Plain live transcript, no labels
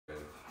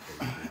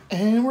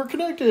And we're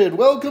connected.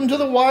 Welcome to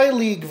the Y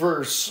League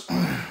verse.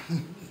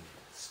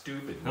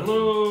 Stupid.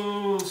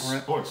 Hello,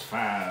 sports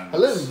fans.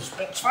 Hello,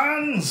 sports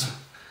fans.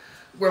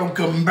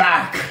 Welcome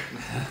back.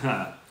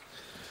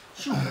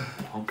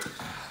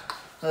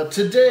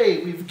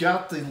 Today we've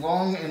got the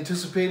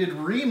long-anticipated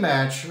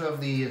rematch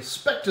of the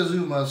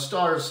Spectazuma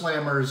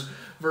Starslammers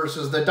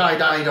versus the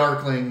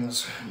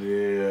Darklings.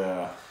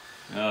 Yeah.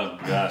 Oh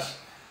gosh.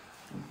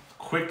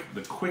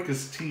 The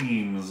quickest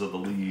teams of the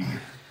league.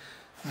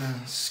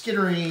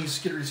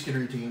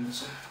 Skittery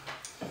teams.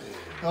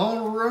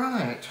 All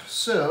right,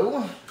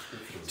 so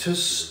to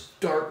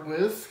start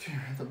with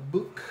the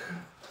book,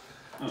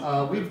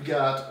 we've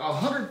got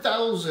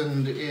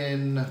 100,000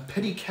 in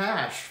petty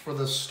cash for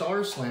the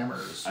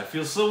Starslammers. I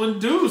feel so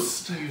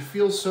induced. You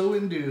feel so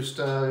induced.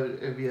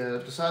 Have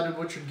you decided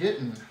what you're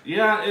getting?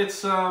 Yeah,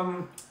 it's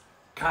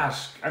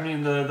gosh, I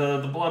mean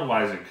the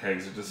Bloodweiser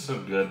kegs are just so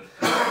good.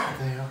 They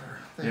are.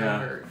 They are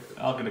very good.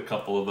 I'll get a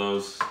couple of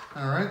those.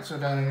 All right, so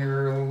down in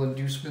your little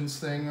inducements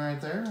thing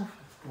right there,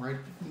 right,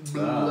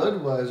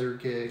 Bloodweiser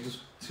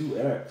kegs.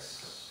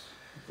 2x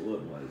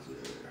Bloodweiser.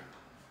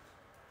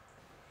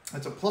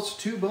 That's a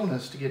 +2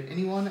 bonus to get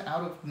anyone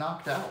out of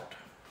knocked out.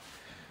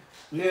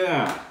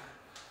 Yeah.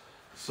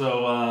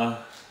 So,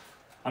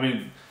 I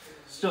mean,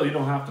 still, you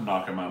don't have to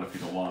knock them out if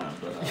you don't want to,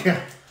 but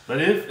yeah. But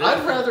if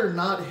I'd rather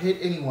not hit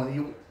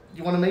anyone.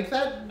 You want to make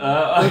that?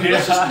 Yeah.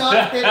 Let's just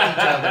not hit each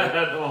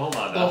other. Well, hold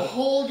on. The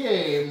whole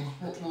game,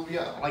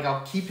 yeah, like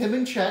I'll keep him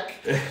in check.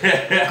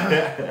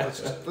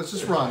 let's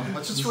just run.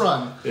 Let's just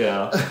run.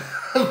 Yeah.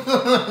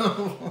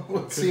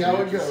 Let's see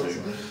how it goes.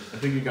 I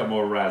think you got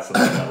more rats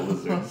than I got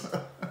lizards.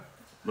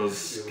 Those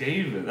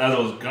Skaven,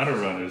 those gutter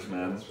runners,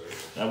 man.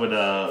 That would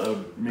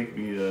make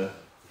me a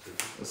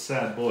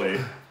sad boy.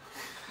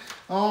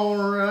 All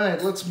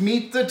right, let's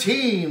meet the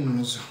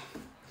teams.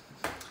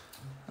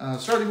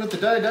 Starting with the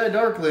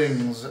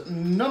Darklings.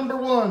 Number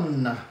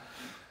 1.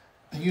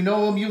 You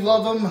know him, you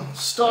love him.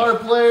 Star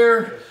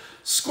player,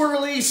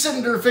 Squirrely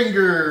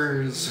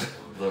Cinderfingers.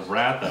 The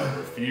rat that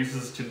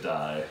refuses to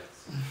die.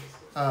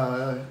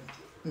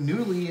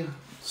 Newly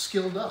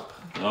skilled up.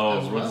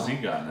 Oh, what does he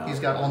got now? He's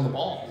got on the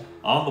ball.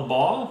 On the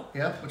ball?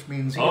 Yep, which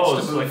means he gets to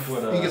move.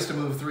 Like what, he gets to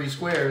move 3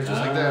 squares just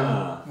like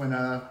them when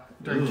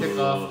during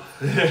kickoff.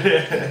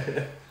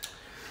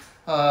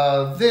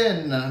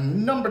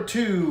 Then number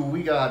 2,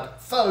 we got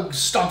Thug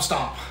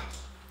Stomp.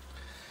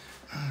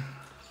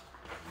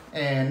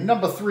 And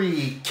number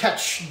 3,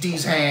 Catch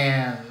These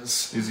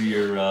Hands. Is he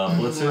your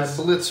blitzers? My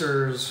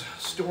blitzers,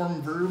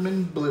 Storm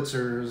Vermin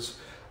blitzers,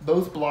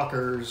 both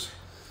blockers.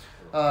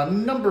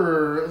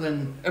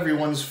 Then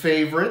everyone's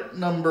favorite,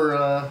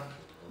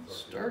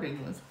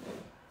 starting with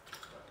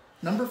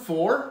number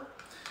 4,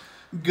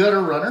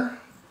 Gutter Runner,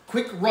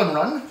 Quick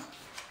Run.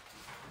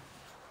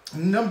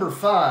 Number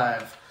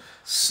 5,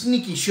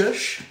 Sneaky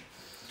Shush.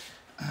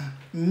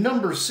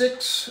 Number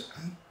 6,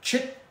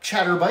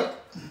 Chatterbite.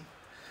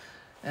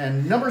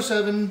 And number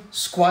 7,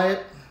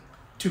 Squiet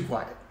Too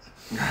Quiet.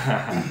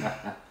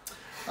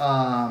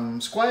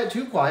 Squiet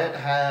Too Quiet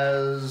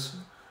has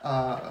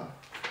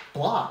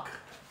block.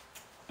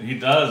 He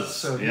does.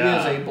 So he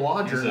is a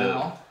blodger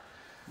now.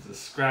 He's a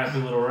scrappy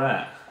little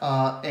rat.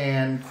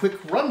 And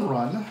Quick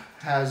Run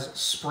has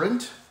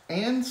sprint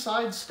and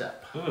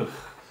sidestep. Ugh.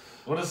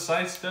 What does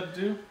sidestep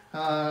do?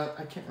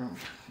 I can't remember.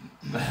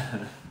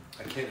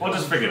 We'll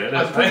just figure it.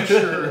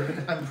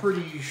 I'm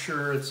pretty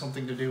sure it's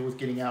something to do with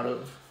getting out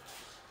of.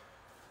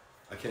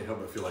 I can't help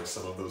but feel like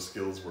some of those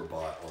skills were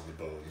bought on the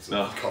bones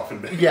of Coffin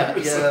Bears. Yeah,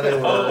 they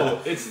were.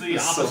 Oh, it's the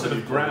opposite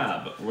of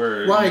grab.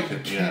 Where right,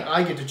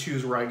 I get to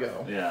choose where I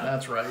go. Yeah.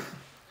 That's right.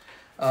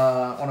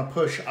 On a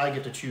push, I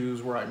get to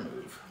choose where I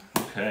move.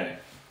 Okay.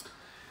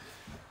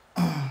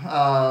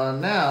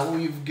 Now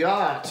we've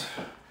got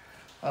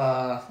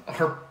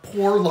our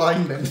poor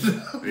lineman.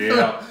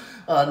 Yeah.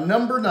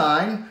 Number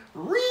 9,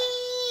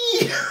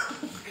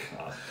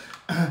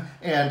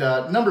 and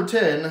number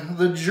 10,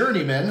 the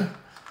Journeyman.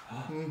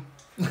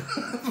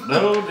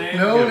 No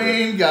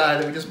name guy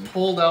that we just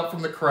pulled out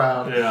from the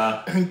crowd.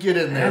 Yeah. Get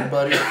in there,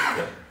 buddy.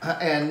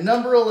 And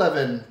number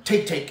 11,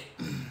 Take.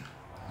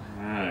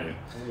 Alright.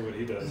 I wonder what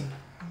he does.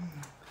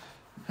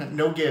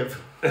 No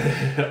give.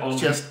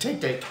 Just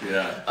take.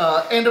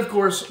 Yeah. And of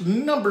course,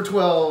 number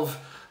 12,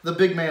 the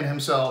big man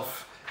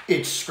himself,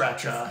 Itch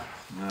Scratcha.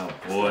 Oh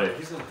boy.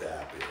 He's not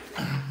that big.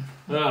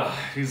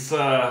 He's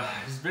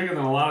bigger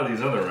than a lot of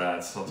these other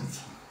rats, so it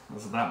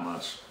wasn't that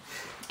much.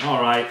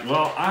 Alright,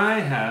 well, I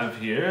have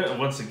here,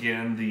 once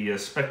again, the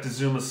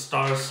Spectazuma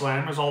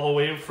Starslammers, all the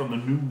way from the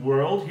New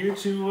World, here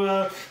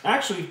to,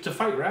 actually, to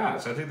fight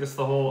rats. I think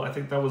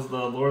that was the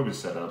lore we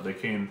set up. They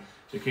came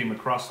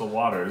across the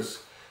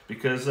waters,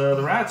 because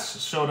the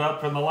rats showed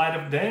up in the light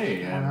of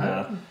day,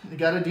 and, you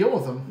gotta deal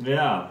with them.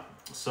 Yeah.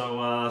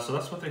 So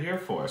that's what they're here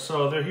for.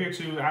 So they're here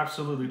to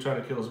absolutely try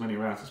to kill as many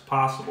rats as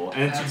possible,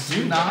 and that's to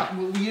do not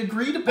what we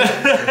agreed upon.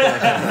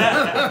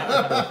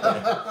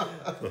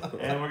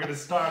 And we're gonna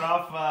start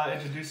off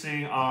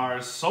introducing our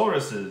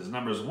Sauruses,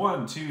 numbers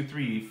 1, 2,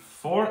 3,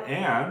 4,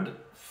 and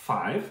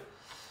 5.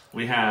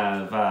 We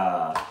have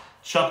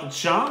Chocolate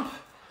Chomp,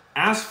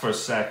 Ask for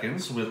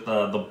Seconds with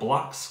the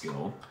block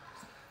skill.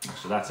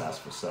 Actually, that's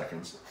Ask for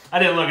Seconds. I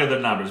didn't look at the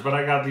numbers, but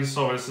I got these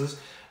sources.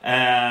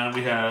 And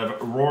we have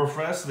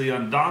Roarfest, the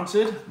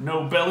Undaunted,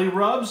 No Belly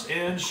Rubs,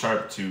 and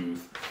Sharp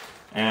Tooth.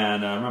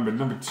 And remember,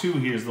 number 2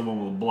 here is the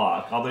one with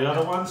block. All the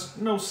other ones,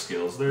 no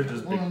skills. They're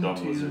just big dumb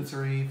 1, 2, lizards.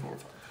 3, 4,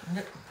 5.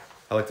 Okay.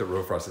 I like that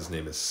Rofrost's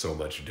name is so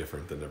much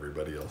different than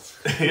everybody else.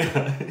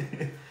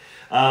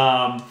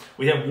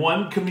 We have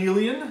one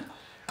chameleon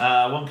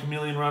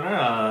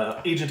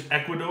runner, Agent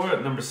Ecuador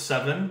at number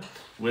 7.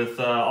 With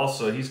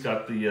also, he's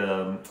got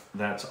the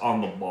that's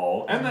on the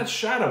ball, and that's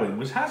shadowing,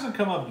 which hasn't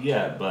come up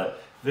yet.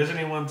 But if there's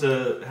anyone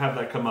to have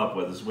that come up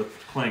with, is with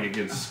playing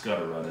against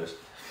Scudder Runners.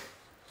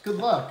 Good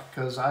luck,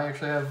 because I'm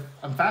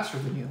faster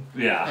than you.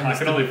 Yeah, And I it's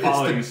can the- only it's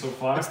follow the- you so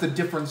far. It's the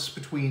difference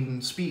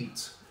between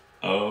speeds.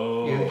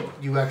 Oh.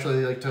 You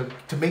actually like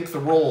to make the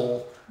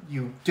roll.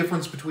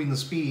 Difference between the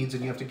speeds,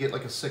 and you have to get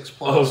like a 6+.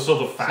 Oh, so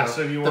the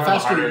faster you are, the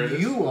faster the harder it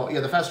is? you are.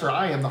 Yeah, the faster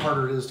I am, the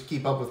harder it is to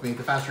keep up with me.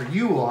 The faster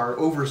you are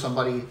over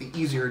somebody, the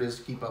easier it is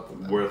to keep up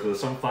with them. Worth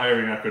some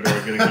firing Ecuador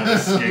getting on the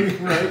skink.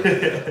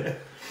 Right.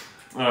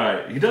 All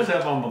right, he does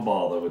have on the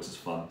ball though, which is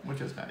fun.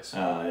 Which is nice.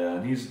 Yeah,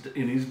 and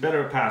he's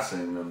better at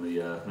passing than the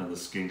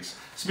skinks.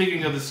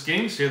 Speaking of the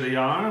skinks, here they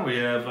are. We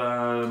have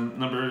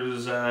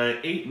numbers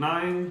 8,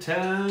 9,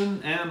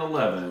 10, and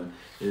 11.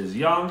 Is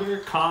Yonder,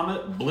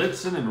 Comet,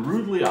 Blitzen, and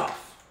Rudely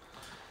Off.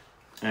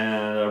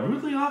 And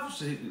Rudely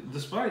Off,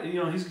 despite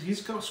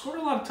he's scored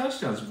a lot of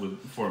touchdowns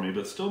for me,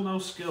 but still no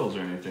skills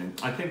or anything.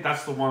 I think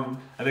that's the one.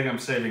 I think I'm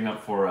saving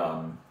up for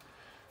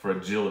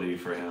agility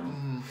for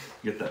him.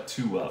 Get that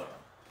 2 up.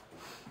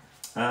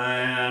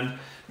 And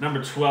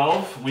number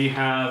 12, we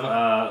have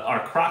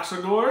our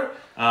Croxagore,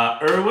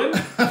 Irwin.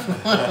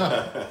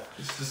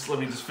 Let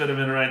me fit him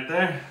in right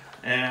there.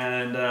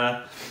 And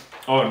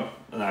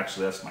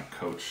actually, that's my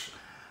coach,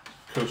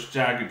 Coach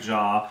Jagged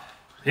Jaw.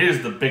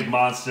 Here's the big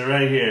monster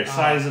right here,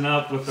 sizing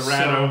up with the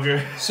rat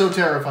ogre. So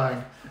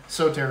terrifying,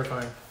 so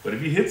terrifying. But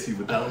if he hits you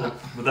with that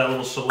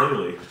little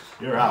shillelagh,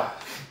 you're out.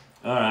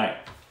 All right.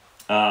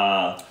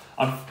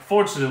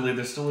 Unfortunately,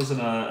 there still isn't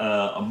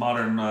a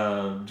modern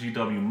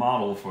GW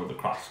model for the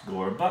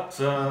Croxagore, but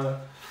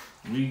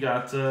we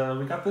got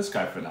this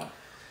guy for now.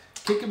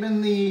 Kick him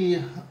in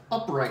the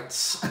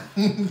uprights.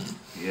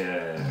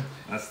 Yeah,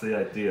 that's the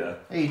idea.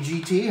 Hey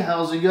GT,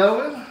 how's it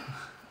going?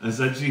 Is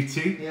that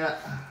GT? Yeah.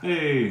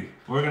 Hey,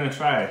 we're gonna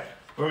try.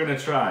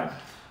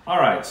 All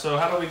right, so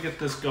how do we get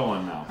this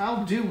going now?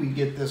 How do we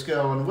get this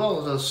going?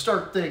 Well, to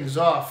start things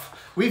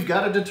off, we've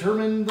got to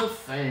determine the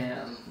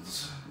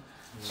fans.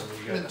 So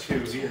we got 2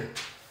 here.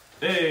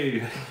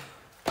 Hey,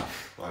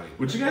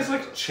 would you guys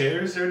like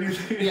chairs or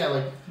anything? Yeah,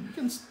 like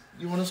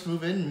you want us to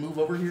move in and move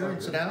over here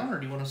and sit down, or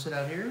do you want to sit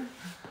out here?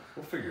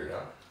 We'll figure it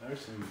out. There's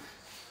some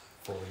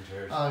folding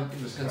chairs.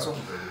 Just pencil.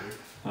 couch over here.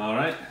 All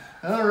right.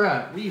 All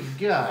right, we've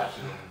got.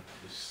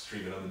 Just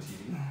stream it on the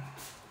TV.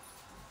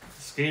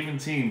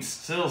 Skaven team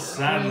still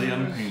sadly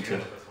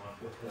unpainted.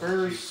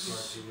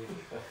 First,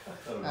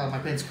 my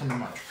paint's coming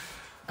March.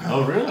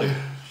 Oh really?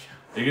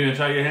 You gonna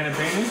try your hand at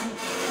painting?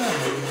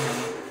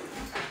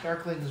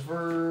 Darklings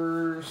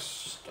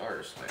versus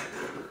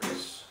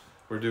Starslammers.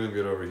 We're doing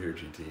good over here,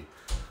 GT.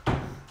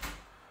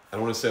 I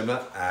don't want to say I'm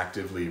not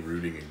actively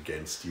rooting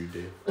against you,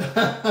 Dave.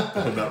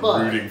 I'm not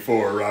rooting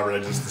for Robert. I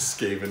just the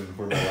Skaven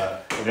for my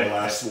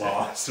last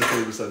loss.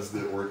 Or besides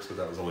it works, but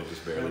that was only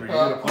just barely.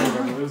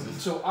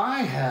 So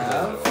I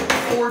have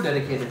 4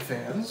 dedicated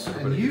fans,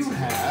 and you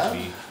have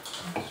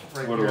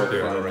right What do I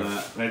here, do on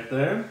that? Right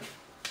there?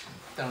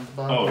 down at the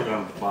bottom. Oh,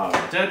 down at the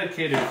bottom.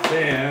 Dedicated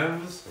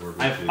fans.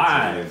 I have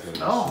 5.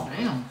 Oh,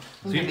 damn.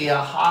 This is going to be a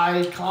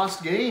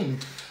high-cost game.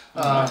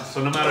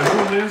 So no matter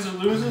who wins or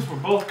loses, we're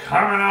both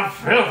coming out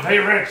filthy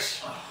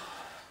rich.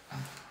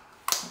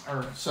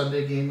 Our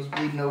Sunday game is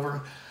bleeding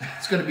over.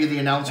 It's going to be the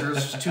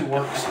announcers, 2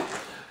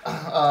 orcs.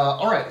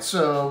 All right,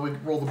 so we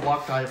roll the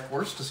block die, of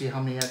course, to see how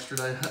many extra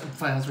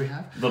fans we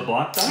have. The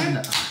block die?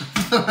 No. Just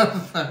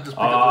pick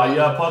Oh, up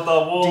yeah, put the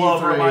wool D3.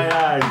 over my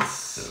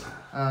eyes.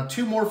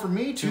 2 more for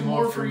me, 2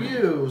 more for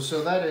you.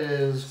 So that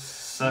is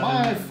 7.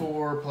 my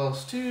 4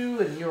 plus 2,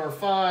 and your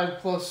 5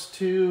 plus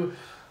 2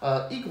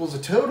 equals a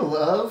total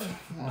of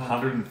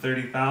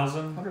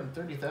 130,000.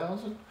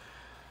 130,000.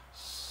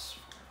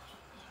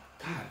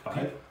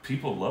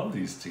 People love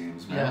these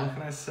teams, man. Yeah. What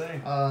can I say?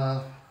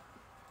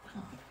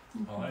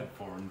 Well, I had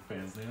foreign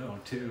fans, they know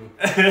too.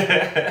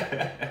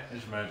 I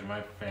just imagine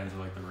my fans are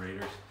like the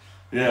Raiders.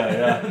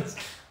 Yeah.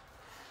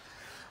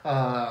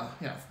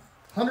 Yeah,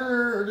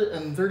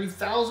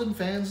 130,000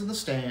 fans in the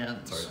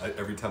stands. Sorry,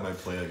 every time I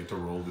play, I get to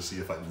roll to see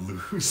if I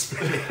lose.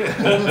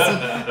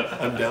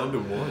 I'm down to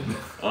 1.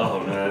 Oh,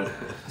 man.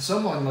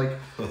 Someone like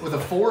with a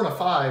 4 and a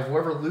 5,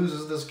 whoever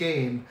loses this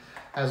game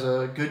has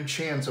a good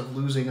chance of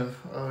losing a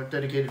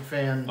dedicated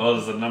fan. Oh,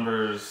 there's the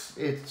numbers.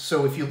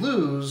 So if you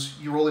lose,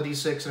 you roll a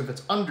d6, and if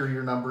it's under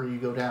your number, you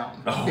go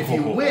down. Oh. If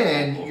you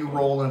win, you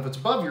roll, and if it's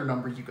above your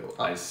number, you go up.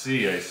 I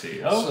see. Okay,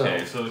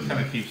 so it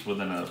kind of keeps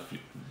within a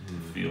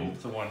field.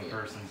 It's the one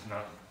person's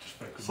not just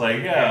like. It's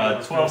like,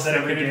 yeah, 12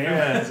 dedicated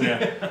fans.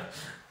 Yeah.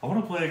 I want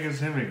to play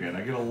against him again.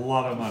 I get a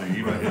lot of money,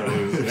 even if I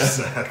lose.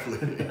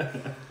 Exactly.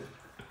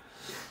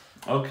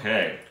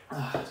 Okay. So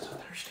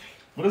thirsty.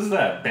 What is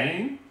that?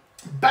 Bang?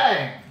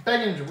 Bang!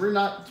 Bang Energy. We're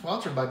not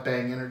sponsored by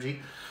Bang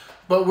Energy,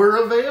 but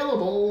we're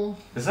available.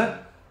 Is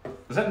that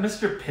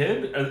Mr.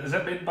 Pibb? Is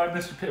that made by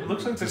Mr. Pibb? It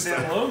looks like the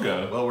damn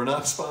logo. Well, we're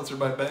not sponsored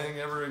by Bang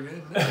ever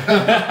again.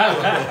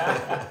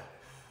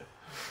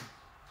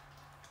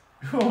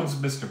 Who owns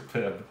Mr.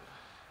 Pibb?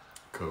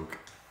 Coke.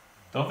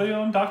 Don't they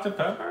own Dr.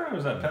 Pepper, or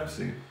is that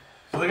Pepsi?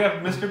 So they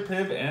got Mr.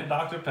 Pibb and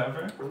Dr.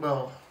 Pepper?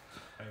 Well,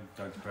 I think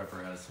Dr.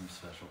 Pepper has some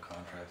special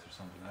contracts or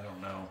something. I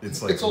don't know.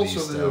 It's like it's also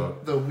leased the,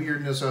 out. the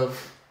weirdness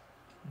of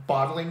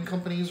bottling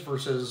companies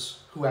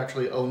versus who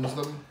actually owns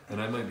them.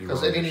 And I might be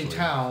Because wrong, in any actually.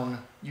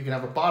 town, you can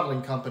have a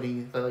bottling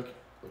company that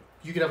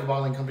you could have a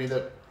bottling company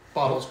that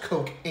bottles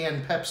Coke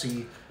and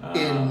Pepsi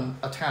in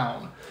a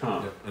town.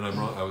 Huh. Yeah, and I'm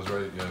wrong. I was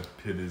right. Yeah,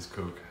 Pibb is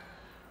Coke.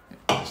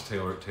 This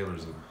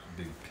Taylor's a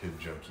big Pibb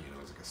junkie. You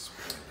know, it's like a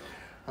spray.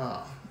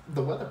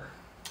 The weather.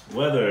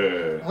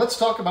 Weather. Let's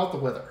talk about the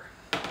weather.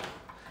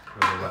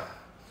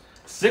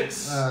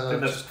 6. I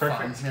think that's just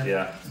perfect. fine, yeah.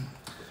 Yeah.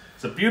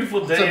 It's a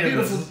beautiful day. It's a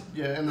beautiful,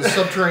 in the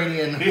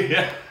subterranean.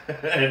 Yeah.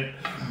 And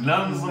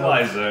none's the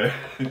wiser.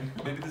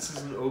 Maybe this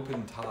is an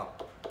open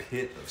top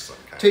pit of some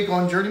kind. Take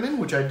on Journeyman,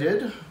 which I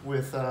did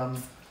with It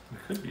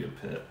could be a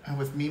pit.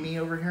 Mimi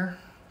over here.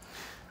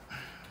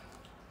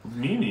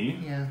 Mimi?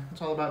 Yeah,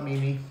 it's all about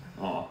Mimi.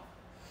 Oh.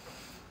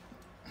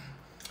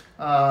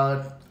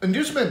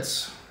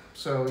 Inducements.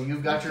 So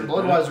you've got your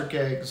Bloodweiser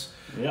kegs.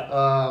 Yeah.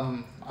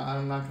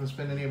 I'm not going to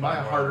spend any of my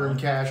hard-earned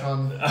cash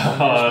on.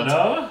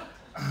 No?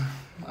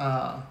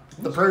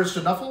 The prayers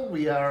to Nuffle,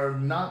 we are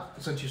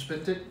not, since you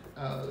spent it,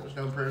 there's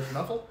no prayers to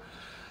Nuffle.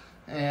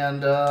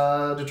 And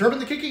determine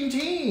the kicking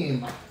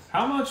team.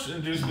 How much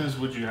inducements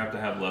would you have to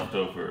have left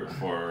over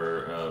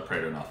for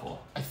Praetor Nuffle?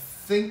 I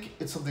think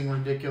it's something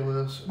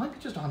ridiculous. It might be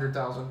just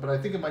 100,000, but I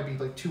think it might be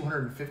like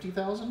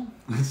 250,000.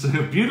 It's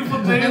a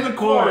beautiful day in the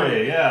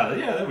quarry. Yeah,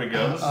 there we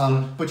go. This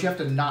is But you have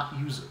to not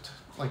use it.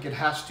 Like it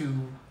has to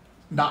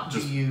not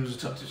Just be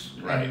used,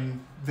 right. and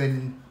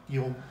then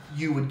you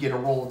would get a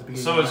roll at the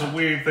beginning. so of it's a that.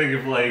 weird thing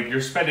of like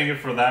you're spending it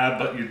for that,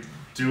 but you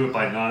do it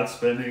by not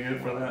spending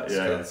it for that.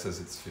 Scott Yeah, says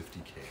it's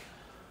 50K.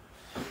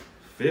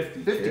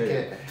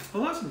 50K.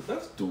 Well,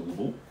 that's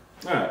doable.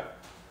 All right.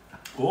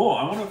 Cool.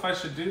 I wonder if I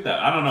should do that.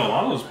 I don't know.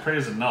 All those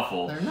praise and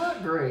Nuffle. They're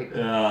not great.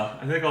 Yeah,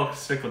 I think I'll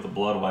stick with the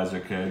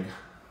Bloodweiser keg.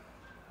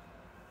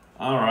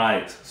 All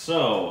right.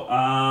 So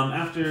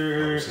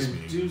after this is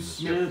me.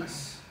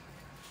 inducements,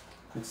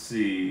 let's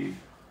see.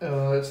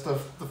 It's the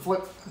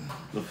flip.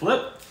 The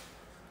flip.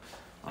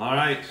 All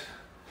right.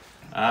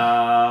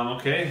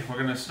 Okay, we're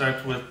gonna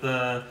start with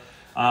the.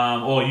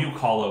 Well, you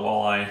call it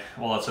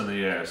while it's in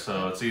the air.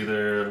 So it's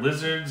either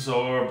lizards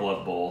or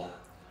Blood Bowl.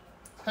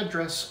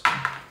 Headdress.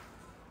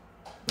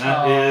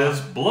 That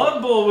is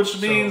Blood Bowl, which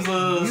means you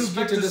get to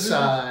Spectre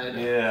decide.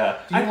 Yeah,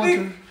 Do you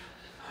want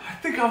I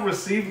think I'll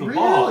receive the Really?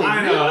 ball.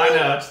 I know. Really?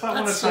 I just thought I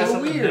want That's to try so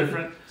something weird.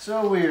 different.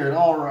 So weird.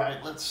 All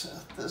right, let's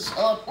set this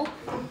up. Oh,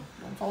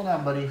 don't fall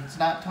down, buddy. It's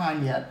not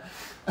time yet.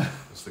 I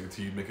was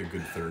thinking you'd make a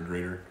good third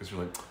grader because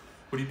you're like,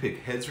 what do you pick,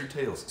 heads or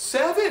tails?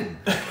 7!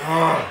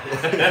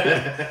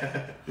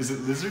 Is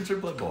it lizards or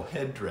blood bowl?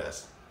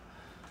 Headdress.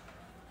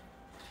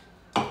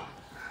 I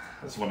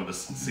just wanted to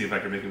see if I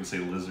could make him say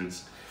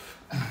lizards.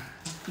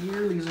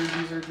 Here,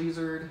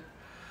 lizard.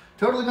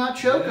 Totally not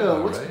Choco.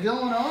 Yeah, What's right?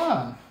 going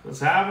on? What's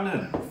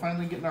happening? We're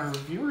finally getting our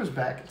viewers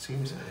back, it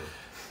seems.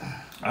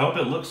 I hope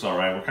it looks all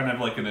right. We're kind of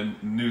like in a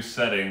new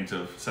setting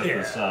to set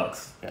this up.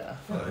 Yeah.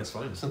 Oh, that's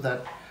fine. So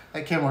that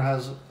camera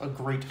has a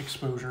great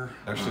exposure.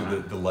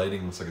 Actually, the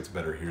lighting looks like it's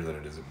better here than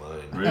it is at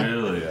mine.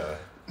 Really? Yeah.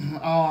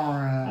 All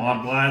right. Well,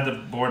 I'm glad the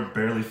board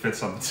barely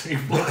fits on the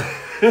table.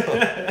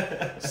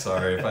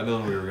 Sorry, if I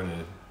known we were going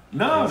to...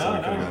 No.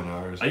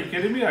 Ours. Are you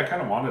kidding me? I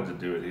kind of wanted to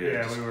do it here.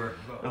 Yeah, Just- we were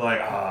we're like,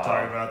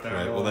 talking about that.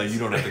 Right, well, now you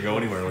don't have to go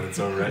anywhere when it's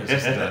over. It's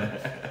just done.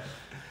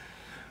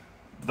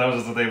 That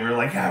was the thing. We were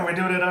like, yeah, we're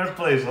doing it at our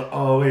place.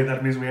 Oh, wait,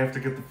 that means we have to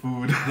get the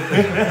food.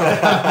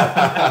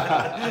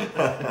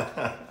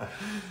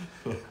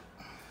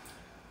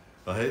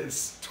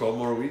 It's 12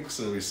 more weeks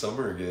and it'll be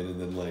summer again, and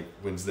then like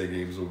Wednesday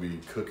games will be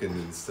cooking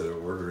instead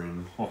of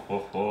ordering.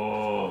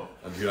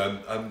 Dude,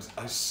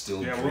 I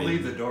still Yeah, dream. we'll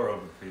leave the door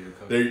open for you to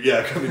cook. There,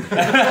 yeah, come in.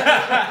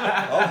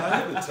 I'll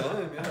have the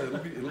time. Yeah,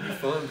 it'll be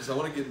fun because I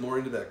want to get more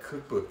into that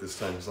cookbook this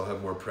time because I'll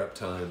have more prep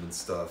time and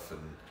stuff,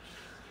 and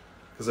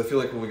because I feel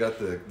like when we got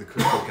the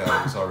cookbook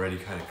out, it was already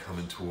kind of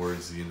coming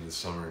towards the end of the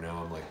summer.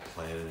 Now I'm like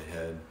planning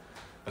ahead.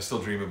 I still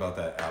dream about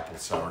that apple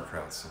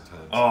sauerkraut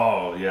sometimes.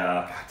 Oh,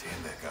 yeah. God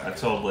damn that guy. I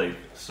told like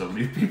so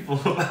many people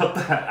about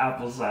that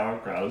apple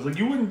sauerkraut. I was like,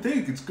 you wouldn't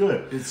think it's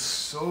good. It's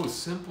so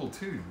simple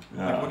too.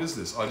 Yeah. Like, what is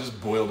this? I just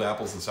boiled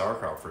apples and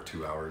sauerkraut for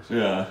 2 hours.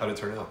 Yeah. How'd it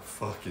turn out?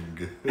 Fucking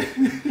good.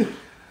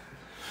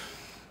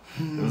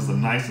 It was the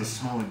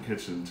nicest smelling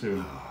kitchen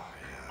too. Oh,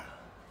 yeah.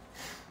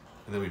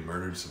 And then we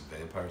murdered some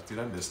vampires. Dude,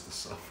 I missed the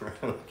summer.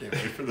 I can't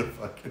wait for the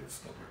fucking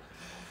summer.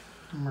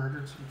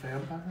 Murdered some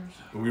vampires.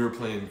 We were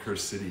playing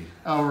Curse City.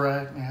 Oh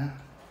right, yeah.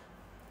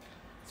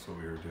 That's what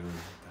we were doing at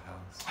the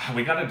house.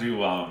 We gotta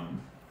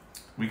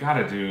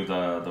do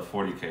the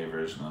 40K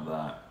version of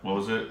that. What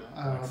was it?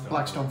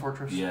 Blackstone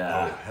Fortress.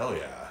 Yeah. Oh hell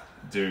yeah,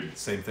 dude.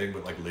 Same thing,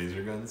 but like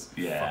laser guns.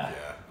 Yeah. Fuck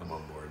yeah, I'm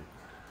on board.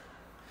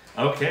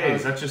 Okay,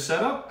 is that your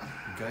setup?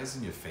 You guys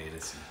in your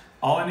fantasy.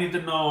 All I need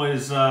to know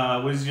is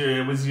was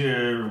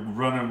your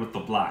runner with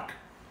the block?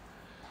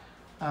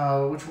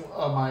 Which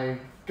my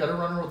gutter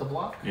runner with the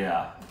block?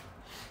 Yeah.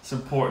 It's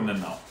important to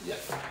know. Yeah.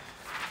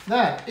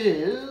 That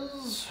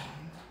is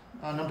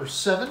number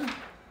 7.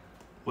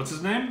 What's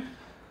his name?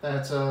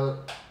 That's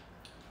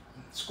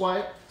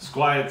Squiet.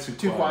 Squiet.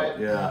 Too quiet.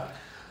 Yeah.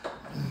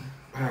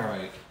 All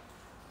right.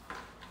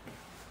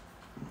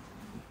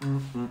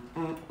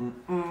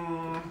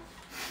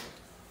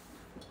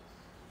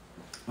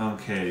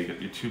 Okay, you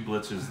got your 2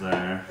 blitzers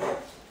there.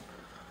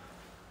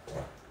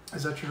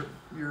 Is that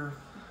your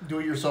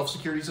do-it-yourself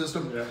security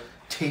system? Yeah.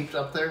 Taped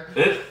up there?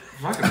 It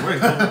fucking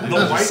works.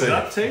 The white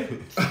duct tape?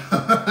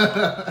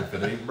 If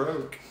it ain't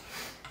broke.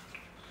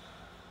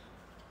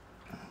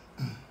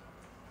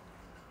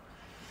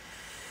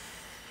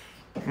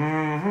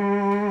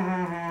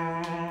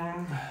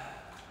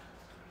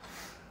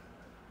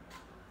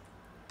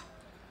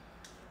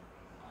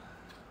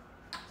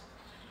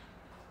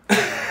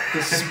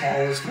 The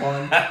smallest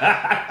one.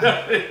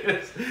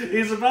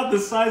 He's about the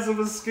size of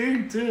a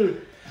skate,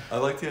 too. I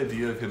like the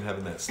idea of him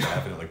having that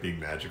staff and it like being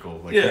magical.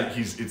 Like Yeah.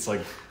 he's this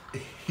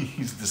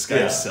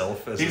guy's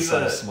self as a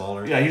size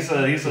smaller. Yeah, he's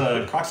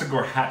a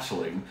Croxagore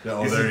hatchling.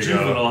 Oh, he's there a you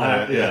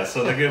juvenile go. Yeah,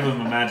 so they give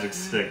him a magic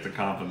stick to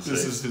compensate.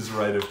 This is his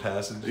rite of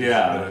passage.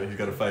 Yeah. He's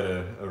got to fight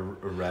a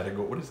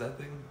Radagor. What is that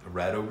thing? A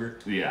Rat Ogre?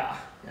 Yeah.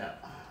 Yeah.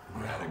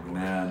 Radagor. Oh,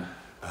 man.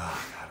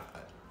 Oh, God.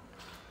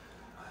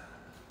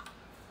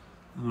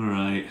 All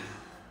right.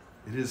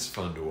 It is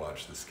fun to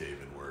watch the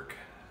Skaven work.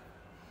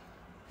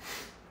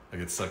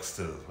 Like, it sucks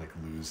to like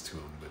lose to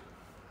him,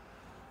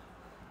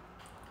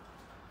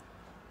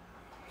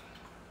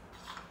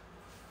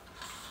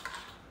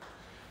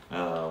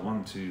 but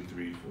 1, 2,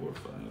 3, 4,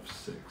 5,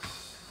 6.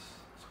 Let's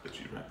put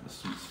you right in the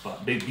sweet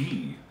spot,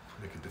 baby.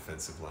 make a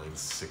defensive line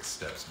 6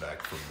 steps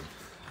back from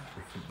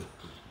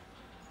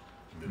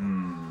the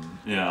middle.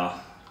 Yeah.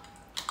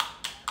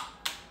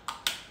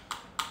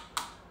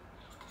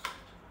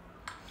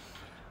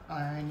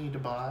 I need to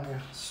buy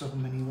so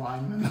many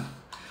linemen.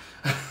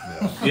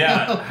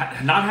 Yeah,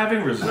 not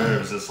having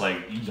reserves is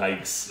like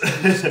yikes.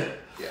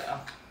 Yeah.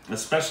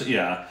 Especially,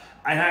 yeah.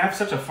 I have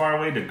such a far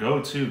way to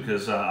go too,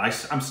 because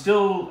I'm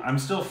still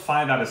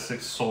 5 out of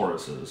 6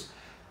 Sauruses,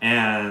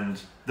 and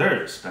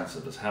they're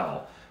expensive as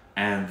hell.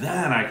 And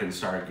then I can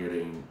start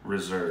getting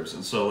reserves,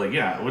 and so like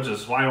yeah, which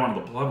is why I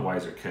wanted the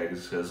Bloodweiser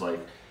kegs, because like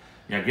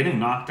yeah, getting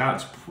knocked out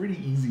is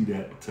pretty easy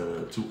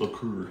to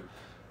occur.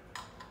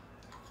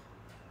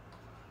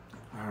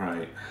 All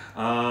right.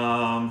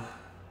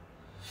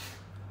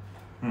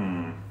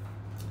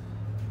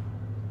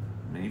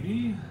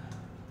 Maybe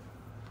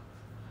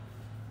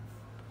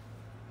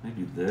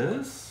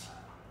this?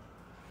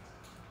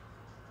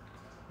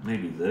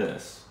 Maybe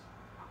this.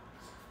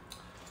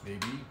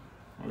 Maybe.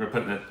 We're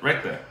putting it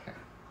right there.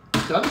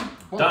 Done?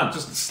 Well, Done.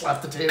 Just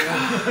slap the table.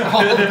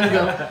 All over you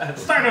go.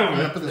 Start I'm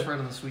gonna over. put this right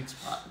on the sweet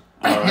spot.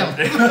 All right.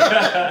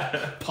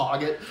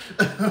 Pog it.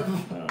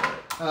 All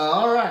right.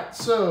 All right.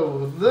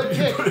 So the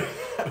kick.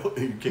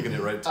 You're kicking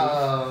it right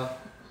to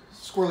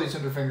Squirrely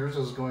Cinderfingers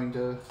is going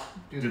to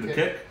do the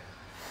kick.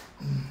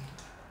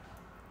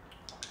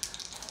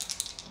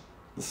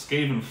 The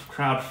Skaven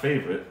crowd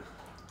favorite.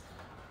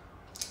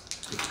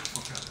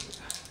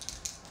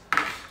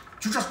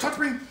 Did you just touch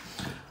me?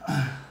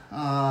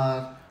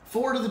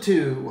 4 to the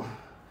 2.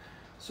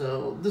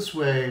 So this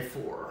way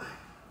 4.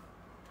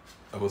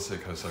 I will say,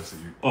 kind of sucks that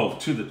you. Oh, 4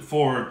 to the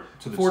 4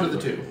 2. to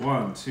the 2.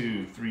 1,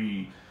 2,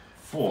 3,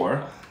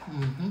 4.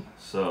 Mm-hmm.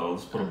 So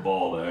let's put a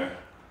ball there.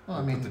 Well,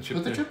 I mean, Put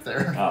put the the chip chip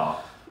there.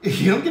 Oh.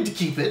 You don't get to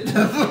keep it.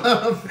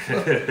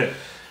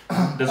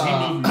 Does he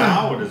move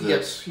now, or does it?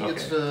 Yes, he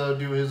gets to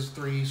do his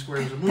 3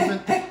 squares of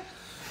movement.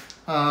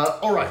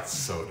 All right. That's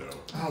so dope.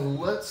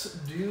 Let's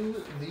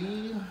do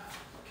the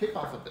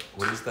kickoff of it.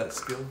 What is that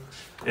skill?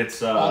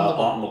 It's On the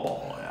on the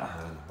ball, yeah.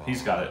 On the ball.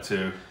 He's got it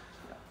too.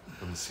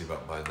 Let me see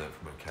about buying that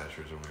for my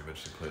cashers when we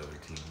eventually play other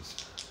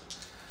teams.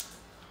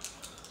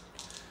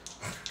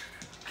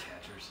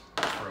 Catchers,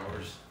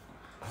 throwers.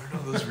 I don't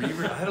know, those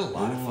Reavers, I had a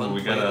lot of fun.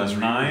 We got playing a those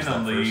 9 Reavers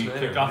on that the first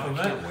night. kickoff I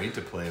event. can't wait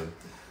to play them.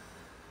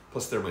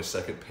 Plus, they're my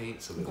second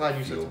paint, so they Glad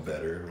you said feel something.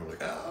 better. And I'm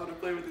like, oh, I want to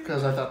play with you.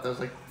 Because I thought that was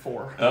like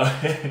 4.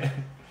 Oh.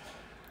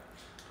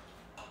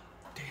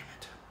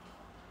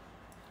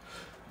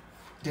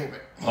 Damn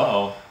it.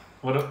 Uh-oh.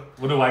 What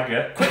do I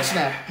get? Quick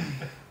snap.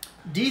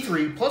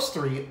 D3 plus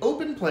 3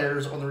 open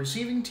players on the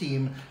receiving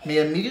team may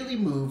immediately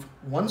move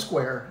 1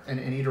 square in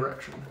any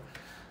direction.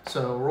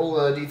 So roll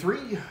a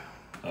D3.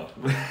 Oh.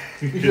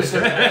 You just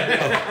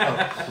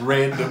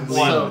Random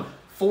So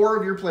 4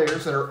 of your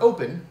players that are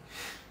open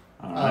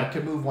All right.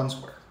 can move 1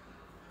 square.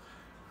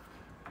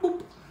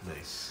 Boop.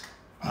 Nice.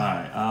 All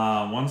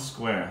right. 1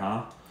 square,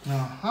 huh?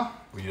 Uh-huh.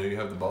 Well, you know you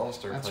have the ball.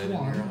 Start That's playing in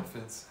one. your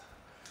offense.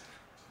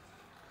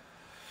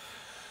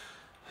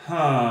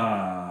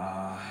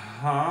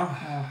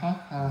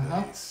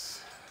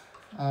 Nice.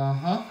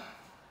 Uh-huh.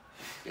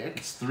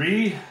 It's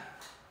 3.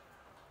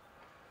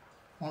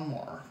 One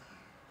more.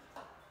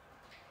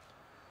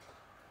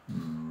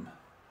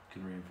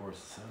 Could reinforce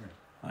the center.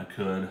 I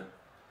could.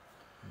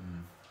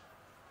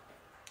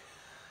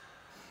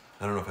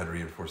 I don't know if I'd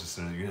reinforce the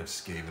center. You're going to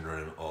have Skaven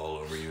running all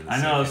over you in a I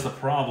know, that's second.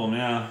 the problem,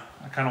 yeah.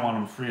 I kind of want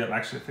him to free up.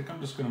 Actually, I think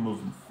I'm just going to move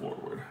him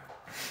forward.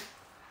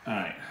 All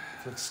right.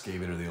 I feel like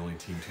Skaven are the only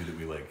team, too, that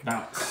we, like,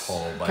 Bounce.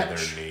 call by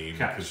Catch. their name.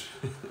 Catch.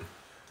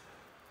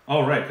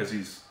 Oh, right, because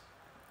he's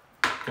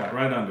got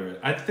right under it.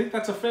 I think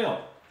that's a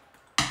fail.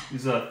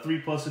 He's a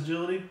 3+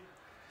 agility.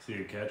 So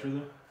you catcher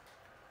though?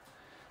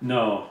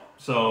 No.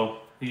 So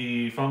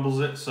he fumbles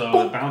it,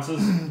 so it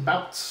bounces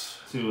Bounce.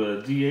 to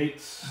a D8,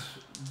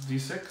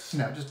 D6?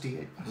 No, just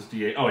D8. Just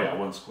D8. Oh, yeah,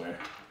 1 square.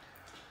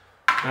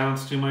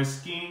 Bounce to my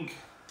skink.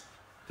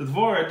 To the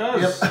 4, it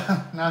does.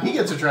 Yep. Now he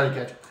gets to try to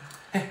catch it.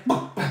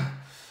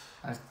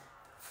 I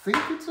think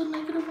it's a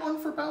 -1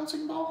 for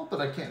bouncing ball, but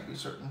I can't be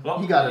certain. Well,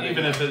 he got it.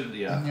 even if it,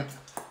 yeah. Yep.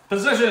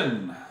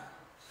 Position.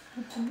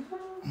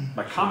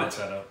 My comet.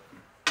 That up.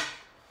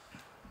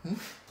 We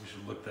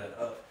should look that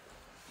up.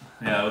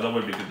 Yeah, that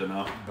would be good to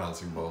know.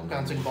 Bouncing ball.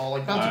 Bouncing ball,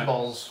 like bouncing Alright.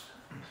 balls.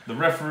 The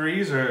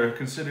referees are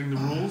considering the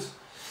rules.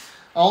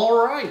 All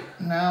right,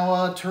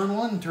 now turn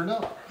 1, turn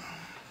up.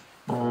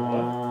 Okay.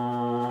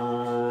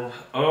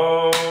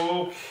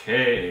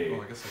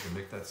 Oh, I guess I can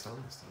make that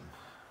sound this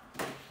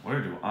time.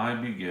 Where do I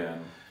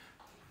begin?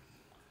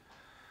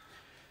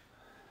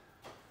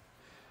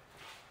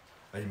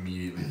 I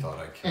immediately thought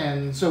I could.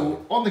 And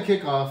so on the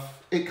kickoff,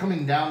 it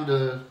coming down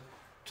to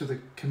the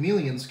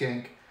chameleon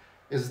skank,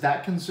 is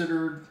that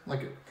considered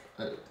like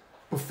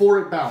before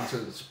it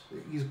bounces?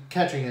 He's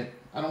catching it.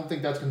 I don't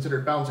think that's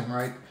considered bouncing,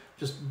 right?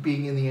 Just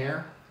being in the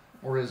air,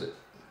 or is it?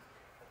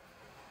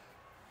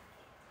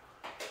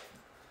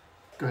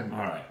 Go ahead. All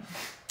right.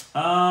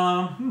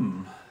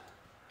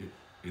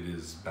 It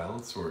is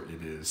bounce or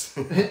it is?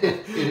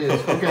 It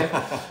is okay.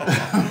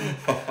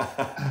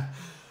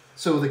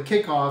 So the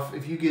kickoff,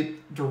 if you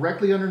get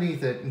directly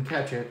underneath it and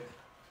catch it,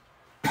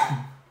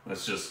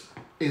 Let's just.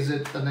 is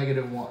it a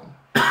 -1?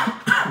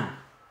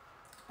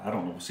 I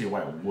don't know. See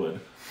why I would.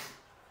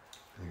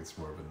 I think it's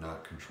more of a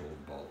not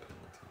controlled ball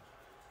penalty.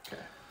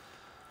 Okay.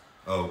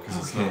 Oh, because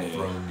it's not Okay.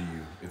 thrown to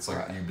you. It's like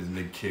Right. you've been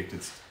mid-kicked,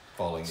 it's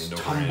falling It's into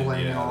tumbling overhand.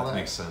 and Yeah, all that that.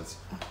 makes sense.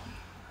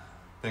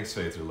 Thanks,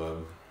 Faith or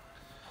Love.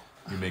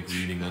 You make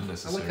reading I like how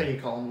unnecessary.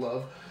 you call him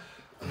love.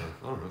 Yeah,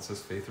 I don't know, it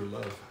says Faith or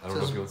Love. I don't It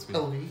know if says you want to speak.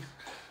 LV.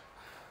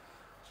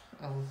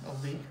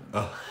 LV.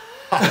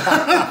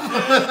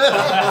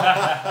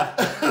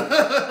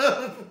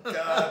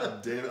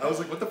 God damn it. I was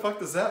like, what the fuck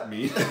does that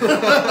mean?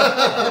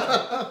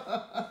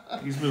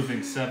 He's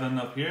moving 7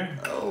 up here.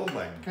 Oh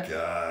my Okay.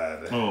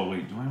 god. Oh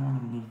wait, do I want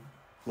to move?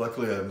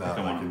 Luckily, I'm not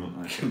I like wanna in move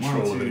like control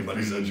 1, of 2,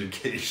 anybody's 3,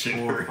 education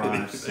 4, or 5,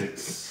 anything.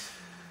 6.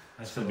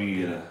 I This would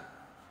be.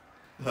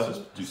 Let's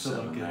just do Still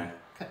 7 don't get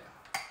there.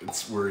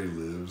 It's where he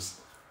lives.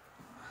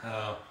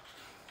 Oh.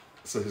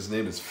 So his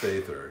name is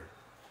Faither.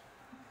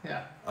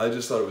 Yeah. I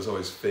just thought it was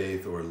always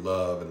faith or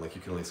love, and like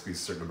you can only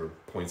squeeze a certain number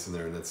of points in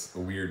there, and that's a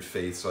weird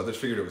faith. So I just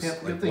figured it was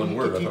Yep, good like thing one you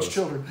word. could I thought teach it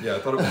was, children. Yeah, I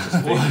thought it was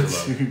just faith or 1,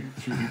 love. 2,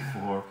 3,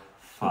 4,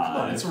 Come on,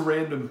 5. it's a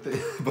random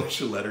thing, a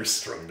bunch of letters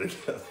strung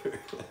together.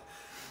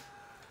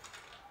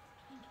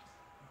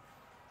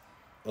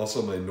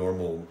 Also, my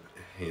normal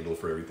handle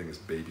for everything is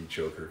Baby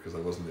Choker because I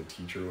wasn't a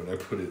teacher when I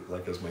put it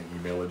like as my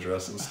email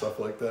address and stuff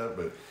like that.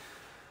 But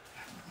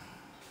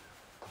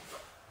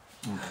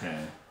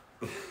Okay.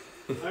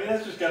 I mean,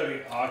 that's just got to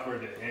be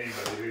awkward to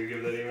anybody who you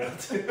give that email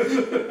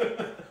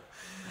to.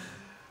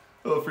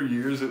 well, for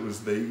years it was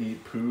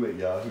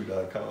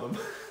theyeatpoo@yahoo.com.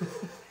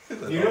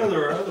 You know,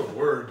 there are other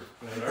words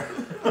that are.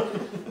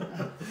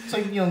 It's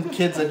like, you know,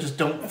 kids that just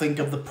don't think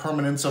of the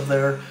permanence of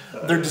their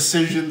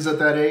decisions at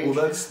that age. Well,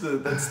 that's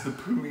the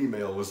poo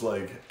email was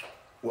like.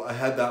 Well, I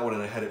had that one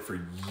and I had it for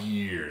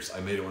years.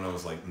 I made it when I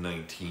was like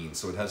 19,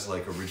 so it has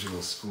like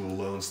original school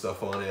loan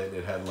stuff on it.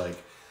 It had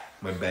like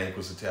my bank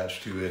was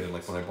attached to it, and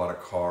like when I bought a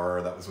car,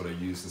 that was what I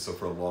used. And so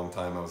for a long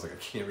time, I was like, I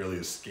can't really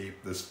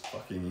escape this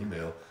fucking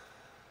email.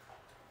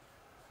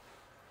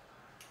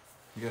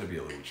 You got to be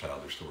a little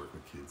childish to work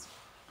with kids.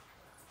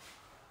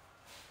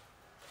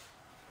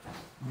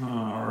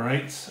 All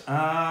right.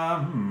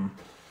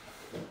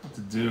 What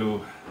to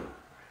do?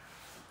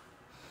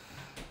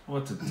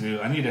 What to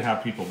do? I need to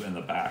have people in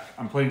the back.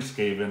 I'm playing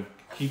Skaven.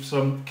 Keep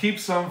some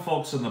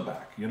folks in the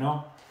back. You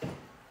know.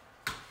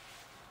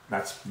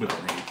 That's with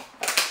an 8.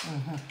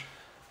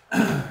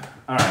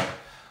 All right.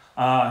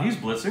 He's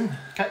blitzing.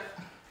 Okay.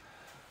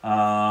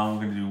 I'm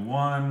gonna do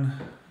 1.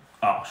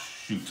 Oh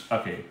shoot.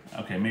 Okay.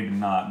 Maybe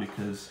not,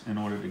 because in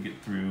order to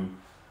get through,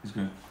 he's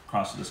gonna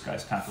cross this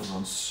guy's tackle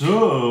zone.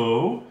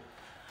 So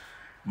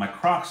my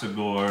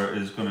Croxagore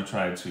is gonna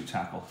try to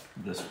tackle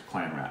this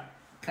clan rat.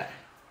 Okay.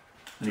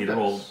 I need to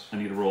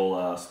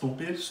roll.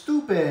 Stupid.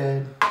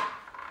 Stupid.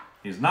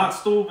 He's not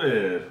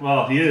stupid.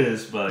 Well, he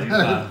is, but he's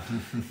not.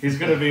 He's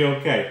gonna be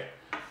okay.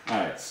 All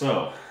right,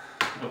 so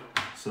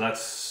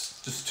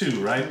that's just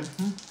 2, right?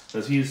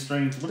 Does he have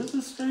strength? What is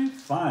his strength?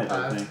 5,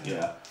 I think.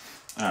 Yeah.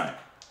 All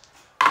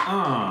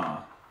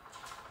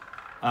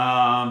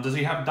right. Does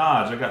he have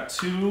dodge? I got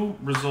 2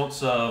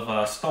 results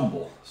of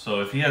stumble.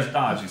 So if he has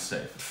dodge, he's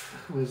safe.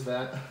 Who is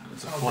that?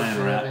 It's a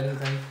clan rat.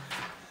 Anything.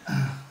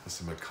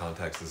 Listen, my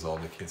contacts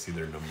dissolved. I can't see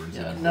their numbers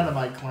Yeah, anymore. none of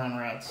my clan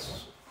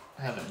rats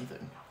have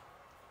anything.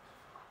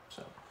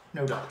 So,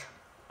 no dodge.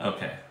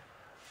 Okay.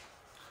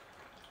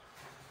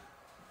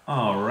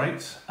 All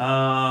right.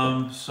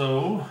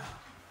 So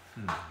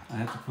I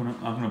have to put him.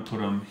 I'm gonna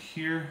put him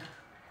here,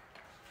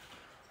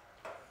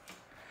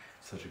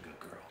 Such a good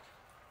girl.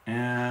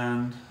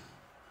 and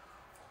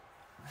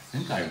I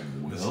think I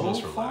will. This is the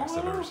most relaxed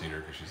I've follow? ever seen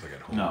her because she's like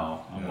at home.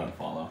 No, I Yeah. won't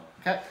follow.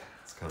 Okay.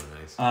 It's kind of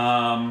nice.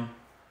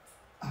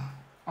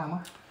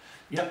 Armor.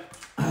 Yep.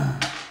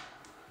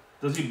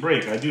 Does he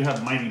break? I do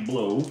have mighty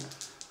blow.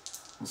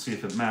 We'll see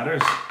if it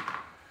matters.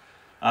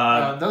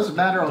 Doesn't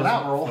matter on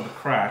that roll. For the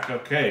crack.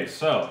 Okay,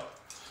 so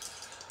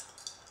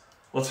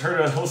let's hurt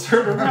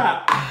a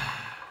rat.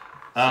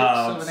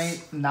 6, 7,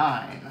 8,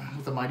 9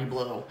 with a mighty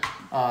blow.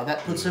 That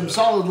puts him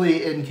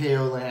solidly in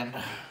KO land.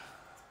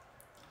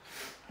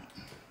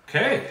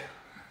 Okay.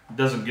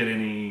 Doesn't get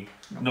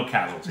no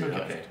casualty. No Okay.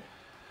 casualty.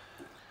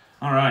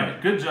 All right.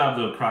 Good job,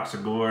 though,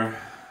 Croxagore.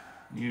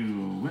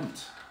 You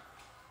went.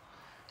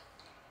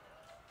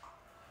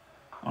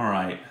 All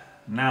right.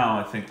 Now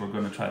I think we're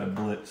going to try to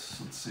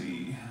blitz. Let's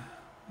see.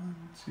 1,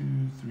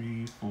 2,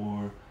 3,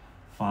 4,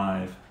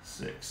 5,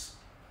 6.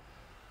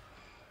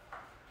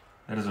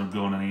 That doesn't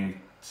go in any.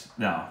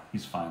 No,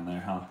 he's fine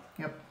there, huh?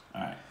 Yep.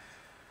 All right.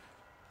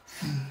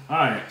 All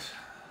right.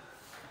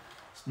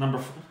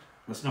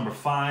 That's number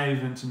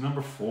 5 into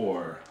number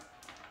 4.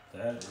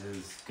 That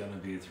is gonna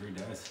be 3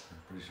 dice, I'm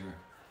pretty sure.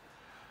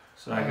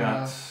 So I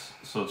got.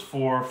 So it's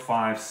 4,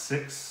 5,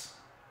 6.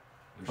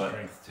 Your But-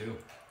 strength too.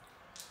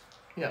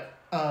 Yep.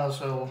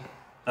 So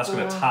That's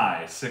going to 4.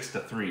 tie 6 to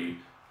 3,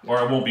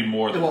 or it won't be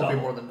more it than won't double.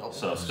 be more than double.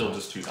 So still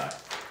just 2 die.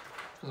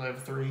 Because I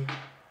have 3.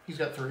 He's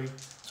got 3.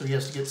 So he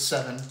has to get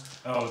 7.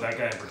 Oh, that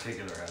guy in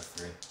particular has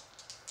 3.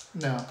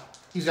 No.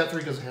 He's got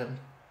 3 because of him.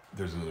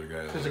 There's another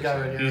guy. There's a guy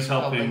right here. He's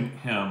helping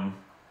him.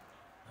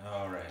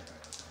 Oh, right.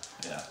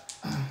 Yeah.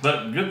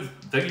 But good.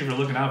 Thank you for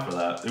looking out for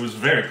that. It was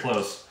very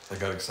close. I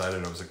got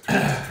excited. I was like,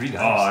 3 dice.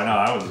 Oh, I know.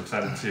 I was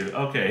excited too.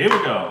 Okay, here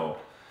we go.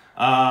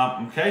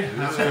 Okay,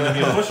 that's going to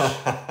be a push.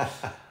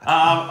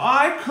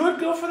 I could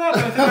go for that,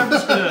 but I think I'm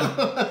just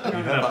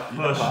gonna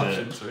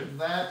push it. Right?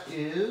 That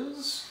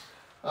is.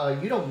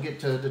 You don't get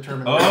to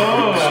determine.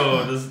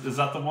 Oh, is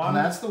that the And one?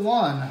 that's the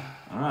one.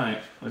 All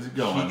right, where's it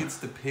going? He gets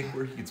to pick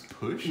where he gets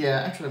pushed? Yeah,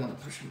 actually, I'm going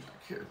to push him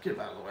back here. Get him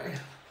out of the way.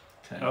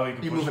 Okay. Oh, you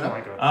can You push moving him up?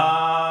 like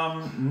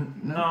a...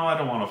 No, I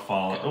don't want to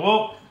follow.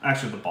 Well,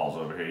 actually, the ball's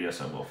over here. Yes,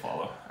 I will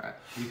follow. All right.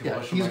 You can Yeah,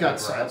 push him he's like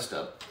got a grab.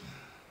 sidestep.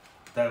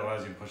 That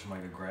allows you to push him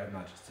like a grab,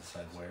 not just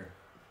decide where.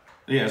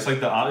 Yeah, it's like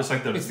the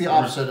It's the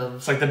opposite of.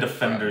 It's like the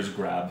defender's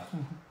grab.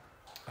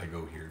 I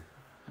go here.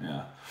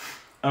 Yeah.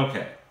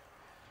 Okay.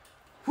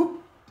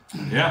 Whoop.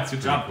 Yeah,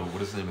 good job. Cool.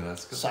 What is the name of that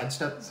skill?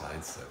 Sidestep.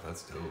 Sidestep.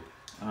 That's dope.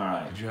 All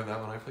right. Did you have that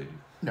when I played you?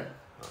 No.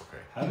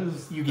 Okay. How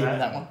does You gave me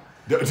that one.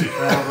 Does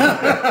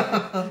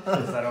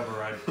that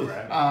override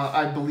grab?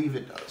 I believe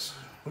it does.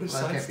 What does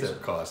Well, that can't be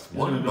sidestep cost? I'm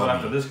gonna One go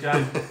after money. this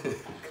guy.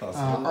 Costs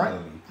all one right.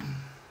 money.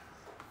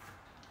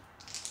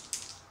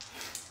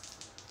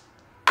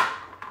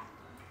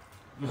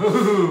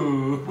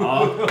 Ooh.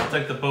 I'll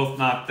take the both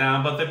knocked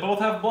down, but they both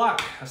have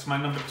block. That's my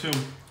number 2.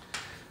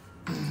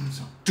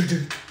 So,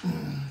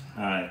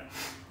 All right.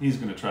 He's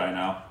gonna try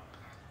now.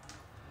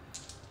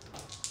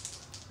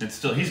 It's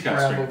still he's got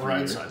grab strength override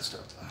right.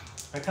 sidestep.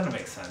 That kind of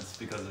makes sense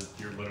because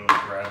you're literally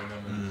grabbing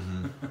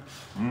him.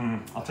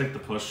 And I'll take the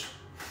push.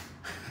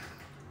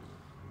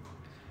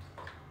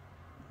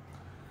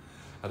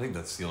 I think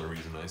that's the only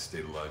reason I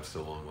stayed alive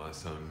so long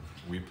last time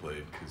we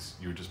played, because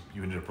you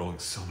ended up rolling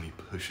so many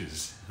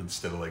pushes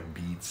instead of like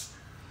beats.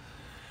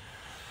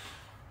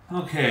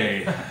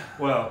 Okay.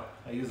 Well,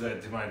 I used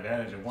that to my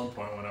advantage at one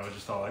point when I was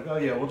just all like, oh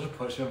yeah, we'll just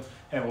push him,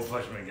 and we'll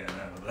push him again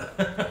out of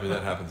that. I mean,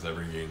 that happens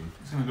every game.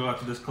 He's gonna go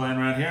after this clan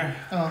right here.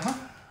 Uh-huh.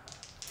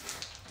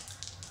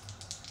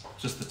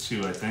 Just the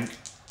 2, I think.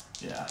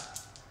 Yeah.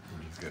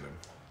 He's got a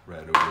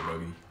rat over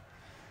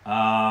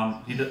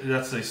buggy.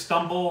 That's a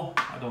stumble.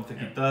 I don't think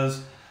he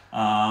does. We're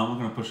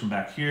gonna push him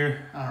back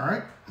here, All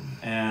right.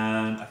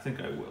 and I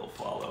think I will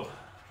follow.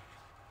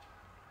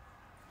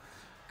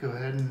 Go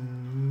ahead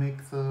and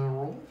make the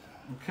roll.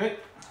 Okay.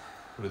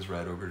 What is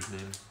Rat Ogre's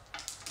name?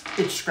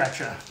 It's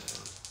Scratcha.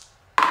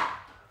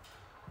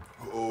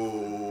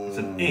 Oh. It's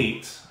an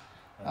 8. That's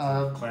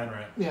a clan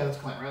rat. Yeah, that's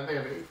clan right. They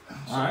have 8.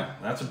 All right,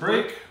 that's a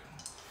break.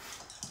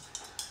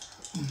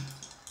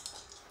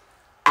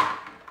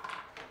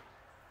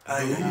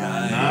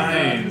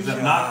 Nine. Is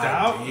that knocked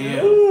out?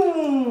 Damn.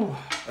 Ooh.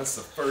 That's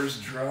the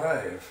first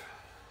drive.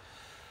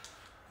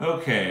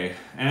 Okay,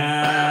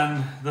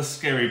 and the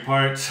scary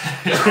part.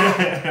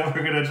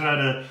 We're gonna try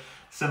to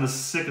Send a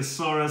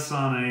Sickosaurus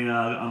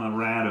on a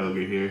rat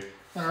ogre here.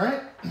 All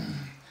right.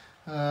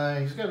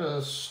 He's got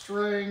a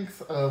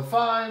strength of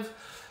 5.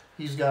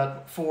 He's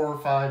got 4,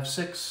 5,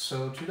 6,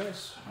 so 2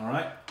 dice. All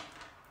right.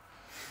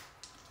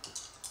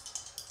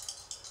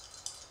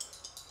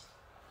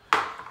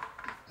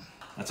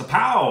 That's a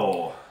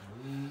pow.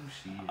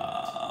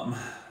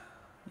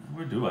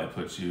 Where do I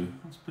put you?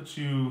 Let's put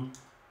you.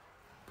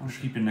 I'll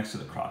keep you next to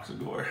the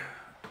Croxagore.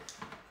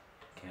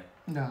 Can't.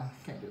 No,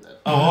 can't do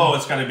that. Oh,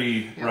 it's got to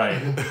be Yeah.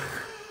 right.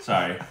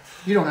 Sorry.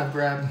 You don't have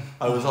grab.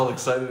 I was all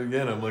excited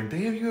again. I'm like,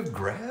 damn, you have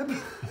grab?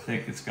 I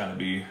think it's got to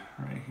be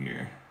right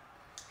here.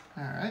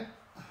 All right.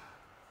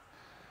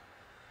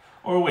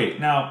 Or wait,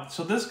 now,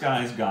 so this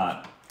guy's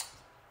got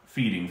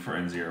feeding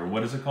frenzy, or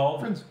what is it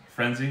called? Frenzy.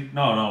 Frenzy?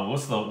 No.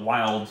 What's the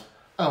wild?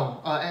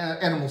 Oh,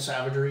 animal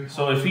savagery.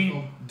 So if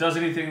he does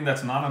anything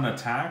that's not an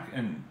attack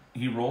and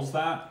he rolls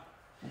that,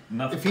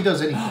 nothing. If he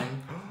does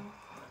anything.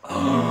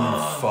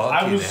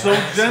 I was so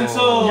asshole.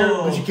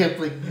 gentle. But you kept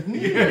like. You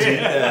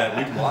did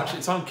that. We watched it.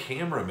 It's on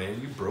camera,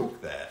 man. You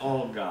broke that.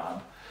 Oh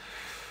God.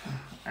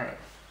 All right.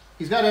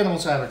 He's got animal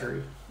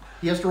savagery.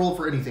 He has to roll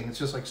for anything. It's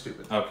just like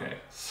stupid. Okay.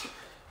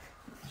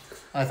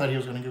 I thought he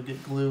was going to go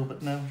get glue,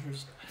 but no.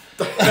 Just...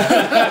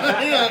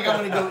 yeah, like I'm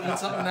going to go eat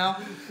something now.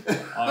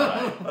 All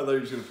right. I thought you were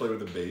just going to play with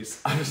the base.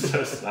 I'm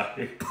so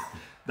sorry.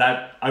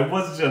 That I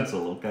was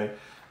gentle. Okay.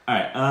 All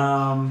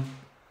right.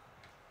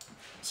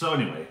 So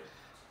anyway.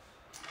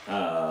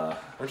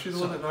 Aren't you the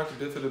one that knocked a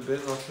bit of a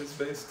bit off his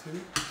base,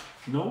 too?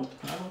 No,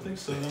 I don't think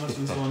so. That must have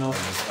been someone else.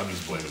 I'm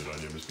just blaming it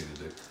on you. I'm just being a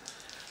dick.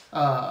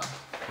 I'm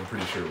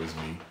pretty sure it was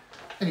me.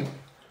 Anyway.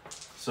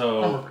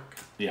 So, Armor break.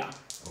 yeah.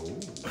 Oh.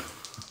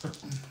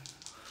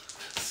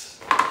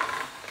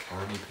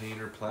 Army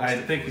painter I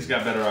plastic. think he's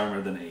got better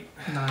armor than 8.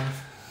 9.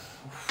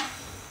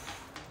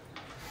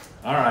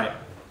 All right.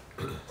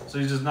 So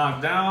he's just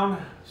knocked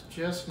down. He's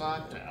just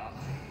knocked down.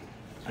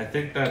 I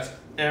think that's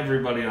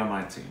everybody on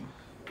my team.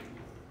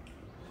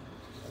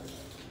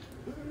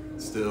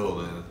 Still,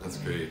 man, that's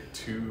great.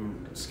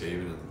 2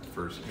 Skaven in the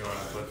first. You want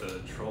to put the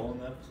troll in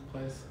that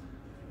place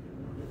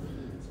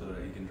so that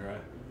he can try?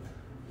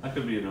 That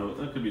could be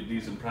a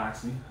decent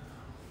proxy.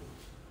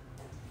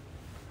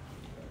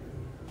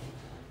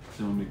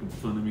 Someone making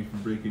fun of me for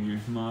breaking your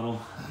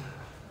model.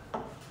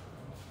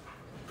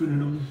 Putting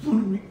it on fun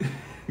of me.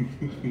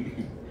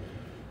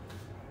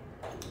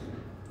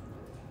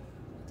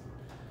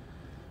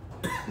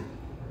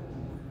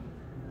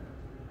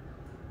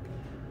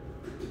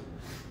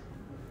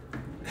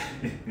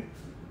 Let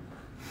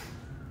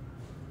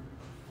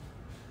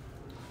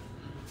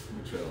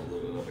me try to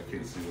load it up. I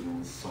can't see what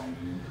one's signed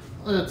in.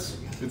 Let's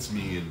see. It's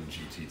me and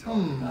GT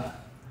talking.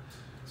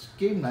 This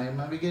game night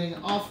might be getting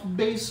off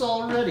base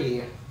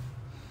already.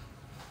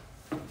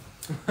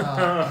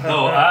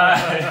 No,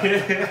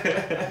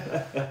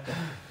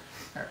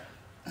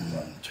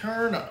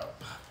 Turn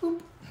up.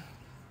 Boop.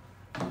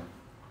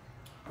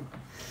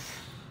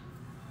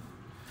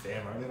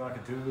 Damn, are they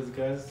knocking 2 of his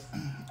guys?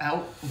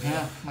 Out.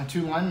 Yeah, my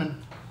 2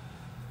 linemen.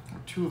 Or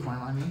 2 of my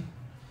linemen.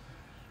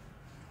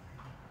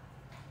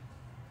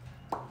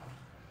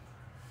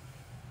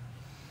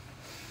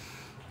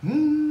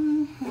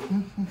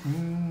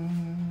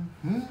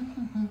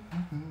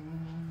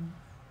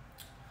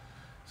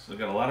 So we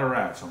got a lot of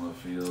rats on the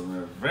field, and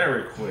they're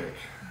very quick.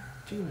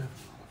 Do have a lot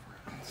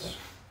of rats.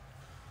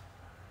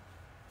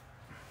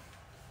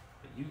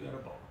 But you got a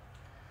ball.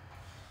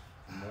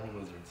 More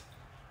lizards.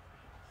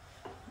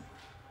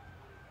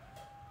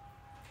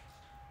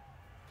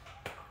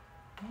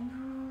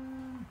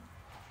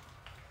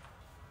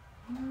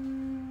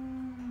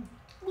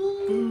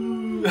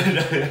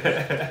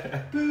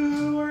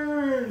 Boo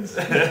worms!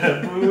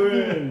 Boo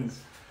worms!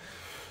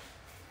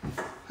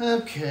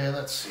 Okay,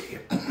 let's see.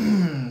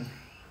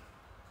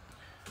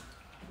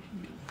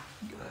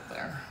 Get up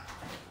there.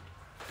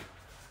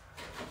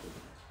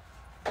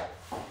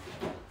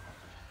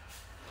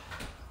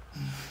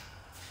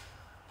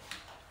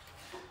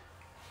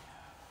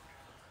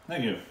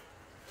 Thank you.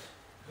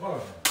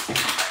 Whoa.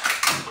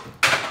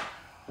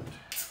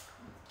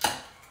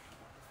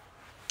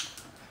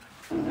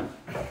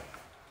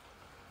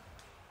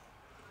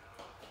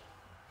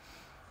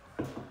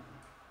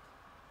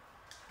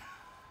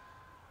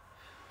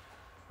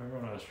 Remember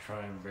when I was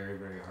trying very,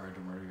 very hard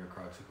to murder your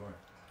Croxicore?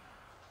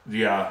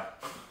 Yeah.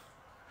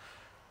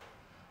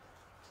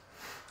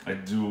 I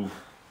do.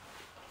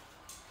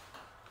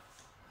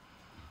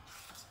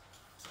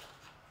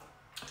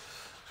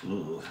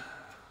 Ugh.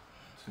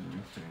 2,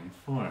 3,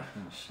 4. Oh,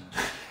 shit.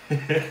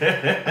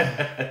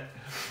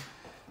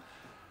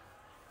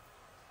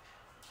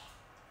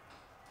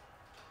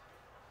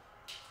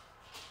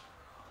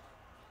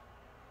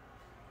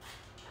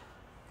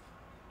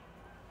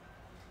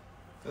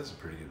 That's a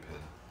pretty good pen.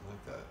 I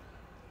like that.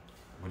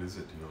 What is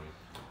it? Do you know?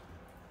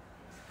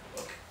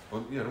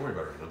 Well, yeah, don't worry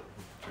about it right now.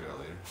 We'll check it out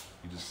later.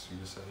 You just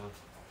set it on.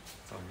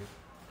 It's all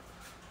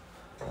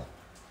good.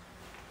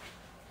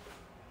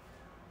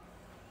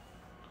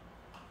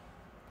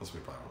 Plus, we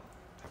probably don't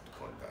have to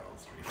plug that on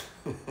stream.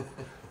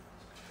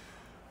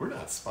 We're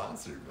not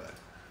sponsored, but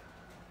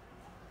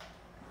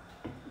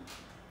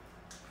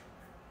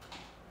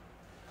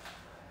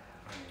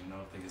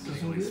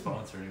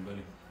sponsor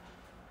anybody.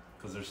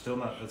 Because they're still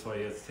not. That's why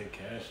you have to take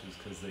cash. Is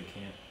because they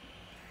can't.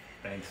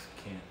 Banks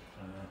can't.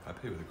 I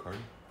pay with a card.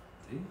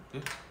 See? Yeah.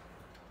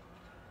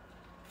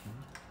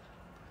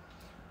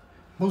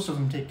 Most of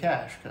them take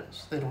cash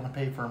because they don't want to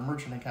pay for a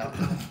merchant account.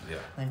 Yeah.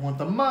 They want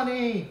the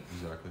money.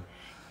 Exactly.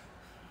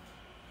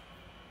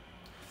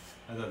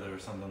 I thought there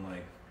was something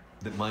like.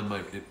 That mine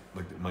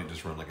might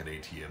just run like an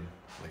ATM.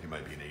 Like it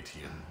might be an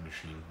ATM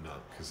machine, not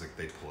because like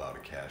they pull out a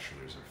cash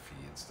and there's a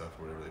fee and stuff,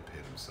 whatever they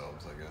pay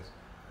themselves, I guess.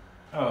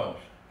 Oh.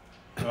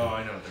 Oh,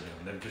 I know what they're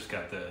doing. They've just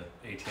got the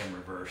ATM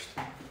reversed.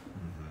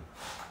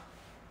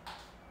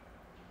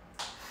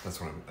 That's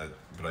what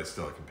but I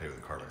still can pay with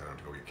a card. Like I don't have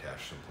to go get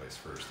cash someplace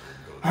first. I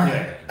can go All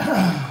there and put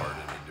the card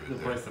in and do The it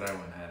there. place that I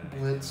went had an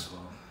Blitz. ATM as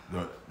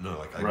well. No,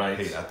 like I Right.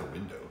 pay at the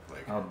window.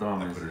 Like How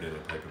dumb I is put it it? in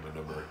and type in my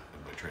number,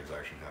 and my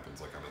transaction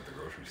happens like I'm at the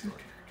grocery store.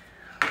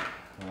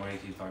 Why do you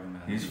keep talking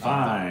about He's it?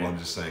 fine. Well, I'm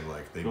just saying,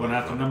 like they Going might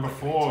after run it number like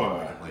an 4. ATM,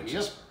 like, it might Yep.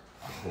 just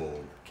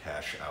pull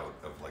cash out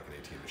of like an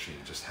ATM machine.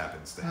 It just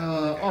happens to have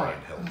like a all right.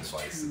 handheld That's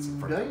device that's in 2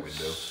 front of the dice.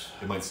 window.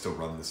 It might still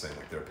run the same,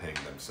 like they're paying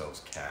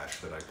themselves cash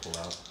that I pull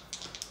out.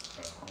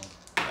 I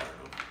don't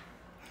know.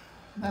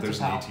 That's There's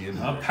a an pow. ATM. in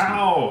A there,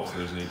 pow. too. So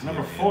there's an ATM.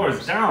 Number and 4 is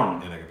there's-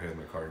 down. And I can pay with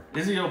my card.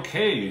 Is he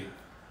okay?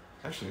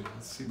 Actually,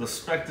 let's see. The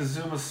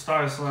Spectazuma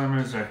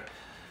Starslammers are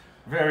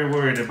very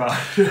worried about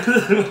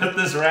what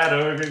this rat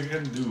ogre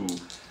can do.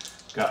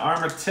 Got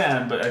armor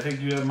 10, but I think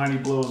you have mighty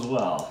blow as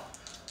well.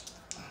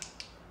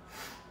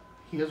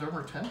 He has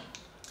armor 10?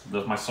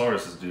 Those my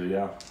Sauruses do,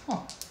 yeah. Huh.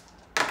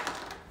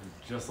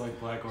 Just like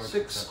Black Orc. 6,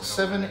 except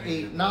they don't 7, have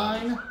anything 8, to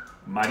 9.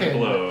 Mighty 10.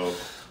 blow.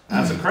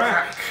 That's a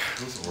crack.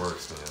 This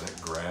works, man.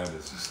 That grab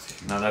is just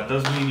too. Now that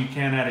does mean you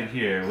can't add it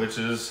here, which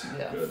is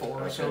Yeah, good.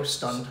 4, so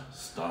stunned.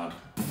 Stunned.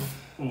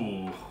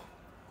 Ooh.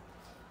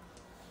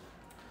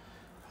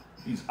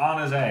 He's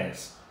on his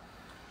ass.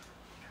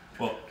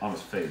 Well, on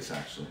his face,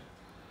 actually.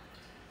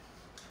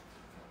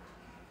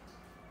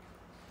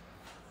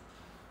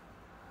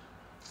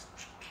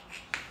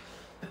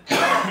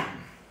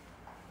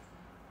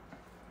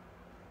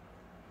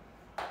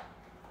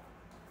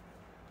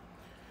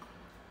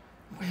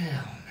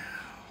 Well,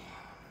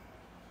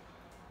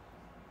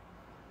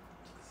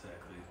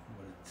 Exactly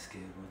what a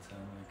skid would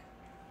sound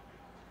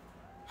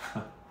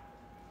like.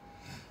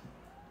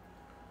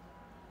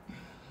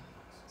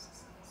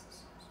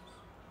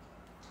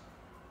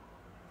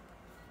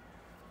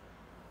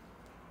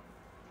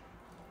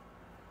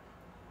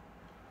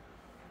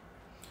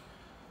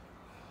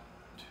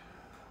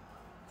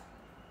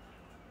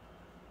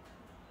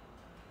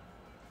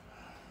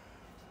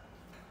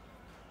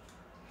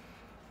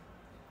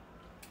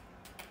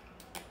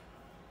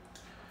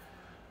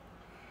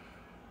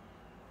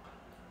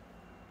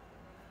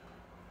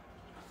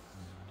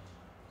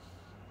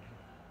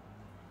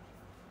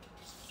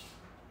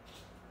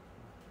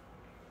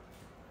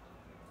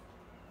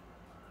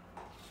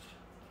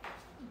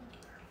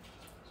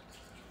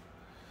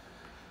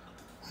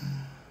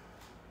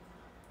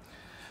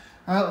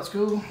 alright, let's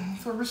go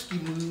for risky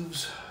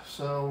moves.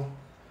 So,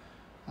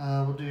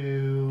 we'll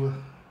do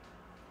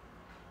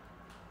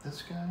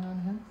this guy on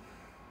him.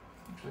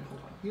 Actually,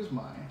 hold on. He is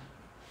my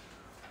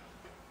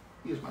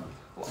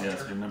blocker.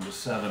 Yes, your number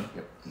 7.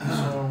 Yep.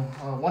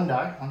 So, 1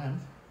 die on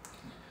him.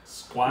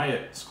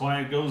 Squiet.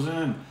 Squiet goes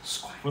in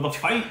for the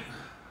fight.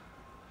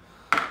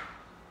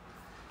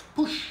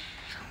 Push.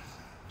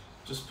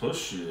 Just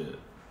push it.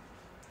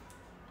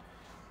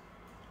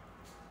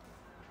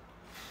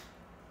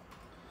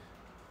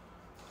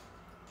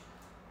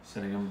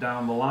 Setting him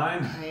down the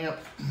line.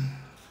 Yep.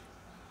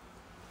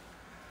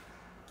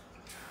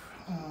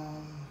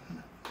 No.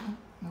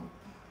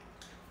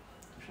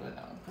 Actually,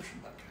 no, I'm pushing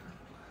back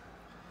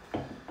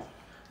here.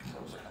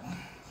 Close him.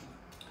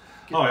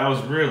 Oh, I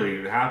was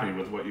really happy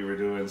with what you were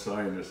doing, so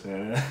I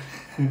understand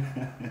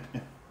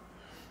it.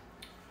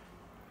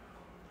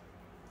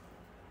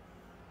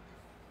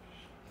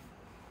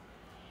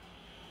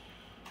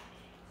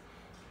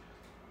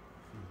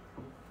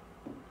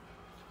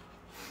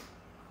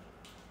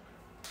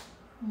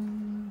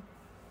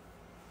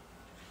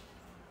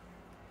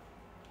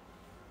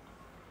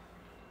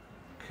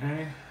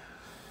 Okay.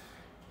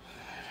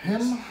 Him.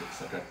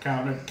 Looks like a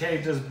counter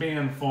cage is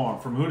being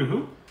formed. From who to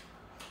who?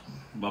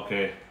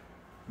 Okay.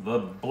 The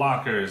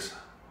blockers.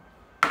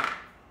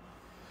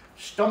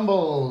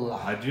 Stumble.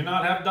 I do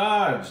not have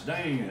dodge.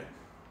 Dang it.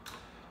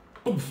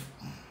 Oof.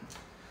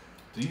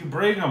 Do you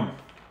break them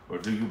or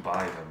do you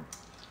buy them?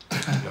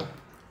 Yep.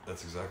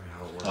 That's exactly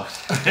how it works.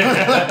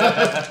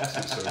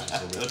 So it's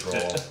just a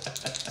withdrawal.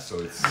 So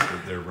it's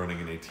they're running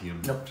an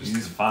ATM. Nope. Just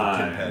He's the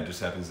fine. pin pad just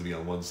happens to be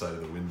on one side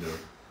of the window.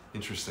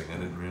 Interesting. I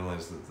didn't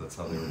realize that that's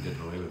how they were getting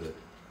away with it.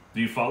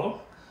 Do you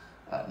follow?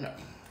 No.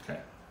 Okay.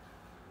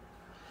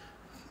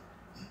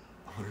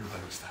 I wonder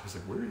if I was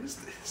like, where is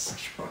this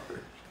chart?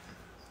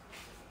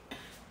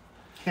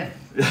 Him.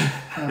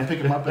 Pick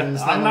him up and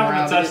slam I'm him not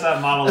around. going to touch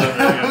that model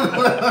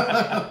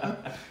ever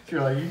again.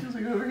 You're like, you just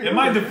go over here. In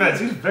my defense,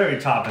 he's very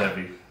top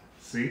heavy.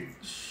 See?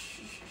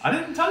 I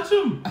didn't touch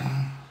him.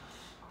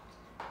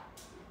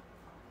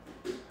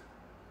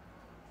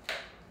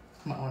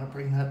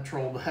 bring that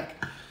troll back.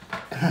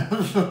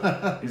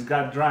 He's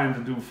got drying to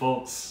do,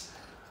 folks.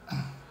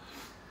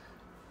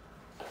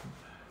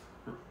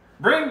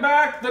 Bring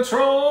back the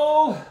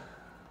troll!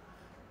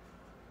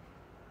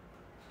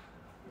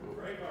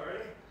 Break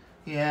already?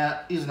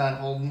 Yeah, he's not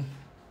holding.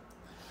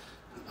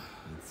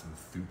 Need some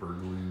super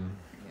glue.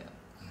 Yeah.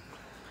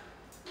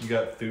 You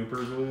got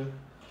super glue?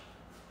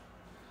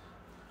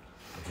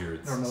 Here I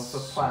it's don't know if the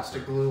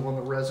plastic glue on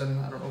the resin,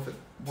 I don't know if it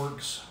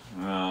works.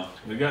 Well,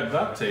 we got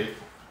duct tape.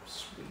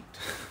 Sweet.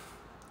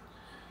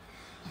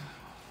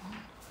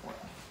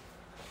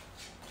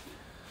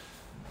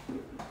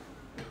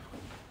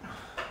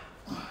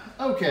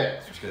 Okay.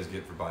 That's what you guys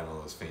get for buying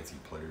all those fancy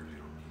players you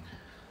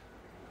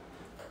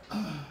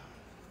don't need.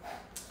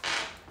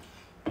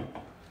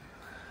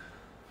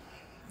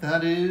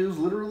 That is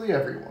literally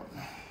everyone.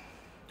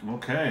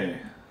 Okay.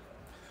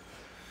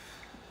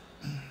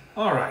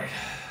 All right.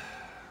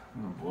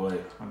 Oh boy,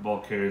 my ball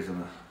carries in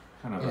a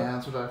kind of Yeah,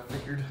 that's what I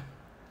figured.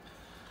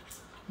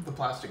 The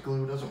plastic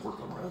glue doesn't work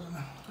on resin.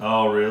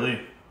 Oh,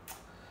 really?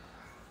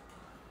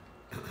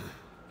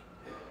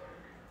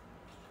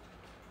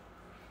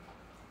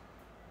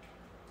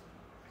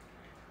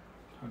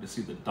 Hard to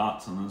see the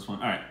dots on this one.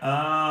 All right.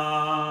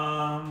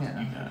 Yeah.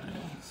 You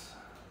guys.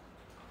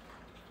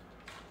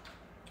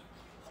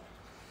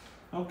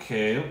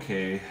 Okay,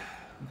 okay.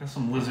 We got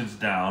some lizards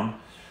down,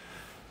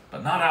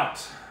 but not out.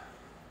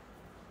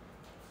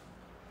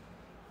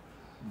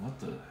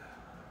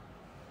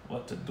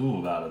 What to do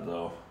about it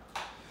though?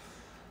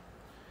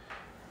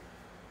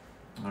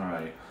 All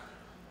right.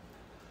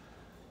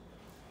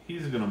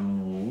 He's gonna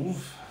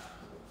move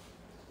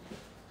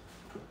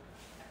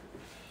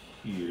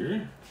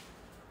here.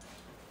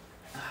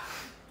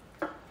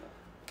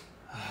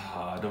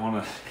 I don't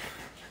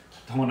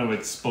want to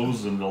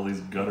expose them to all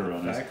these gutter The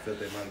runners. fact that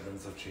they might have been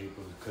so cheap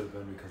could have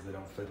been because they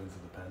don't fit into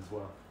the pens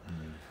well.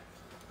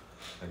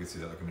 I can see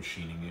that like a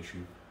machining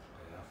issue.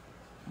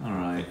 Yeah. All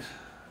right,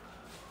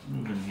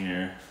 move in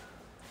here.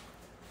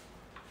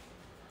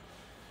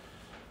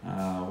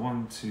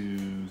 1,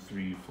 2,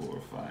 3,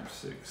 4, 5,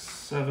 6,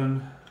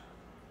 7.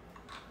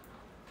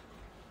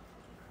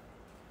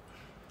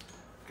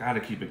 Gotta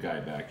keep a guy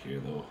back here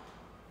though.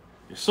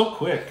 You're so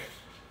quick.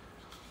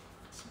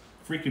 It's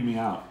freaking me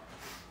out.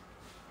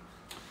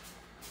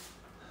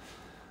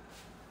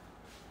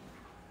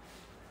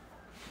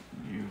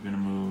 You're gonna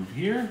move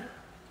here,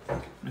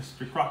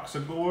 Mr.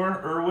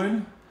 Croxagore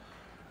Irwin.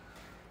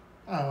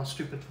 Oh,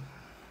 stupid.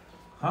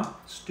 Huh?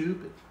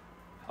 Stupid.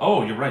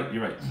 Oh, you're right.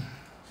 You're right.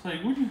 It's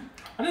like, what do you,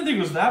 I didn't think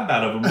it was that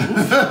bad of a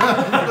move.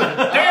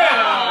 Damn!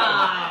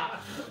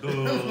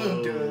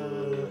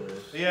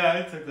 Yeah,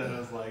 I took that and I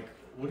was like,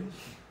 what is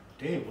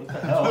Dave, what the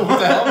hell? What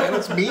the hell, man?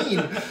 That's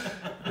mean.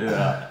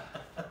 Yeah.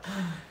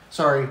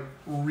 Sorry,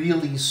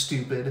 really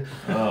stupid.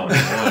 Oh boy.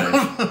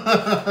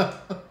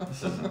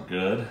 This isn't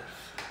good.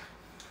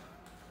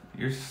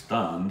 You're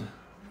stunned.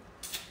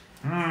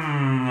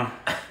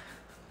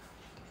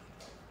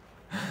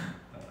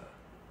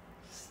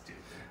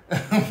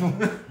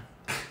 Stupid.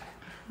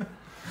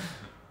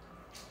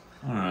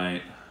 All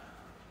right.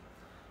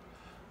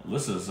 Well,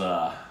 this is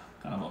kind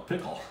of a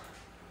pickle.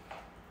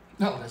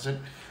 No, it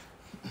isn't.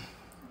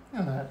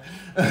 You're not.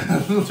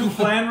 2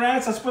 clan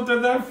rats. That's what they're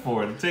there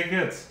for. To take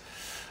hits.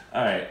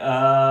 All right.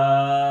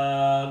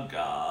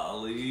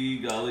 Golly,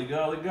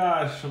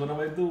 gosh. What do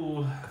I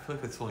do? I feel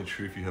like that's only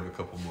true if you have a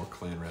couple more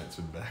clan rats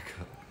in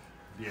backup.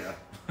 Yeah.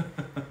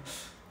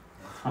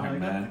 All right,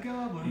 man.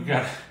 You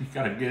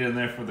gotta get in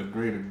there for the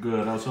greater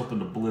good. I was hoping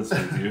to blitz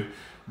with you,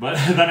 but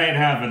that ain't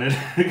happening.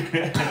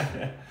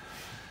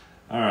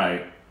 All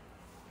right.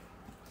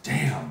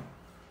 Damn.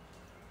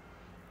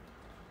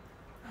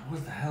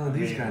 What the hell are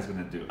these guys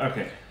gonna do?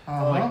 Okay.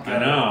 Uh-huh. I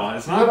know.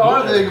 It's not. What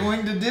are good. they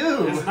going to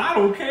do? It's not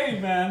okay,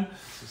 man.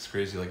 It's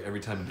crazy. Like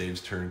every time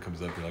Dave's turn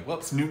comes up, you're like, "Well,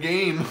 it's a new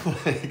game."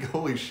 Like,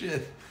 holy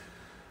shit.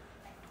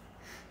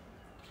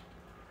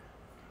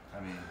 I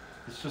mean,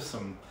 it's just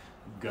some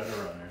gutter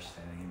runners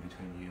standing in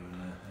between you and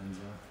the end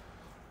zone.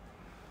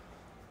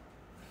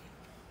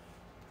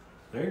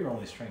 They're your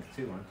only strength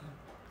too, aren't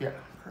they? Yeah,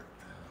 correct.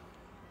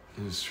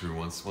 It is true.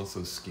 Once those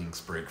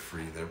skinks break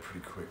free, they're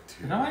pretty quick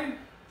too.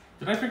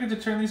 Did I forget to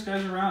turn these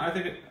guys around? I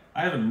think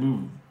I haven't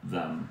moved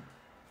them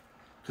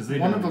because they.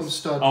 One of them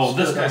stood. Oh,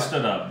 this stood guy up.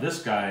 stood up.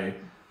 This guy,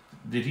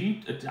 did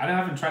he? I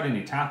haven't tried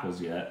any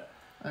tackles yet.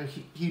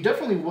 He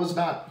definitely was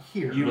not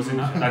here. Was he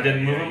not? I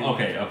didn't move Yeah, him. you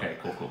Okay,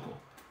 cool.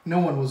 No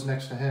one was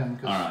next to him All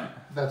because right.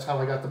 that's how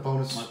I got the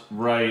bonus.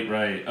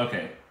 Right.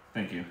 Okay,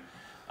 thank you.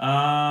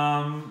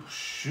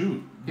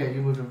 Shoot. Yeah,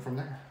 you moved him from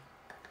there.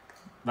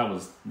 That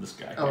was this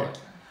guy. Oh, Okay.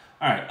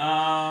 All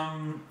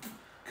right.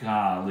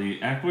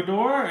 Golly,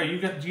 Ecuador,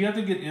 do you have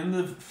to get in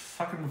the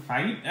fucking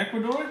fight,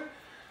 Ecuador?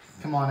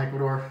 come on,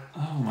 Ecuador.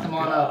 Oh my Come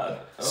god. on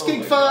up. Oh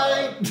Skink my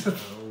fight! God.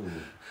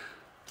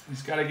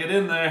 He's got to get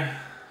in there.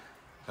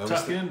 I was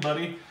Tuck in,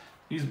 buddy.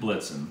 He's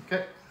blitzing.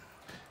 Okay.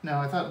 No,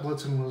 I thought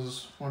Blitzen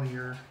was one of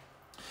your.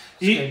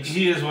 He skinks.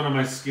 he is one of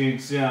my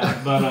skinks,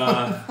 yeah,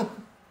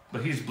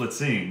 but he's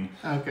blitzing.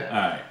 Okay. All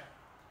right.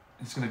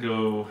 He's gonna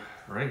go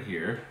right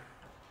here.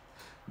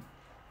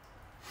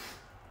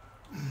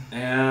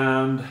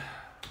 And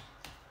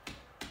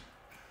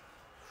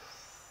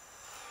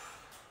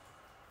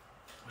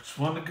which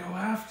one to go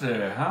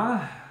after,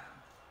 huh?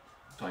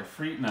 Do I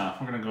free? No,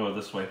 we're gonna go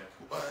this way.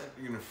 What?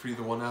 You're gonna free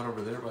the one out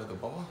over there by the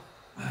ball?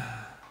 You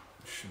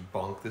should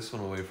bonk this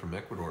one away from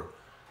Ecuador.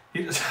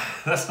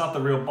 That's not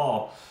the real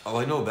ball. Oh,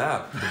 I know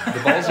that.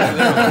 The ball's over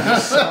there on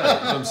this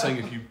side. So I'm saying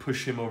if you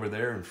push him over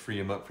there and free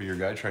him up for your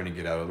guy trying to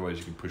get out, otherwise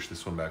you can push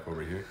this one back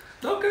over here.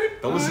 Okay.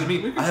 Don't listen to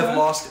me. I have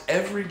lost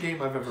every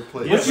game I've ever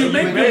played. But you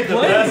made the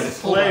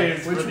best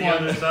plays Which for the one?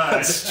 other side.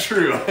 That's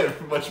true. I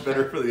am much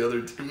better for the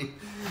other team.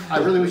 I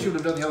really wish you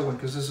would have done the other one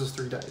because this is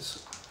 3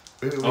 dice.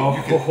 Wait, Oh,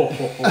 you can...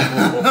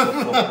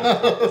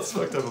 That's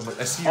fucked up. I'm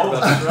like, I see you're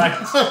about to... right.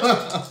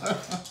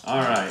 All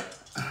right.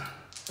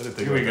 I didn't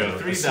think Here we about go.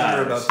 that. 3 I see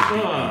you're about dice. to beat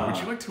me. Would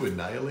you like to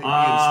annihilate me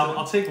instead?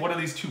 I'll take one of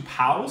these 2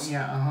 pals.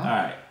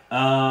 Yeah, All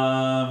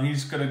right.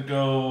 He's gonna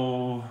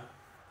go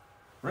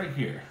right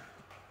here.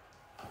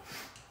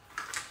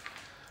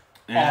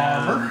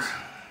 And Armor.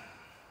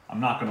 I'm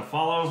not gonna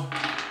follow.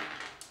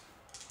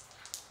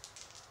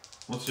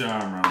 What's your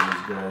armor on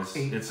these guys?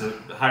 8. It's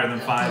higher than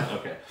 5.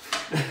 Okay.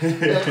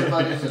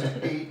 Everybody's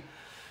at 8,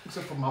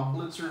 except for my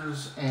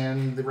blitzers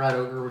and the rat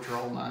ogre, which are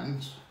all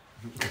 9s.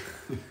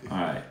 All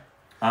right.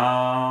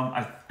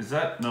 Is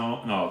that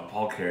no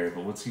Paul Carey?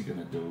 But what's he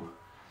gonna do?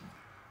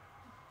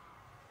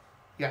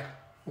 Yeah.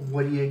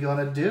 What are you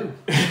gonna do?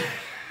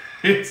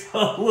 It's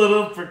a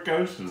little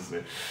precocious.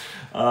 I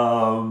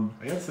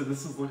gotta say,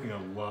 this is looking a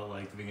lot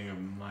like the beginning of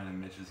mine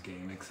and Mitch's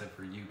game, except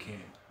for you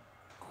can't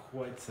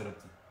quite set up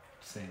the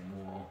same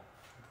wall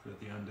that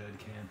the undead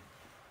can.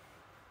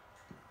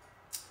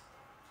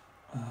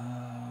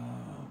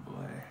 Oh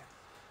boy.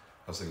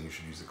 I was thinking you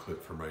should use a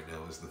clip from right now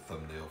as the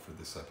thumbnail for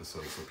this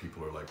episode, so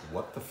people are like,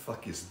 "What the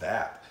fuck is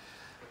that?"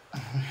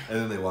 And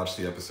then they watch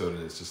the episode,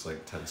 and it's just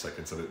like 10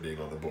 seconds of it being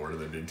on the board,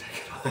 and then being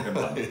taken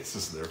off. It's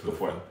just there for Go the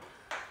for fun. it.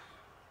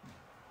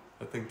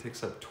 That thing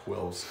takes up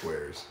 12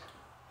 squares.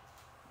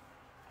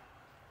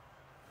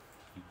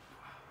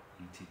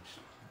 You teach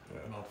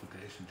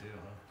multiplication too,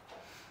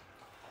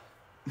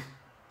 huh?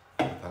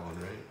 Got that one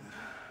right?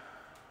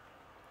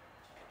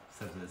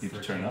 Except that it's You can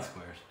 13 turn up.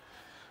 squares.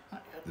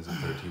 Is it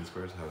 13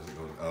 squares? How is it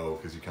going? Oh,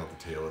 because you count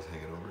the tail as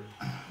hanging over it?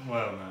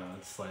 Well, no,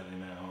 it's slightly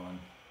now. Hold on.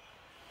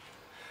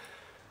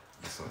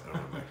 So I don't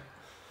know.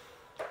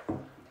 My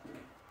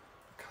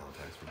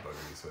contacts were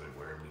bugging me, so I didn't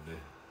wear them today.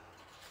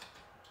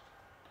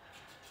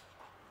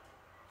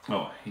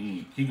 Oh,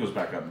 he goes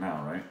back up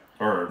now, right?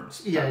 Or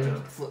Yeah, back he to-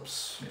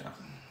 flips. yeah.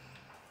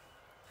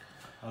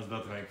 I was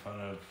about to make fun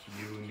of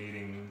you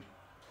needing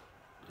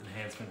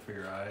enhancement for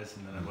your eyes,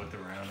 and then I looked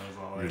around and I was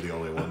all You're like, the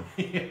only one.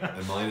 yeah.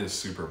 And mine is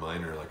super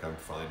minor. Like I'm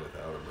fine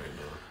without them right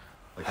now.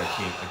 Like I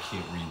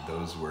can't read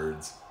those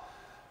words,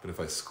 but if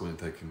I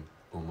squint, I can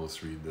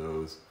almost read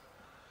those.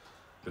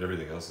 But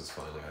everything else is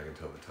fine. Like I can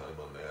tell the time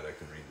on that. I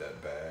can read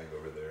that bag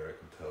over there. I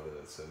can tell that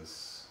it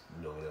says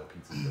 "No Now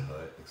Pizza's the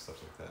Hut," like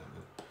stuff like that.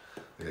 But,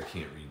 like I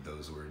can't read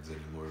those words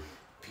anymore. You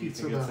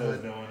Pizza think the it says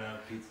Hut. no one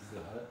out Pizza's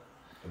the Hut?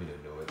 I mean, I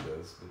know it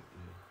does, but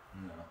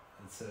yeah. No,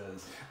 it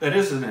says. That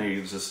is an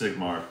Age of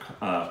Sigmar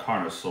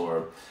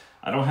Carnosaur.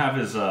 I don't have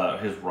his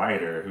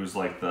rider, who's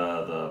like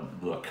the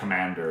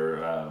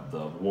commander,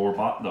 the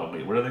warbot. No,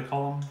 wait, what do they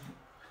call him?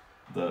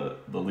 The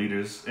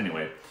leaders.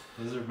 Anyway.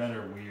 Lizardmen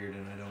are weird,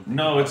 and I don't. Think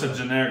No, about it's a that.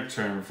 generic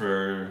term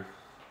for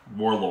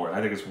warlord. I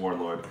think it's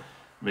warlord.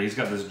 But he's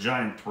got this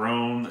giant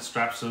throne that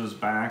straps to his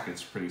back.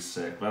 It's pretty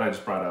sick. But I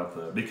just brought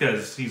out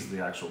because he's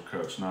the actual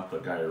coach, not the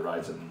guy who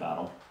rides in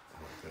battle. I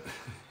like that.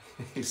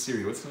 Hey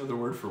Siri, what's another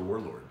word for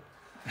warlord?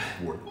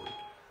 Warlord.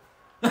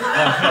 You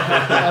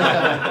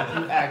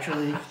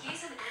actually.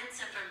 Here's an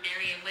answer from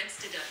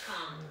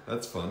Merriam-Webster.com.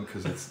 That's fun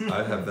because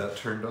I have that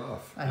turned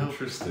off. I hope-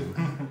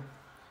 Interesting.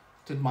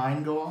 Did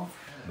mine go off?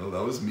 No,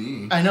 that was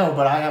me. I know,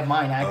 but I have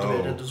mine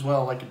activated Oh. as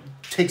well. Like it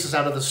takes us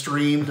out of the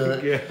stream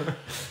to. Yeah.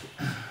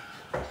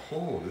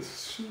 Oh,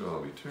 this should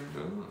all be turned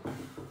on.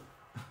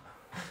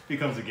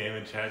 Becomes a game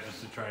in chat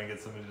just to try and get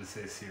somebody to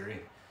say Siri.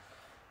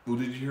 Well,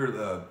 did you hear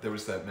there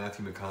was that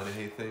Matthew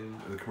McConaughey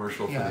thing, the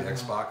commercial for Yeah, the I know.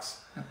 Xbox?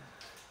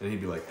 And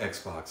he'd be like,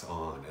 Xbox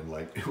on, and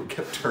like it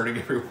kept turning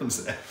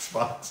everyone's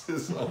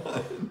Xboxes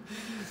on.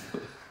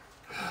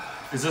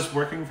 Is this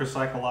working for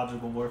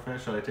psychological warfare?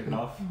 Should I take it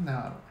off?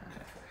 No,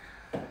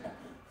 I don't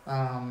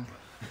care.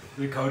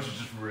 The coach is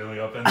just really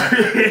up in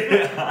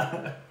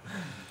there.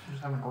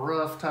 Just having a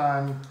rough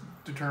time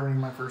determining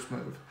my first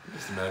move.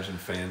 Just imagine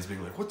fans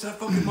being like, "What's that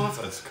fucking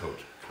monster?" That's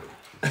coach.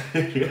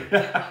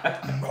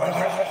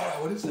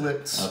 What is that?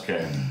 Blitz.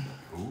 Okay.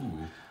 Ooh.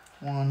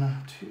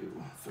 1,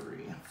 2,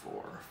 3,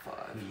 4,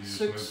 5, Did you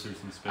just move 6. through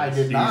some space? I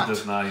did He not.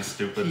 does not. He's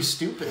stupid. He's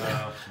stupid.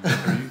 Oh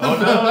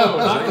no!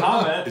 Not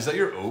comment. Is that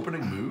your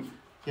opening move?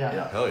 Yeah.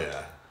 Yeah. Hell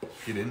yeah.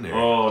 Get in there.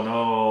 Oh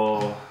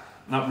no!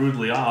 Not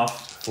rudely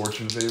off.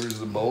 Fortune favors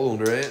the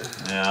bold, right?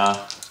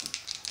 Yeah.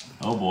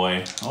 Oh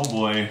boy. Oh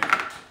boy.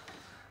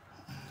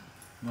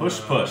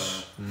 Push,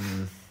 push.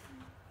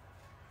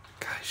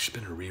 God, you should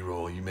have been a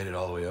reroll. You made it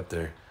all the way up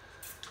there.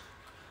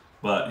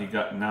 But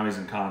now he's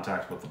in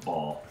contact with the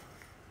ball.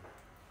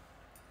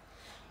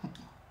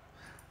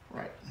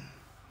 Right.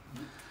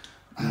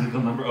 The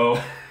number.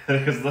 Oh,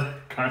 because the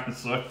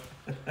Carnosaur.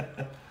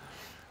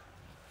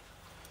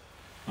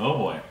 Oh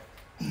boy.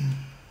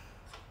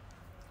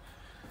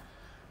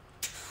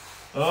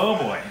 Oh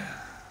boy.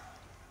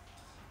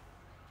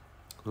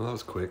 Well, that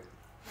was quick.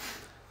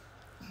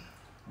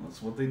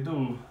 That's what they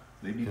do.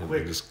 They be Yeah,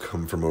 quick. they just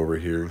come from over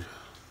here.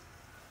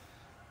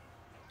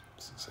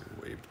 Since I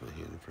waved my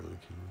hand in front of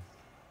the camera.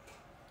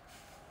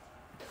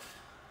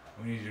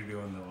 We need you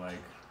doing the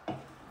like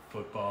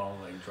football,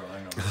 like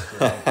drawing on the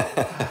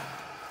screen.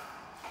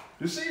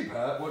 You see,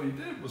 Pat, what he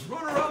did was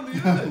run around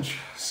the edge,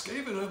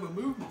 scaling up a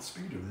movement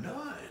speed of 9.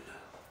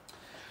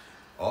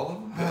 All of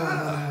them.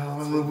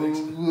 That's what makes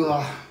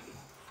it.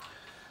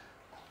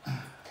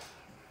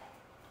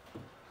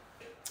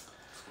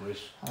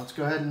 Squish. Let's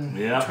go ahead and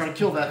Yeah. try to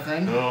kill that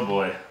thing. Oh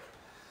boy.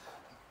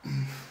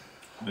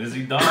 Is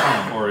he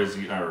dumb or is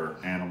he or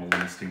animal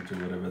instinct or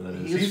whatever that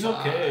is? He's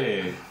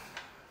okay.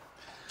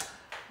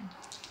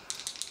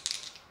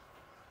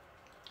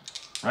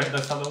 Right?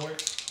 That's how that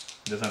works?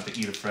 He doesn't have to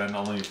eat a friend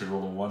only if you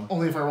roll a 1.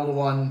 Only if I rolled a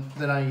 1,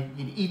 then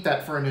he'd eat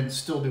that friend and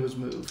still do his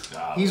move.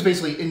 Ah, He's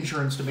basically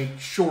insurance to make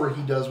sure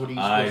he does what he's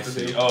I supposed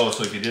to see. do. Oh,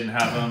 so if you didn't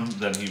have him,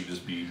 then he would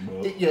just be.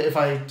 Yeah, if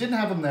I didn't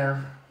have him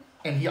there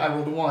and I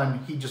rolled a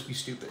 1, he'd just be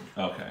stupid.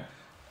 Okay.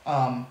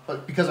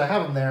 But because I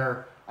have him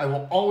there, I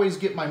will always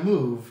get my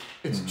move.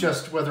 It's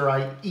just whether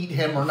I eat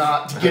him or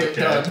not to get it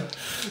done.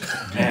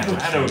 Man,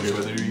 that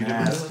would be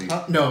nasty.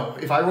 No,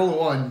 if I roll a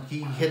 1, he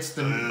hits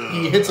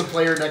a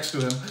player next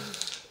to him.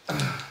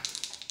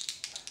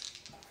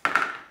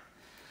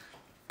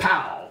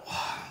 Pow!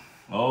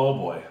 Oh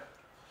boy.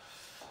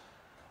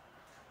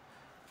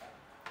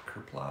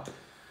 Kerplop.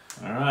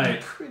 All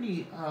right.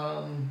 Pretty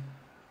Hmm.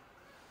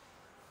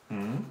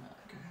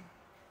 Okay.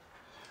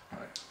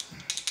 Alright.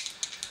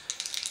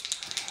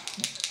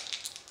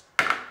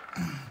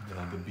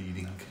 Now the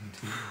beating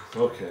continues.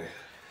 Okay.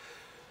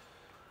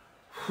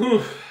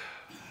 Whew.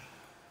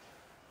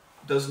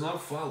 Does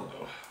not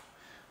follow.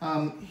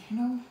 You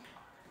know,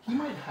 he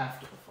might have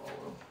to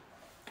follow.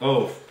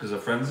 Oh, because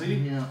of frenzy?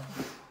 Yeah.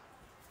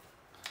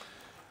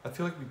 I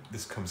feel like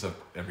this comes up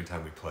every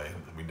time we play,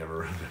 and we never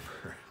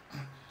remember.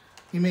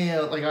 He may,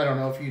 like, I don't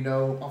know if you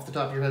know off the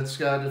top of your head,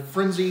 Scott,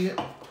 Frenzy,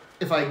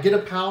 if I get a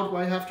POW, do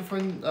I have to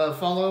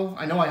follow?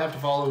 I know I have to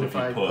follow if you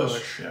I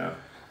push. Yeah.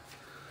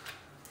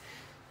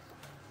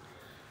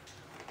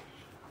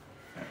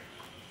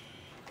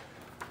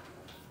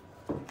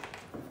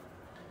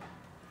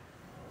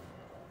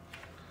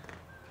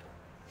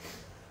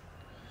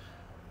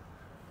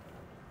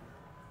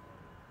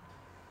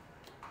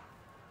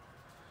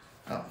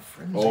 Oh,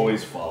 Frenzy.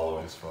 Always follow.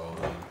 Always follow.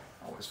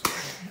 Always follow.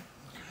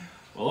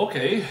 Well,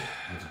 okay.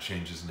 I have to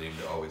change his name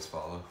to Always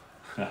Follow.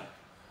 Oh,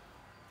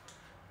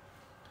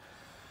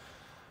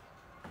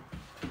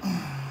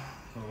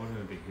 wouldn't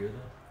it be here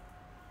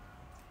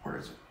though? Where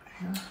is it?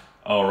 Here?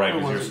 Oh, right,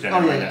 Where because you're was it?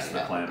 standing Oh, right yeah, next to the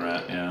yeah. plant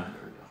rat, yeah. There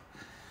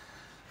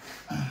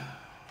we go.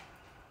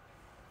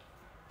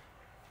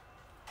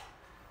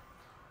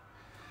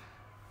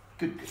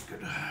 Good, good,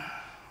 good.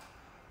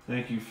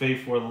 Thank you,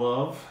 Faith for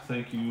love.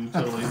 Thank you,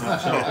 Totally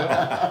Not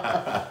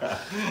Choco.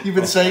 You've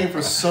been saying it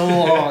for so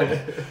long,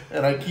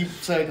 and I keep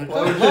saying,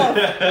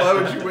 Why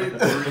would you wait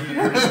 3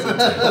 years to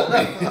tell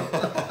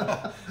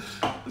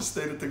me? Just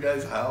stayed at the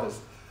guy's house.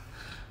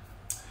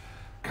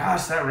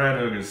 Gosh, that rat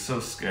ogre is so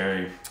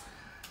scary.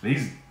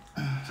 He's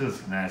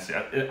just nasty.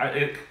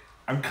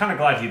 I'm kind of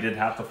glad he did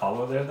have to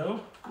follow there, though.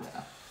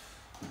 Yeah.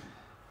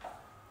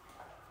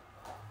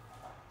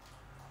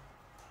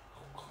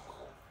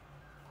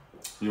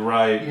 You're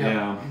right, Yeah.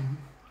 yeah.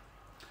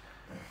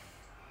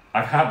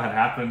 I've had that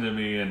happen to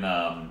me in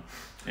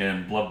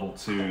Blood Bowl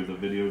 2, the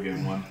video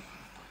game one.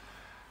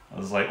 I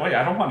was like, wait,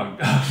 I don't want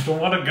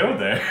to go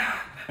there.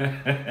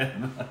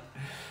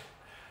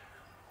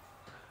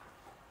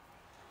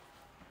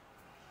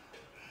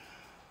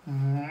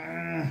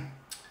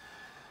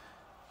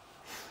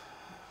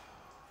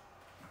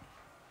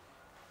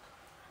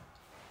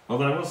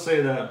 Although I will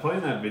say that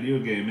playing that video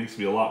game makes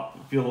me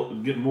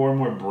get more and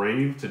more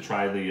brave to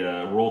try the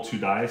roll 2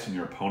 dice and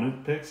your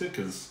opponent picks it,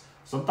 because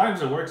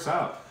sometimes it works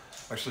out.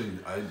 Actually,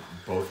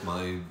 both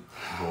my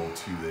roll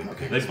 2,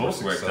 They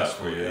both worked out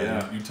for you,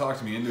 yeah. You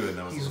talked me into it, and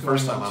that was He's the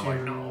first going time I'm like,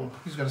 to- no.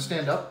 He's going to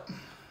stand up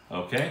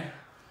Okay.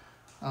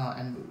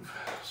 and move.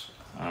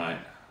 All right.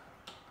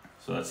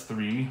 So that's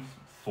 3,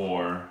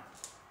 4.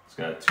 It's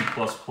got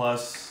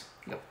 2++.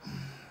 Yep.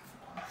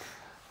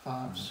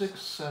 5,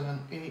 6, 7,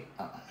 8,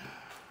 9.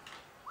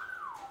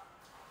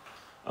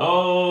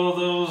 Oh,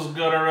 those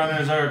gutter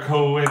runners are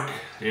quick.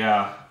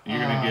 Yeah, you're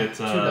gonna get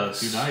 2 dice.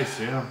 2 dice.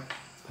 Yeah.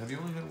 Have you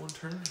only had 1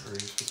 turn, or are you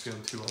supposed to be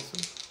on 2 also?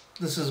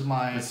 This is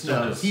my. It's still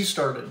No, just- he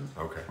started.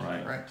 Okay.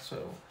 Right. Right, so.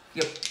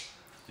 Yep.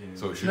 Yeah.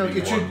 So it should No, be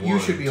it should- 1, you 1,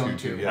 should be on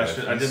 2, 2. Yeah,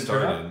 I didn't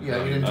turn up?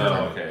 Yeah, you didn't turn Oh,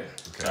 up. okay.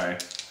 Okay. Sorry.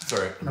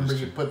 Sorry. Remember,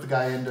 you put the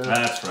guy into.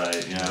 That's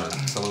right. Yeah.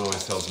 Someone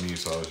always tells me,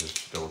 so I was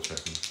just double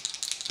checking.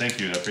 Thank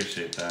you. I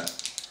appreciate that.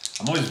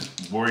 I'm always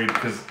worried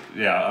because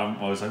I'm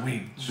always like,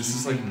 wait. This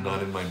is like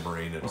not in my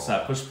brain at What's all.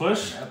 that? Push,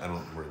 push. I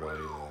don't worry about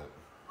any of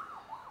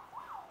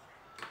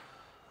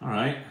All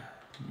right.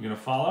 You gonna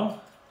follow?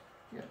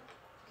 Yeah.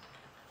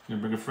 You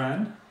gonna bring a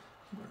friend?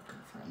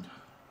 Friend.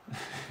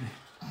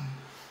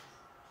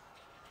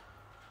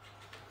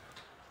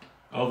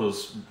 Oh,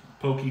 those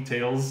pokey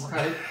tails.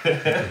 Right.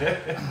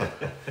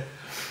 There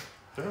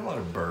are a lot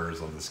of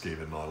burrs on the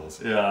Skaven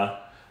models. Yeah.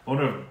 I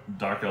wonder if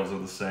Dark Elves are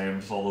the same.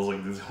 Just all those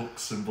like these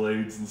hooks and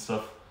blades and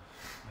stuff.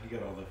 You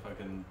got all the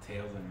fucking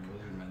tails and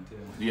lizard men too.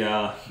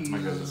 Yeah. My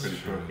He's- guys are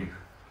pretty quirky.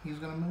 He's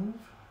gonna move.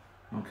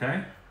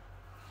 Okay.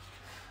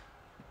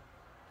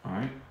 All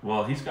right.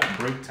 Well, he's got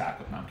break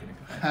tackle. No, I'm kidding.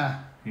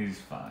 Ha. He's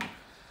fine.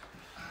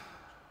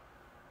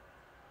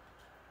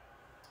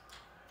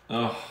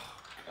 Oh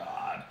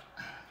God.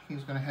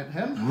 He's gonna hit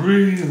him.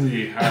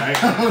 Really? All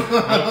right.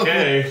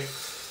 Okay.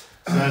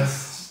 So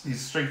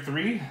he's straight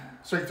 3.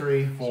 Strike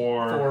 3.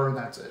 4. 4, and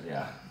that's it.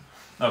 Yeah.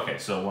 Okay,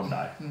 so 1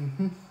 die.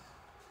 Mm-hmm.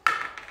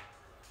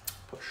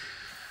 Push.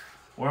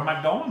 Where am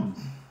I going?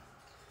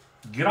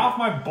 Get off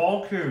my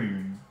ball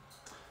carrier.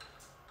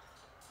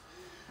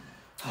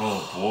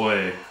 Oh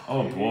boy.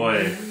 Oh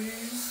boy.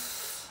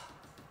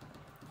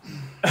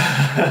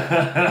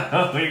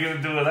 What are you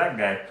gonna do with that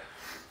guy?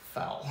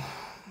 Foul.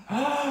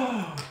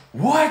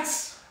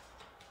 What?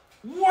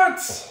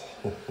 What?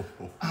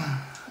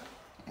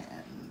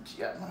 And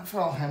yeah, I'm gonna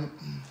foul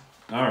him.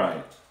 All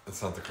right.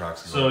 That's not the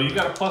Crocs. So you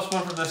got a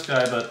 +1 from this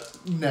guy, but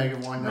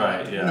 -1.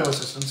 Right, yeah. No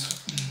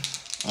assistance.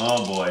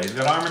 oh boy, he's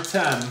got armor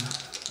 10.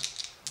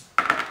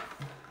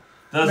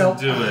 Doesn't Nope.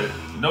 do it.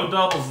 No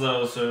doubles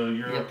though, so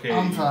you're Yep, okay.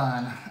 I'm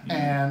fine.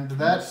 And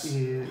that Yes.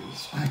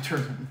 is I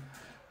turn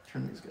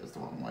these guys the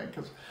wrong way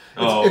because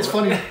Oh, it's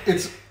funny.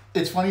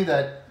 It's funny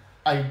that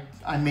I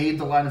made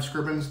the line of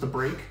scribbins the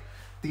break.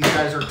 These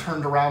guys are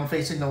turned around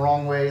facing the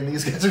wrong way, and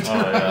these guys are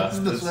turned Oh, yeah.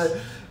 around this way.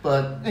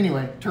 But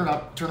anyway, turn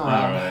around. All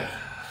right.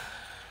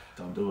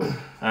 Don't do it.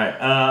 All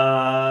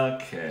right.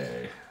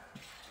 Okay.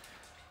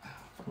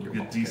 We'll your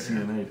get ball DC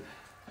carrier. and 8.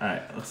 All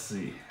right. Let's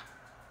see.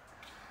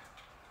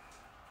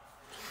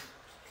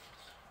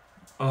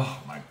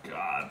 Oh my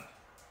God.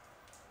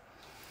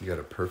 You got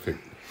a perfect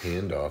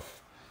handoff.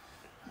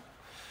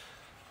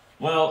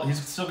 Well,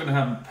 he's still going to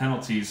have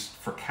penalties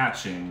for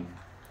catching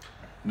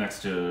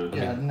next to.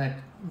 Yeah,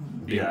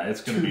 Yeah,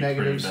 it's going to two be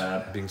negatives. pretty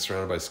bad. Being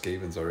surrounded by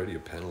Skaven's already a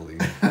penalty.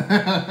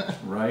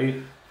 Right?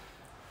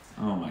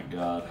 Oh my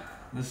God.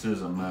 This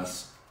is a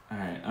mess. All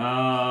right.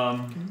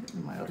 Can you get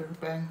me my other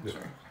bang? Yeah.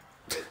 Sorry.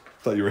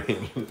 Thought you were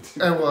handing it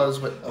to I was,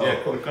 but Yeah,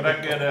 could I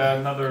get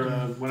another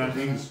one of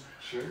these?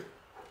 Sure.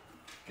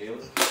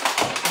 Caleb,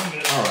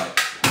 All right.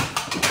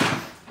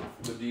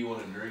 what do you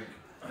want to drink?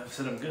 I've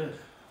said I'm good.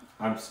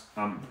 I'm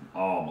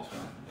almost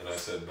done. And I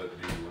said, but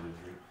do you want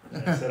to drink?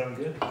 I said I'm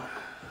good.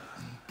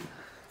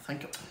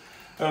 thank you.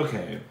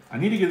 Okay, I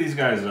need to get these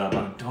guys up.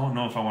 I don't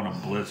know if I want to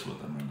blitz with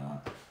them or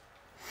not.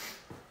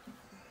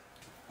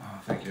 Oh,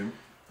 thank you.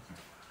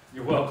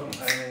 You're welcome.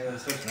 I mean,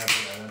 there's such an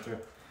effort I went through.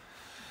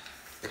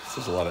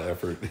 Such a lot of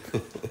effort.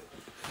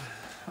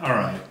 All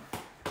right.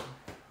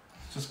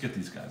 Let's just get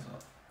these guys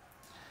up.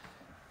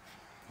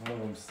 One of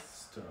them's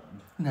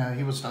stunned. No,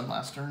 he was stunned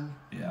last turn.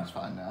 Yeah. He's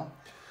fine now.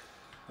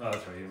 Oh,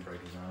 that's right. He didn't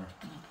break his arm.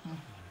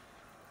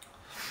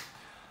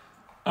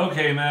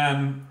 Okay,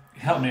 man.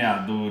 Help me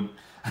out, dude.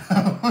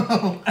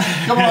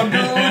 Come on,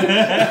 dude.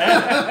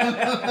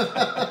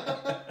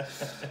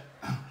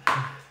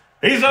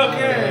 He's That's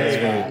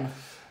okay. fine.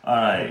 All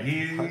right.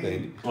 Hi,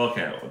 baby.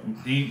 Okay.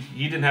 He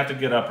didn't have to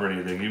get up or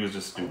anything. He was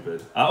just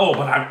stupid.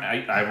 But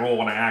I roll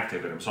when I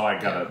activate him, so I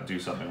gotta do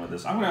something with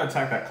this. I'm gonna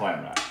attack that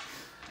clan rat.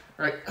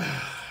 Right.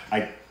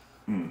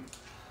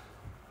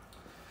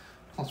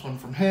 +1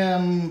 from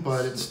him,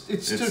 but it's two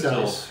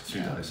still dice. 2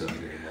 Yeah. dice.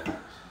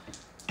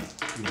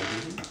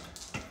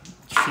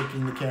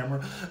 Shaking the camera.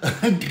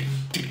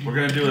 We're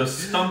gonna do a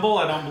stumble.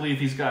 I don't believe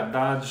he's got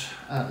dodge.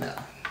 No.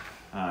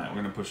 Alright, we're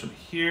gonna push him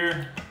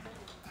here.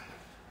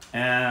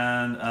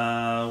 And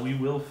we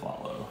will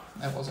follow.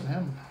 That wasn't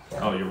him.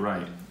 Oh, you're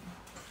right.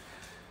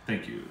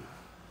 Thank you.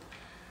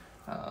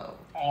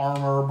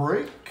 Armor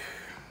break.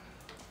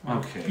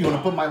 Okay. You want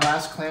to put my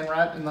last clan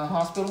rat in the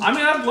hospital? I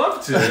mean, I'd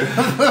love to.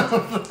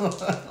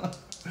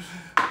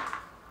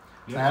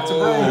 That's a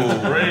Oh,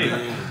 break.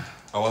 great.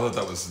 Oh, I thought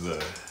that was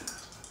the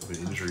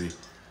injury.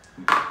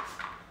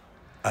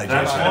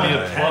 That's gonna be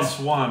a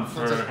 +1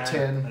 for That's a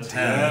 10.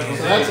 10.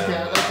 So that's a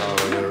cat. Oh,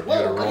 you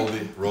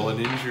gotta roll an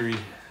injury.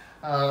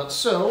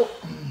 So,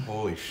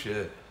 Holy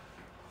shit.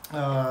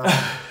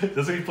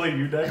 Doesn't he play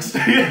you next?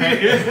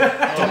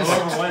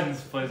 Whoever wins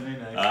plays me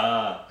next.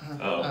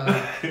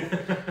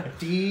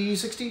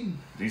 D16.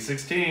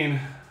 D16.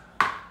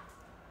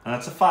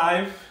 That's a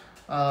 5.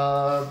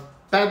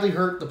 Badly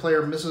hurt, the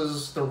player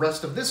misses the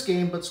rest of this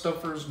game, but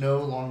suffers no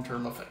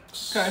long-term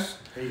effects. Okay.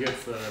 He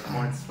gets the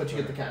points. But you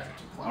get the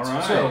casualty All points.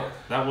 right. So,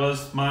 that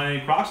was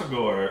my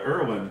Croxagore,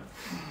 Irwin,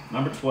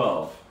 number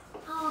 12.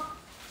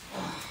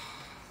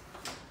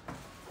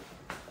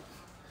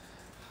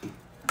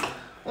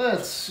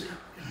 let's see.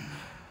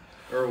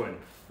 Irwin.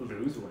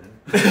 Lose, win.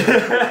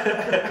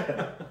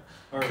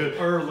 Good.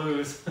 or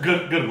lose.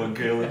 Good one,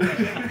 Caleb.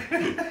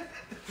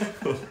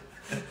 So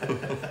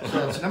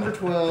that's number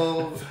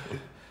 12.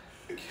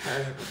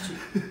 Casualty.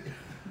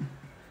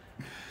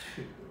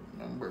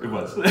 Number. It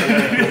was.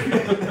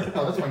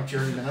 Oh, that's my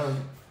journeyman. I was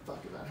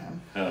fuck about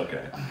him.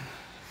 Okay.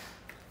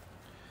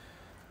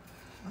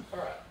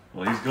 Alright.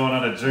 Well, he's going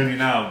on a journey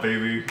now,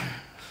 baby.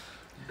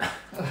 You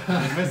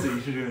missed it.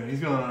 You should do. He's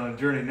going on a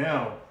journey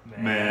now,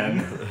 Man.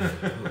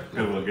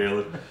 Good one,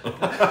 Galen.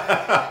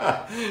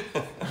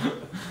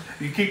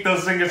 You keep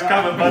those singers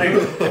coming, buddy.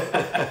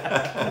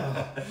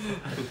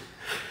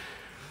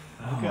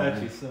 I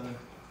got you, son.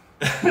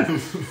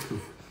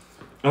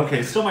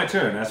 Okay, still my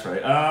turn. That's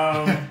right.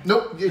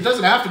 Nope, it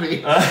doesn't have to be.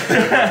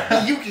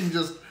 You can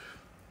just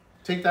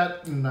take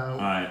that. No. All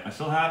right, I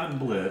still haven't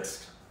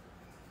blitzed,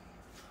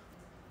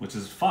 which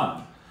is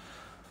fun.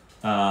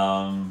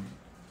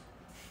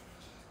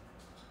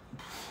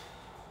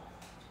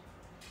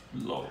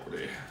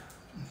 Lordy.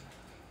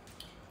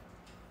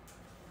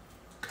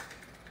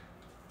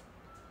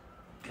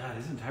 God,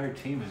 his entire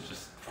team is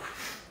just.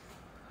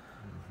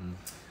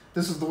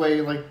 This is the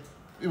way, like,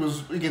 it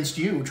was against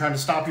you, trying to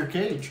stop your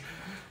cage.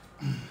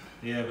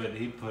 Yeah, but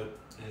he put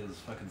his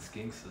fucking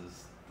skinks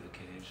as the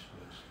cage,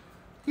 which.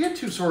 He had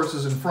 2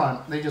 sources in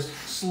front. They just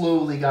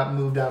slowly got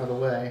moved out of the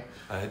way.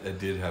 I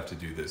did have to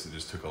do this. It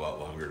just took a lot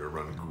longer to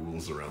run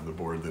ghouls around the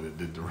board than it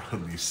did to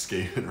run these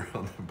Skaven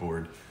around the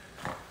board.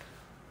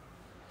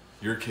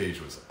 Your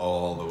cage was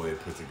all the way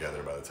put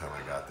together by the time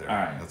I got there. All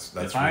right. That's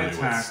If I really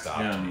what attacked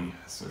stopped him, me.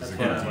 So That's it's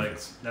why a I good like,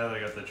 defense. now that I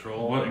got the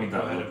troll, What I can would go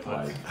that ahead look and put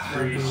like?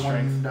 3 One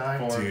strength, die.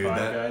 4 Dude, and 5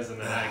 that- guys, and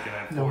then I can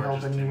have No 4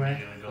 help just anyway.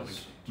 immediately build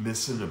the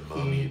Missing a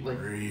mummy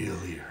like-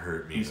 really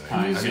hurt me. He's though. tied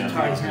I didn't him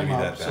think it was up, gonna be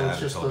that so bad it's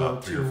just until the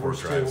about 3 or 4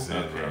 2 drives in.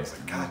 Okay. Where I was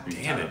like, God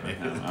damn it,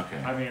 man. Okay.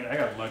 I mean, I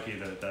got lucky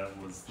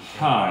that was the thing.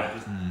 Huh. I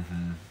just,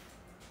 Mm-hmm.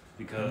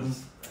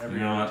 because You every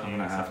know other what? I'm team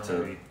gonna have except to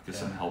for maybe get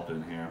some 10. help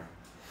in here.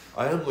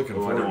 I am looking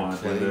Ooh, I forward don't to wanna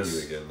do playing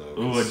this. you again,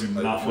 though. Ooh, I 'cause do not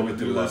feel wanna like I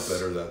do did a lot this.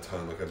 better that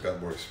time. Like, I've got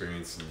more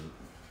experience, and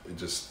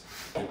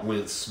it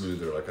went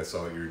smoother. Like, I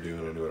saw what you were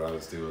doing. I knew what I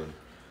was doing.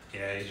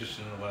 Yeah, you just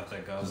shouldn't have left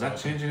that goblin. Does that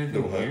change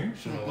anything No, here?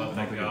 Shouldn't have left I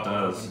that think it goblin.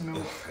 does. No.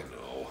 Ugh, I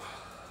know.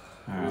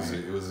 All right.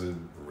 It was a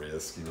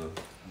risk, you know,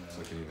 just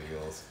like anything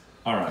else.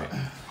 All right.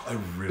 I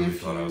really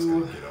If thought I was going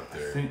you- to get up I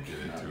there and think, get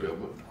into it.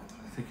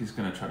 I think he's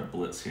gonna try to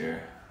blitz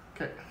here.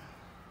 Okay.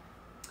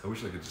 I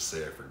wish I could just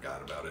say I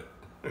forgot about it.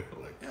 Like,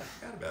 yeah, I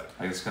forgot about it.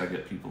 I just gotta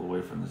get people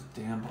away from this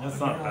damn ball. That's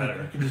not Yeah,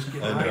 better. I can just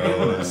get I right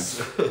know. in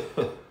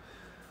there.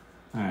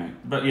 All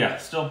right, but yeah,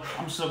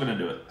 I'm still gonna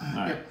do it. All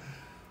right, Yep.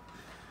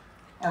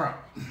 Alright.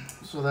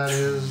 So that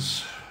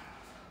is.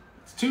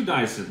 it's 2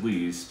 dice at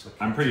least.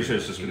 I'm pretty sure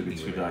it's just gonna be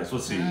 2 dice.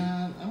 Let's see.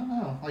 I don't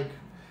know. Like,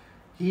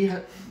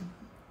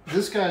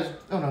 this guy's.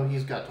 Oh no,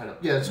 he's got tied up.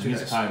 Yeah, it's 2 He's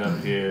dice. tied up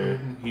here.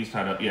 He's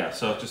tied up. Yeah,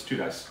 so just 2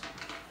 dice.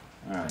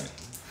 All right.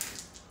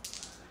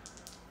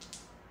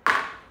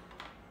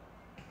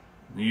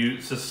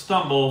 It's a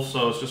stumble,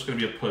 so it's just gonna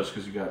be a push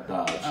because you got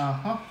dodge. Uh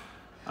huh.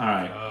 All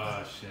right,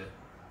 Oh, shit.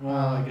 Well,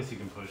 I guess you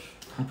can push.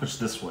 I'll push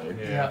this way.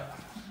 Yeah. Yeah.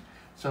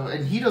 So,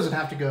 and he doesn't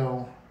have to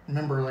go.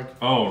 Remember, like.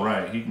 Oh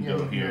right, he can Yeah, go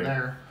he can here.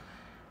 there.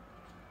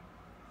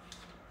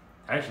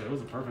 Actually, that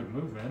was a perfect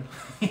move, man.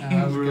 Yeah,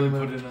 that was a really good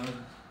put move. in a.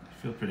 I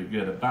feel pretty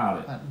good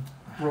about it. That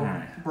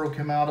Alright. broke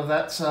him out of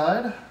that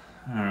side.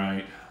 All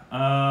right.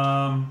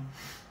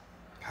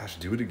 Gosh,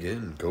 do it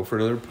again. Go for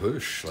another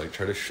push. Like,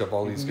 try to shove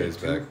all these guys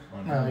back.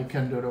 Well, he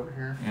couldn't do it over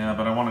here. Yeah,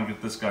 but I want to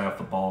get this guy off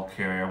the ball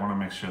carrier. I want to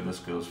make sure this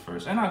goes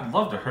first. And I'd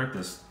love to hurt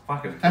this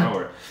fucking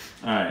thrower.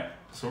 Alright,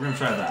 so we're going to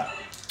try that.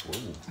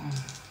 Whoa.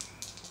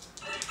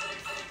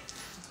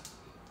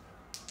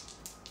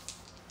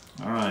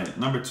 Alright,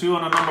 number 2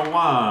 and a number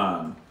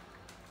 1.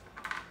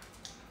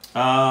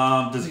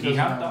 Does He he doesn't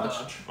have have dodge?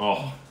 dodge.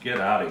 Oh, get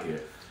out of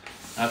here.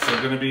 That's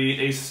going to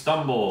be a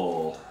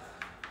stumble.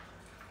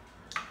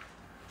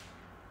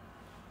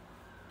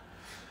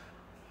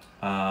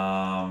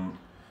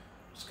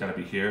 It's got to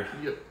be here.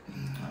 Yep.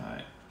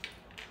 Alright.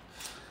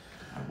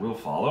 I will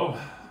follow.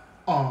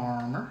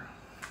 Armor.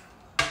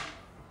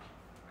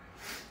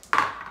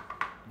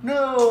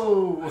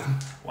 No!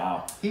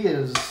 Wow. He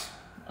is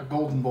a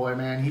golden boy,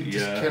 man. He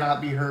just Yeah.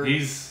 cannot be hurt.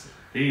 He's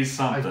I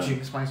something.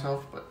 jinxed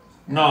myself, but.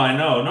 No, I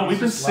know. No, He's we've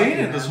been just saying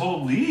lucky, it this man.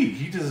 whole league.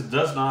 He just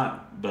does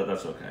not, but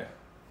that's okay.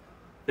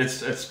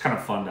 It's kind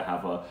of fun to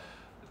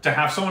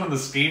have someone in the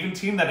Skaven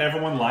team that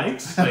everyone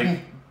likes. Like,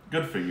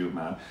 good for you,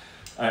 man.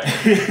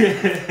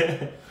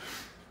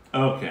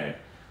 Okay.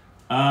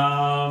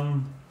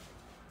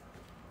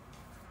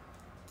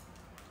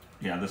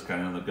 Yeah, this guy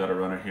on the gutter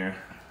runner here.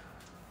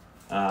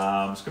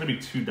 It's gonna be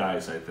 2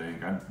 dice, I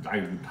think. I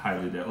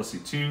highly doubt. Let's see,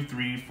 2,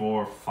 3,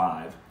 4,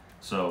 5.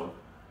 So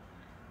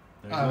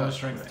There's no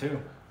strength, right. too.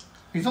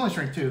 He's only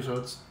strength 2,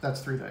 so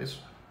that's 3 dice.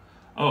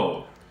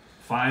 oh,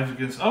 5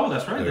 against. Oh,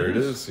 that's right. There it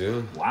is,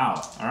 yeah.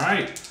 Wow. All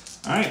right.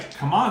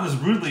 Come on. This is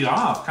rudely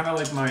off. Kind of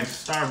like my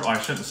star. Oh, I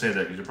shouldn't say that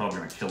because you're probably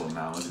gonna kill him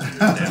now. Look at your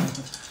damn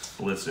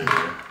blitzer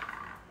here.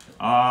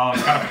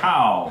 Got a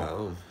pow.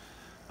 Oh.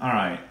 All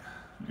right.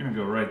 You're gonna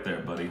go right there,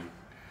 buddy.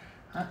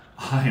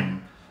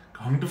 I'm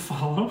going to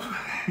follow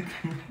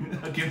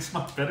against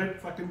my better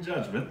fucking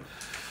judgment.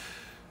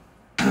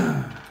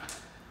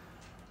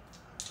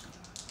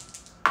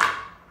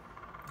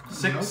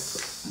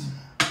 6.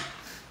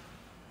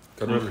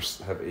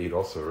 Gunrunners have 8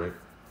 also, right?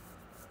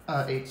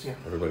 8s, yeah.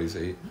 Everybody's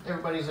 8.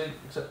 Everybody's 8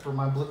 except for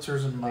my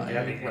blitzers and my Like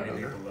having red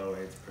anything ogre. below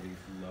 8 is pretty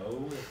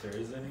low, if there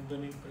is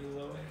anything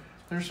below 8.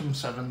 There's some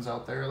 7s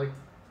out there. Like,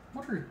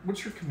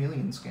 what's your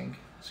chameleon skink?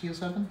 Is he a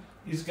 7?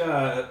 He's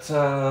got,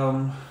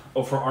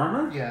 for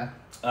armor? Yeah.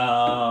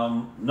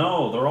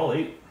 No, they're all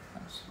 8.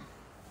 Nice.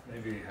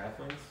 Maybe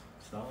halflings?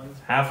 Snotlings?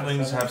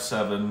 Halflings have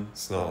 7.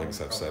 Snotlings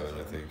have 7,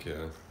 I think,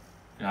 yeah.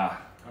 Yeah.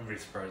 I'm really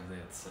surprised they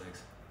had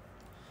 6.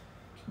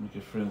 Make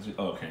your friends.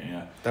 Okay,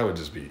 yeah. That would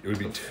just be, it would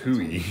be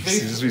too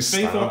easy. Just be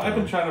Faith, stomping I've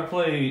been them. trying to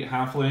play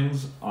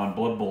halflings on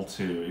Blood Bowl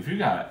 2. If you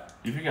got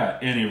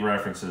any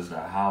references to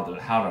how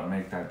to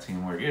make that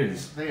team work, it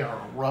is They are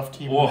a rough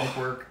team Whoa. to make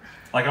work.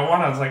 like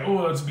I was like,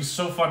 oh, it'd be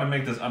so fun to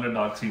make this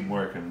underdog team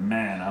work, and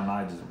man, am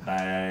I just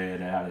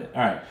bad at it.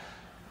 All right,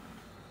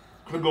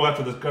 we'll go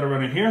after this gutter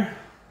runner here.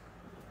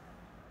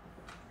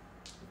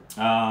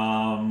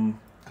 I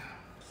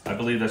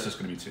believe that's just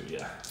gonna be 2.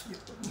 Yeah.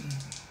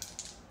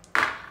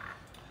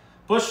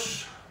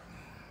 Push.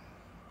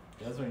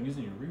 You guys aren't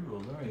using your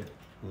rerolls, are you?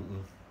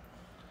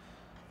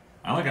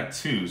 I only got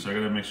 2, so I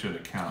gotta make sure they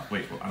count.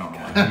 Wait, well, I don't know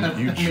why.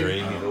 You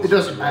drain me. It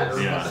doesn't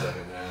matter. Yeah.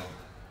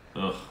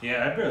 Ugh.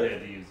 Yeah, I barely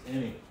had to use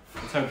any.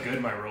 That's how good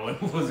my rolling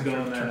was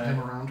going that Turn him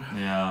night. around.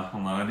 Yeah,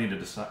 hold on. I need to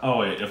decide. Oh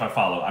wait, if I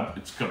follow,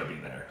 it's gonna be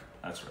there.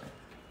 That's right.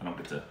 I don't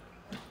get to.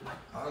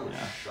 I was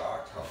Yeah.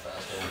 shocked how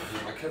fast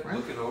I was. I kept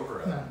looking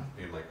over at Yeah. him,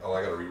 being like, oh,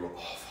 I gotta reroll. Oh,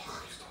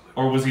 fuck, he's still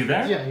there. Or was he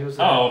there? Yeah, he was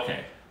there. Oh,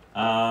 okay.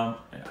 Yeah.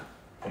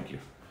 Thank you.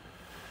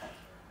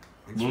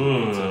 Thanks for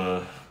the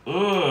pizza.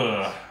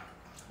 Ugh.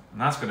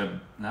 And that's gonna.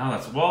 Now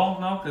that's. Well,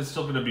 no, it's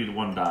still gonna be the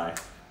 1 die.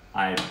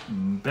 I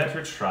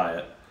better try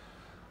it.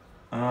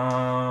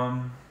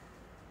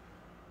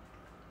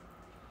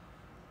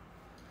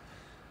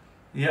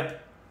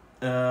 Yep.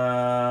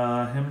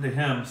 Him to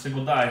him.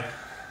 Single die.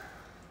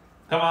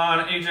 Come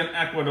on, Agent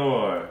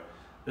Ecuador.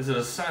 This is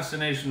an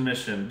assassination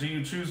mission. Do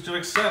you choose to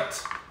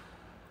accept?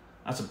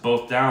 That's a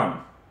both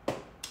down.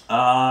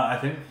 I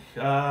think,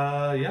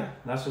 yeah,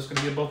 that's just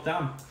gonna be a both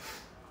down.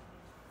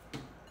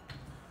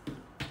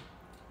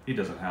 He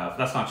doesn't have,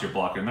 that's not your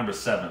blocker. Number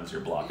 7's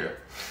your blocker.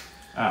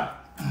 Ah.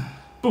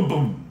 Boom,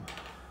 boom.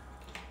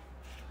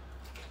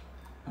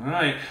 All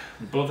right,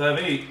 we both have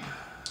 8.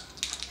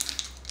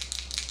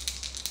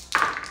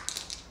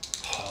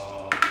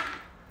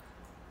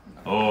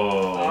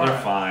 Oh, they're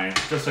fine.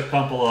 Just a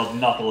couple of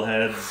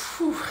knuckleheads.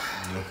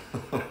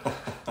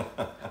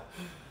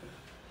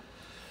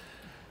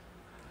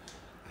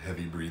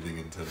 Heavy breathing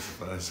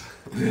intensifies.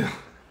 Yeah.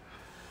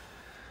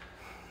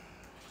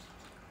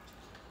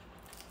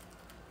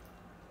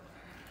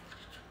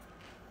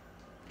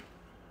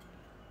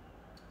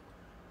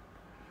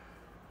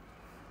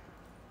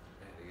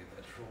 Gotta get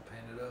that troll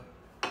painted up.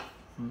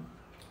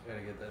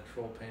 Gotta get that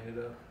troll painted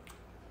up.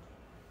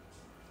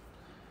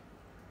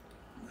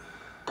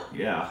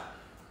 Yeah.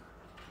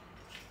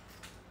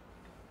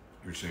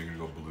 You're saying you're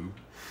gonna go blue?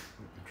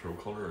 The troll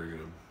color, or are you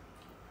gonna...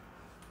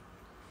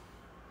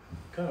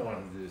 Kind of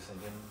wanted to do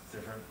something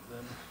different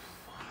than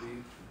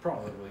the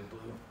probably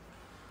blue.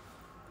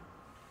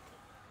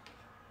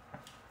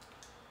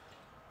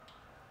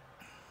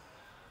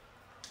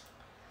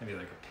 Maybe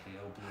like a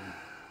pale blue.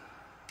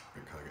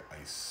 Kind of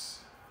like ice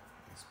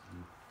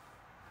blue.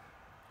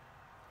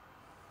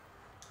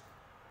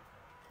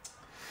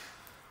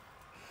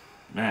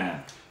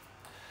 Man.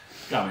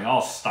 Got me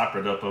all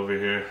stoppered up over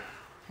here.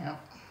 Yeah.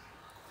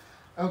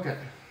 Okay.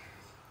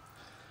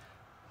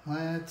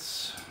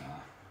 Let's.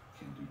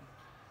 Can't do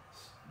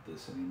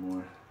this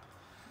anymore.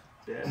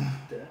 Dead.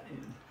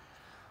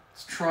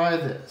 Let's try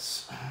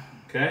this.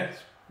 Okay.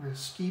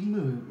 Risky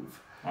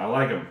move. I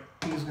like him.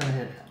 He's gonna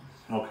hit him.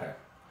 Okay.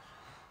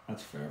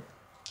 That's fair.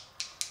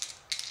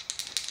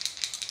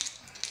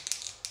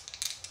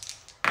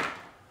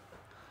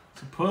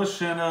 It's a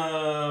push and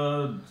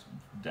a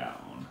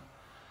down.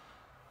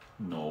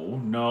 No.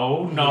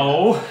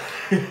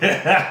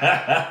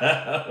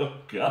 Oh,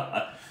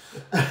 God.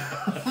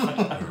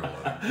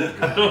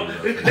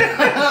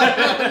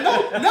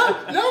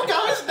 No,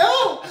 guys,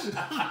 no!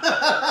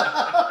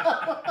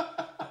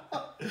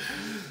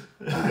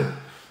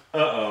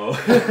 Uh-oh.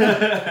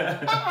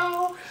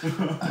 Ow.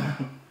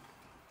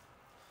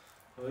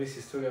 At least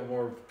you still got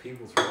more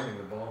people throwing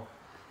the ball.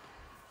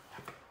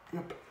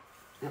 Yep.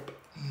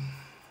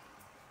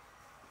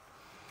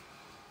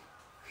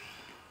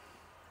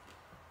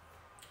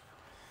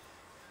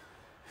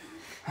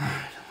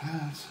 Alright,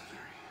 that's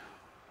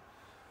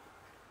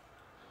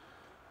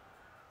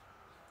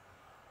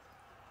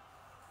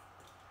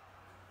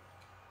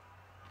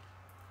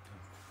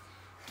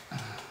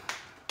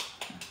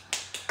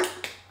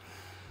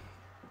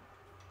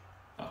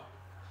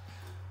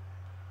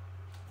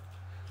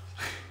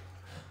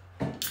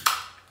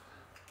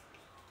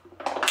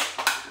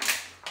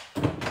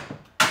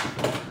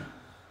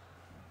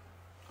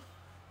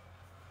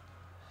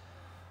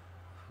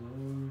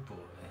Oh boy.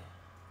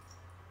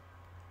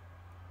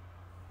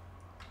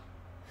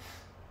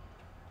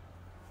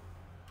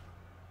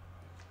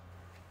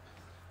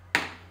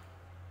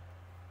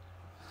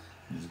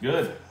 He's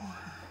good.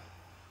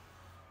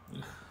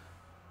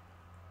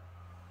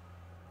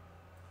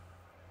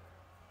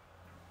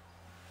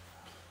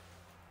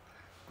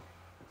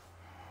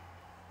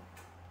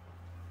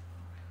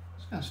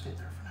 Just gonna stay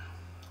there for now.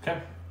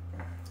 Okay.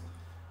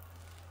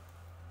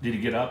 Did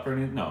he get up or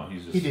anything? No,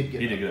 he's just. He did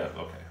get up.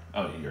 Okay.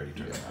 Oh, he already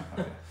turned around.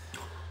 Okay.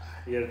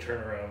 You gotta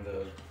turn around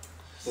the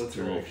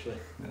blitzer Cool. actually.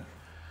 Yeah.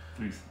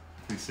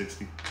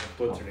 360.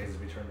 The blitzer needs to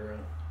be turned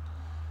around.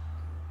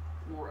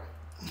 Right.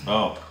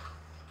 Oh.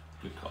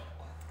 Good call.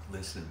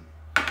 Listen.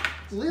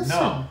 Listen.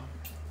 No.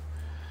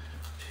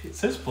 It's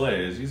his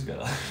plays. He's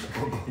got.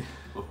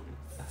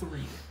 3,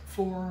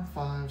 4,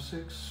 5,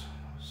 6,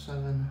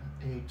 7,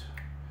 8,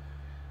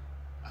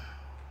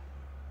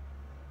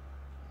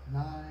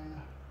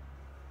 9,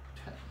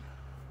 10.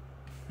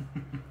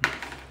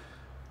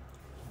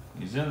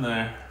 He's in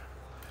there.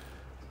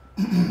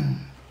 That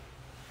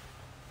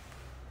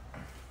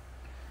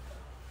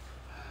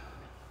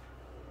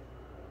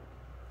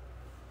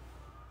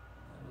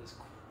is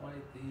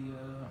quite the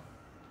little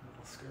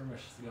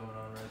skirmish going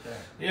on right there.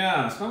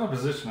 Yeah, it's not a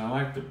position I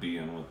like to be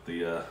in with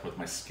the with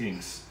my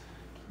skinks.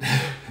 He's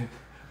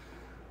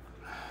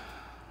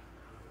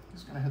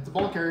gonna hit the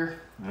ball carrier.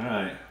 All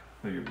right,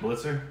 your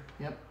blitzer.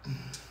 Yep.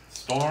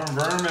 Storm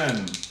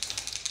Vermin.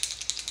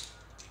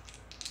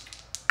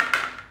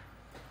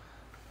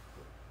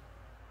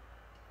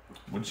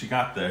 What you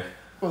got there?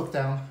 Both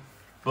down.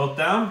 Both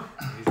down?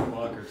 He's a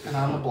blocker too. And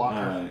I'm the All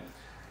blocker.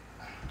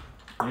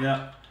 right.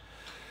 Yeah.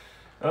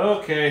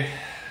 Okay.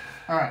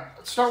 Alright,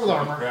 let's start with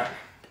armor. Crack.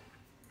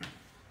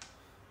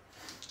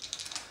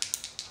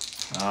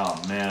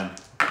 Oh man,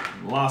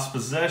 lost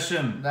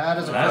possession. That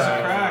is a That's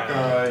a crack. crack.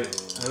 All right.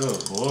 Oh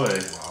boy.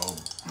 Wow.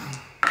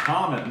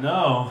 Comet,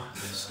 no.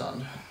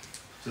 Stunned.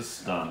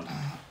 Just stunned.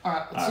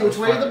 Alright, let's Alright, see which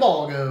way fine. the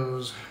ball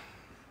goes.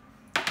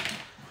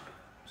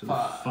 To the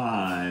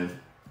 5.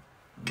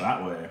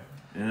 That way.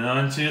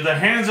 Into the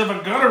hands of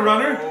a gutter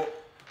runner.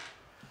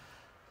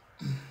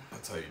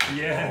 That's how you do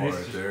Yeah, the ball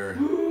it's right there.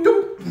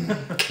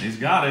 He's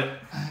got it.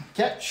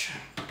 Catch.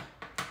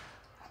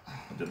 I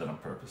did that on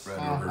purpose. Red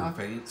Uh-huh. River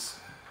Faints.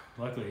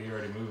 Luckily, he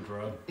already moved,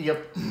 Rob.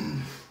 Yep.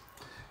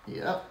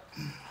 Yep.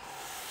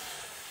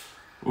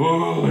 Oy,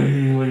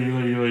 oy,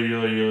 oy, oy,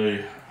 oy,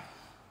 oy.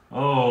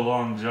 Oh,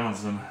 Long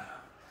Johnson.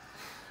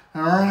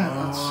 Alright,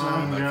 let's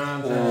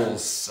The whole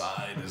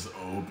side is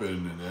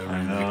open and I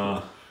everything.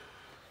 know.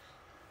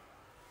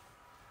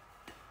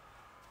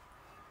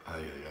 Ay,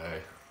 ay,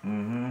 ay.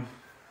 Mm-hmm.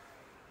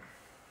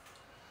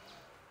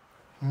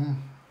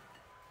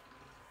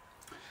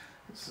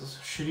 This is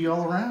shitty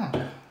all around.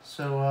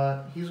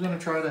 So he's gonna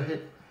try to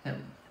hit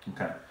him.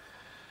 Okay.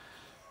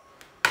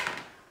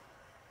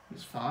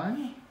 He's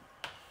fine.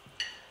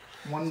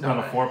 One It's die.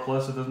 not a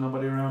 4+ if there's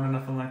nobody around or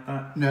nothing like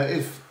that. No,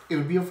 if it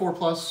would be a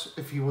 4+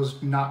 if he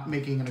was not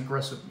making an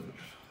aggressive move.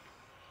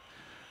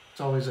 It's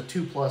always a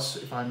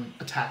 2+ if I'm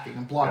attacking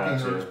and blocking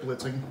or Gotcha.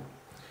 blitzing.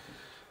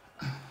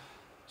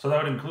 So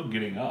that would include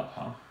getting up,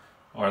 huh?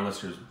 Or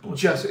unless you're blitzing.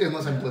 Just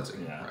unless I'm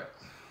blitzing. Yeah. Right.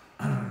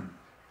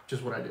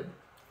 Just what I did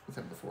with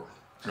him before.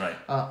 Right.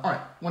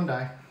 Alright, one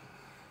die.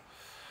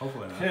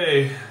 Hopefully not.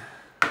 Okay.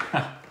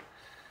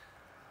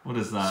 What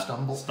is that?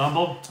 Stumble.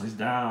 Stumble? He's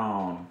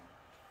down.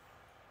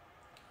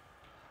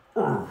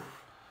 Urgh.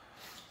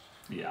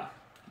 Yeah.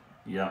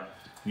 Yep.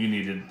 You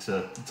needed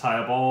to tie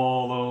up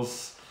all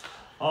those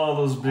big All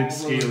those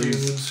scalies.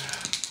 dudes.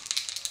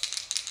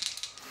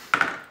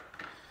 5,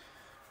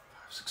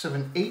 6,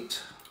 7,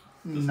 8,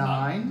 Does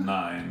 9.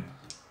 9.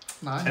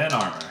 9. 10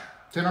 armor.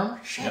 10 armor?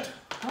 Shit. Yep.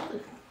 How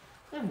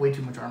they have way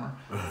too much armor.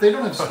 They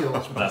don't have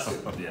skills. That's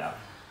yeah.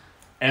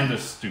 And they're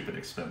stupid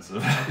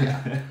expensive.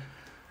 Yeah.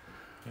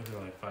 Maybe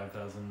like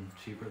 5,000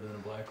 cheaper than a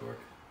black orc.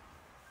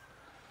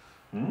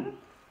 Hmm?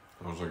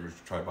 I was like, we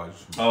should try buy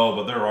just Oh,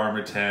 but they're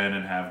armor 10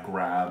 and have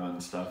grab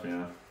and stuff,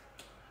 yeah.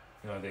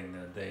 The only thing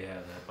that they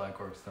have that black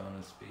orcs don't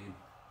is speed.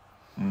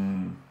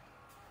 Mm.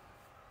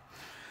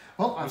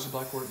 Well, I What's the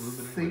Black Orc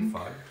movement? think...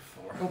 5?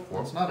 Oh,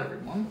 that's not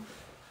everyone.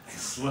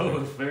 Slow,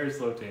 very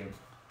slow team.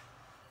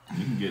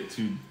 You can get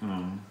 2.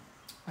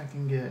 I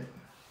can get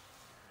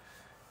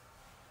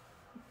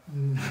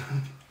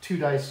 2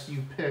 dice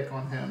you pick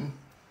on him.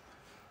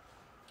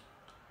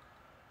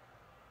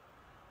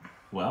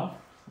 Well,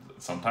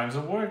 sometimes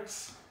it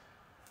works.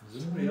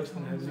 Does anybody else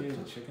want to have any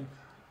of the chicken?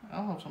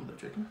 I'll have some of the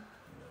chicken.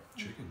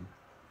 Chicken.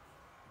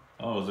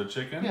 Oh, is there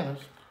chicken? Yeah, there's...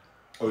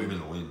 Oh, you mean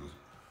the wings?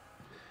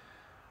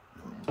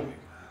 No, big.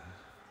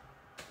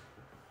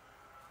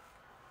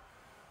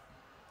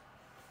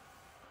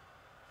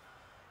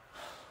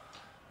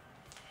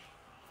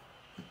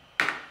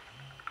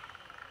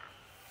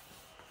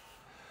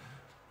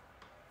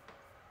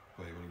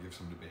 Oh, you want to give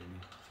some to baby?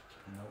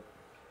 Nope.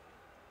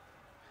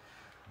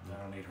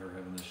 I don't need her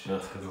having this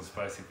shit because it's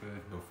spicy food.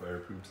 No fire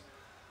poops.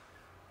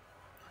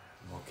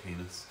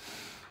 Volcanoes.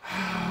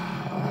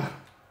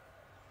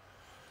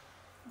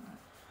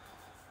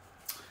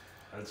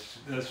 I That's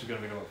just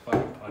gonna make him a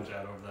fucking punch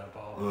out over that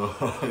ball.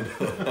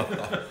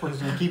 We're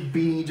just gonna keep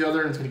beating each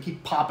other, and it's gonna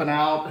keep popping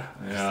out.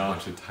 Just a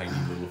bunch of tiny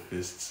little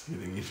fists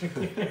hitting each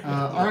other.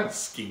 All right.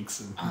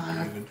 Skinks and.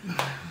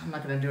 I'm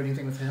not gonna do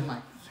anything with him.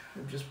 It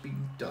would just be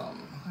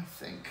dumb, I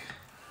think.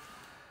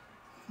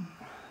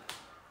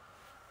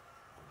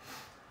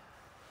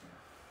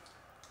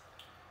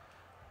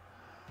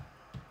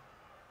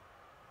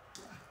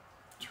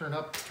 Turn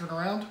up, turn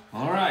around.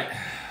 All right.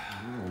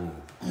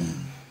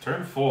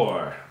 Turn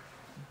 4.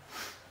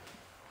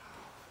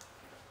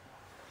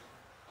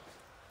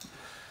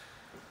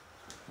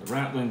 The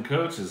Rattling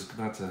coach is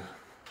about to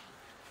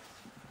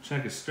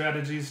check his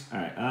strategies. All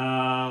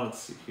right. Let's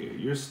see here.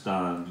 You're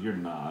stunned. You're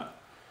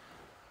not.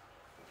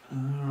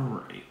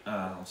 All right.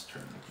 Let's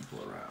turn the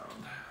people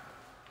around.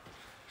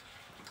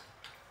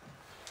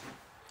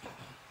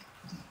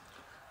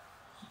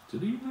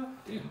 Did he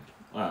not? Damn.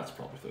 Well, that's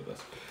probably through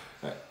this.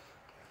 All right.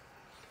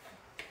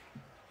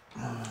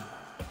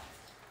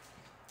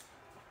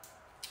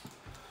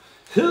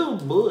 Oh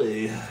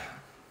boy.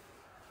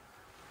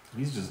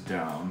 He's just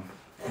down.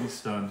 He's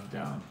stunned,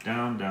 down,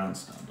 down, down,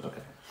 stunned.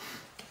 Okay.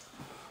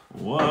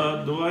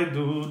 What do I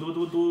do?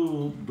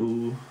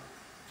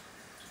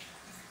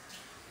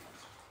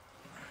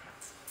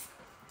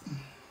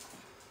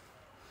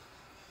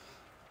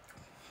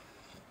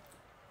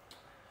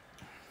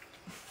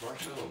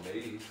 Marshmallow Maze,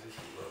 I used to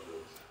love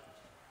those.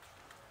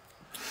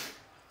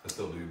 I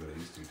still do, but I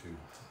used to too.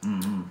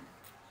 Mm-hmm.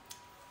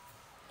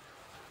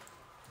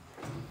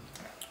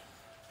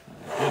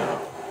 Get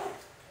up.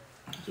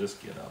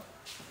 Just get up.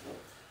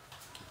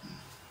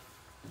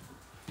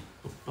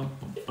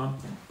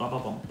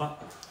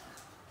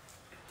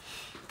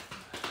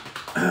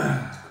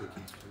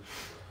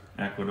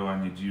 Ecuador,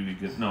 I need you to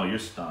get. No, you're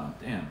stunned.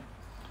 Damn.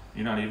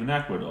 You're not even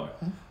Ecuador.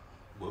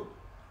 Whoa.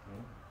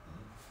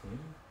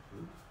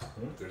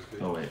 There's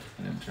good. Oh, wait.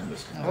 I didn't turn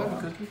this guy Oh,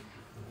 on. cookie.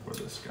 Or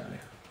this guy.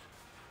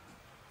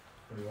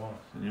 What do you want?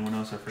 Anyone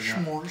else I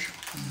forgot? S'mores.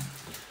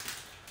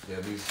 Yeah,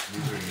 these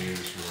are new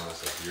from the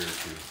last like year or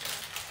two.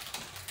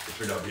 It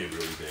turned out being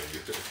really damn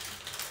good.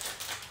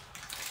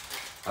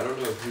 I don't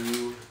know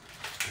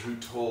who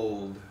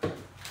told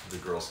the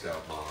Girl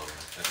Scout mom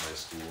at my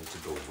school to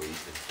go wait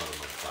in front of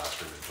my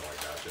classroom until I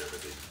got there,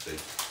 but they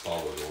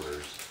followed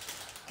orders.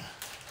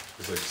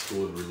 It's like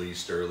school had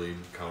released early,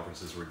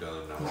 conferences were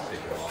done, and I was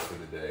taking off for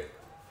the day.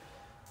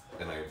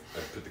 And I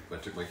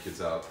took my kids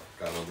out,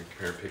 got on the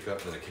parent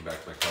pickup, and then I came back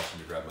to my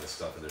classroom to grab my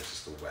stuff, and there's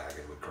just a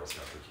wagon with Girl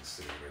Scout cookies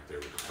sitting right there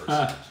with the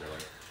person. They're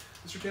like,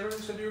 Mr. Tanner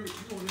said you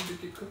wanted to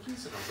get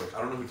cookies? And I was like,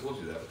 I don't know who told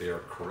you that, but they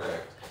are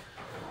correct.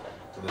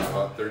 So then I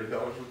bought $30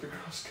 worth of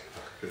Girl Scout.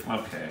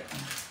 Okay. I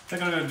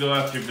think I'm going to go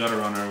after your gutter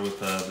runner with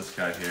this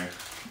guy here.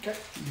 Okay.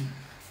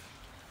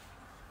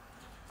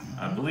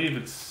 I believe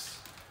it's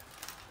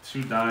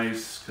 2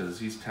 dice because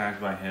he's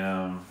tagged by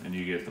him, and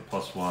you get the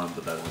 +1,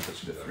 but that only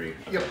puts you to 3.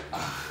 Okay. Yep.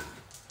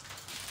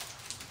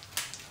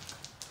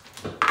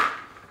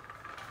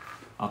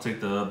 I'll take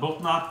the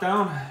both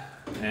knockdown,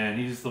 and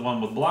he's the one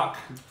with block.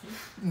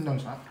 No,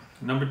 it's not.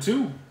 Number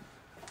 2.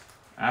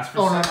 Ask for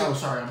Oh, no, second. no,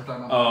 sorry. I'm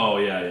done. Oh,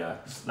 yeah.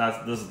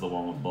 This is the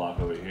one with block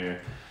over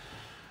here.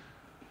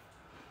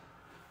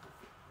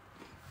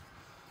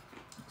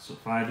 So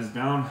 5 is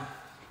down.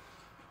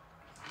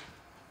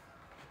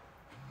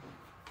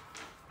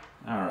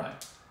 All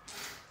right.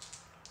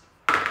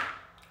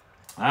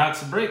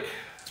 That's a break.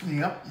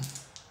 Yep.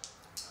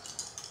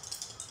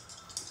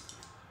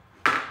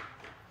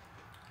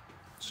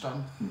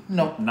 Stun.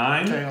 No.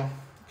 9. KO.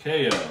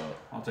 KO.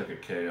 I'll take a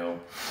KO.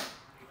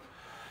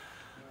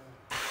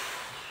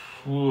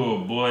 Oh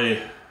boy.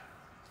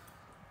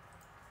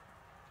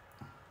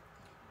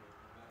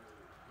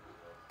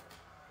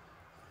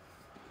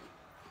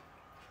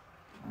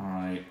 All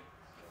right.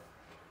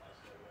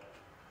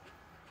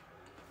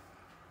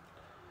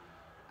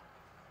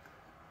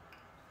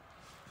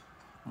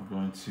 I'm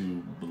going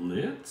to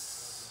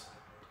blitz.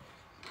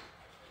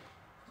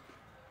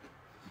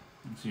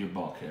 Let's see your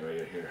ball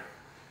carrier here.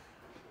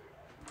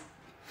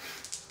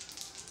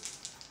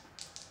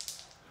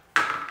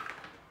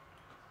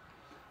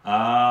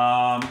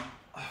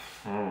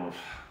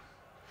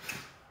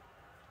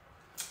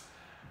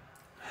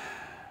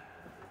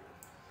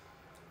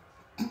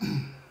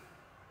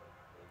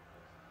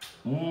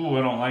 Ooh,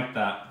 I don't like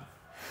that.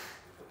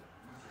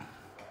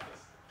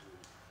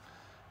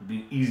 It'd be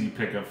an easy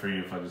pickup for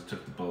you if I just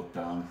took the both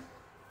down.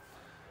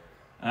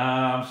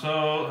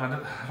 So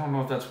I don't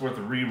know if that's worth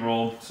a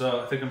re-roll.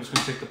 So I think I'm just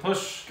gonna take the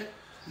push. Okay.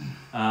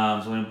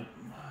 So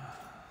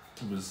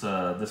it was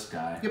this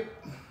guy. Yep.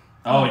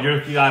 Oh,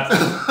 you got.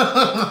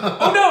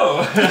 Oh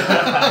no!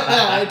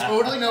 I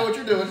totally know what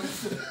you're doing.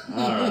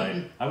 All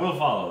right, I will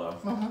follow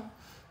though. Uh-huh.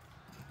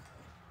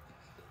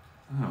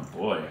 Oh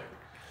boy.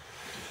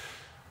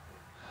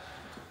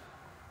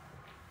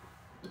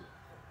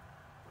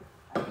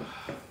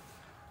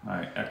 All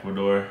right,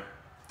 Ecuador.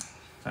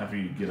 Time for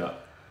you to get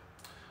up.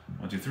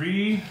 1, 2,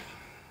 3,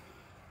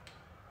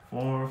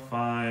 4,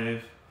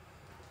 5,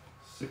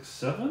 6,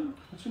 7.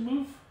 What's your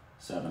move?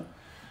 7.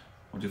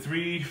 1, 2,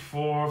 3,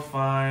 4,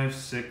 5,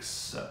 6,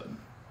 7.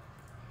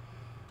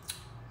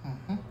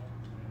 Mm-hmm.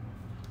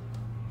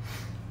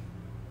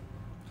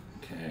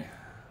 Okay.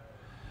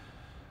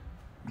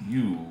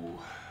 You.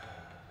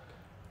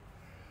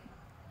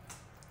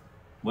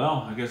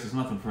 Well, I guess there's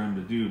nothing for him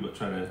to do but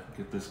try to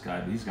get this guy,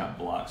 but he's got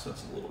blocks, so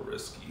that's a little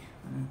risky.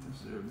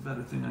 Is there a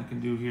better thing I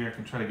can do here? I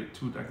can try to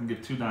get I can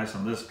get 2 dice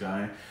on this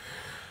guy.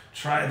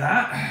 Try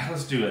that.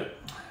 Let's do it.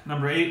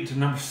 Number 8 to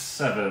number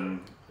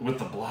 7 with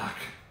the block.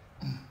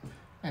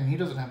 And he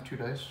doesn't have 2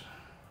 dice.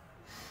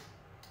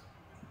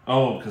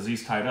 Oh, because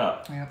he's tied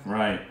up. Yep.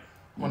 Right.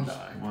 1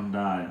 die. 1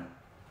 die.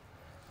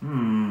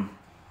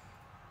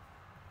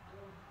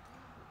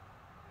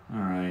 All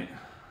right.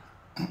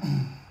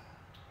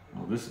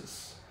 Well, this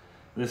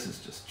is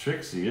just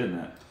tricksy, isn't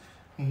it?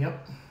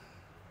 Yep.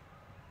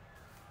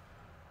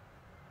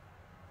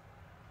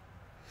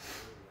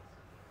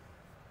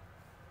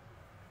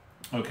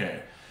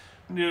 Okay.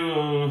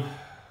 Do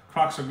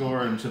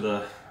Croxagore into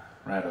the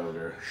Rat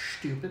Ogre.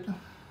 Stupid.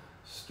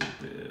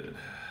 Stupid.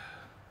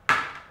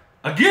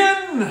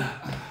 Again!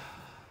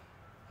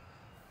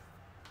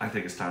 I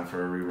think it's time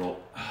for a reroll.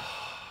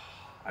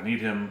 I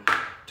need him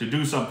to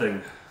do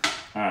something.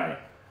 All right.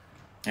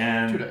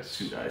 And 2 dice.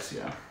 2 dice,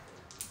 yeah.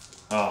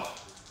 Oh.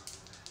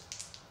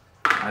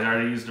 I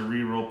already used a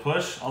reroll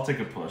push. I'll take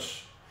a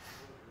push.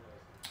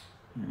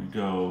 I'm gonna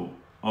go.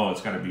 Oh,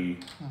 it's got to be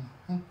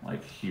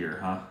like here,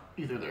 huh?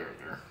 Either there or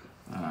there.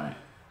 All right.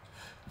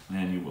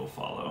 And you will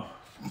follow.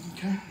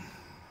 Okay.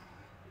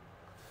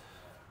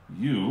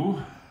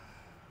 You.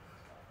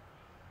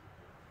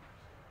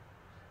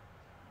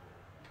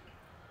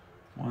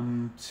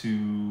 One,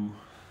 two.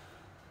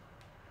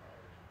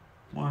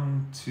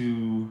 1,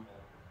 2,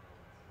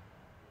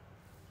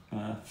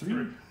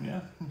 3.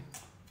 Yeah.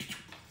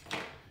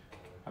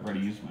 I've already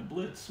used my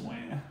blitz. Wah.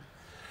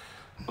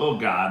 Oh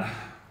God.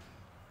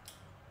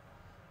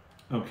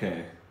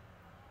 Okay.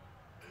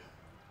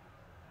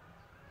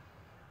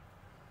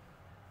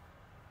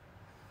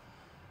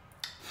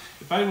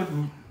 If I would,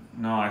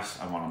 no, I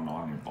want to know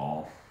on your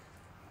ball,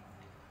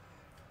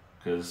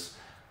 because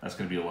that's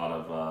going to be a lot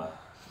of,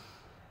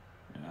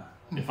 yeah.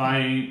 If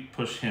I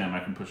push him, I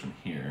can push him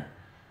here.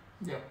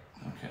 Yep.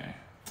 Okay.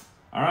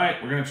 All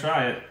right, we're gonna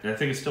try it. I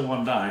think it's still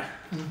 1 die.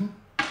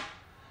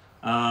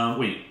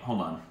 Wait, hold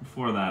on.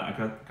 Before that, I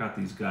got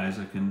these guys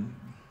I can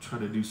try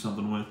to do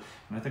something with,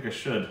 and I think I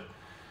should.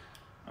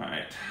 All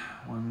right,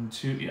 1,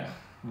 2, yeah.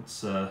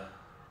 Let's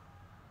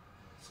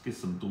get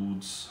some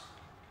dudes.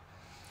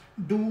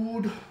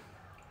 Dude.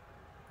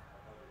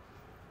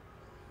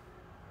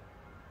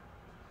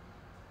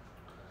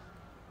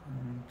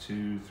 1,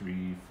 2,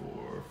 3,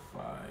 4,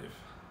 5,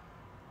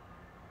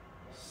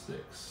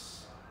 6.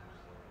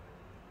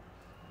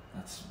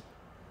 That's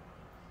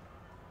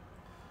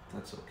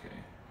okay.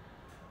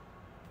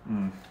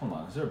 Hold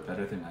on, is there a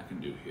better thing I can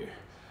do here?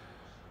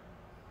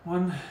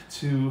 1,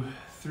 2,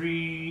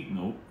 3,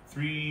 nope.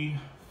 3,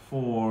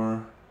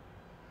 4,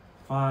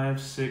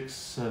 5, 6,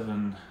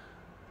 7.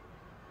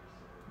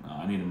 No,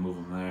 I need to move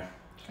them there.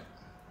 Okay.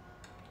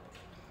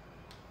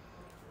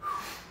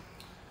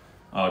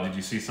 Oh, did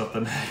you see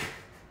something?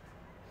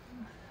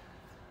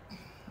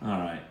 All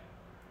right.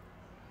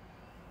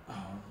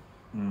 Oh,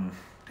 damn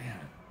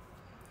it.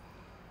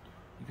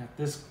 You got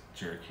this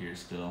jerk here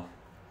still.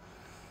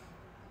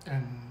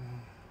 And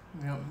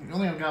you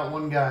only have got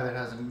 1 guy that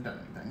hasn't done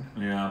anything.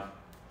 Yeah.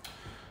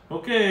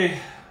 Okay,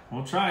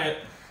 we'll try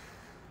it.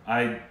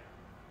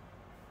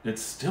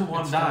 It's still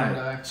 1 It's die.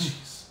 still 1 die.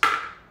 Jeez.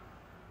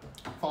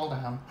 Fall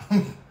down.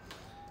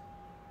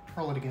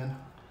 Roll it again.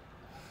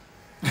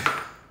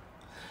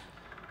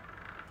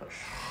 Push.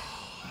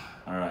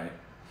 All right.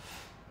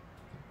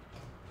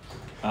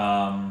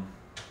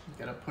 You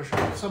gotta push it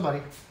with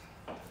somebody.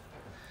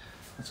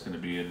 That's gonna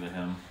be into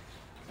him.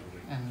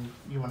 And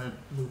you want to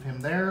move him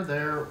there, or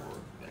there.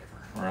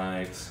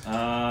 Right.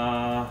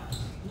 I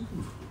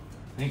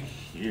think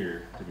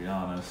here, to be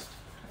honest.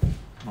 I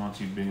don't want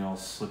you being all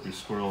slippery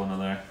squirrel into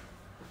there.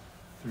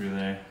 Through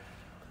there.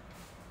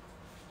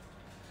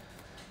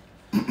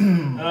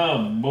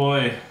 Oh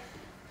boy.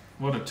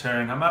 What a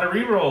turn. I'm out of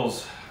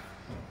rerolls.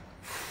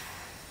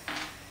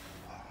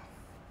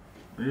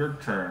 Your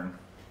turn.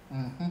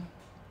 Mm-hmm.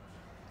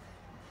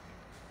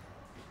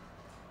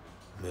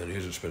 Man, he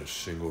hasn't spent a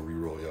single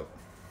reroll yet.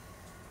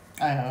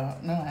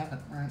 No, I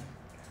haven't. Right.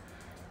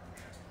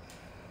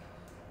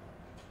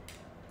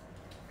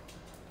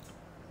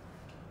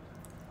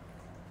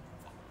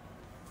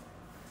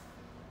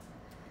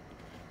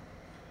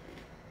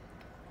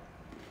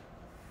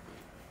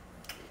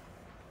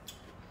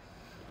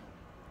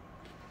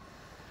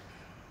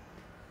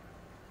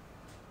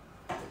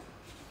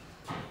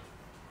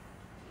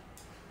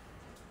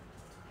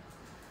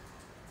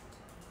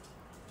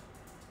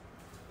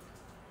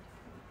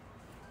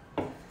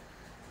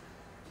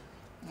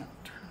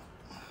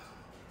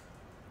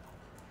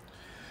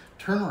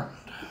 Turn around.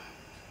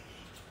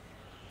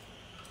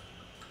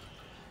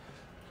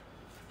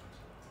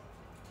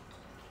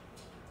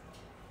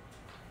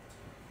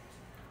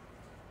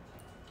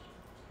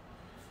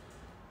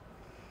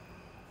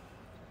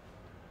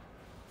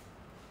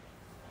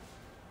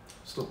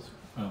 Still.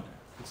 Oh.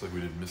 Looks like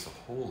we didn't miss a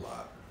whole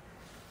lot.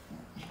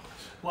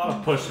 A lot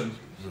of pushing.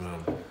 I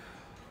was gonna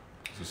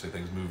say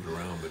things moved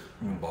around, but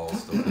the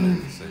ball's still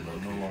in the same No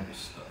location. longer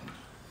stunned.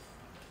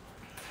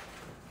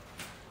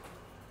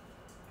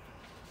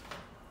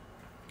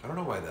 I don't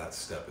know why that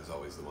step is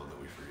always the one that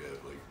we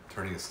forget. Like,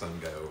 turning a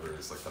stunned guy over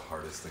is like the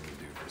hardest thing to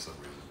do for some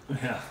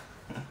reason. Yeah.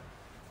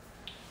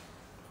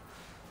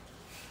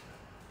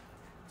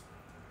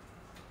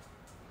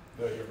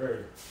 No, you're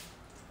very.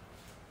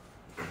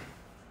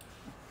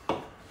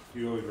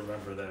 You always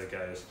remember that a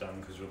guy is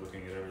stunned because you're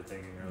looking at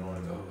everything and you're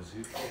like, oh, is he?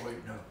 Oh, wait,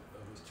 no.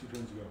 That was 2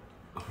 turns ago.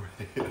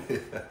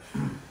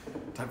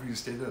 Alright. Time for you to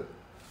stand up.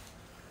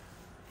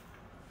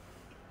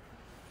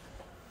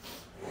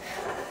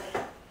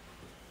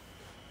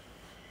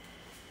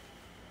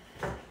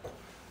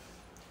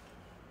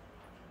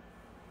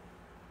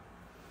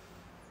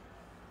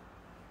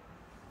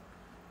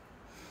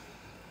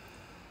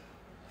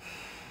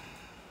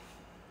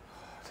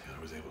 Taylor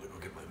was able to go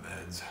get my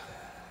meds.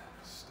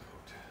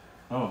 Stoked.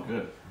 Oh,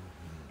 good.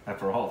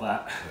 After all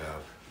that.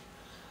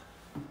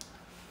 Yeah.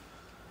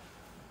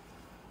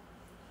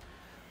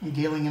 I'm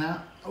dealing it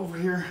out over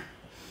here.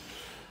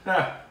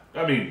 Yeah.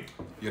 I mean,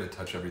 You gotta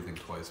touch everything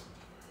twice.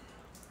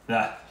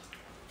 yeah.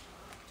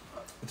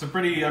 It's a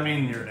pretty, I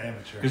mean, You're an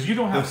amateur. because you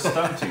don't have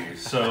stunty,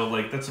 so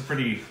like that's a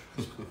pretty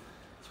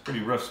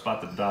rough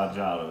spot to dodge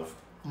out of.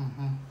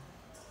 Mm-hmm.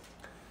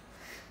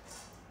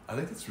 I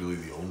think that's really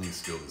the only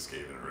skill this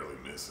game is really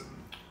missing.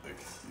 Like,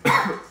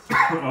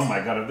 Oh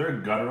my god, if their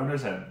gutter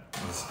runners had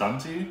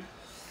stunty,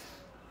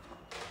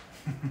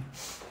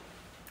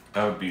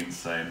 that would be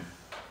insane.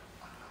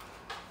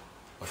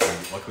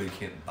 luckily you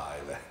can't buy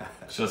that.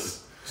 It's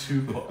just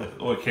too.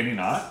 Oh, can you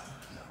not?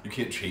 You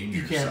can't change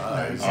You your can't,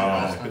 size.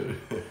 no,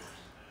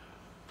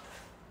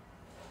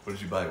 What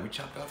did you buy? We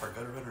chopped off our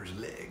gutter runner's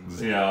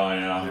legs. Yeah,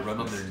 They yeah. run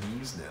on their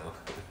knees now.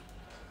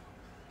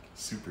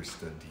 Super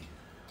stunty.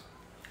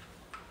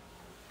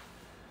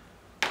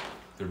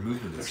 Their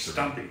movement is They're 3.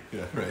 stumpy.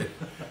 Yeah, right.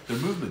 Their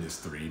movement is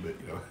 3, but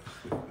you know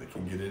they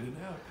can get in and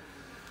out.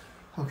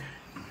 Okay.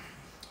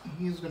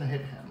 He's gonna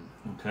hit him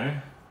Okay.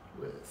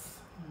 with.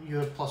 You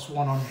have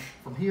 +1 on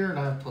from here, and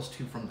I have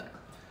 +2 from there.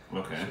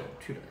 Okay. So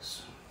 2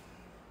 dice.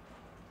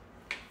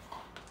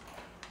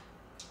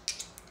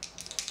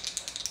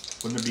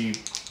 Wouldn't it be?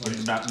 Would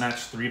it not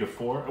match 3 to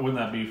 4? Wouldn't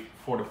that be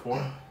 4 to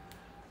 4?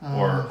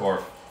 Uh,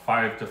 Or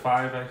 5 to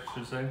 5? I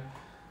should say.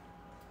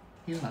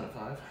 He's not at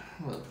 5.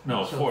 Well,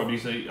 No, so 4.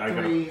 Because I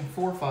got 3,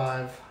 4,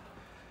 5,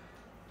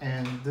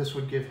 and this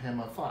would give him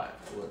a 5.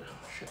 It would.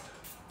 Shit.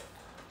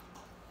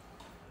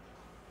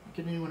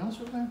 Get anyone else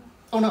over there?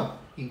 Oh no,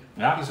 he's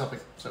upping.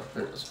 So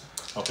there it is.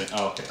 Okay.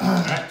 Oh, okay. All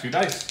right. 2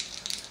 dice.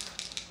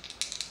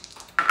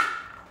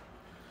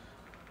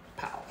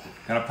 Pow.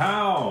 Got a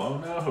pow. Oh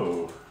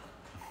no.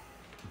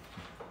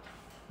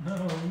 No.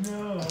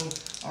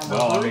 Armor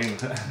Well, I blue. mean,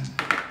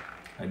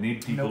 I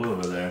need people Nope.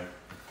 over there.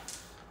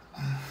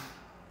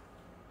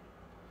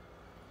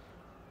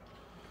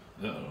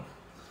 Uh-oh.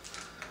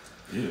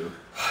 Ew.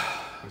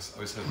 I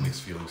always have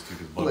mixed feelings too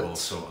because Blood Bowl is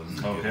so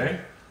unforgiving. Okay.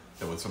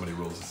 That when somebody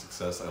rolls a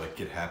success, I like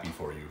get happy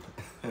for you,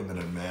 and then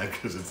I'm mad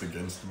because it's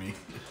against me.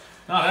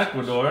 Not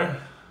Ecuador.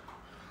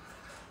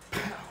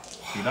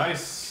 2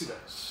 dice. 2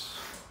 dice.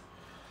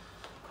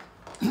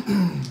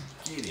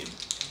 Get him.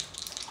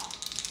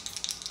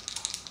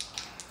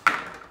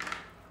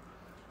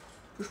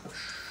 Push, push.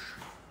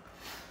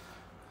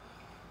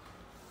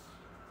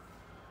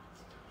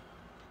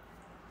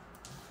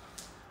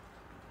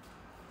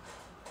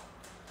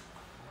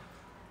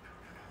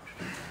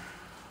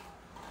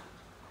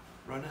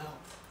 Run out.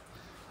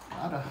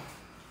 Nada.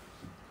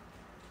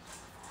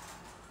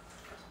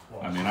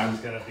 Well, I mean, he's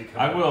gonna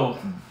become I will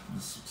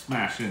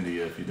smash into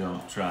you if you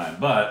don't try.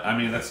 But, I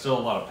mean, that's still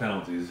a lot of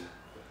penalties.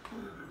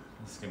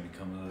 This is gonna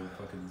become another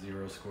fucking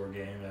 0-score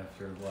game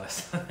after the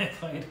last time I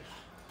played.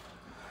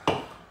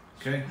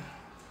 Okay.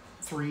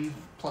 3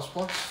 ++.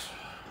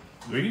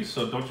 3?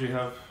 So don't you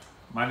have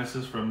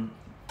minuses from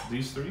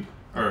these 3?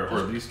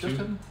 Or these 2? Just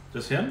him.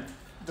 Just him?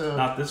 The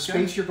Not this guy?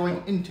 space you're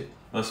going into.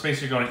 The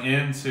space you're going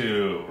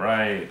into.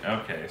 Right.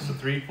 Okay. So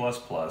 3 ++.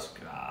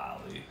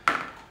 Golly.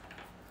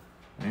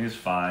 He's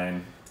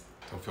fine.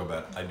 Don't feel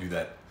bad. I do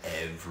that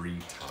every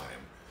time.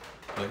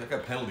 Like I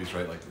got penalties,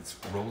 right? Like it's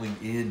rolling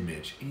in,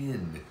 Mitch,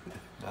 in,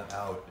 not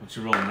out. What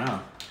you rolling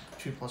now?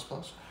 2 ++.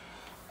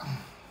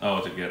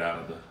 Oh, to get out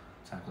of the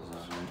tackle zone,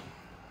 right?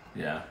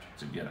 Yeah,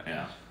 to get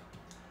yeah.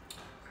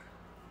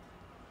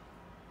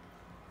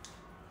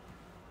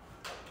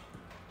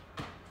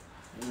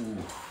 Ooh.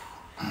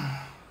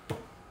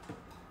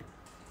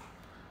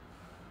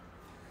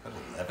 At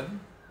 11?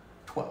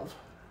 12.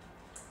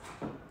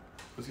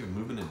 Was he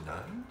moving in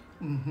 9?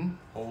 Mm-hmm.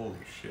 Holy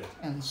shit.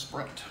 And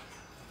sprint.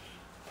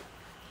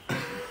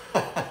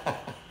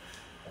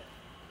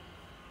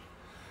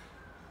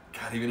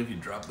 God, even if you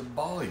drop the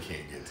ball, he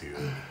can't get to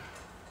it.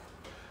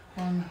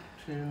 1,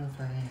 2,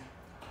 3,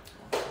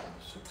 4, 5,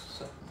 6,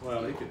 7.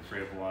 Well, he could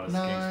free up a lot of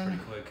 9.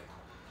 skates pretty quick.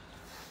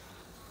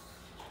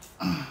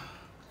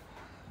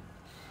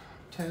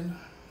 10.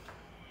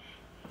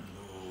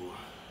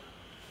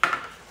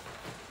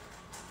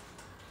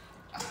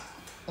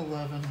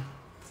 11.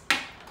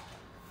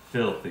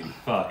 Filthy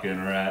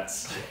fucking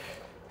rats.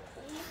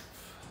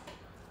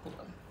 Hold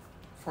on.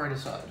 Before I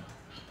decide.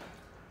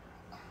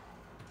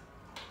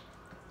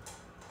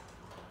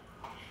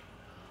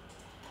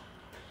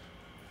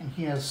 And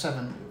he has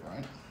 7 move,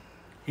 right?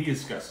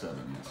 He's got 7,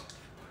 yes.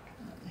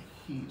 And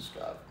he's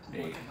got 8.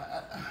 more than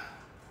that.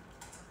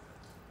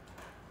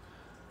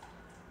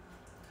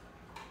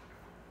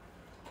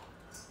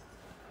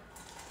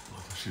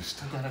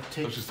 Just, I gotta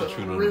take just the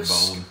touching on a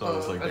risk. bone. I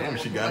was like, damn,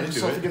 she got into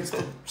myself it. against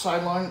the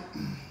sideline.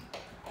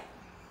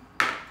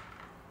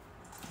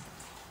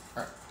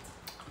 Alright.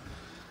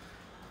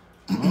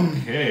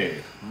 Okay.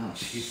 Oh,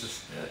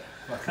 Jesus. shit.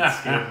 Fucking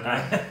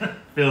scared.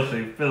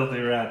 Filthy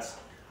rats.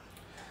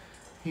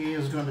 He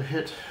is going to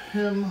hit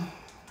him. God,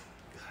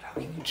 how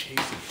can you chase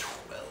a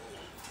 12?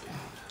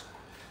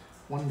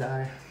 1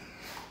 die.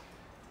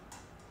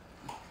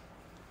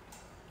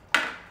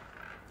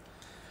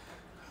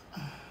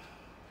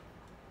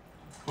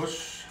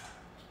 Push.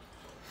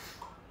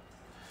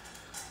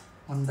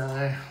 1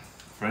 die.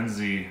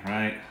 Frenzy,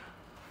 right?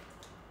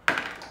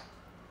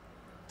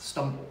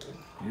 Stumble.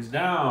 He's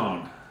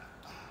down.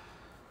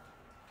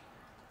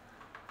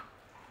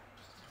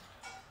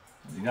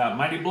 You got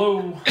Mighty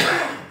Blow.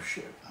 Oh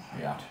shit.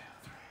 Yeah. 2,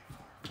 3,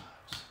 4, 5,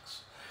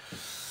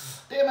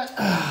 6. Damn it.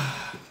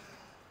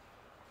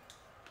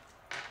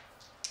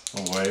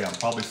 Don't worry, I'm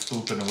probably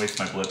spooping and waste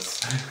my blitz.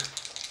 That's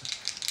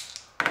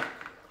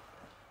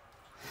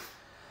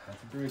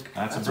a break.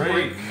 That's That's a a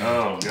break. break.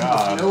 Oh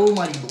god. No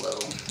mighty blow.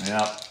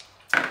 Yep.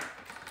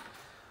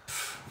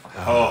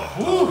 Oh,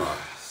 whew.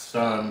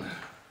 Stunned.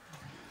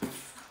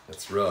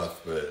 That's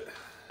rough, but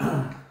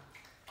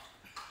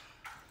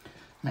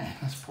Man,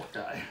 that's a poor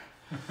die.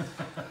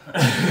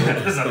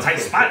 This is a tight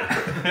spot.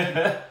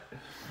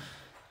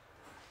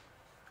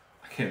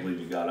 I can't believe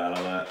you got out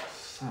of that.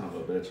 Son of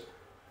a bitch.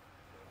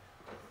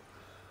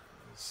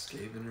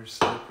 Skaven or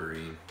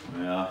slippery.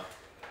 Yeah.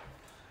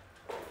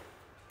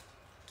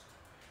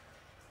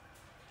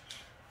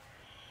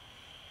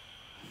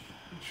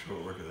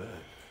 Short work of that.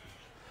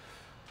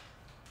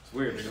 It's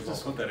weird because I'll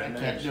put that I in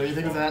there. can't do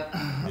anything with that.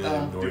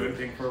 Yeah, ignore Do it.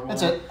 anything for a while.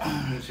 That's it.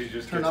 And she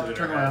just Turn gets up, it in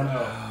turn her head. around.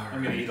 Oh,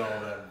 I'm gonna eat all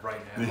of that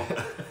right now.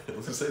 I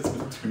was gonna say it's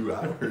been 2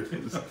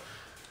 hours.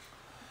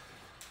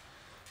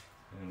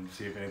 And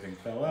see if anything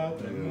fell out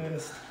that I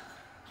missed.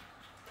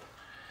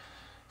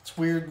 It's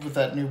weird with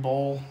that new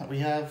bowl that we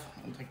have,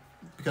 like,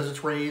 because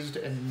it's raised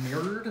and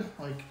mirrored.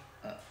 Like,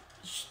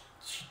 she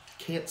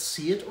can't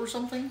see it or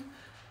something,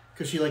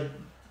 because she like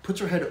puts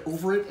her head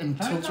over it and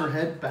tilts her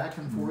head back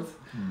and forth.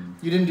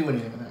 You didn't do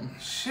anything with him.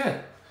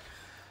 Shit.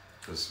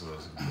 This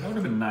was. That would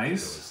have been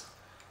nice.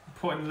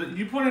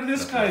 You pointed at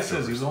this That's guy, not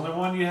says he's the yours. only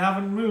one you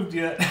haven't moved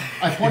yet.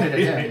 I pointed at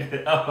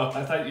him. Oh,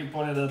 I thought you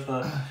pointed at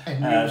the. And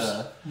you,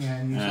 yeah,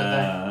 and you said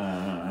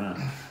that.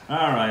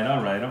 All right.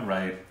 That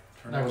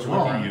was Look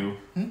at wrong. you.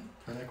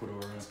 Turn Ecuador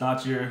around. It's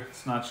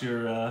not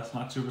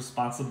your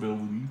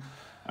responsibility.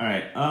 All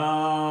right.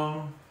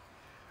 I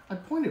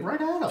pointed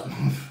right at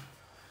him,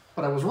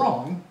 but I was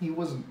wrong. He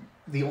wasn't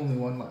the only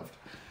one left.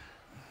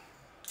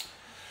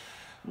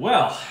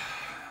 Well,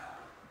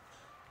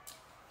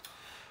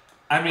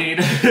 I mean,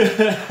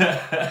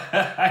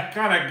 I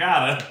kind of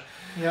gotta.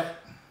 Yep.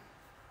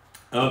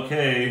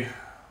 Okay.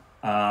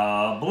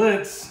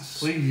 Blitz,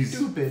 please.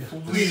 Stupid.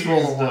 Please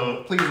roll a don't.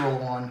 1. Please roll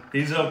a 1.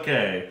 He's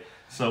okay.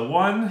 So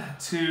 1,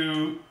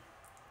 2,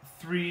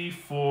 3,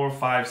 4,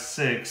 5,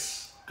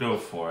 6. Go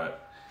for it.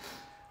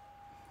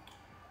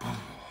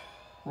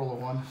 Roll a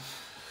 1.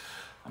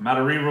 I'm out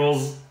of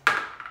rerolls.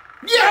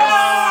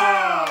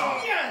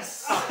 Yes!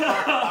 Yes!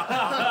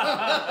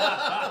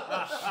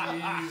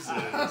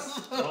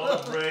 Jesus. Roll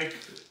a break.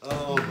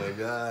 Oh my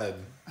god.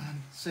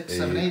 6,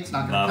 7, 8's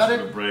not gonna Not cut for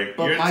a it. break.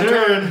 But Your my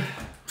turn.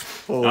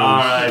 Holy All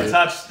right, shit.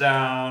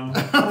 touchdown.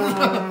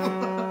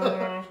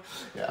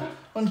 Yeah.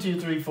 1, 2,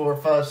 3, 4,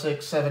 5,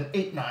 6, 7,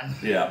 8, 9.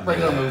 Yeah.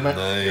 Regular movement.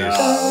 Nice.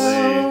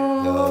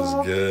 Golly. That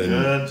was good.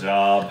 Good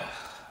job.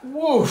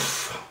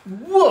 Woof.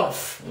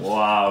 Woof.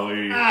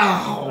 Wowie.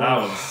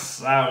 Ow.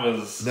 That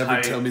was Never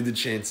tight. tell me the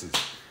chances.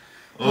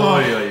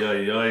 Oy, oy,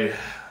 oy, oy.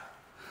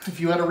 If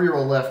you had a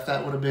reroll left,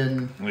 that would have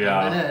been,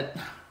 Yeah. it.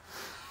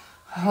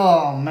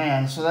 Oh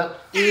man, so that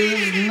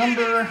is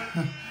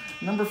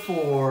number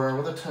 4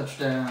 with a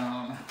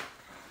touchdown.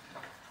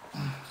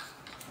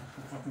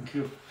 Fucking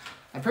cute.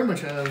 I pretty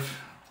much have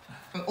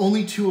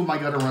only 2 of my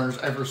gutter runners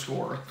ever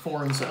score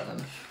 4 and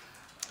 7.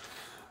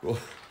 Well,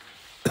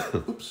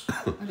 Oops,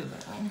 I did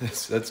that wrong.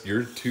 that's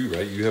your 2,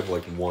 right? You have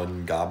like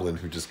 1 goblin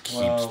who just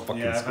keeps fucking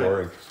yeah, I've had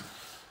scoring.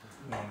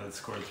 One that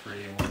scored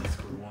 3 and one that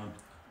scored 1.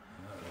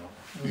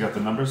 You got the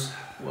numbers?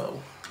 Whoa.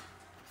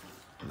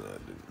 No, I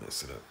didn't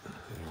mess it up.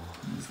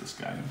 Use this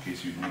guy in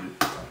case you need it.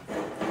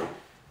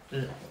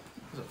 Did it?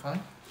 Was it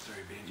fine?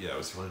 Sorry, babe. Yeah, it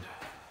was fun.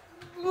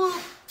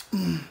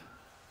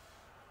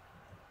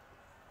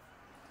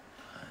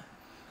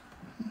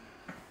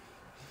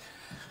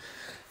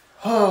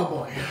 Oh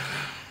boy.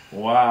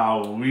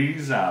 Wow, wee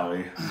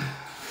zowie.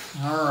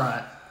 All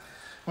right.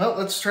 Well,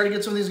 let's try to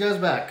get some of these guys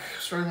back.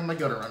 Starting with my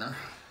gutter runner.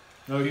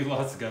 No, you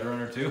lost the Gutter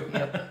Runner too?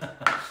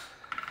 Yep.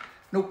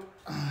 Nope.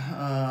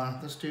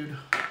 This dude.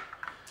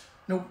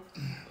 Nope.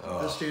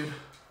 This dude.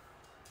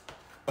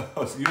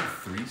 Oh, so you have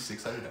 3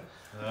 6-sided dice?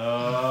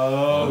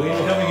 Oh, he's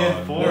coming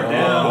in 4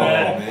 down,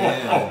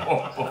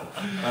 man.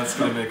 That's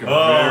going to make a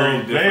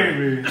very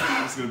different... baby.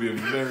 It's going to be a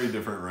very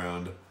different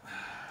round.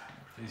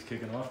 He's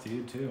kicking off to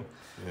you too.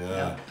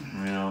 Yeah.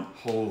 Yeah.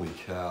 Holy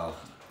cow.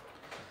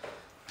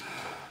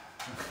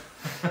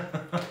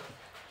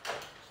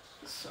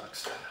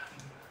 Sucks.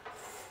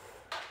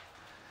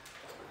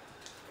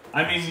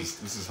 I mean,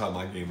 this is how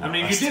my game works. I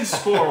mean, you did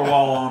score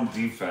while on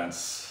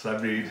defense. I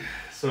mean,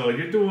 so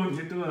you're doing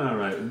all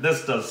right.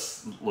 This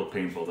does look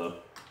painful though.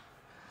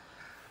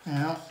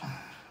 Yeah.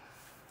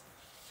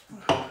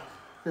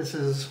 This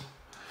is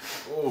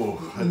Oh,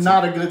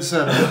 not a good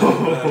setup.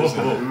 that is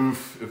an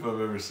oof if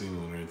I've ever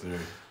seen one right there.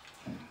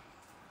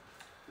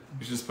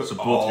 You should just put So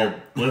both your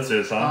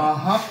blitzers, huh?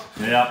 Uh-huh.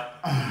 Yeah.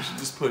 You should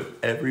just put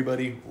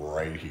everybody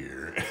right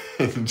here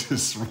and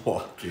just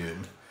walk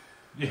in.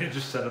 Yeah,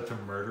 just set up to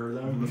murder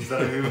them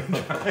instead of even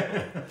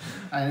trying.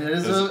 And it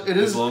is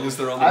As long as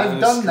they're on the I've line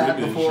of done that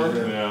scrimmage, before.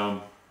 yeah.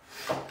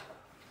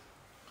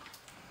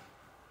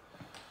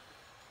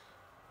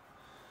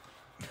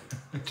 Yeah.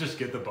 Just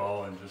get the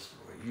ball and just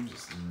You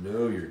just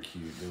know you're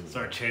cute, don't you?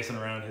 start chasing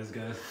around his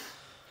guys.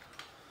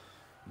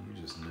 You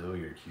just know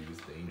you're cute.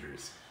 It's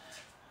dangerous.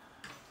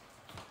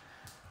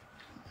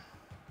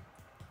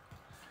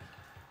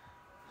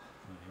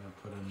 You gonna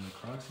put in the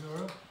Crocs in a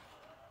row?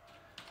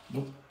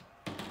 Nope.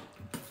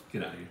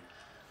 Get out of here.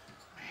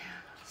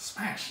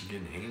 Smash. I'm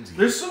getting handsy.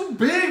 They're so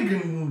big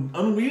and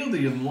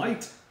unwieldy and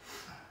light.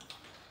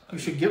 You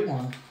should get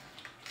one.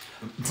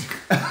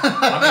 I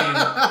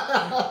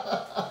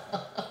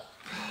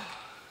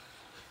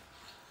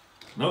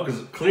mean, no,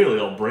 because clearly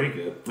I'll break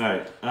it. All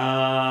right.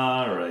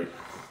 All right.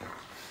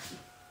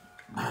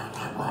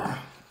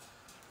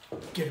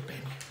 Get it, baby.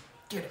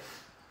 Get it.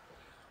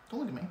 Don't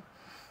look at me.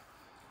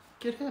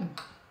 Get him.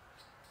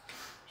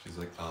 She's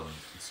like,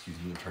 excuse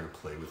me, I'm trying to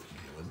play with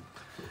Galen.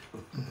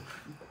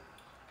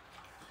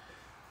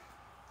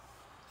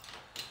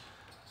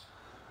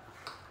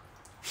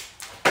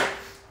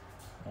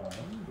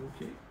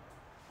 Okay.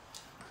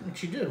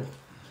 What you do?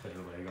 Put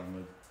your leg on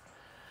the.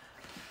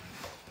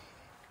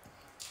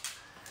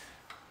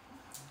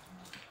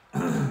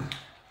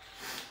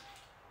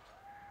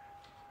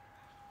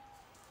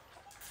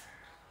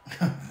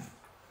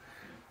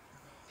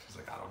 She's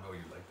like, I don't know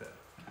you like that.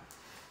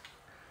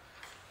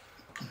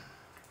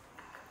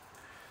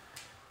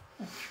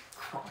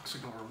 Crocs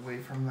go away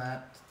from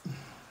that.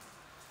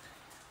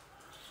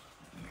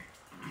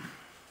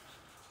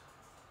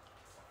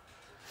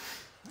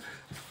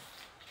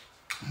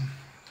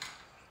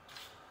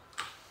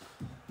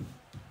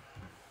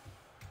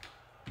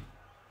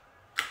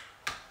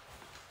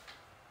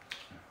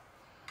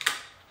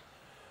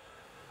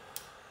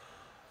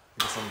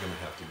 I guess I'm gonna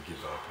have to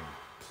give up and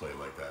play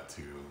like that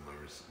too. My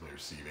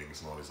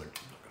receivings, I'm always like,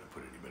 I'm not gonna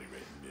put anybody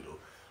right in the middle.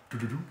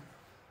 Do-do-do.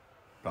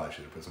 Probably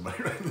should have put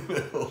somebody right in the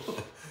middle.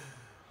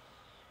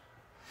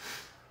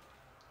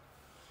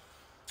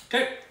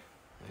 Okay.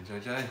 Hey,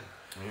 Jai. Alright.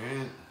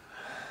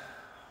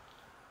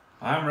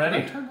 I'm Did I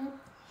ready. turn up?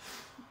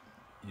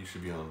 You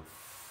should be on.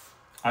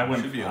 I You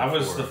went. should be on I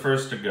was 4. the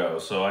first to go,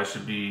 so I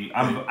should be.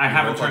 I You're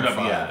haven't up on turned up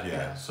 5, yet.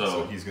 yeah. So,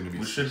 So he's gonna be-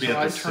 We should be So at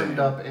I the turned same.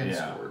 up and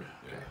Yeah. scored.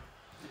 Yeah.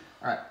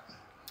 All right.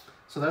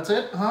 So that's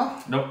it, huh?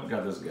 Nope.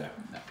 Got this guy.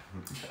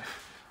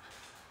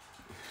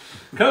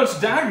 Coach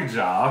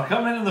Daggerjaw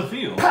coming in the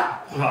field.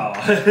 Oh.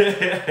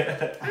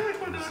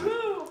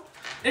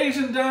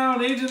 Agent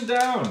down. Agent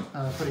down.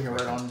 Putting it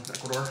right on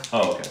Ecuador.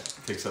 Oh, okay.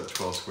 Takes up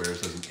 12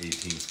 squares, has an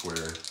 18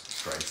 square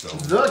strike zone.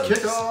 The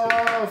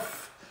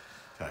kickoff.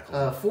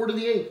 Tackle. 4 to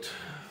the 8.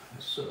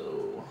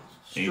 So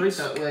straight 8.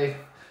 that way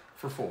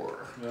for 4.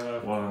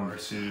 1,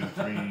 2,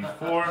 3,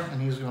 4.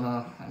 And he's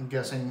gonna, I'm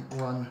guessing,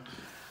 run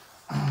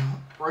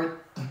right.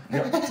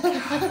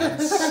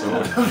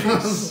 So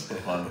nice.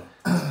 Fun.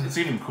 It's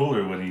even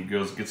cooler when he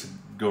gets to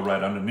go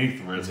right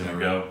underneath where it's Yeah, gonna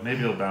go. Maybe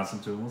he'll bounce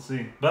into it. We'll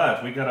see.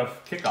 But we got a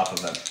kickoff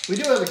event. We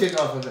do have a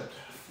kickoff event.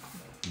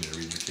 You gonna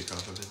read the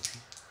kickoff of it?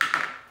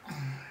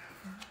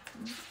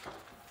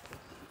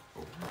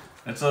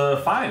 It's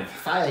a 5.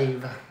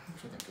 5, which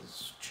I think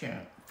is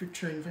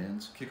featuring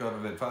fans. Kickoff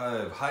event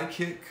 5. High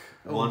kick.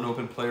 One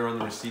open player on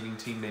the receiving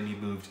team may be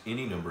moved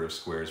any number of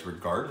squares,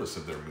 regardless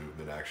of their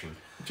movement action,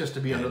 Just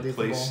to be and underneath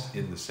the ball. placed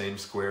in the same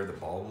square the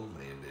ball will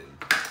land in.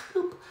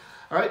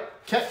 All right,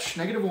 catch,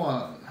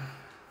 -1.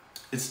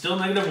 It's still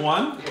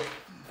 -1.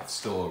 It's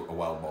still a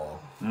wild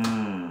ball.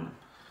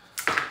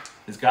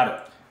 He's got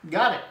it.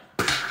 Got it.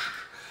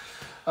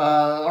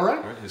 All right,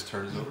 All right, his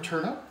turn is over.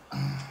 turn up.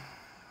 I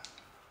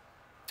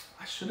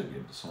should have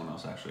given it to someone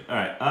else actually. All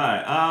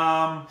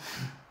right.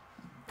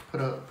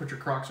 Put your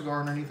croc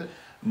cigar underneath it.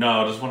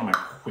 No, just one of my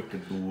quick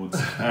dudes.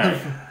 All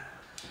right.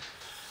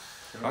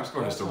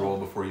 Oxford has to roll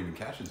before he even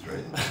catches,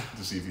 right?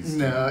 To see if he's.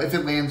 No, if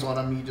it lands on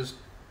him,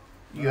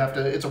 you have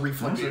to. It's a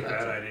reflex. It'd be a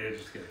bad idea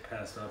just get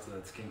passed off to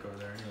that skink over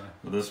there anyway.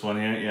 This one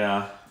here,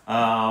 yeah.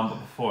 But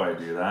before I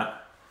do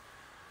that,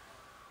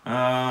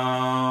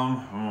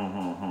 I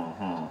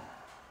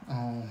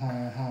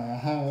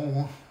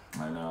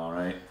know,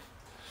 right?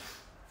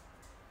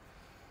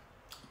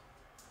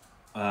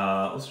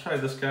 Let's try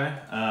this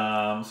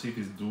guy. See if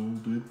he's dual.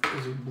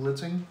 Is he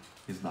blitzing?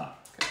 He's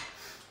not. Okay.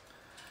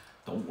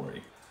 Don't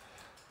worry.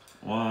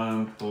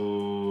 1,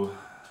 2,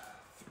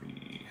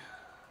 3.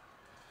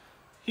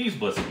 He's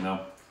blitzing though.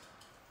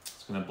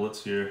 It's gonna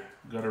blitz your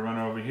gutter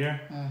runner over here.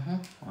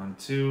 1,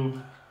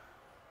 2.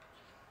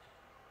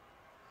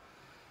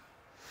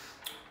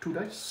 2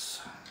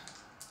 dice.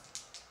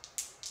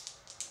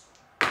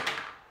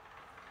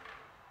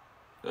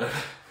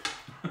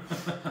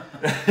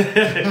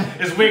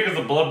 It's weird because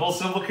the Blood Bowl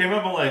symbol came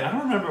up. I'm like, I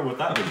don't remember what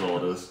that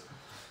result is.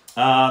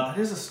 That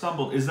is a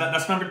stumble.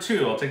 That's number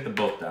 2? I'll take the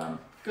boat down.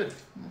 Good.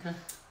 Okay.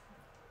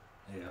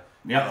 Yeah.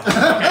 Yep.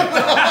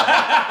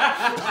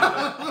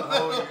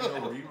 Oh, you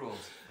know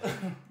rerolls.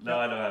 No,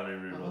 I don't have any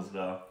rerolls.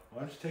 No.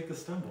 Why don't you take the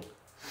stumble?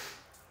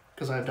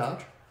 Because I have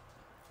dodge.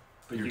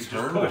 But Your you just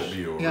turn will push.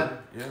 be over. Yeah.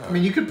 Yeah. I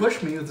mean, you could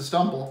push me with the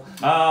stumble.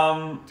 Do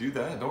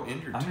that. Don't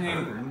end your I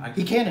turn. mean,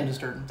 He can end his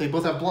turn. They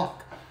both have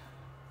block.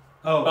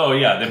 Oh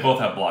yeah, they both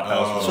have block. That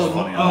was So-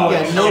 funny.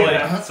 yeah, no-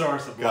 yeah.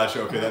 Source of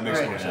Gotcha. Okay, that makes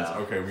Right. more sense. Yeah.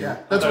 Okay, we. Yeah,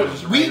 that's thought it what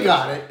was just we regular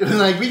got it.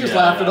 Like we just Yeah,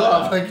 laughed it yeah,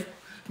 off. yeah. Like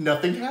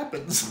nothing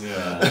happens.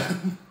 Yeah.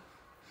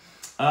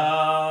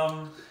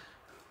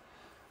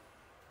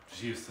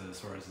 Just used to the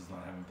sources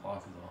not having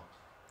block at all.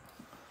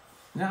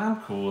 Yeah,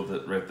 I'm cool with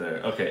it right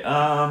there. Okay.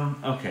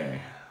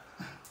 Okay.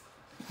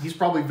 He's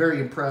probably very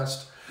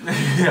impressed.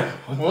 Yeah.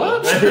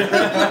 What?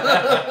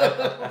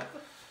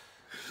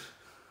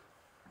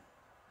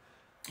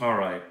 All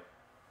right.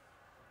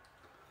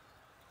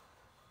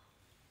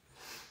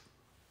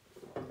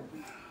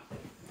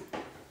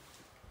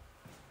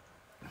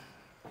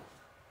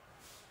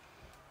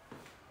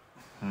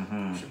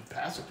 Should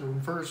pass it to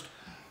him first.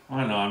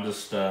 I know. I'm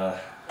just kind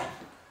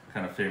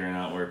of figuring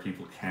out where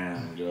people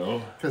can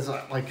go. Because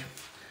like,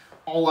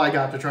 all I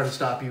got to try to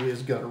stop you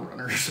is gutter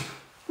runners,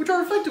 which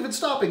are effective at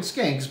stopping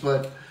skanks,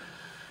 but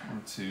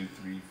 1, 2,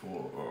 3,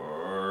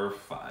 4,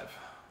 5.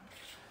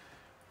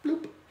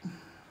 bloop.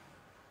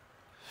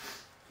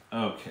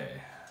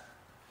 Okay.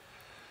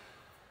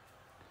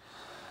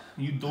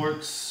 You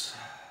dorks.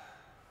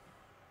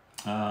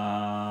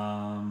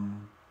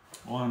 1,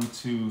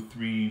 2,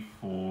 3,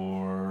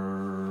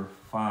 4,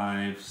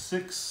 5,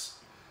 6.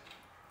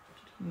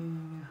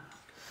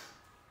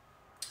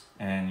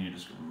 And you're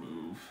just gonna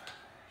move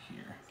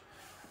here.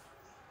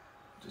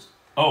 Just.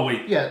 Oh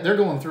wait. Yeah, they're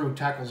going through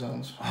tackle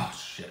zones, Oh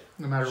shit.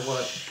 no matter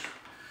what.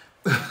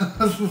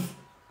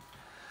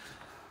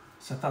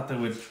 So I thought they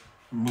would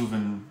move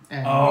in.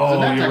 And Oh, the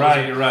net you're tackle right.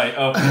 zone. You're right.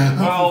 Okay.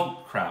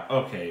 Well, crap.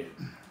 Okay.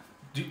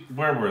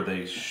 Where were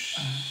they?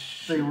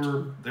 They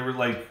were They were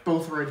like.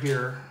 both right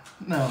here.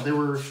 No, they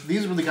were.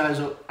 These were the guys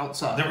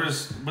outside. There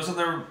wasn't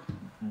there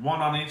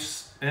one on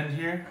each end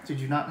here? Did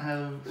you not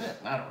have?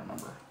 I don't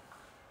remember.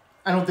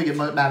 I don't think it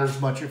matters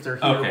much if they're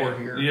here Okay, or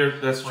here.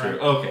 that's true. Right.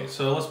 Okay,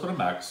 so let's put them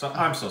back. So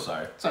I'm so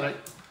sorry. It's all right.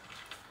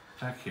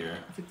 Back here.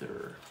 I think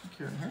they're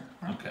here and here.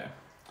 Right? Okay.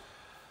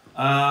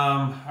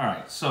 All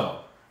right.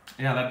 So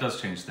yeah, that does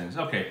change things.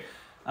 Okay.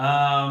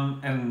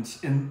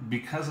 And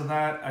because of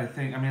that, I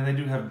think they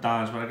do have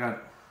dodge, but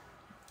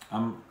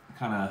I'm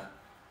kind of.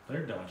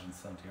 They're dodging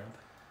something, aren't they?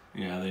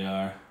 Yeah, they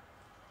are.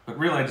 But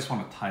really, I just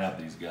want to tie up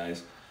these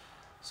guys.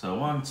 So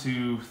 1,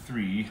 2,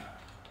 3.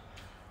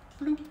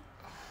 Bloop.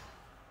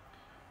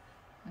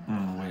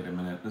 Wait a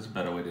minute. There's a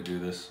better way to do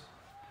this.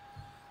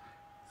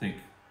 I think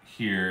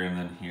here and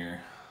then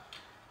here.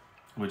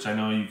 Which I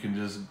know you can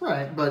just...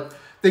 Right, but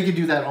they could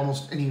do that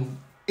almost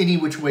any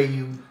which way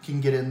you can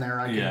get in there.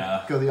 I can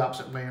Yeah. go the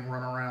opposite way and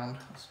run around.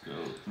 Let's go...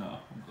 No,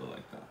 we'll go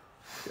like that.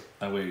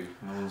 That way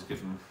no one's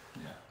getting...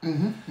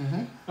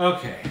 Yeah.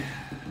 Okay.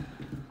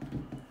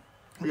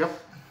 Yep.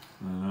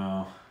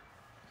 No.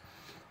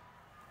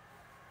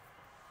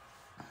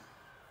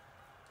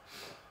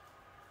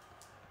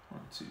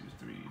 One, 2,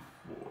 3,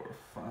 4,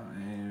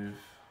 5.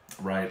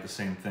 Right, the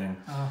same thing.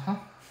 Uh-huh.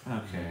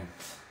 Okay.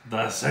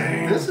 The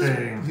same This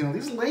thing. is,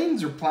 these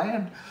lanes are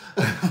planned.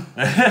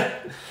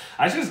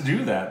 I just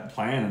do that,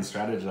 plan and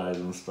strategize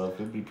and stuff.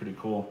 It'd be pretty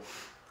cool.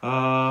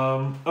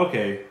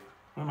 Okay.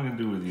 What am I gonna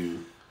do with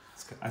you?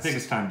 I think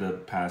it's time to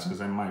pass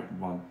because I might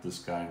want this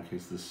guy in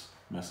case this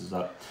messes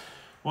up.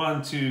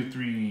 1, 2,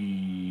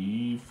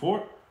 3,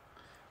 4.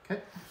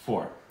 Okay.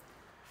 4.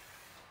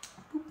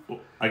 Oh,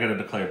 I gotta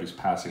declare if he's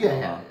passing. Yeah, though,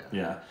 yeah, huh?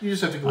 yeah. You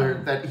just have to declare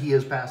that he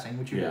is passing,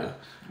 which you Yeah.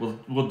 did.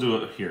 We'll do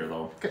it here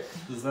though. Okay.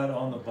 Does that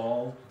on the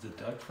ball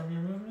deduct from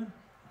your movement?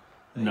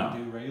 That No.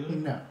 You do regularly?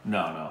 No.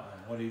 No.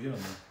 What are you doing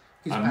then?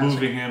 He's I'm passing.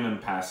 moving him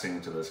and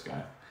passing to this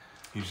guy.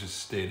 He's just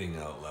stating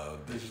out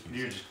loud that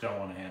You just don't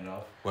want to hand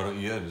off. Why don't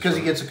you? Yeah, Because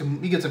he gets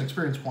an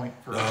experience point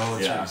for. Oh,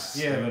 that's Yeah. what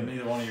he's Yeah, saying. but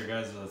neither one of your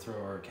guys is a thrower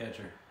or a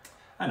catcher.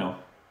 I know.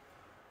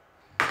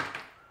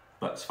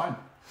 But it's fine.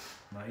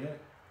 Not yet.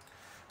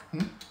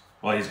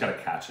 Well, he's got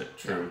to catch it.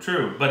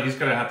 True. But he's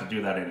going to have to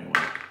do that anyway.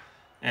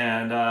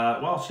 And,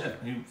 well, shit.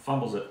 He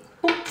fumbles it.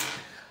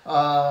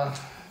 D8.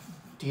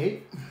 What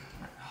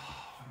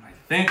am I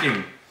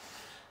thinking?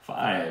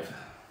 5.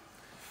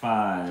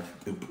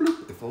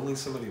 If only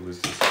somebody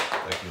was just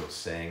like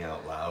saying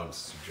out loud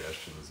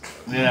suggestions.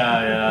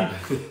 Yeah.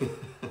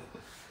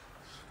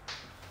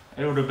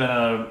 It would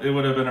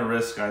have been a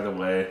risk either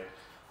way.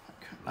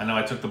 I know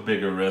I took the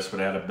bigger risk, but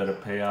I had a better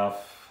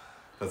payoff.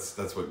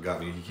 That's what got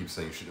me. He keeps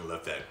saying you should have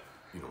left that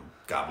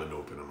goblin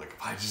open. I'm like,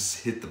 if I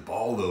just hit the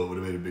ball though, it would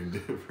have made a big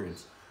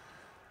difference.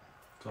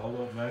 It's all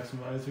about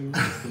maximizing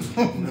risk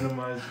and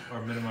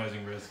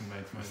minimizing risk and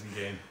maximizing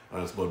gain.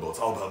 Honest Blood Bowl, it's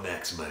all about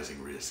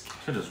maximizing risk.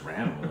 Should have just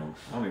ran with him.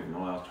 I don't even know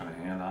what I was trying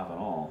to hand off at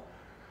all.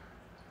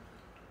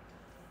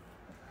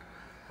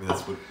 I mean,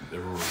 that's what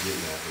everyone was getting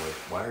at. Like,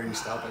 why are you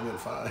stopping at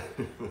 5?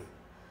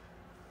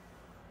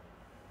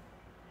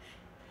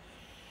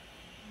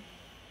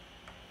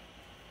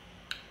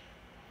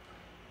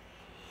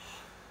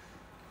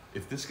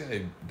 If this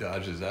guy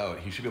dodges out,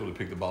 he should be able to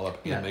pick the ball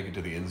up and make it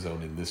to the end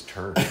zone in this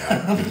turn.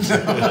 Because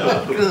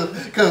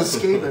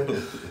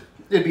Skaven,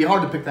 it'd be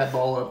hard to pick that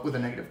ball up with a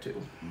 -2.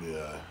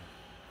 Yeah.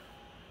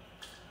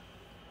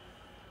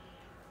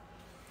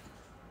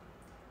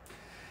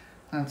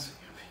 Let's see.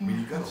 I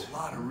mean, you've got a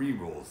lot of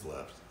re-rolls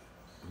left.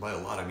 And by a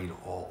lot, I mean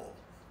all.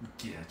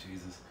 Yeah,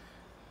 Jesus.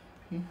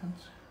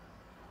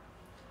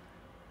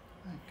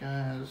 That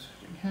guy's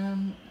hitting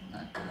him, and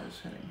that guy's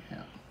hitting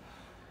him.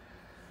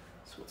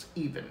 So it's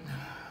even.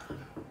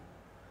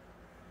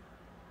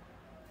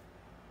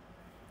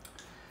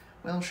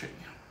 Well,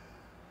 shitty.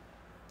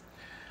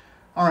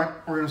 All right,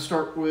 we're going to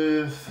start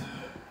with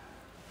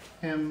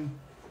him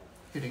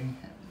hitting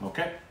him.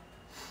 Okay.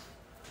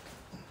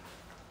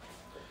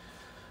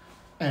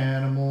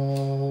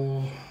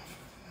 Animal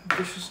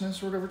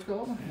viciousness or whatever it's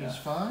called. Yeah. He's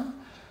fine.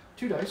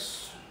 2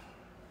 dice.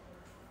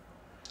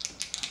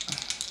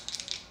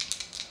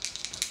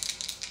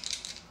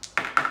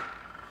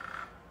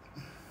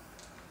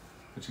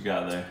 What you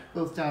got there?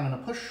 Both down in a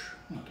push.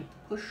 I'll get the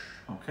push.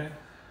 Okay.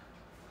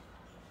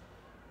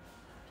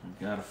 We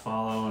gotta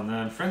follow and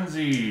then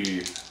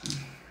frenzy. 2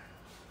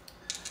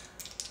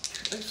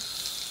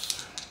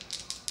 dice.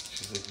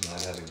 She's like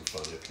not having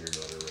fun if you're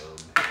not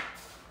around.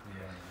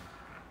 Yeah.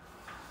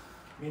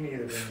 Me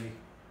neither, baby.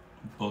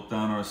 Both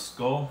down or a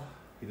skull.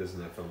 He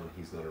doesn't have fun when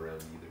he's not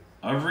around either.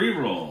 A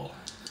reroll.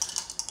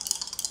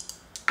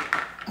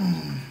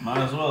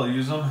 Might as well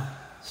use them.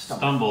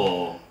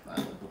 Stumble.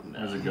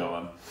 There's it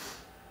going.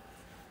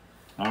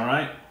 All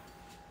right.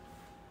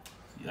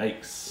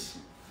 Yikes.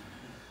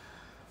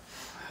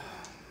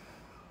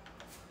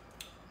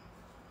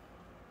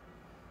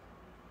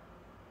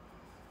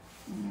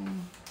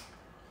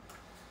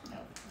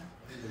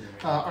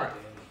 All right.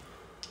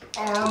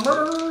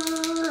 Armor.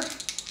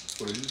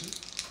 What did you do?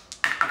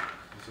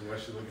 So why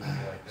is she looking at me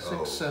like that?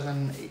 6,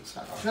 7, 8.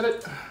 Got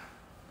it.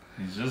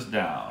 He's just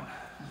down.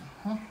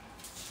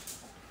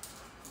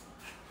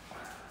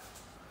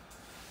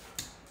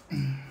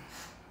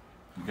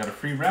 You got a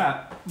free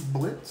rat.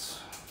 Blitz.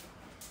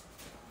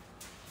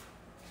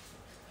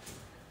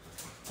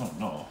 Oh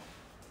no.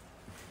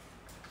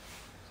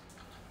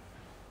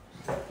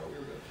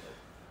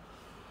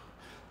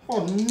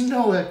 Oh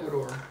no,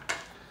 Ecuador.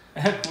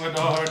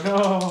 Ecuador,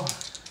 no.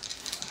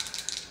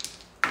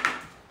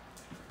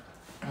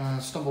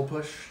 Stumble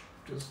push.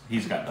 Just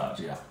He's got dodge,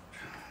 yeah.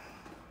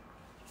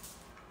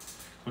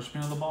 Push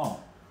me on the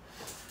ball.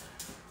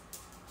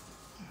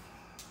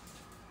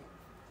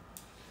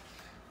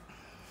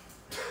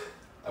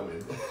 I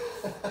win.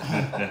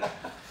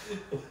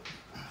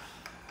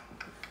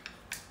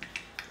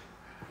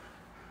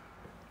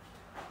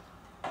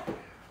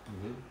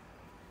 Mm-hmm.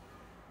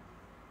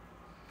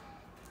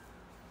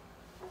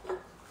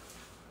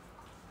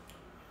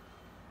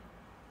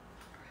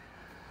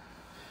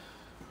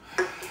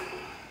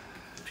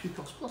 2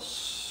 plus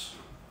plus.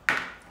 2,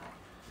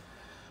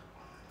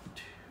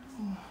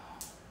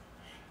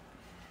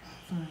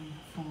 3,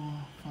 4,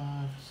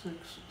 5,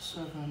 6,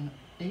 7,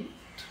 8.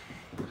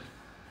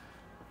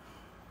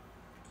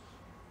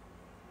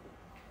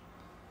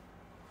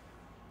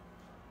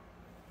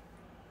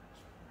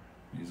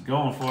 He's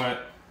going for it.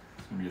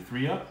 It's gonna be a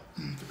 3-up.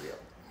 3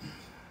 up.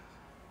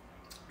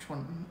 Which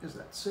one is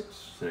that? 6?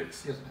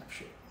 6. He doesn't have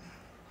shit.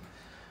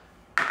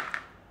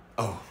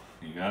 Oh.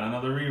 You got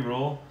another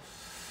reroll.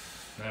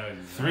 No,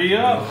 3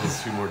 up.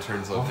 There's 2 more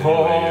turns left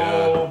Oh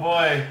anyway,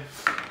 boy.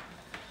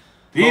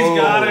 He's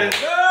got it.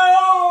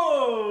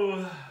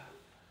 No!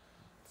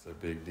 It's a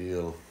big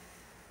deal.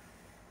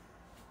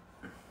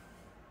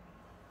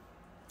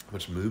 How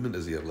much movement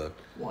does he have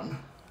left? 1.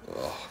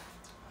 Oh.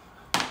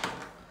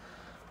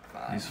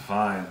 He's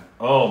fine.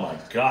 Oh my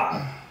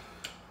god.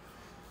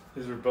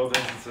 These were both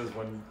instances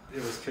when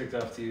it was kicked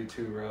off to you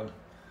too, Rob.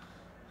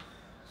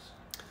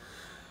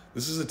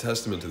 This is a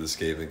testament to the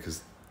Skaven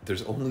because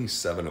there's only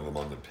 7 of them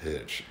on the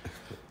pitch.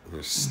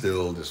 They're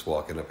still just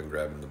walking up and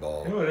grabbing the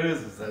ball. You know what it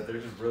is that they're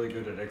just really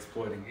good at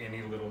exploiting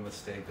any little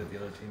mistake that the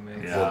other team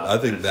makes. Yeah. Well, I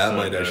think it's that so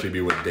might good. actually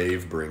be what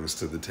Dave brings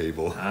to the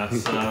table.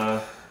 That's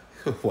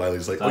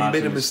Wiley's like, oh, you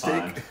made a Dodging's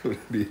mistake? fine. It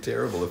would be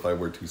terrible if I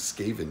were to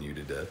Skaven you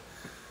to death.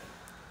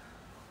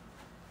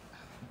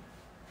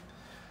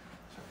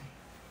 Sorry.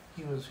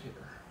 He was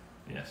here.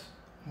 yes.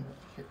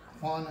 Here.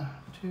 1,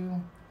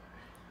 2,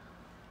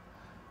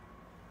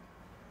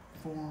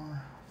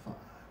 4, 5,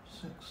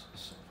 6,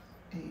 7,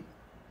 8,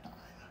 9.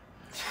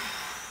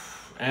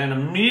 And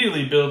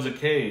immediately builds a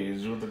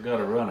cage with the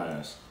gutter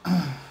runners.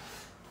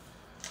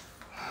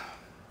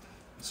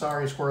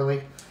 Sorry,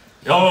 Squirrely.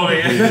 Oh,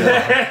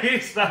 yeah.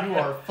 He's not. You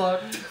are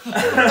fucked.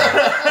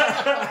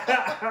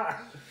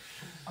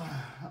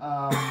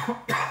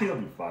 He'll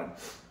be fine.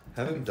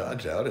 Have him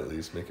dodge out at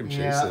least. Make him chase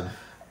Yeah. him.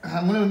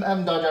 I'm going to have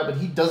him dodge out, but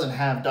he doesn't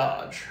have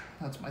dodge.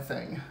 That's my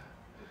thing.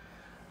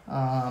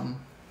 I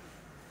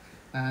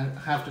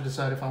have to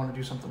decide if I want to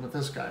do something with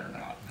this guy or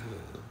not.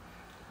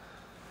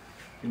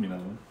 Give me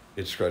another one.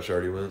 Itch Scratch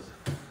already went.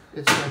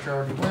 Its stretch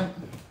already went.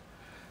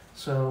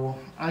 So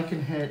I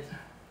can hit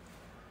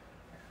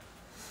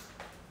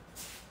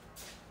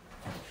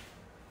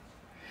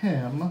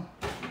him,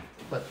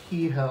 but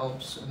he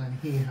helps, and then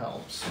he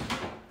helps.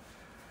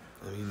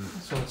 I mean,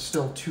 So it's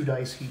still 2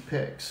 dice he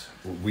picks.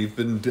 we've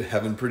been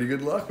having pretty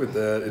good luck with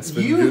that. It's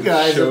been You good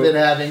guys show. have been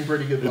having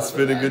pretty good luck It's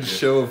with been a that. good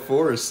show of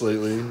force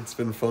lately. It's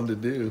been fun to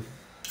do.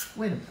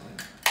 Wait a minute.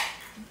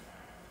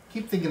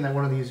 Keep thinking that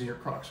one of these is your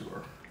croc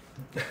sewer.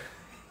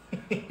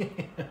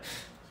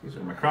 These are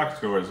My croc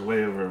score is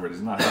way over, but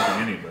he's not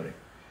helping anybody.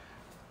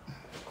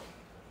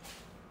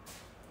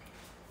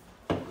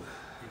 You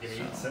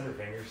can eat cinder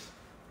fingers.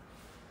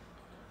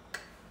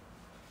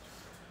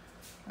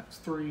 That's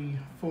 3,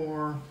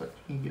 4, but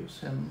he gives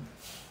him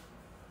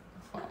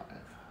 5.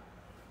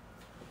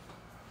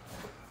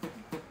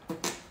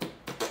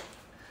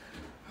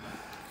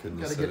 Couldn't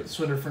have Gotta said get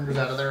Swinter Fingers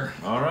out of there.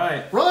 All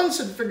right. Run,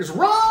 Swinter Fingers,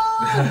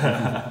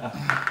 run!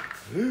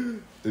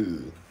 Ooh.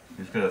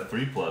 He's got a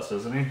 3+,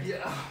 isn't he?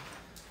 Yeah.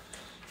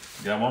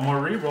 Got one more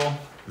reroll.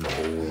 No.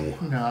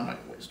 No, I'm not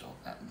gonna waste all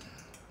that.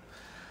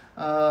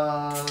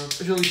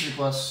 Agility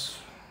 3+.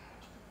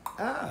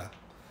 Ah.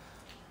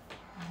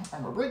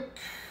 Armor break.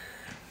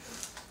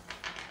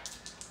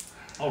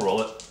 I'll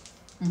roll it.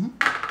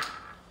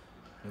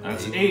 Mm-hmm.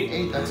 That's 8.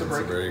 8, that's a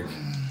break.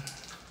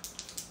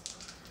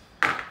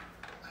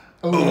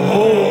 Oh,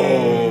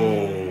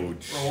 Oh,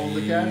 Roll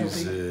the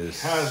casualty.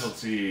 Jesus.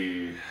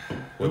 Casualty.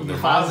 What Who the-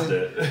 caused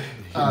it?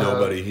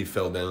 Nobody. He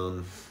fell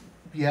down.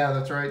 yeah,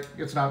 that's right.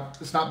 It's not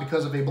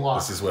because of a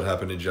block. This is what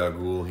happened to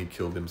Jagul. He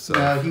killed himself.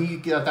 No, he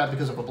got that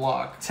because of a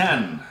block.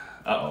 10.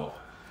 Uh-oh.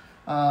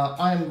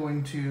 I am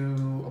going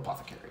to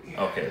Apothecary.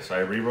 Okay, so I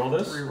re-roll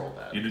this? Reroll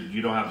that.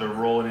 You don't have to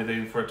roll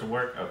anything for it to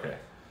work? Okay.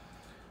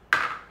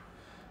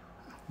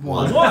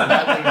 1. One.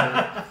 Badly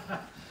hurt.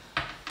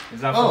 Is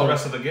that for Oh. the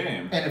rest of the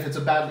game? And if it's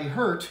a badly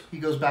hurt, he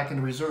goes back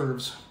into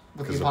reserves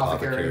with the Because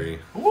Apothecary.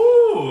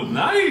 Ooh,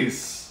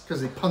 nice!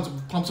 Because he pumps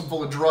him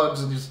full of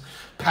drugs and just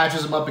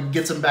patches him up and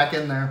gets him back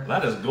in there.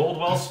 That is gold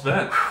well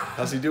spent.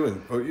 How's he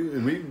doing? Oh,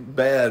 we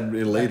bad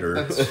later.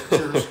 That's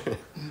yours.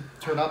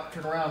 Turn up,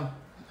 turn around.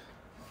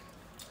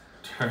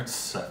 Turn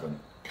 7.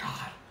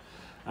 God.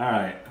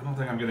 Alright, I don't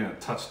think I'm getting a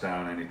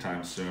touchdown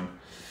anytime soon.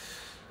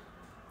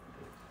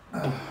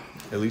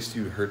 At least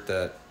you hurt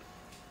that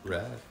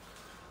rat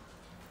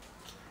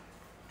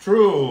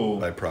True.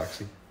 by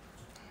proxy.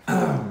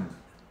 Murdered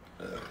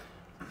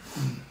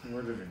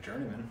a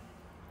journeyman.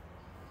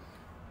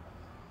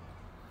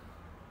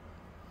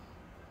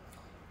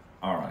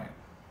 Alright.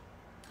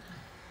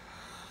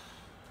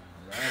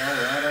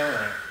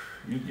 Alright.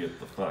 You get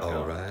the fuck All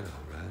out. right.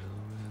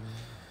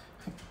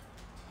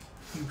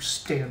 You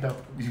stand up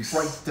You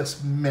right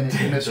this minute,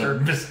 mister.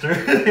 Mister.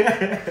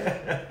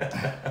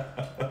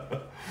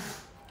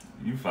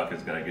 You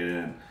fuckers gotta get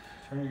in.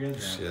 Turn your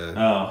guys around. Yeah.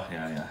 Oh,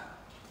 yeah.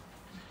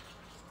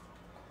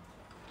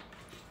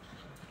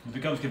 It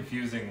becomes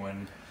confusing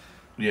when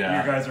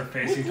Yeah. you guys are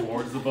facing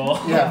towards the ball.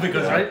 Yeah,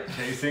 because right? you're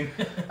chasing.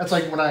 That's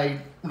like when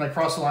I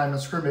crossed the line in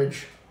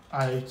scrimmage,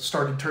 I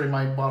started turning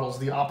my bottles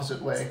the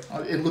opposite way.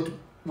 It looked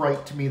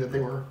right to me that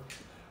they were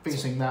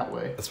facing that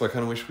way. That's why I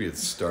kind of wish we had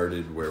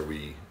started where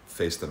we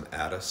face them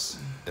at us,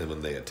 and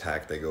when they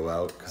attack, they go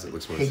out because it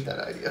looks I more. hate that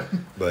idea.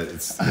 But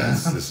this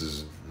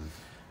is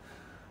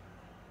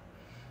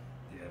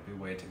Yeah, it'd be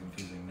way too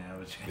confusing now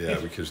to change. yeah.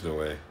 Because no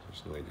way.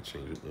 There's no way to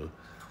change it now.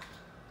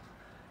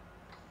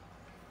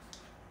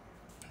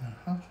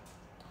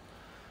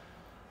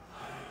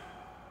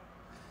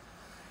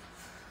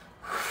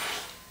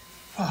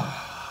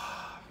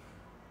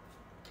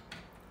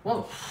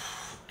 Whoa.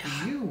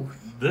 You.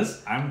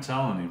 This, I'm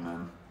telling you,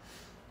 man.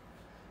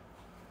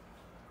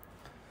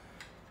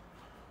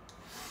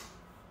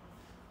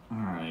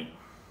 Alright.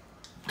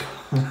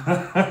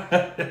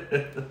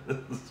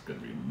 This is gonna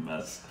be a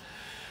mess.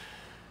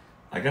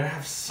 I gotta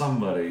have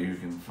somebody who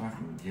can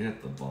fucking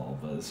get the ball,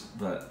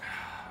 but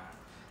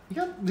You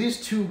got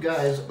these 2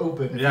 guys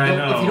open. Yeah, I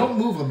know. If you don't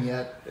move them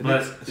yet, And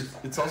But-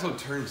 it's also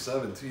turn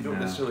 7 too. You don't Yeah.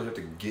 necessarily have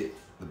to get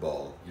the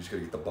ball. You just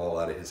gotta get the ball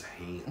out of his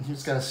hand. you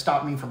just got to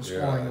stop me from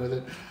scoring Yeah. with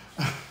it.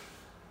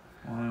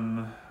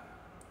 1,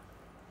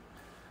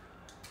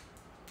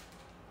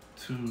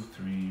 2,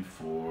 3,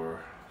 4,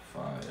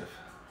 5,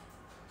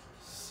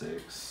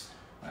 6.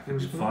 That could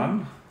be Who's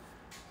fun.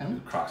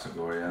 And,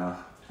 Croxagore, yeah.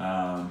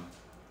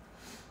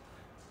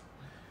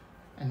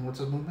 and And what's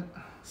his movement?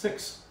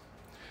 6.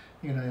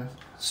 You gonna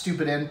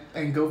stupid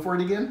and go for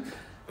it again?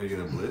 Are you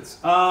gonna blitz?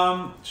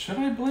 Should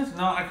I blitz?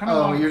 No, I kind of.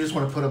 Oh, you just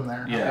want to put him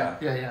there. Yeah.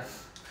 Okay.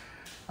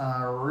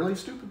 Yeah. Really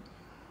stupid.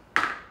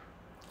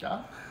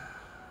 Got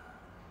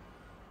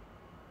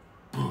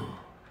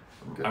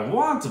it. I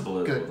want to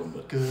blitz Good. with him,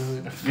 but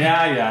Good.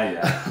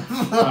 yeah.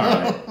 All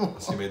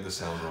right. So you made the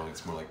sound wrong.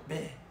 It's more like meh.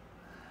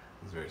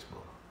 He's very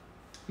small.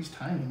 He's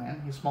tiny,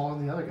 man. He's smaller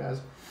than the other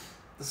guys.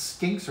 The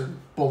skinks are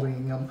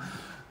bullying him.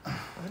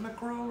 I'm a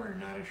grower,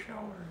 not a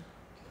shower.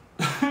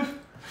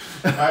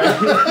 I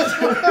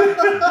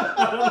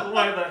don't know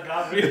why that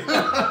got me.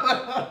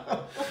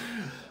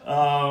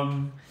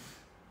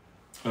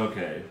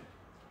 Okay.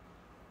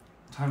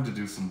 Time to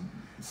do some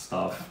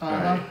stuff. All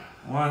right.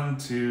 1,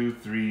 2,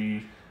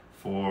 3,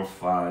 4,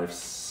 5,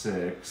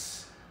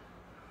 6.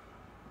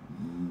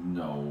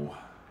 No.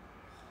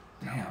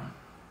 Damn.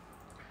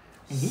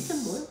 And he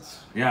can blitz.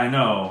 Yeah, I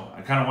know.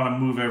 I kind of want to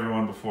move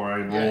everyone before I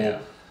roll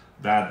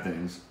bad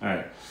things. All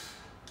right.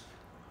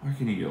 Where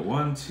can you go?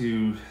 1,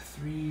 2,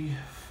 3,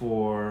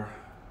 4,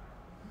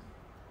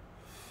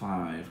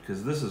 5.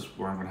 Because this is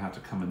where I'm going to have to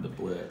come into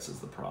blitz is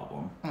the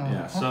problem.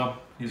 Yeah, so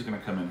he's going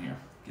to come in here.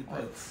 Get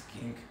that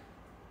skink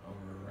over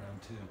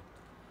around 2.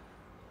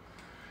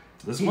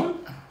 This one?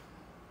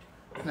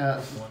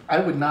 I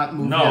would not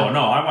move No, him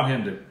I want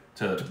him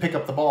to pick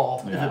up the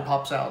ball if Yeah. it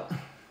pops out.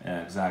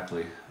 Yeah,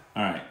 exactly.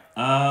 All right.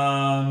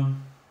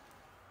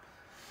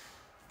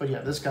 But yeah,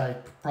 this guy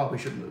probably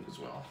should move as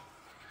well.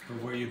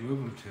 But where you'd move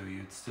him to,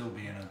 you'd still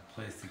be in a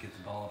place to get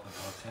the ball if it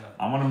pops out.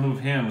 I want to move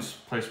him to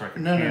a place where I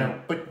can No.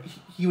 camp. But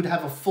he would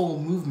have a full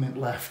movement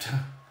left.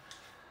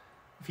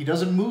 If he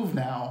doesn't move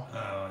now, Oh,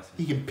 I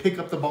see. he can pick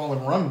up the ball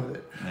and run with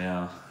it.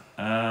 Yeah.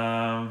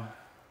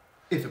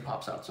 If it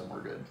pops out somewhere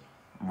good.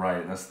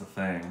 Right, that's the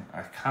thing.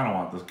 I kind of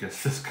want to get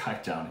this guy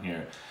down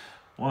here.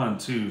 1,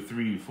 2,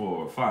 3,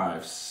 4,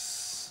 5.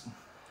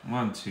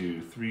 1,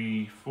 2,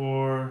 3,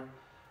 4,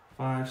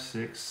 5,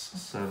 6,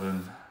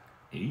 7,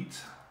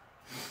 8.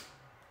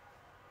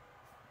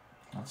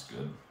 That's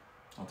good.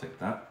 I'll take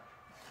that.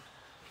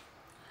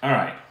 All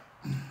right.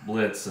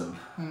 Blitzen.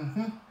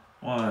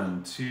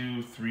 1,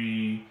 2,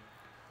 3,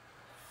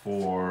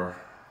 4.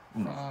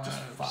 No, just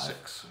 5.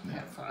 6.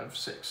 Yeah, 5,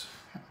 6.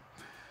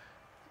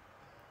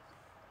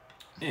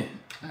 Eh.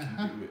 Do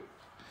it.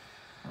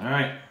 All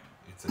right.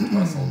 It's a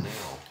tussle now.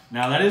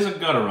 Now that is a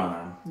gutter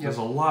runner. Yep. There's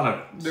a lot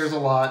of There's a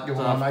lot going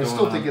Stuff on. I going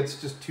still on. think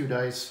it's just 2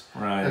 dice.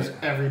 right. As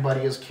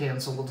everybody is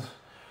canceled.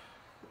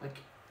 Like,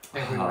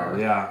 everywhere. Oh,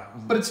 yeah.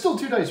 But it's still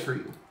 2 dice for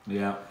you.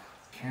 Yeah.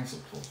 Cancel.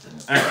 All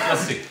right,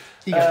 let's see.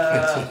 He got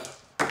canceled.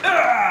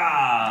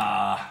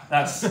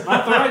 That's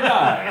not the right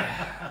die.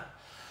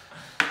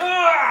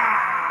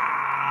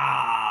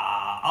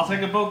 I'll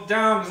take them both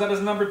down because that is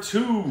number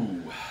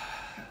 2.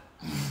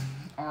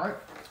 Alright.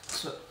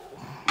 So,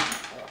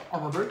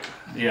 armor break.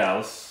 Yeah,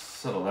 let's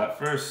settle that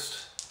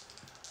first.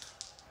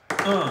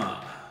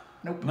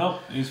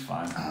 Nope, he's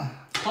fine.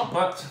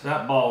 But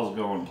that ball is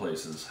going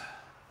places.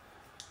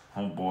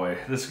 Oh boy,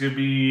 this could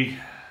be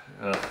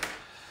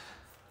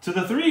to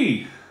the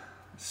 3.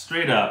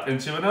 Straight up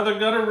into another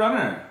gutter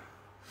runner.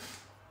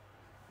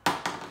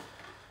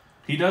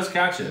 He does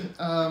catch it.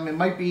 It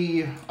might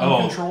be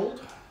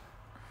uncontrolled.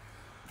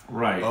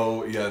 Right.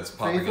 Oh, yeah, it's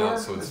popping Favor. out,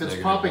 so it's If it's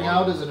 -1. popping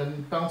out, is it a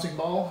bouncing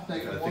ball? I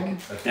 -1?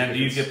 think And do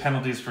you it's- get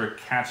penalties for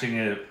catching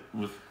it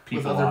with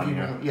people With other on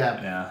people. here?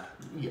 Yeah. Yeah.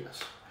 Yes.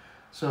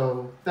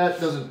 So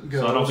that doesn't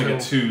go. So I don't think a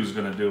 2 is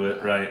going to do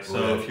it, right?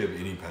 Well, So if you have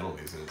any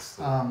penalties, then it's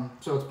still...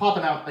 So it's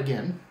popping out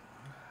again.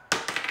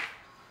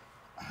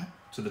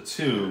 to the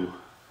 2.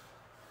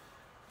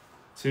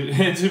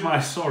 Into my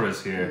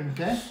Saurus here.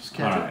 Okay, just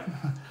catch All right. it.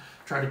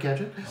 Try to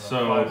catch it.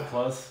 So 5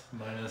 plus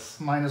minus.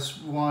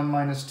 -1,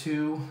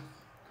 -2.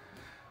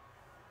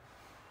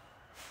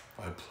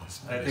 5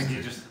 plus I think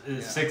you just.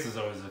 Yeah. 6 is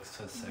always a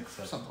 6.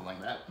 That's, Something like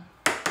that.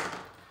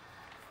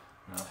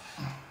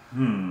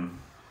 no.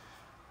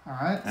 All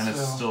right. and so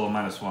it's still a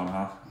 -1,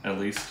 huh? At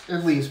least.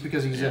 at least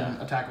because he's Yeah.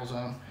 in a tackle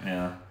zone.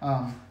 Yeah.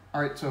 All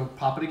right. So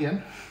pop it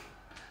again.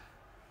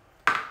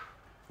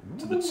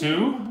 To the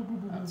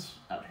 2. That's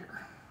out here.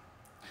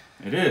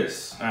 It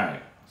is. All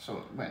right.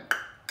 So wait.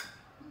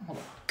 Hold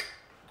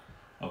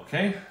on.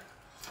 Okay.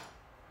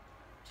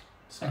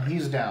 And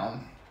he's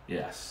down.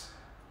 Yes.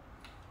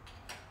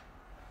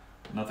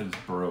 Nothing's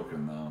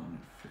broken though. Let me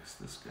fix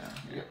this guy.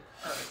 Yep.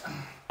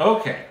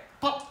 Okay.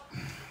 Pop.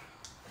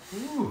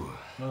 Ooh.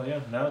 Well, yeah,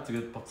 now it's a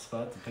good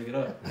spot to pick it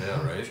up.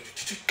 Yeah, right?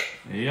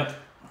 Yep.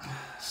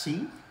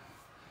 See.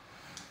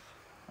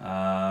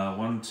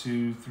 1,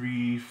 2,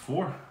 3,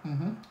 4.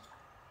 Mm-hmm.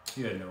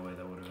 You had no way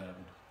that would have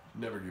happened.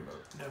 Never give up.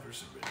 Never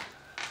submit.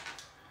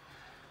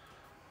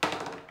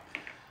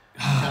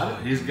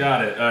 He's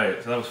got it. All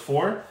right. So that was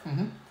 4.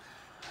 Mm-hmm.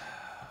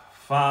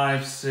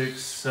 5,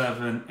 6,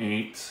 7,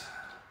 8.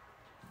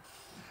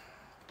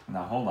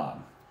 Now hold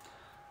on.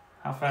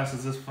 How fast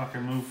does this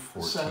fucker move?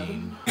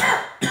 14.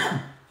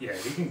 Yeah,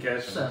 he can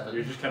catch him. 7.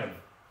 You're just kind of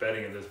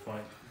betting at this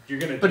point. You're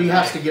gonna. But he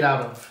has to get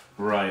out of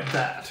Right.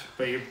 that.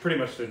 But you pretty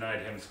much denied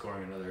him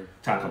scoring another.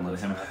 Tackle goal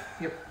with this him.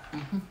 half. Yep.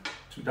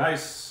 2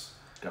 dice.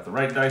 Got the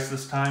right dice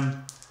this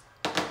time.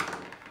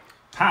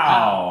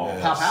 Pow!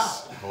 Yes. Pow,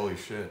 pow. Holy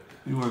shit.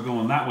 You are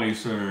going that way,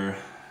 sir.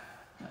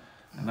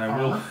 And I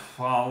will Armor.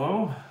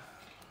 follow.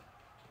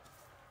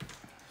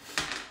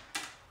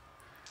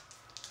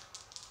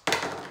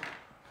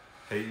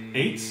 Hey.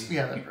 8.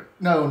 Yeah, that's right.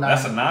 No, 9.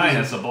 That's a 9.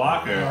 That's a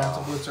blocker. Yeah, that's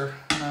a blitzer.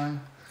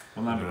 9.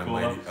 Wouldn't that be cool?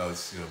 Mighty, oh,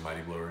 it's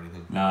mighty blow or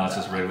anything. No, it's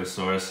just regular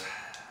Saurus.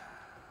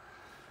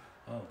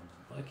 Oh,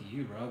 lucky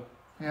you, Rob.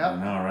 I Yep.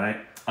 know,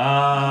 right?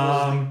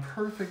 That was the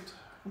perfect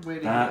way to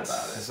go about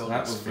That's- it.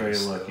 That was very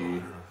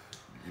lucky.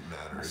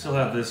 I still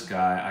have this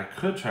guy. I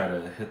could try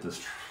to hit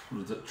this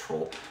what is it,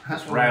 troll,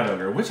 this rat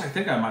ogre, which I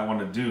think I might want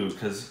to do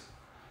because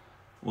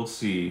we'll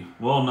see.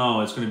 Well,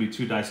 no, it's going to be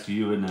 2 dice to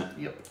you, isn't it?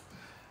 Yep.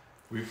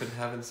 We've been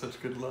having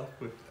such good luck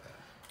with that.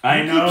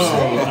 I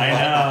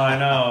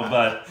know,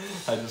 but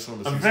I just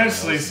want to see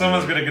eventually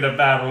someone's going to get a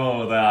bad roll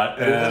with that.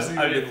 And it doesn't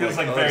even It feels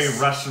like like very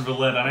us. Russian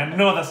roulette, and I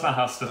know that's not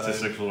how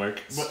statistics work.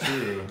 It's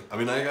true. I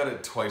mean, I got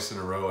it twice in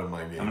a row in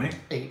my game. How many?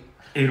 8.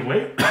 8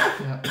 away?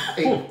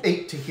 Yeah.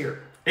 8 to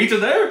here. 8 to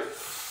there?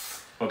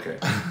 Okay.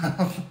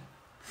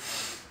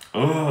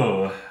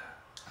 Oh.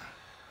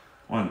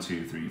 1,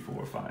 2, 3,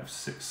 4, 5,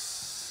 6,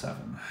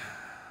 7.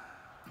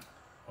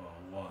 Oh,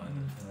 1.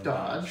 and then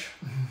Dodge.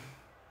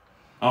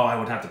 Oh, I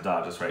would have to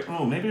dodge. That's right.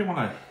 Oh, maybe I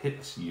want to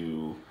hit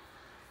you,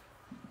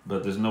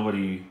 but there's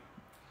nobody.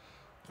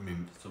 I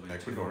mean, Still be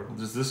Ecuador.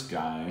 There's this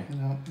guy.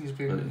 No, he's But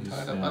being he's,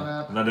 tied up yeah, by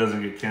that. that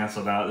doesn't get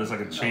canceled out. There's like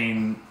a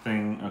chain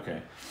thing.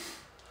 Okay.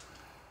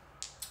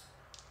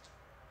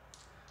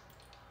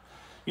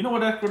 You know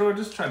what, Ecuador?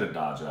 Just try to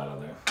dodge out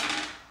of there.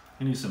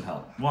 You need some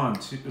help. 1,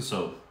 2.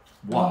 So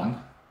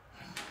 1.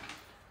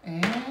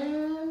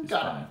 And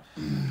got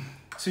it.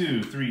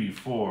 2, 3,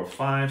 4,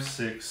 5,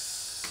 6,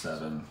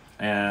 7.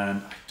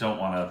 And I don't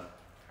want to.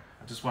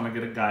 I just want to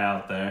get a guy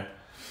out there.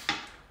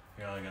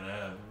 You're only gonna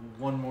have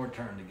one more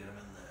turn to get him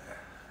in there.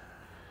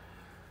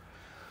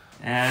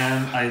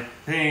 And I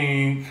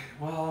think,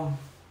 well,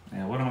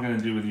 yeah, what am I going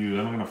to do with you?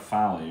 I'm going to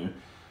follow you.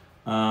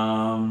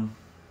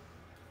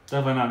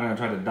 Definitely not going to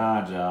try to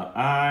dodge out.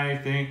 I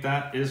think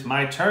that is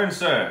my turn,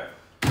 sir.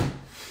 Wow.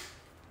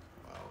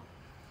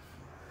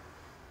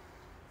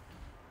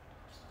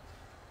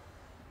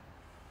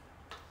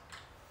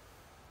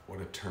 What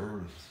a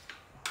turn.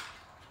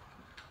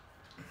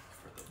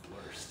 For the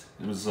worst.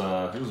 It was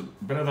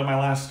better than my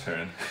last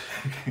turn.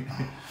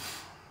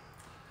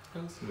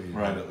 So you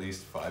Right. had at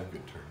least 5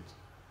 good turns.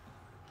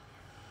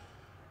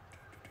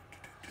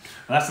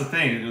 That's the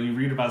thing. You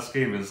read about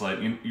Skaven, it's like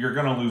you're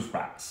going to lose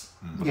rats.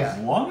 But Yeah. as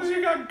long as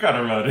you got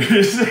gutter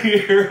runners,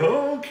 you're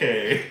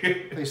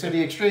okay. They said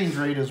the exchange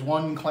rate is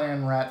 1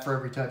 clan rat for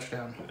every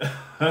touchdown.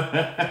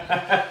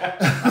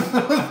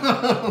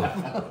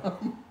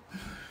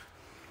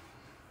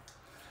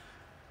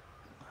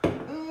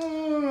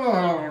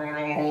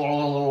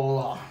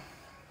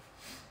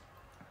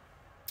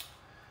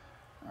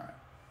 Alright,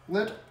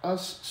 let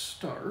us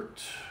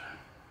start.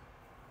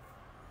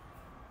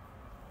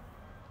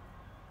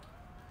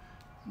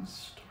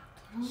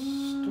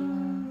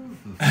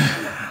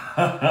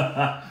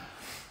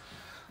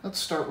 Let's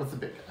start with the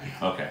big guy.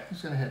 Okay.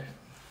 He's gonna hit him.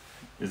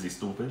 Is he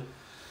stupid?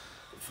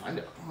 Find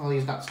out. Well,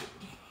 he's not stupid.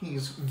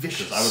 He's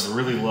vicious. Because I would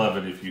really love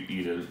it if you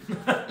eat a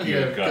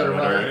Yeah, gutter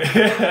runner.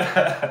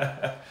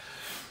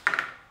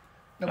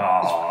 Nope.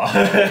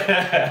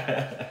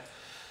 Aww.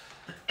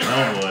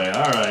 Oh boy,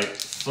 alright.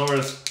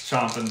 Saurus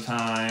chomping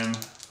time.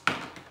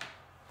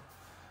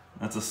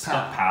 That's a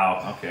stop.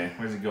 Pow. Okay,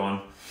 where's he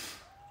going?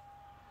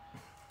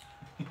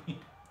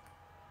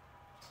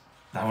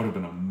 That would have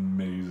been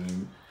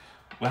amazing.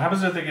 What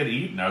happens if they get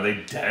eaten? Are they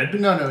dead?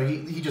 No,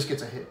 he just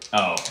gets a hit.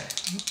 Oh, okay.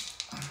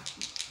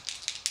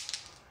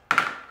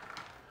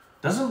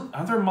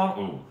 Aren't there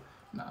ooh,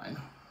 9.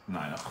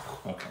 9. Oh,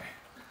 okay.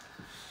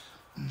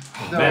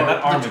 No, Man,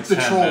 that arm is 10,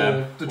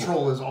 man. the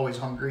troll is always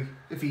hungry.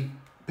 If he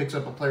picks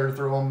up a player to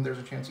throw him, there's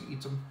a chance he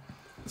eats him.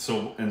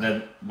 So, and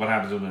then what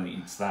happens when he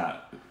eats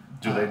that?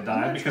 Do they I'm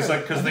die? not Because sure.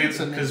 like, because I they, think it's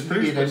an because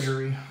pretty immediate much,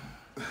 injury.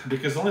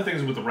 because the only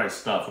things with the right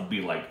stuff would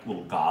be like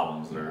little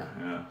goblins that are,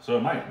 yeah. So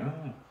it might, I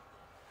don't know.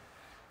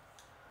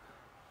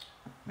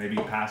 Maybe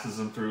he passes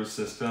them through his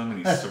system and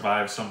he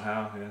survives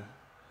somehow, yeah.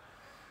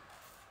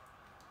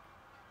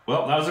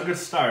 Well, that was a good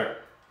start.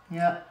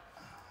 Yeah.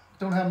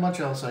 Don't have much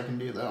else I can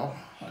do though.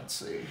 Let's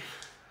see.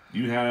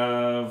 You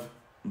have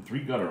 3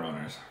 gutter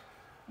runners.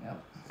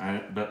 Yep.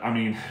 But I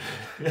mean,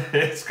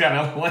 it's kind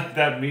of like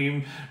that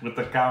meme with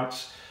the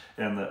couch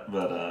and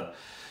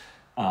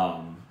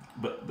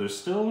but they're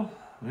still,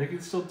 they can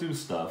still do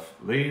stuff.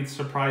 They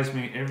surprise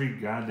me every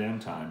goddamn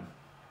time.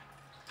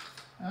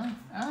 1,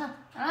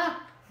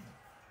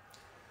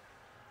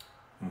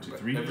 2,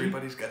 3.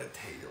 Everybody's got a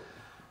tail.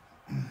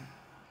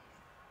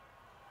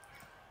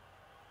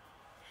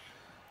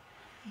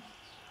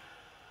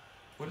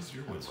 What is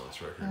your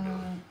win-loss record,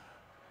 Billy?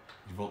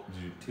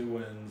 You 2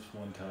 wins,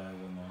 1 tie,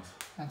 1 loss.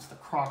 That's the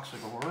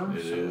Croxador.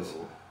 It is.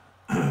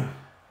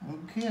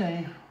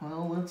 Okay,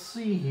 well, let's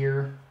see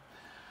here.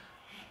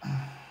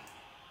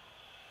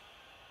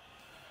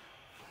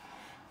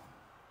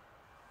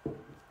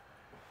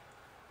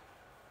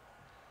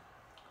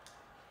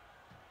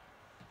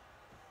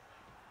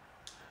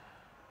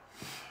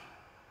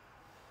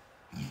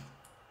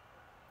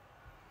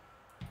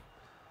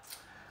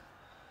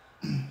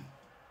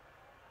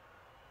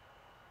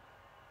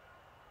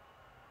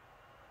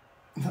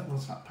 That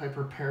was not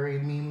Piper Perry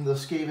meme, the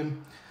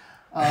Skaven.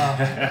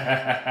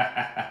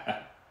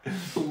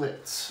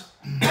 Blitz.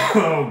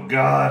 Oh,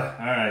 God.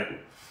 All right.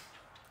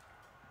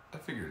 I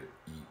figured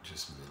eat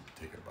just meant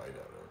take a bite out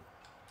of.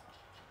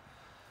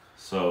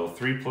 So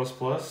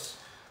 3++.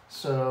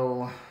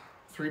 So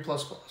 3++.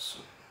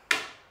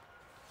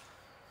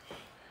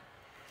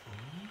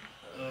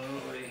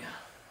 Oh, yeah.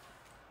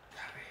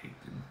 God, I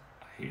hate them.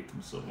 I hate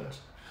them so much.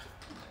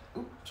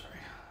 Oop, sorry.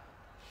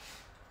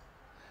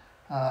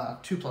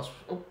 2+.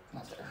 Oh,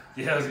 not there.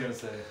 Yeah, I was gonna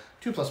say.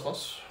 2++.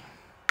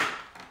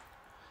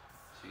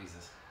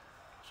 Jesus.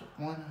 So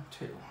 1,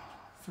 2,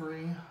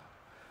 3,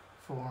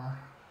 4,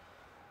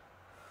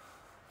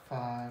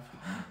 5,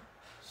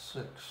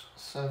 6,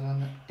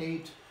 7,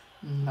 8,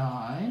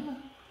 9,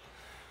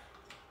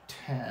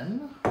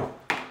 10,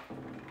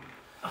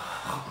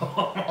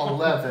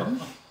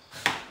 11.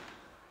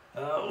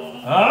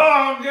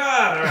 Oh,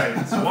 God. All right.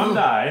 It's one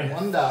die.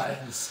 One die.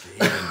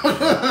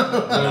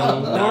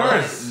 The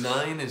worst.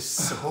 9 is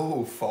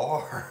so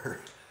far.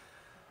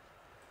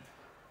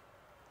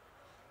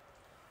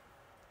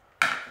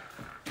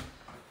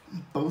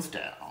 Both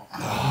down.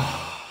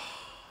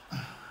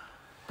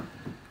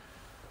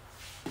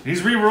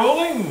 He's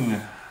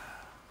re-rolling.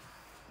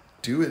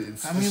 Do it.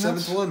 It's I the mean,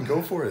 7th one.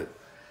 Go for it.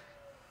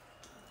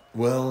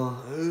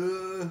 Well,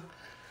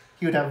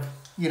 You'd have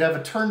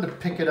a turn to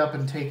pick it up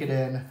and take it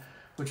in,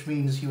 which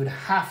means you would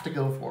have to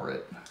go for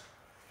it.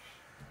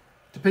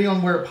 Depending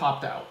on where it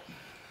popped out.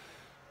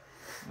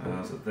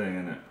 That's the thing,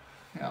 isn't it?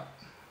 Yeah.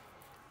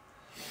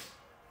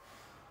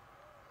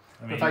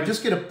 I mean, If I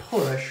just get a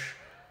push,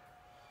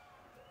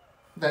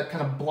 that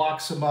kind of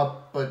blocks him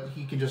up, but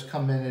he can just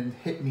come in and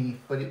hit me,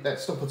 but that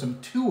still puts him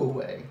 2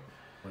 away.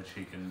 which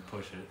he can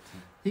push it.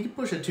 He can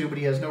push it 2, but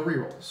he has no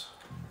rerolls.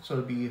 So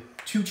it'd be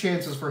 2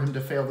 chances for him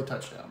to fail the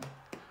touchdown.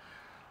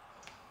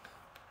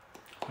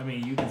 I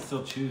mean, you can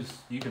still choose.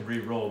 You can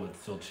re-roll, but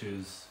still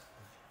choose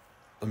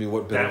I mean,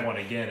 what that benefit? one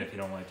again if you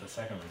don't like the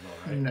second result,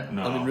 right? No.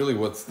 No. I mean, really,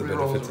 what's the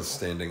Rerolls benefits are- of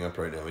standing up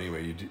right now?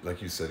 Anyway, you do, like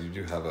you said, you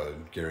do have a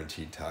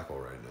guaranteed tackle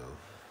right now.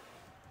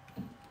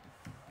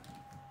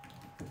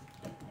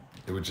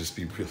 It would just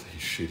be really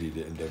shitty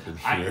to end up in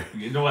here.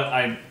 You know what?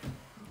 I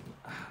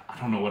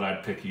don't know what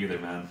I'd pick either,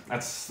 man.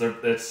 It's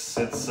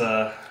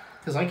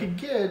Because I could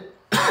get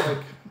like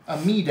a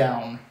me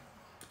down.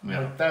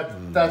 Yeah.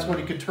 Like that's what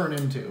he could turn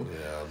into.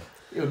 Yeah.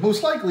 It would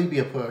most likely be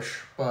a push,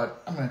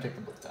 but I'm going to take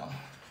the blitz down.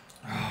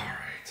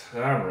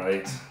 all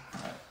right.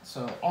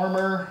 So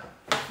armor.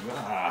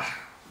 Ah,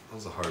 That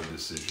was a hard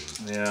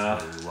decision. Yeah.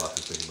 There's a lot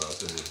to think about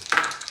there.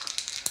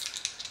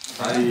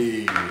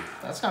 Hey.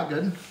 That's not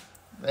good.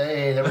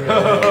 Hey, there we go.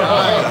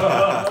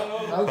 Nice.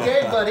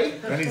 Okay, buddy.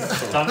 then he's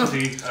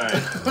stunty. All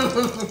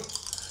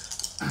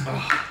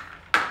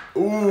right.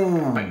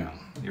 Ooh.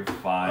 You're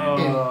fine.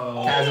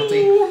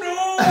 Casualty. Oh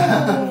no!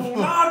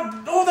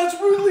 Oh, that's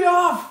rudely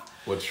off.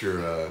 What's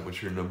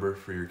your number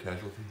for your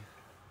casualty?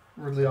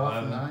 Rudely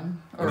off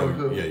 9. Or No,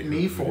 who? yeah,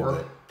 Me who did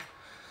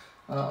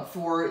 4.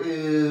 4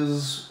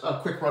 is a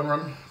quick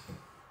run.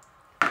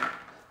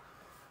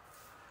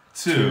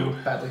 2.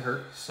 Badly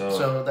hurt. So-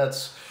 So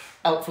that's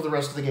out for the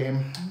rest of the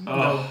game.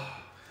 Oh.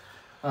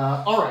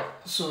 All right.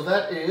 So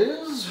that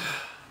is.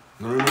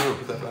 No,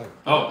 put that back.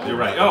 Oh, you're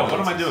right. Oh, what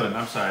am I doing?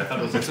 I'm sorry. I thought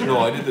it was. No,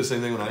 I did the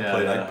same thing when I Yeah,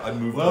 played. yeah. I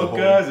moved Well, the whole...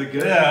 guys, are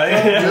good.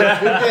 Yeah.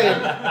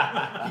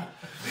 Good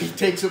game. He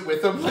takes it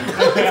with him.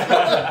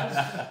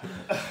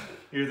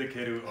 You're the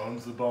kid who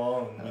owns the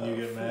ball, and when you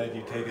get mad,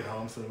 you take it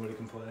home so nobody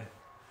can play.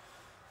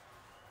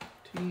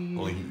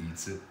 Only he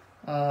eats it.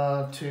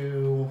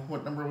 To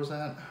what number was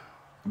that?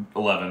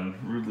 11.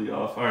 Rudely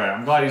off. All right.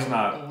 I'm glad he's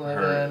not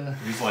 11. hurt.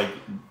 He's like.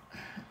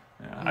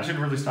 Yeah, I should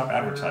really stop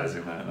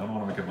advertising that. I don't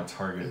want to make him a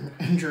target.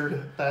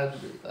 Injured,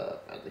 badly hurt.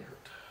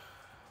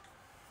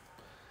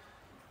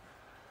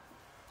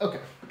 Okay.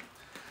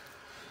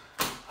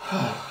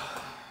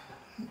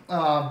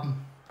 I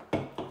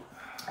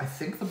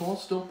think the ball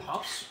still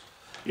pops.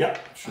 Yeah. It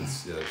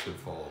should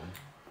fall.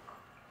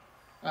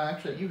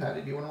 Actually, you had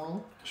it. Do you want to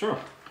roll Sure.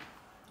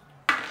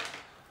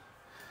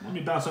 Let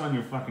me bounce it on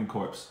your fucking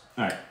corpse.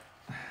 All right. it?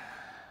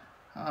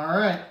 All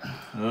right.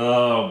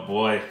 Oh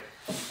boy.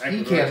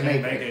 He can't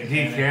make it. He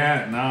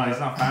can't. No, he's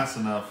not fast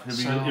enough.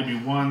 So- It'll be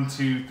 1,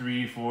 2,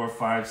 3, 4,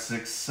 5,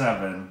 6,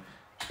 7.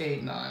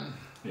 8, 9.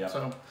 Yeah.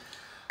 So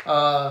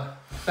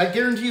that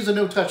guarantees a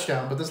no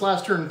touchdown, but this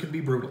last turn could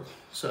be brutal.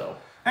 So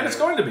And it's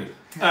going to be.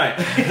 All right.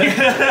 You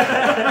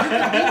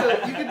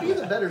could be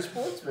the better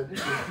sportsman. You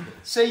should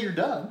say you're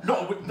done.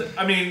 No,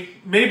 I mean,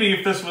 maybe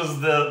if this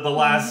was the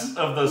last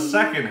of the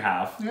second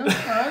half. Yeah, all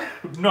right.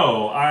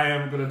 No, I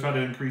am going to try to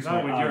increase Not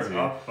my when odds you're here.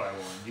 up by 1.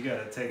 You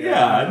gotta take it.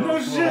 Yeah, out. no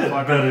shit,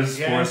 better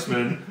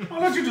sportsman. Why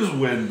don't you just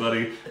win,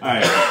 buddy? All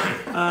right.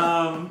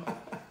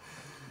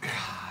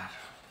 God,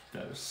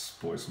 better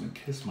sportsman.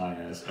 Kiss my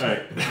ass. All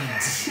right.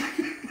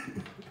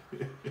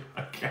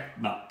 I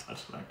can't not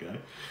touch that guy.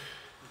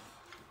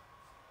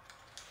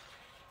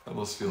 I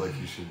almost feel like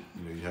you should,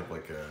 you have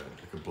like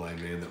a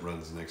blind man that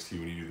runs next to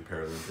you when you do the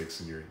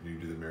Paralympics and you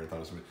do the marathon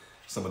or something.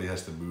 Somebody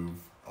has to move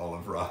all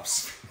of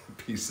Rob's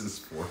pieces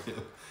for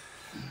him.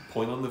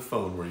 Point on the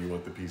phone where you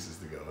want the pieces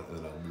to go, and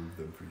then I'll move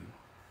them for you.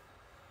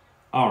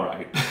 All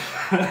right.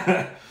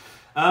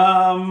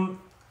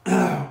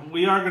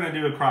 We are going to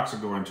do a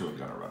Croxagore into a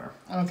Gutter Runner.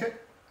 Okay.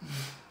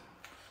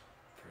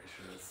 Pretty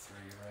sure that's 3,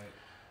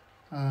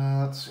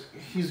 right? Let's see.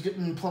 He's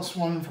getting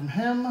 +1 from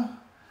him.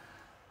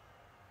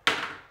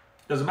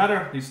 Doesn't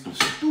matter. He's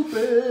stupid.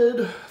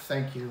 Stupid.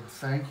 Thank you.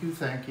 Thank you.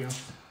 Thank you.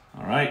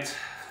 All right.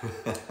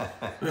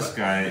 This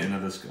guy into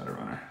this Gutter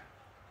Runner.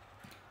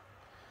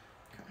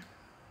 Okay.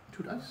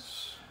 2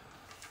 dice.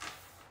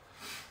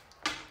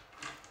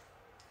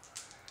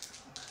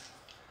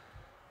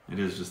 It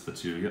is just the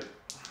 2. Yep.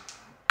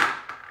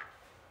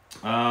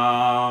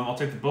 I'll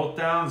take the both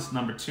down. It's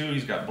number 2.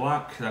 He's got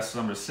block. That's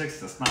number 6.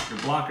 That's not your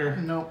blocker.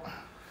 Nope.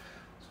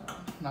 So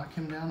knock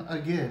him down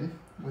again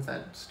with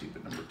that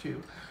stupid number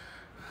 2.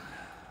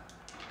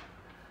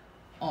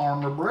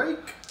 Armor break.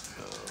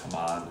 Come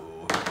on.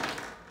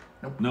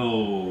 Nope.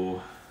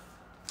 No.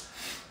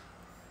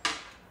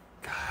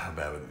 God, how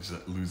bad would you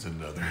lose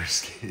another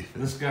escape?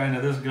 This guy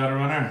into this Gutter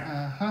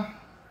Runner. Uh-huh.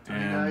 3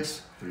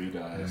 dice. 3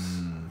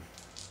 dice.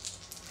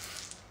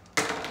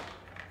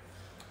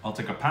 I'll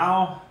take a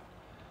POW.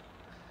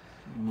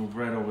 Move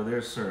right over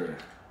there, sir.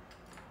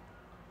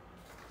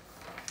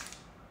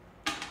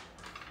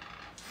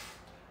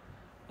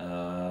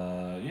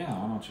 Yeah,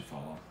 why don't you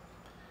follow?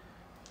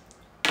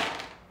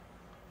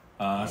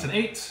 That's an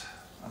 8.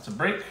 That's a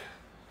break.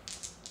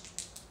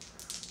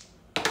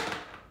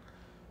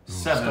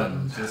 7.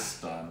 Stunned. Just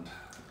stunned.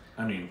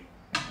 I mean,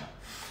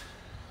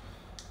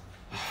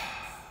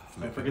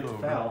 Don't forget to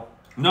foul.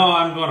 no,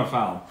 I'm going to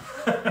foul.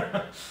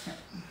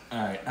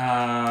 Alright,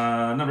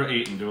 number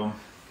 8 into him.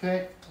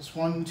 Okay.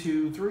 +1,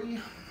 2, 3.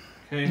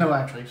 Okay. No,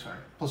 actually, sorry.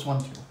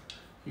 +1, 2.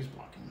 He's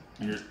blocking.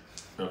 You're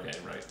okay,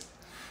 right.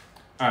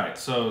 Alright,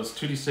 so it's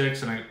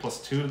 2d6 and I get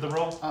 +2 to the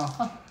roll.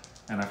 Uh-huh.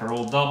 And if I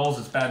roll doubles,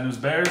 it's Bad News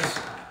Bears.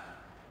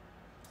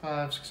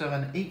 5, 6,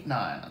 7, 8,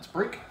 9. That's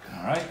break.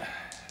 Alright.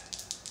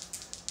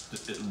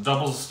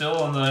 Doubles still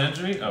on the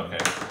injury? Okay.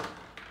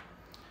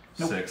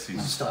 Nope. 6, he's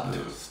I'm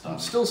stunned. stunned. I'm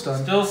still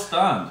stunned. Still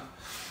stunned.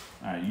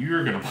 Alright,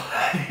 you're gonna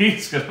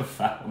he's gonna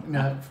foul.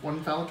 No,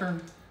 1 foul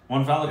turn.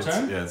 1 foul It's,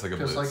 turn? yeah, it's like a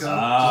Just blitz. like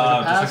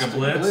a, Just like a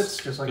blitz?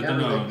 Just like Good to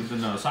know, everything. good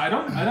to know. So I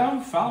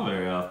don't foul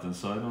very often,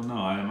 so I don't know.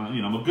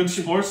 I'm a good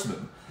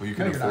sportsman. Well, you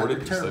No, can you're afford not.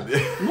 it. You're Just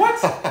terrible. What?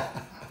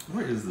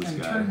 Where is this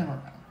And guy? turn him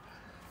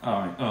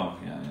around. Oh,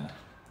 yeah.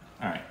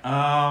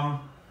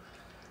 Alright,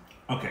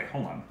 okay,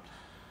 hold on.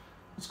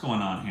 What's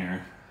going on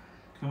here?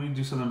 Can we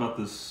do something about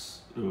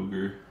this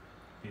ogre?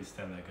 He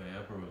stand that guy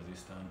up, or was he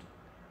stunned?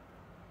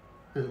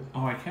 Who?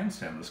 Oh, I can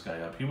stand this guy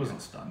up. He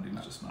wasn't stunned, he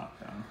was just knocked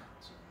down.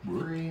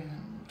 3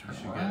 and turn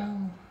should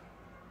around.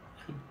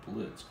 Could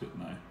blitz,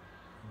 couldn't I? You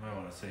might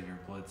want to save your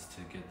blitz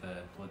to get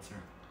that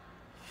blitzer.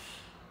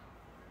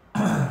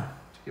 To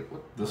get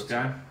what? This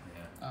guy?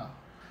 Yeah.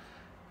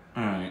 Oh.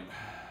 Alright.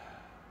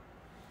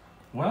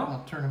 Well,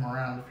 I'll turn him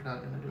around if you're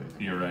not going to do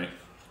anything. you're right.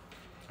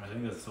 I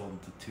think that's sold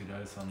the 2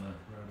 dice on the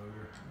Red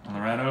Ogre. On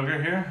the rat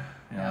ogre here?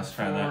 Yeah, let's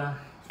try that.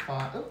 4,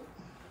 5. Oh,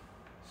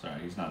 Sorry,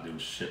 he's not doing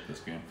shit this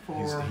game.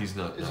 4. He's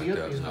not Is knocked he up?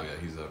 out. He's No, up. yeah,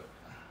 he's up.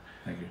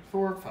 Thank you.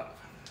 4, 5.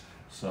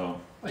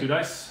 So, Wait. 2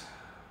 dice.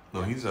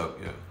 No, he's up.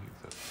 Yeah,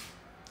 he's up.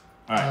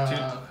 Alright,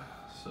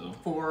 2. So,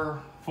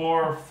 4,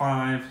 4,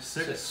 5,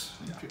 6. 6.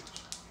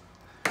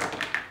 Yeah.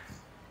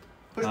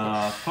 Push,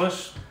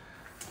 Push.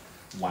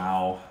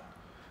 Wow.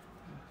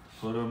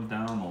 Put him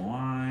down the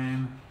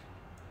line.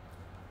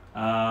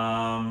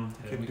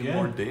 Hit him Can get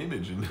more again.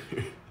 damage in there.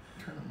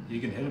 Turn him. You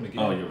can hit him again.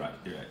 Oh, you're right.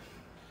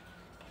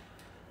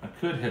 I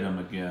could hit him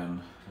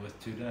again. With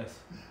 2 dice.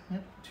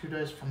 Yep, 2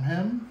 dice from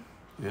him.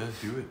 Yeah,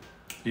 do it.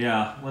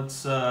 Yeah,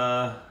 let's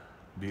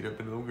Beat up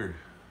an ogre.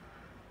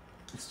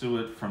 do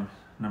it from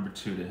number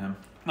 2 to him.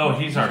 Oh,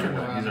 he's already turned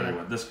went. around, He's already yeah.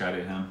 went. This guy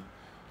to him.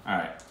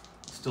 Alright.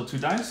 Still 2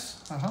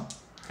 dice? Uh-huh.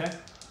 Okay.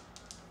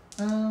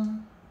 Yeah,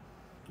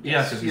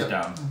 Yes, because he's yep.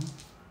 down. Mhm.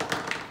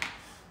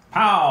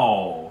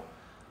 Pow!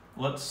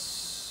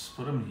 Let's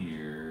put him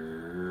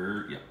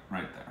here. Yep,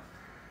 right there.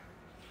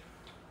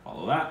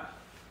 Follow that.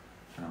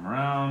 Turn him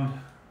around.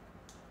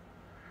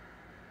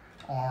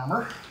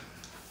 Armor.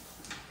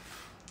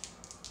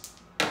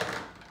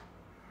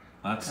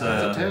 That's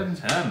That's a 10.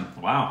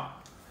 10. Wow.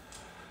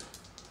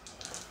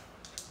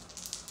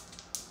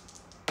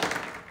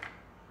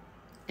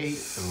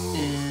 Eight Ooh.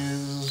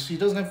 is he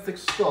doesn't have thick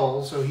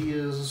skull, so he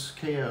is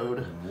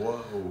KO'd.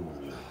 Whoa.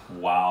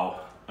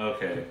 Wow.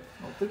 Okay.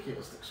 I don't think he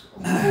has thick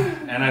skull.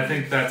 And I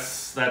think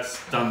that's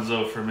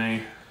Dunzo for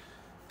me.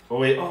 Oh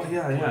wait. Oh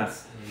yeah.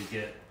 You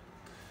get.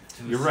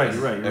 You're right.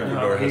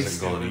 Ecuador he's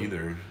hasn't gone stupid.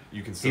 either.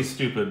 You can still, He's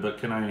stupid, but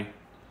can I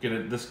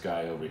get this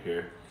guy over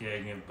here? Yeah, you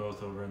can get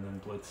both over and then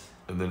blitz.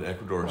 and then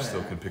Ecuador Oh,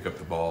 still yeah. can pick up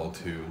the ball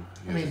too.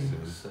 I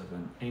mean-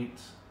 7, 8.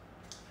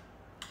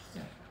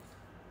 Yeah.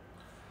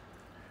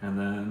 And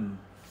then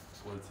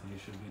Blitz, you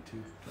should be 2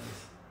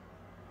 dice.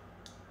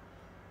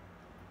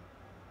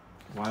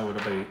 why would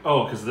I?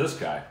 Oh, because this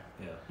guy.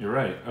 Yeah. You're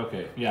right.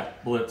 Okay. Yeah.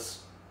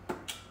 Blitz.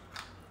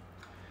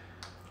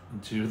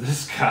 To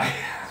this guy.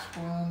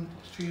 +1,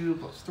 +2,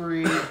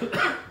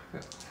 +3.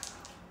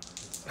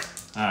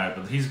 All right,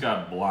 but he's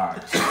got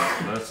blocks. So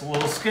that's a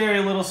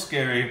little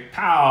scary.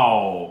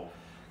 Pow!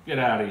 Get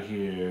out of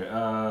here.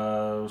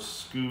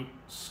 Scoot.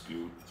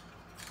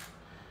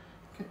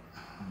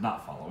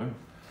 Not following.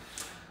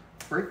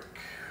 Break.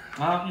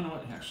 You know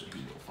what? Actually,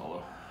 he will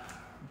follow.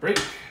 Break.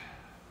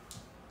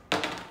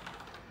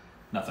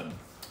 Nothing.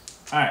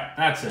 All right,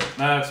 that's it.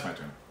 That's my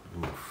turn.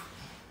 Oof.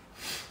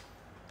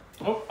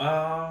 Oh,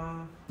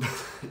 I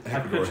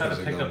Ecuador could try to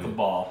hasn't pick gone up the yet.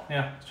 ball.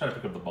 Yeah, let's try to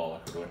pick up the ball,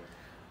 Ecuador.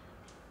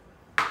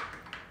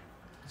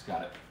 He's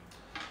got it.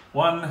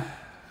 1,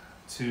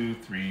 2,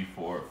 3,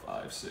 4,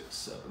 5, 6,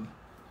 7.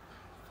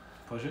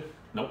 Push it.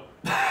 Nope.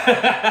 Turn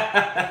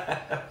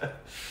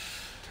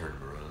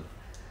him around.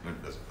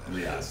 It doesn't matter.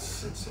 Yeah, it's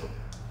so.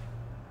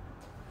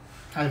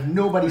 I have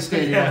nobody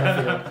standing on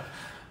the field.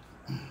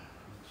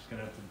 Just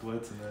gonna have to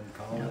blitz and then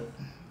call Yep. it.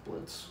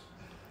 Blitz.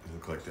 You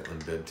look like the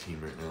undead team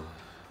right now.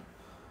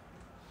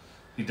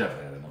 He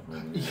definitely had enough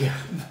movement. Yeah.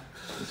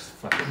 It's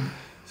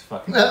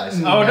fucking nice.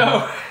 Oh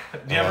no!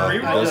 Do you have a He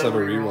reroll? does have a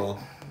reroll.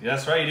 Yeah,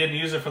 that's right. You didn't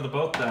use it for the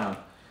both down.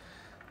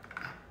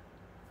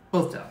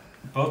 Both down.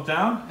 Both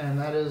down? And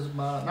that is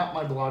not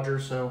my blodger,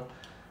 so.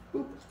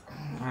 Boop.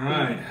 All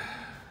right.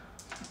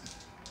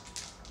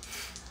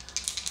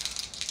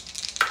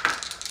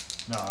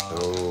 No.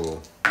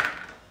 Oh.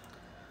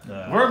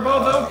 We're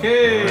both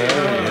okay. All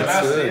right,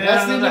 that's it.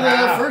 That's the end of the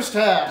half. first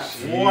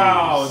half.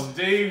 Wow,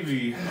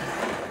 Davey.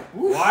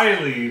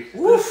 Wiley.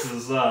 This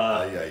is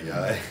Ay, ay,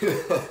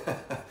 ay.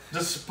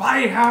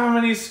 despite how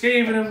many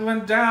Skaven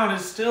went down, it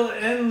still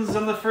ends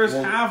in the first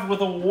half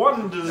with a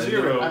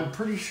 1-0. I'm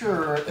pretty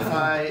sure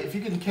if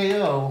you can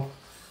KO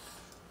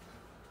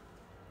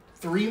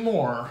 3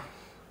 more,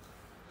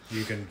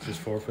 You can just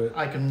forfeit.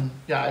 I can.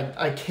 Yeah,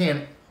 I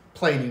can't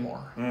play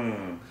anymore.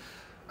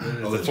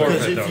 Oh, that's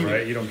Because right. if you-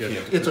 right? You don't get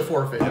it. It's a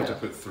forfeit. You have to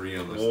put 3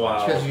 on the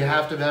Wow. Because you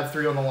have to have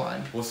 3 on the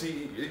line. Well,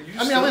 see,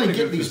 I'm going to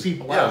get these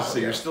people out. So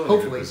you're still in a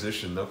Hopefully. good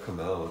position. They'll come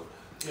out.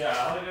 Yeah,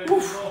 all I gotta do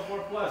is roll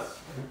 4+.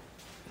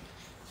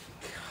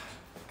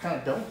 Kind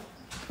of don't.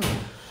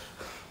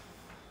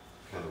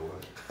 Kind of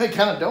what? I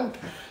kind of don't.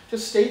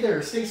 Just stay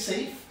there. Stay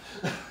safe.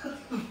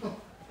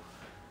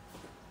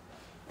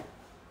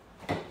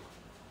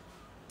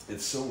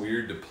 It's so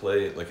weird to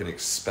play like an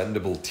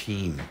expendable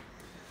team.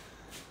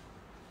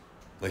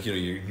 Like,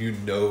 you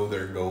know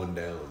they're going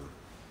down.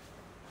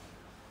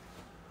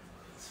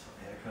 It's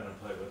funny, I kind of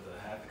play with a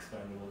half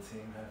expendable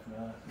team, half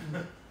not.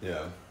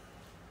 Yeah.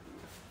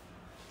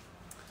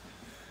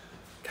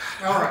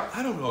 All right.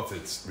 I don't know if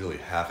it's really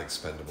half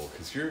expendable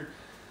because your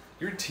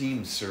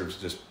team serves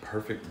just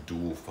perfect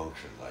dual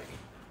function. Like,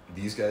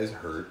 these guys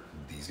hurt,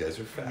 these guys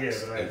are fast. Yeah,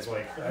 but It's-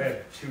 I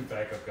have 2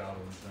 backup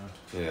goblins now.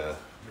 Yeah,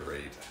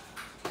 great.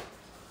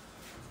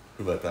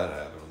 Who let that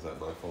happen? Was that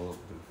my fault?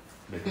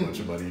 Make a bunch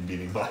of money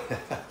beating my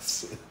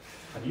ass.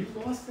 Have you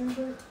lost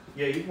anything?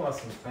 Yeah, you've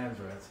lost some clans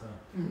rats, huh?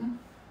 Mm-hmm.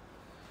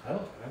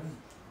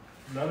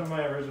 None of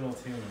my original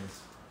team has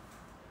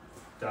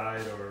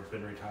died or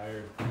been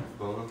retired.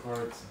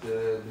 Bonaparte's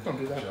dead. Don't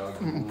do that.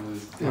 Jogul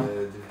is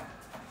dead.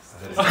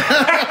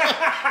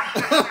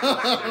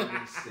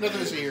 Nothing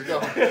to see here. Go.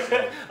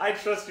 I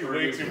trust you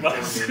way too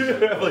much.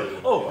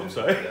 oh, I'm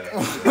sorry.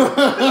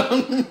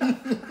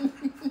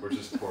 We're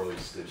just poorly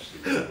stitched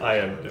together. I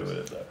am doing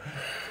it though.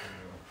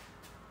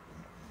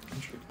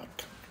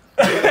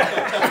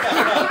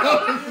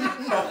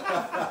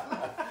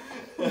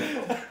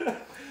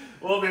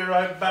 We'll be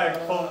right back,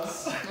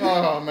 folks.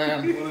 Oh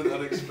man. What an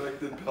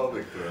unexpected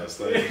pelvic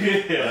thrust. I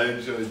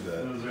enjoyed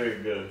That that. was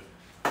very good.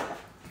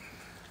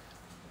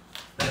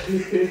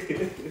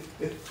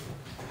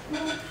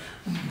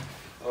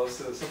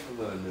 Also, something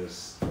that I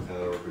miss kind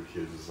of work with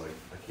kids is like,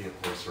 I can't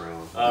horse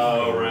around.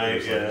 Oh, right,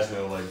 There's, yeah. There's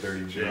no like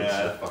dirty jokes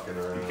Yeah. or fucking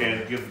around.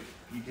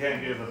 You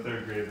can't give a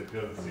 3rd grade the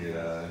goods.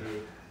 Yeah.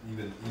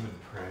 Even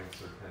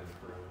pranks are kind of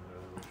thrown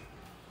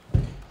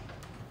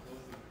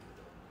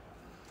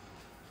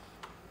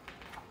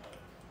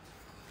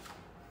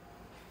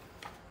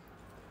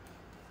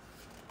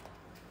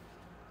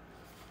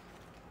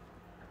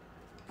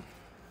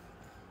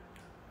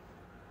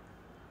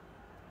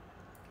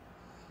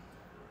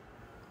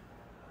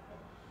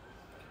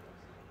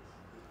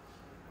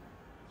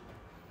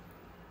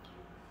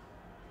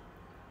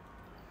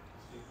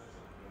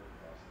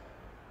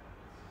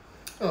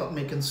out.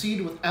 May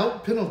concede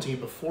without penalty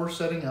before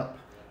setting up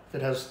if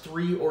it has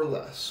 3 or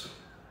less.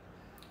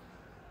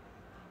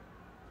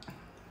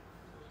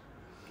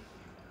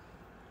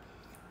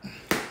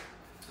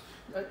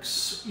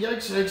 Yikes,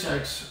 yikes, yikes,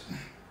 yikes.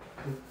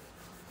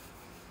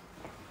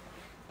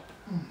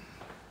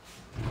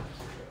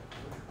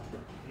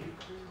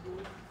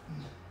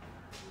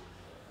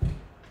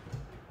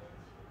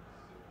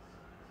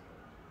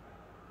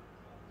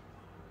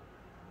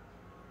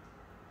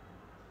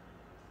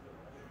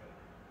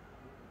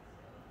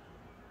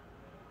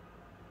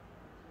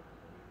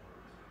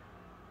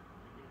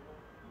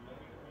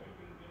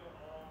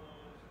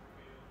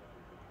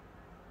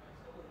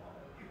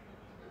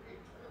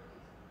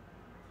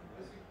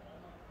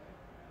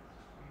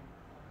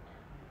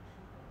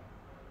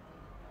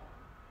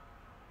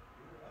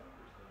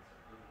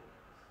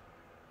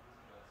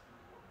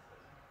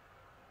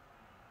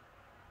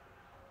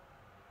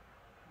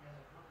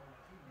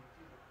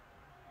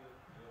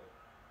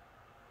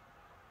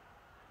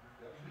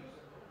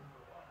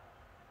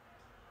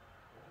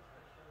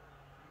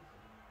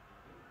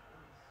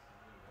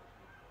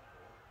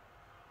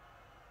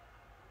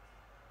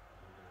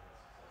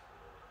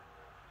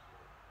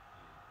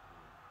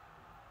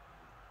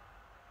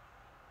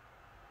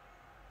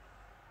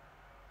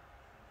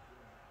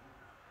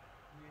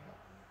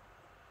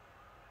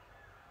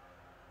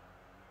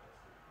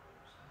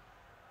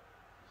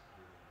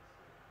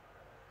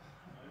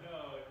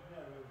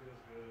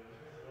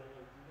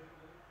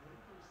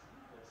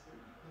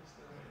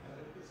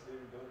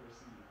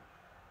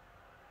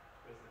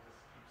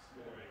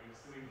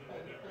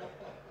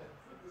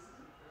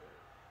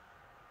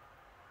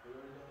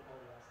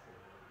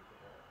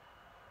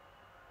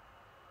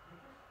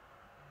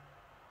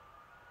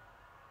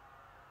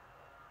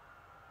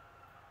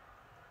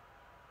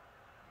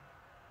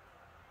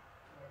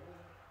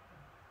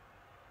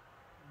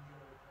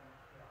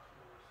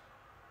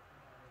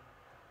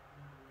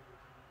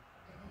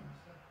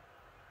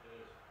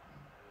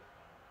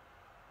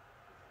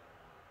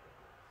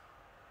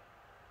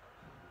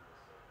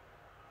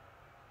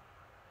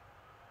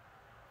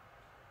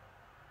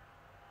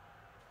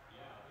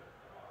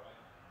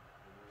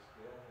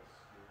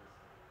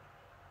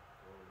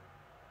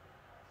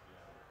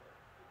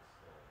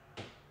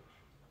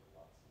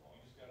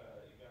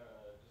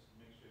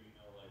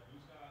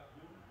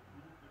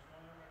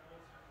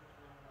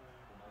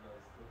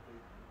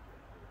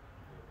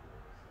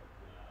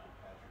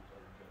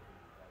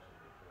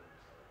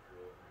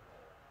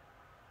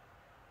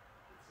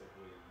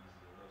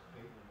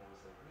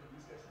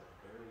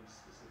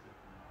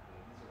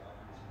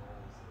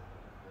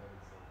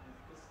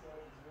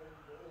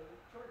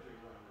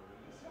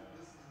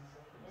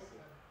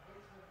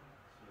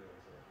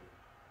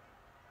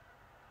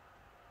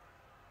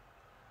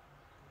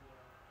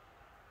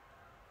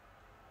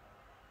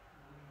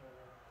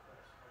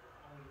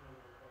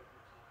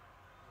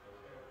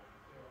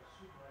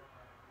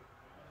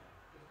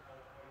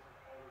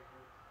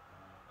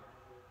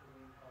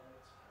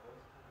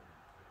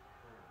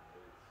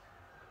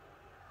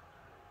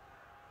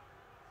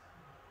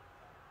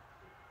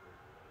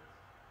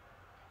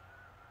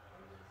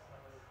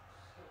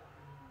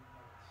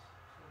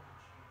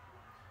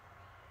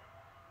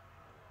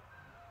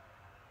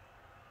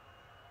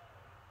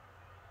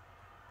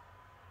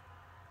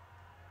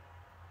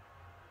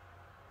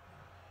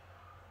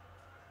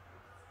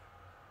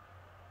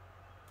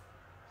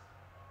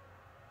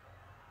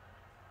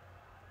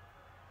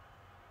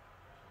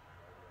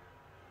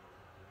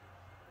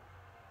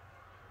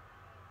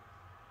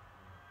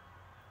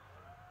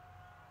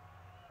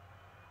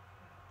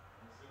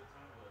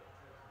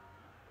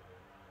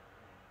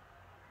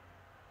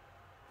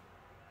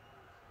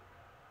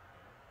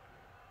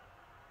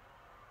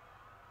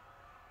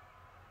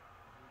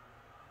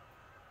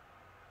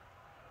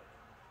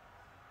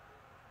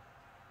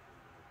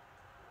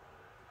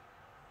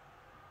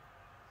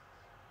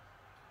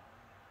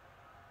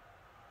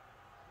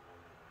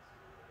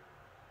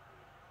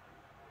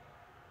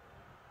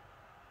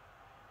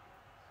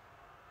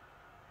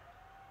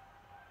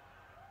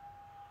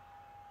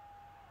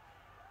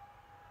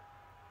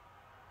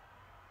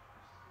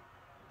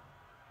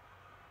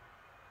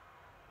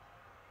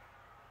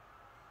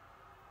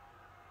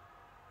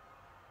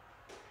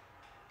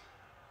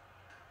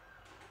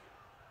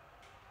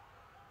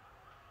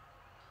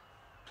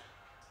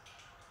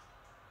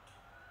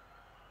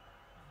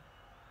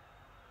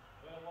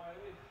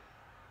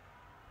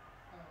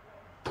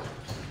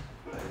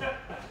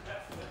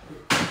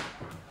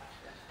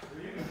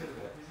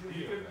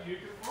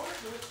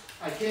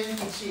 I can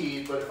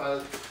concede, but if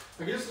I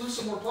just lose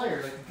some more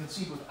players, I can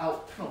concede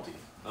without penalty.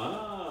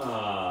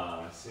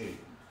 Ah, I see.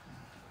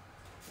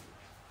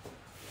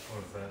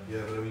 What is that?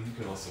 Yeah, but I mean, you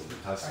can also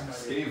have some I know,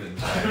 Skaven.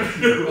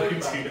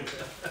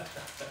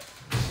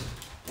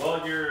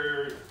 Well,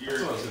 you're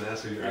That's what I was going to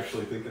ask. Are you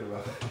actually thinking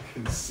about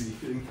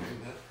conceding?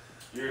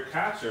 your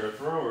catcher, or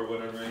thrower,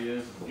 whatever he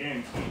is, in the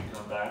game can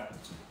come back.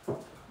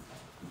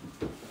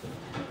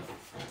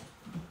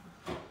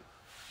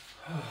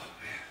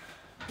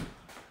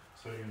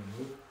 So you're gonna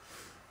move?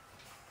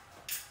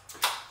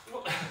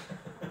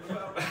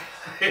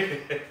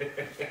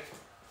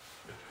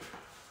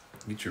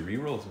 Get your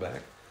rerolls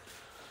back.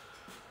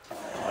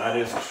 That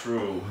is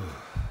true.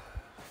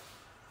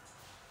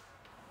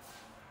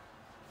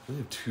 We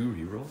have 2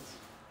 rerolls?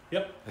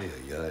 Yep.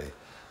 Ay.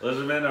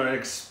 Lizardmen are an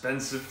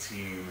expensive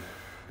team.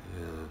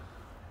 Yeah.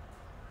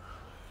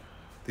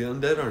 The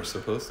undead aren't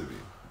supposed to be.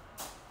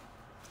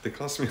 They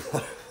cost me a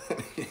lot of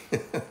money.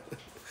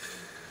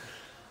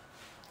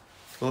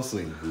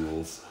 Mostly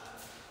ghouls.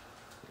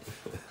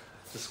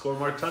 To score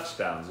more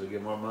touchdowns, we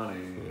get more money.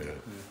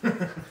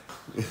 Yeah.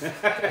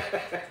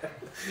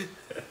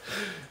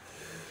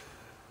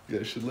 You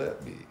guys should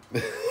let me.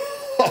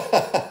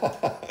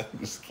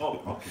 Just kidding.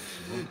 Oh, okay.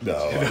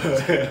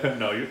 No.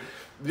 No, you.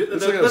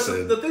 It's like I was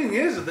saying. The thing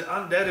is, that the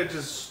undead are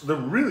just, they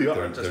really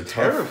are just They're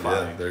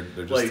terrifying. tough. Yeah,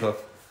 they're just Like,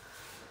 tough.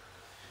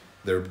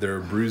 They're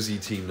a bruisey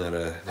team, not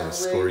a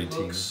scory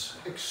team. Looks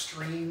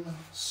extreme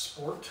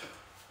sport.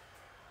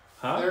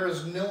 Huh? There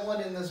is no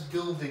one in this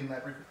building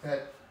that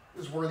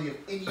is worthy of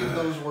any of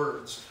those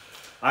words.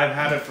 I've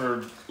had it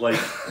for like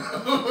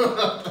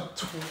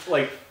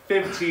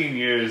 15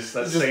 years.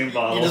 That same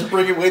bottle. You just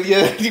bring it with you.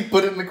 You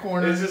put it in the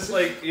corner. It's just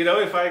like, you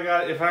know, if I'm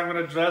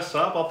gonna dress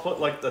up, I'll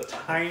put like the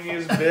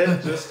tiniest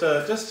bit just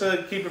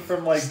to keep it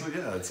from like.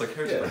 Yeah, it's like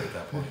hairspray at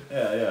that point.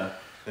 Yeah.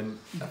 And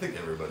I think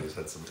everybody's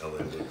had some LA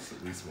looks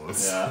at least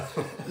once. Yeah.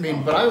 I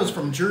mean, but I was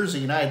from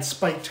Jersey and I had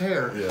spiked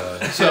hair.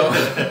 Yeah. So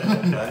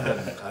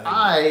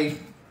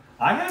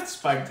I had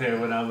spiked hair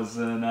when I was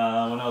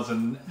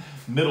in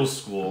middle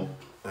school.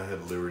 I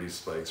had Liberty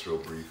spikes real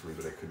briefly,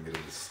 but I couldn't get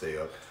them to stay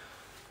up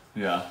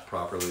Yeah.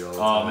 properly all the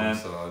Oh, time. man.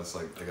 So I was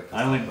like, I got pissed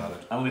I only off about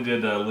it. I only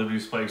did Liberty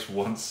Spikes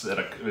once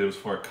it was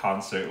for a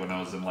concert when I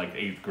was in like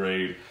 8th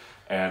grade,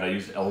 and I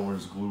used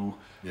Elmer's glue.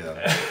 Yeah,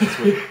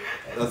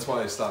 that's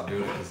why I stopped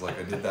doing it, because like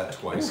I did that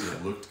twice and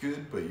it looked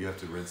good, but you have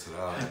to rinse it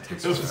out. It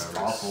takes It was forever. It's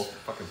awful.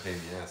 fucking pain in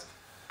the ass.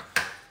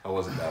 I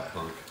wasn't that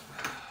punk.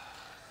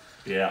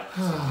 Yeah.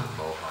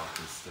 Mohawk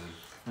instead.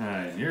 All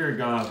right, you're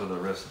gone for the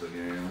rest of the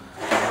game.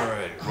 All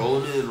right,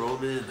 roll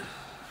them in.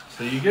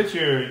 So you get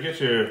your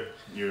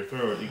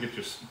throw. You get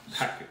your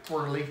packet.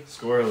 Swirly.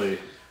 Squirrely.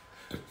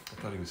 I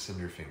thought he was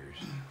Cinder Fingers.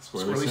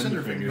 Squirrely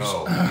cinder fingers.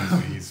 No,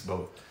 he's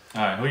both.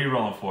 All right, who are you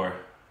rolling for?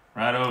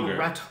 Rat ogre.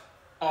 Rat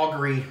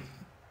augury.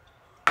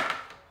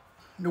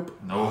 Nope.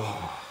 No.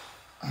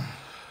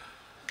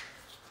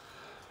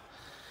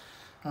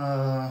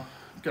 Got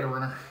a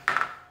runner.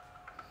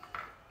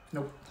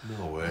 Nope.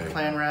 No way.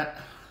 Clan rat.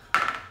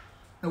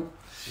 Nope.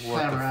 What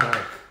Clan the rat.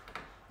 fuck?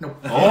 Nope.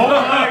 Oh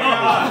my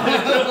god!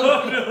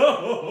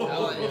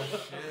 Hell yeah.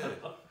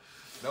 Shit.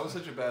 That was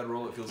such a bad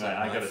roll. It feels All like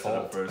right, I my gotta set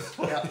up fault. first.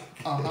 Yeah.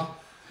 Uh-huh.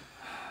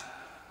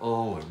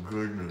 Oh my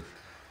goodness.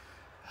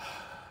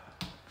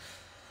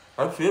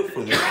 That's it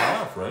for this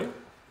half, right?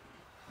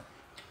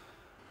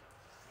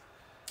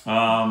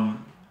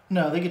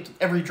 No, they get to,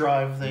 every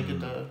drive they get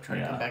to try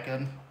to Yeah. come back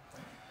in.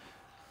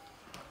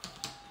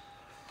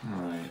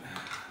 All right.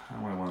 How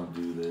do I want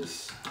to do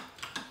this?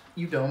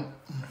 You don't.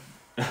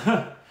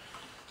 I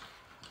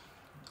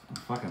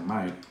fucking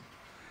might.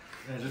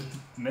 Yeah, just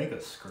make a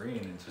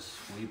screen and just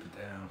sweep it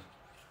down.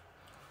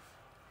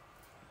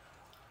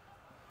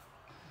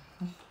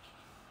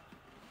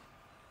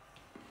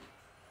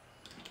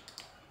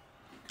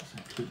 Guess I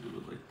could do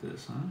it like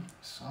this, huh?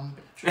 Some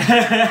bitch.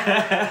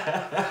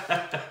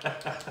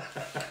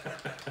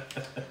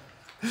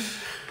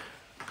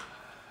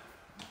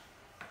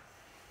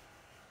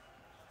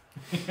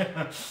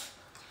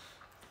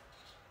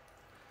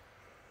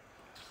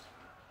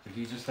 If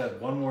you just had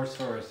one more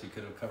source, you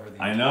could have covered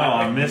the. I know.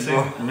 I'm missing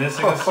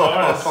a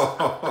source.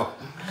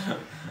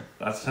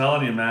 That's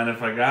telling you, man.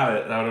 If I got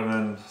it, that would have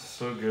been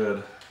so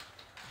good.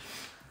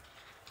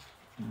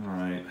 All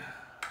right.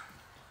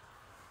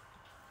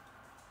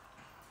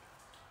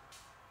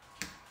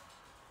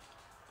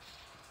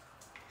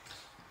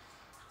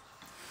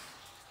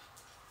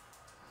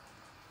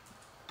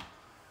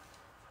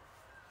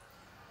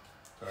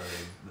 Sorry, I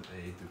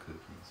ate the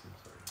cookies. I'm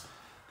sorry.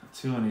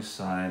 2 on each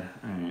side.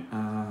 All right.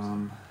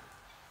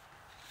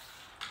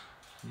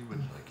 You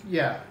wouldn't like it.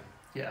 Yeah.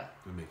 Yeah. It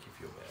would make you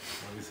feel bad.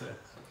 What do you say?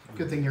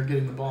 Good thing you're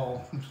getting the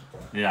ball.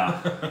 Yeah.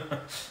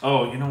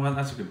 Oh, you know what?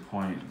 That's a good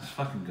point. These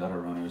fucking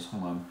gutter runners.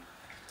 Hold on.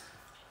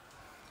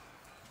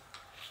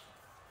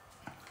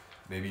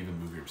 Maybe even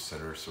move your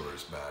center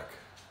source back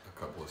a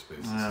couple of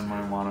spaces. I too.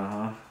 might wanna,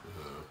 huh?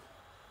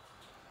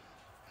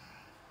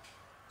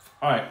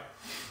 Uh, All right.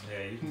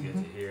 Yeah, you can get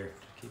to here.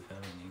 Keep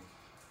coming. You.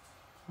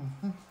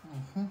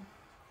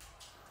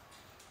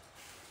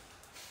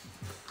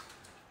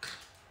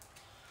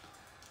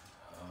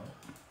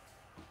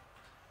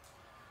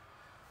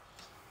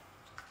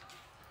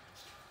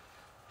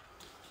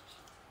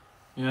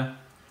 Yeah.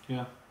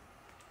 Yeah.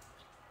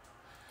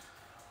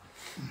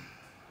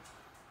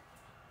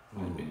 oh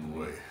Might be in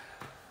boy.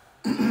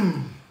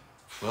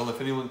 Well,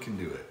 if anyone can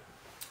do it.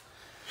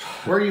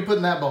 Where are you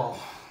putting that ball?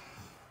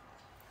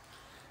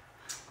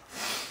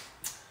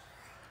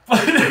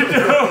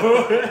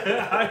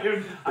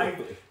 I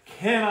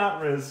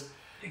cannot risk.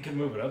 You can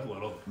move it up a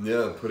little.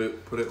 Yeah, put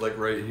it like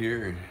right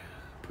here.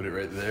 Put it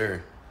right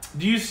there.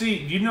 Do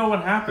you know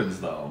what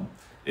happens though?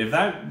 If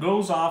that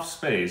goes off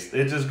space,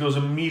 it just goes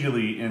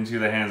immediately into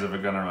the hands of a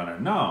gunner runner.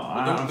 No,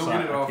 Well, don't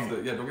get it off can't.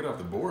 don't get it off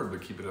the board,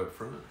 but keep it up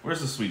front.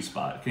 Where's the sweet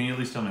spot? Can you at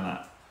least tell me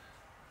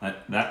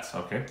that? That's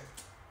okay.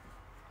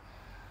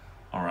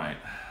 All right,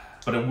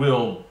 but it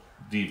will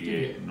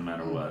deviate no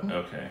matter what.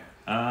 Okay.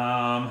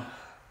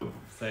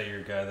 Is that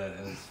your guy that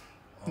has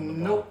on the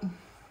Nope. ball?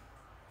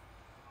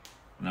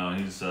 No,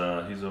 he's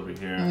over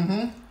here.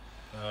 Mm-hmm.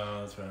 Oh,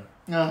 that's right.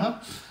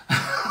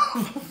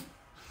 Uh-huh.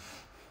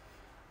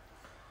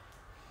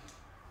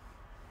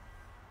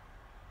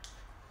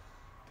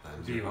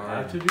 Do you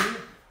have to do it?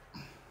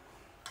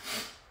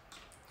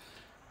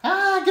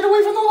 Ah, get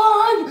away from the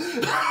line!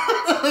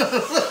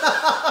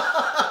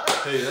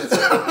 Hey,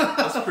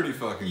 that's pretty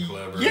fucking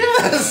clever.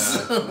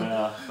 Yes! Yeah,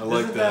 Yeah. I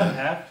like Isn't that.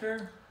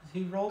 after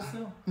he rolled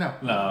still? No.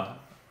 No,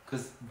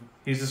 Because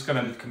he's just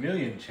gonna. the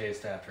chameleon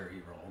chased after he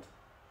rolled.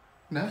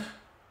 No.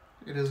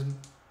 It isn't.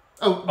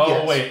 Oh, Oh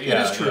yes. wait,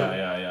 yeah, it is true.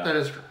 yeah. That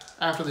is true.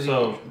 After the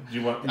So deviation. do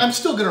you want? I'm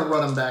still gonna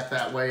run him back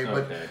that way,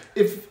 but Okay.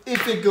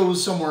 if it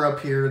goes somewhere up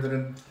here,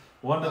 then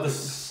 1 to the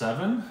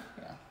 7.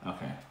 Yeah.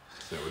 Okay.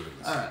 That would have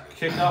been the all right.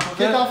 Kick off of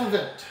Kick it. off of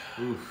it.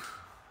 Oof.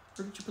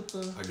 Where did you put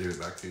the? I gave it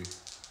back to you.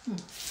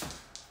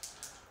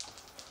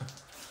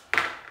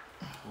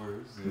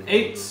 Where's the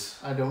 8.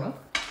 I don't know.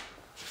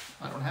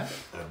 I don't have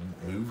it.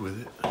 I moved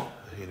with it. I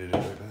handed it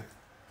right back.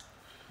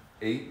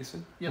 8, you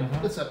said? Yeah,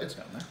 it's down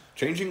there.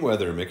 Changing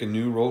weather. Make a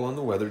new roll on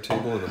the weather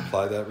table and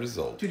apply that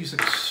result.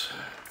 2d6.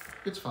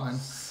 It's fine.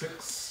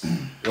 6.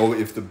 Oh,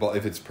 if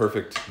it's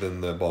perfect,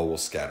 then the ball will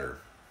scatter.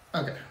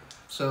 Okay.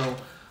 So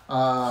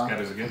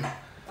Scatters again.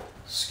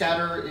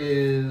 scatter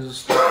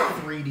is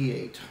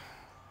 3d8.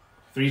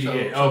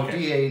 3d8. So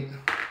Okay. d8.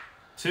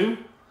 2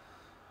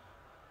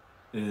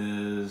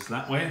 is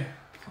that way.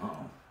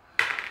 Oh.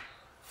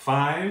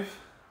 5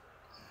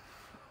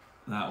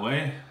 that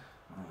way.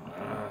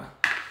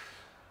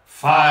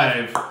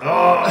 5.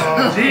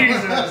 Oh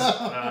Jesus!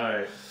 All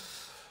right.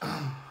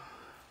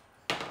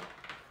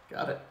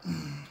 Got it.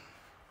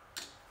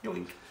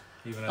 Yoink.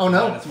 Even at Oh the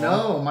no, -1?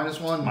 no,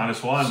 -1.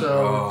 -1.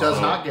 So does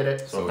Oh. not get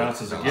it. So it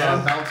bounces So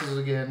again Bounces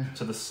again.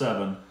 to the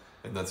 7.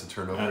 And that's a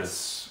turnover.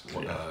 That's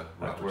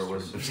back where it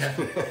was. You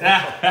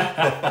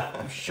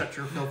shut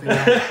your filthy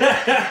mouth.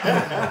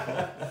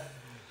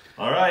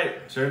 All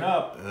right, turn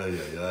up. Ay,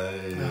 ay,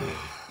 ay. Oh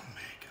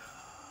my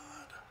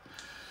god.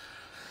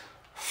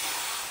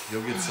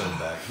 You'll get some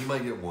back. He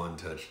might get 1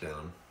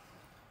 touchdown.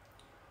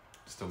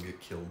 Just don't get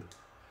killed.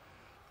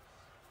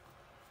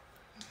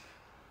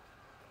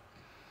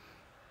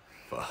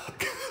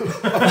 Fuck.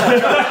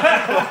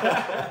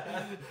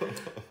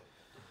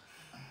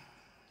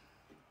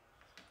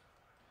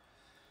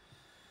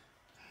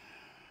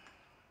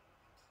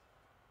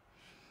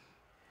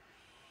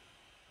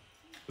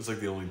 It's like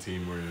the only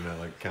team where you're not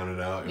like counted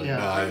out. You're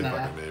Yeah, like, nah, nah.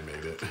 I fucking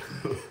made it.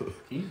 Can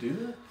you do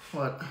that?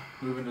 What?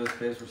 Move into a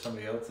space where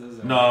somebody else is?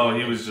 and- No,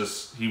 he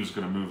was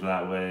gonna move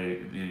that way.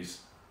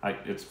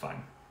 It's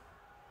fine.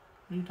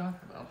 What are you talking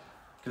about?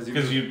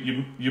 Because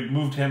you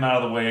moved him out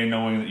of the way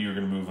knowing that you were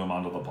going to move him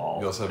onto the ball.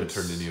 You also haven't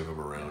It's- turned any of them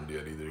around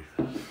yet either.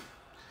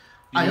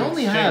 I You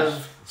only exchanged-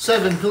 have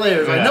 7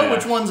 players. I Yeah, know yeah.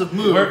 which ones have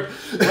moved. We're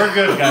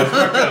good, guys.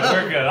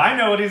 We're good. I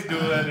know what he's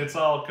doing. It's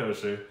all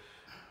kosher.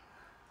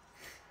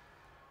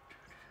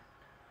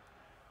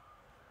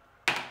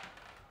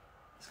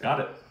 He's got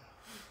it.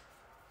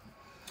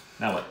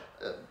 Now what?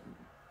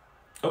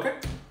 Okay.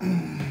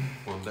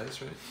 1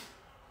 dice, right?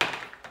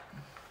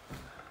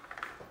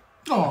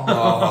 Oh.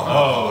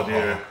 Oh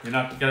dear. You're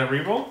not gonna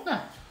reroll? No.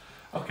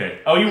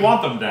 Okay. Oh, you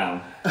want them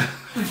down.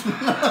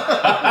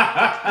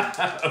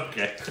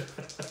 Okay.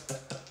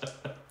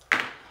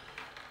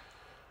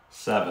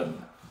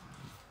 7.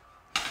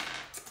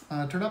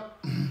 Turn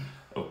up.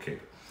 Okay.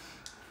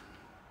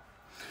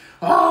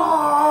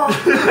 Oh!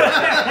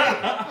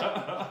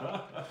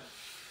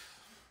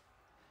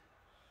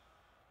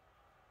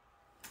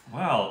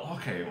 Well,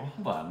 okay, well,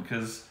 hold on,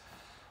 because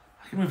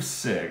I can move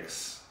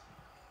 6.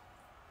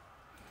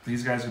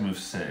 These guys can move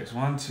 6.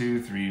 1,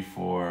 2, 3,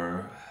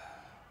 4.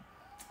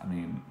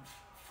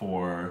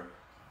 4,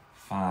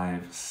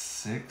 5,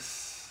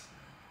 6.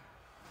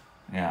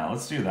 Yeah,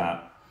 let's do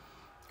that.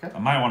 Okay. I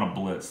might want to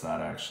blitz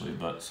that actually,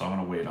 but so I'm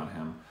gonna wait on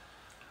him.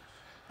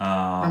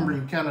 Remember,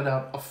 you counted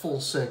out a full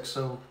 6,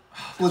 so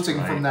blitzing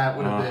right. from that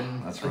would have Oh,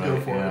 been that's a right,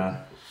 go for yeah.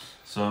 it.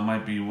 So it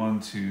might be 1,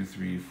 2,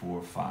 3,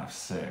 4, 5,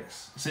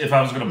 6. See, if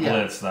I was gonna Yeah.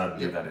 blitz, that'd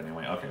do Yeah. that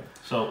anyway. Okay,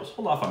 so let's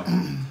hold off on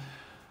him.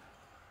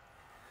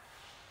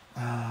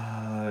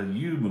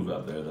 You move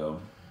up there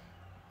though.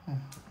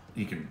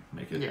 He can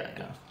make it. Yeah.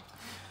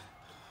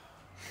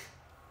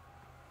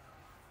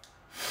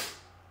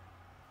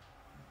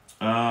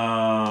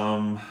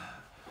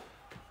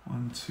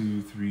 1,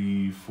 2,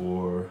 3,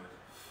 4,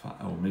 5.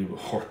 Oh, maybe.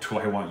 Or do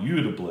I want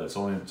you to blitz?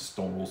 Only just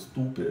don't roll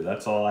stupid.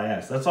 That's all I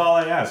ask. That's all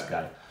I ask,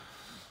 guy.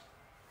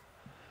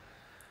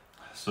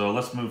 So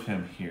let's move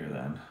him here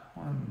then.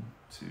 1,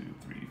 2,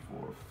 3,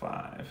 4,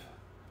 5.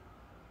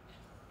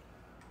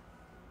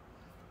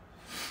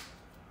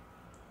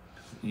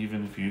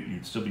 even if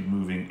you'd still be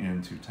moving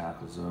into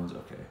tackle zones.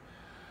 Okay.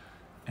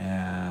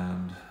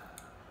 And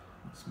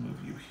let's move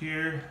you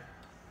here.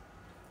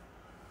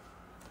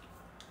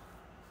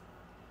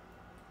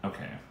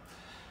 Okay.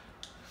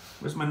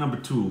 Where's my number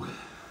 2?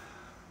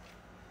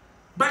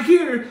 Back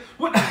here!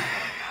 What?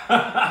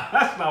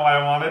 That's not what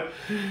I wanted.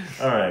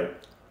 Alright.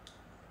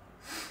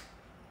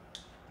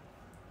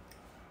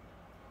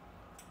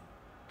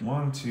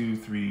 1, 2,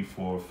 3,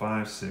 4,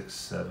 5, 6,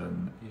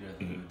 7, You'd have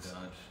 8. to dodge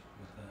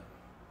with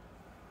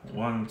that.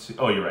 1, 2.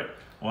 Oh, you're right.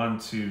 1,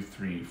 2,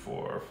 3,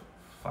 4,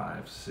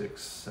 5,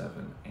 6,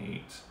 7,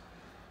 8.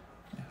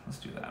 Yeah, let's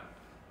do that.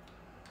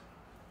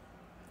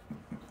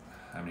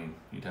 I mean,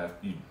 you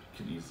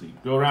could easily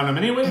go around them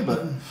anyway,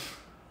 but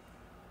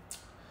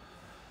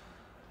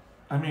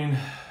I mean,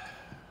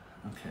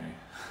 okay.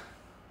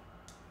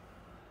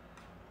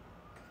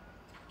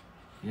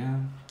 Yeah.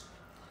 1,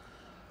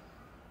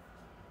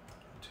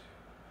 2,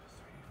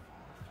 3, 4,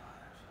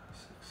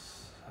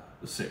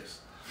 5, 6, 6.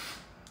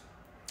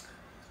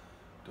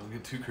 Don't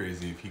get too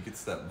crazy. If he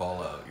gets that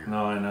ball out, you're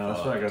No, I know.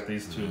 That's why I got fucked.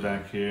 these 2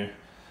 back here.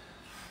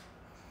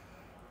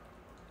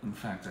 In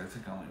fact, I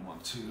think I only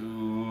want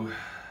 2.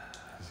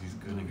 'Cause he's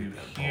gonna Move get you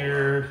that ball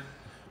here.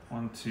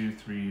 1, 2,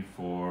 3,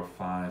 4,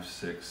 5,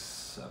 6,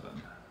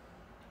 7.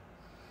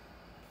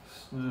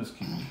 Let's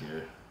keep it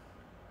here.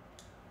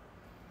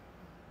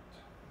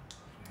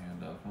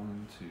 Hand up.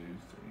 1, 2,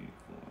 3,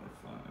 4,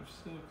 5,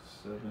 6,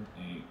 7,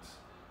 8,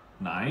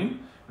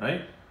 9.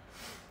 Right?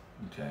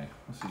 Okay.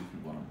 Let's see if we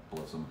want to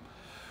blitz him.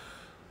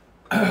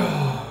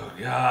 Oh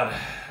God!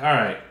 All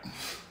right.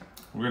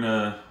 We're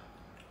gonna.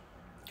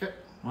 Okay.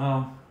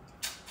 Well,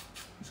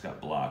 he's got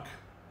block.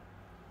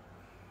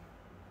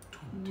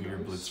 Do your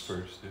blitz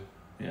first, dude.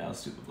 Yeah,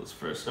 let's do the blitz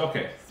first.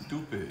 Okay.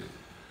 Stupid.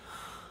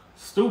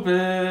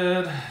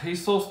 Stupid.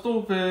 He's so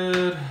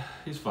stupid.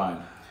 He's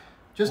fine.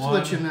 Just to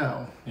let you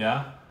know,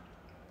 Yeah?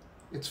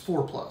 it's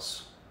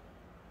 4+.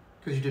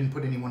 Because you didn't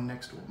put anyone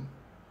next to him.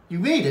 You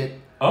made it,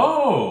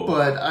 Oh!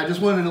 but I just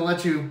wanted to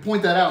let you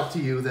point that out to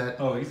you that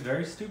Oh, he's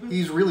very stupid?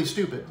 he's really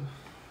stupid.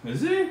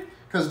 Is he?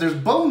 Because there's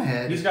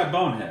Bonehead. He's got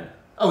Bonehead.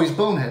 Oh, he's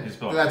Bonehead. He's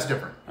Bonehead. That's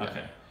different.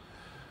 Okay.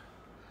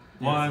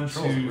 Yeah, 1, his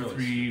control's 2, really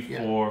 3,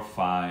 stupid. 4,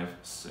 5,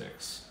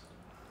 6.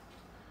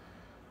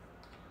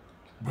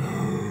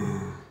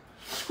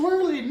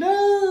 Squirrely,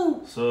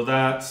 no! So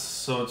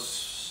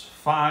it's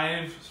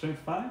 5. Strength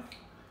 5?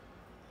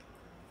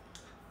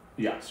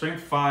 Yeah,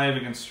 strength 5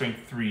 against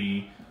strength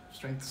 3.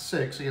 Strength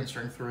 6 against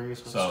strength 3,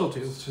 so, So still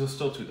 2.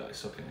 Still 2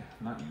 dice. Okay,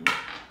 not you.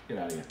 Get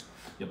out of here.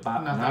 You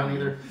bot. Not that one you.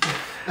 either.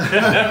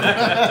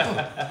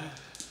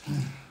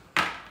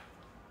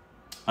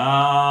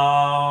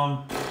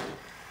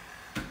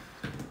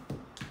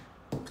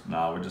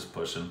 No, we're just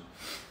pushing.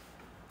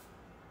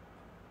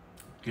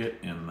 Get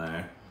in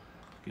there.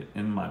 Get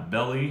in my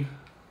belly.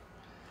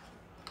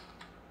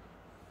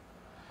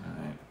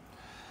 Alright.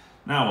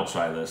 Now we'll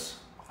try this.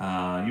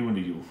 You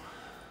into you.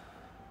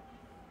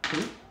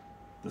 Who?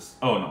 This.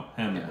 Oh no,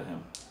 him Yeah. into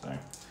him. Sorry.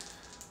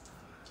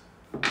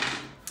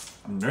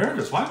 I'm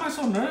nervous. Why am I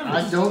so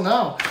nervous? I don't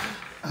know.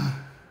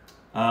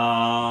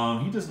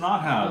 He does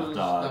not have Does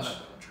dodge. not have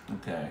dodge.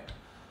 Okay.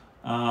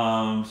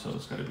 So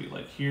it's got to be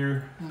like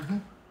here. Mm-hmm.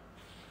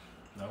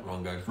 No,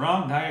 wrong guy.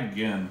 Wrong guy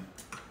again.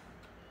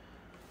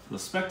 The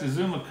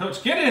Spectazuma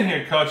coach. Get in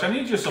here, coach. I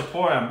need your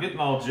support. I'm getting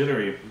all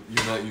jittery.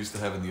 You're not used to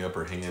having the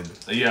upper hand.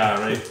 Yeah,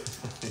 right.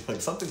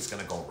 Like something's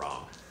gonna go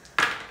wrong.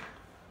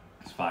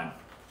 It's fine.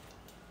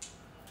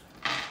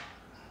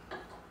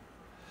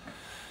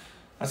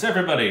 That's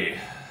everybody,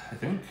 I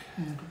think.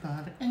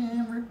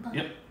 Everybody.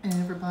 Yep.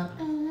 Everybody.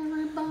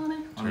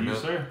 On you, up.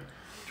 sir.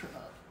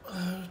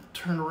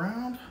 Turn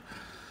around.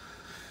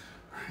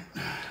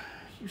 Right.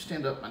 You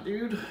stand up, my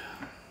dude.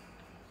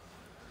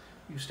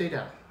 You stay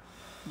down.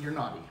 You're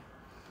naughty.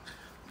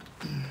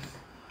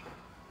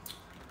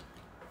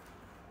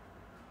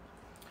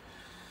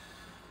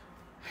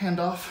 Hand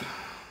off.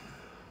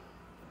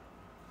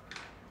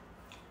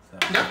 So,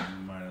 Yeah.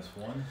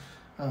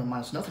 -1.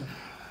 Minus nothing.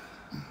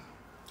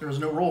 There is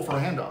no roll for a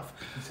handoff.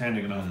 He's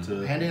handing it off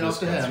to. Handing it off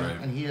to That's him, right.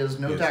 and he has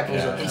no Yes, tackles.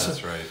 Yeah, It's-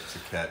 that's right. It's a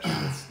catch.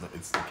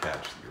 It's the catch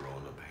that you're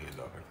rolling up a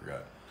handoff. I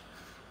forgot.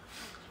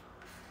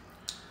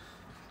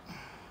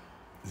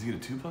 Does he get a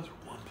 2+ or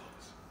 1+?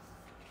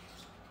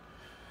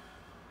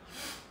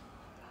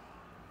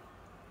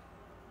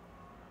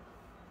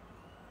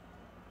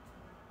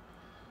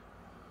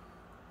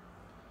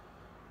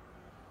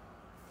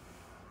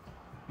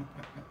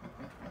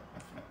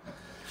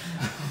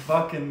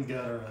 Fucking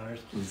gutter runners.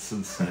 It's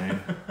insane.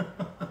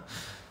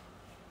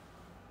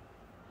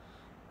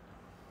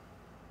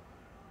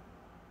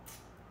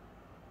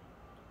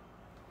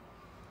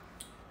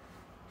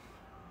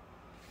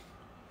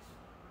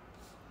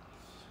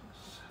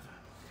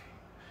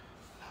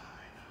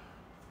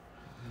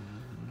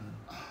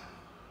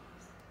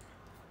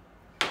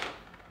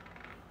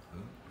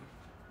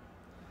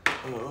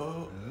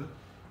 Oh.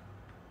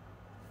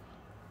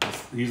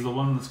 He's the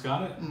one that's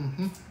got it?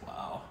 Mm-hmm.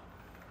 Wow.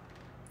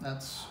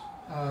 That's,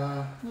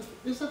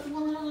 is that the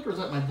one that has it, or is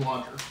that my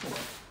blogger? Hold on.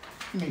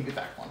 Maybe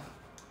back one.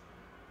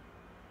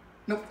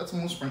 Nope, that's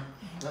almost sprint.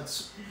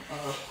 That's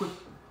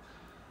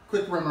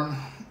quick run.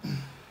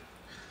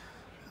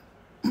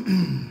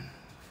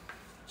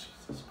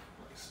 Jesus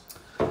Christ.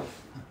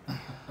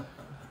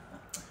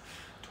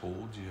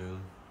 Told you.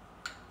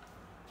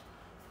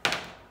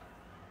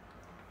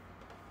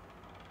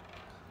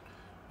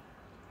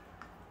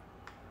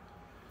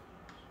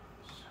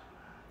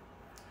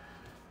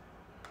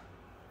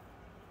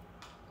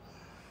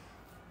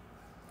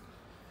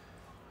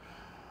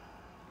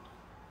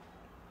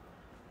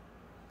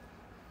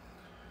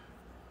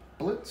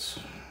 Blitz.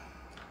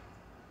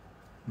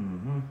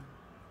 Mm-hmm.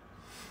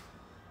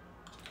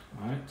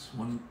 All right, so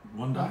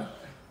one die.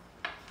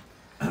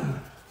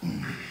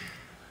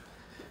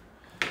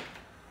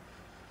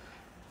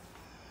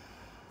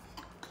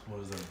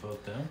 What is that,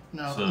 both down?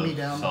 No, So me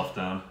down. Self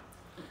down.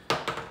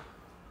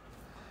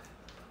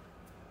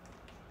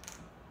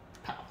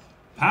 Pow.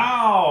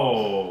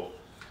 Pow!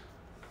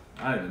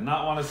 I did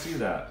not want to see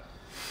that.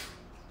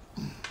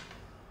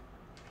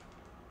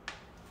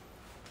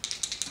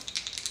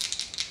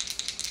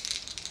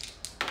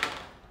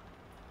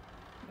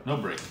 No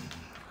break.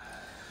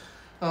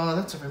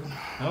 That's everyone.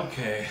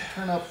 Okay.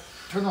 Turn up,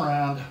 turn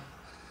around.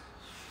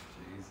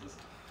 Jesus.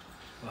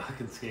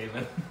 Fucking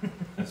Skaven.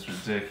 That's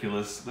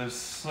ridiculous. They're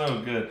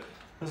so good.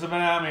 Doesn't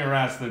matter how many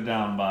rats they're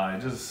down by.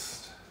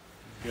 Just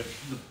Get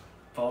the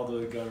ball to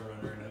a gutter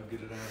runner and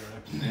get it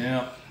out of there.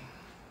 yep.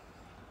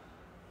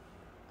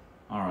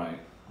 All right.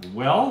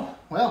 Well,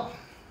 Well,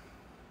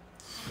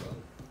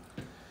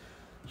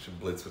 Should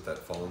blitz with that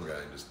fallen guy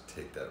and just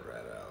take that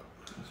rat out.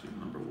 let's see,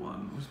 number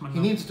one. Where's my he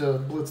number? needs to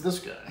blitz this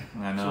guy.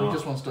 I So know. he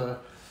just wants to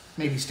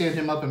maybe stand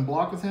him up and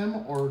block with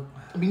him, or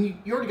I mean,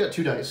 you already got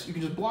 2 dice. You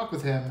can just block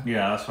with him.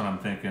 Yeah, that's what I'm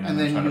thinking. And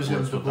then try use him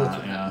blitz to with blitz that.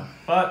 with Yeah. him.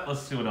 But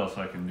let's see what else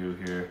I can do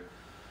here.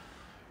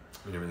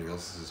 I mean, everything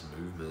else is just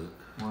movement.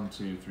 1,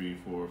 2, 3,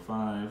 4,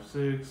 5,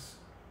 6,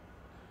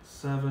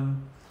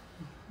 7.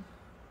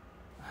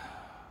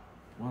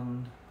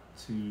 1,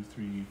 2,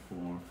 3,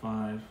 4,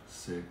 5,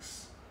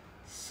 6,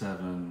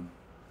 7.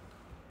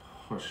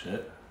 Push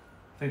it.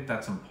 I think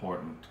that's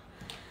important.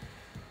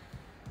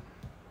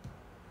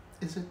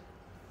 Is it?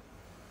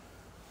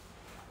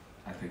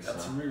 I think Got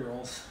so. some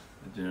rerolls.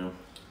 I do.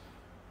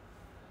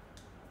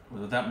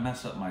 Would that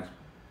mess up my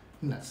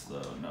No.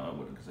 though? No, it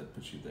wouldn't, because I'd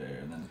put you there,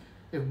 and then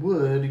It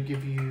would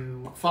give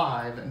you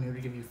 5, and it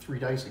would give you 3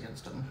 dice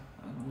against him.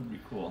 that would be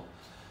cool.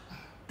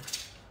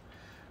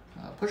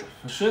 Push it.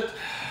 Push it.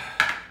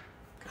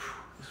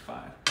 It's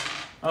fine.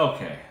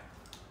 Okay.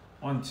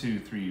 1, 2,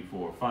 3,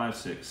 4, 5,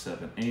 6,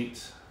 7,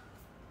 8.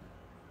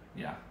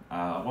 Yeah.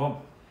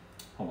 Well,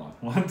 hold on.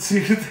 1,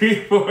 2,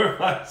 3, 4,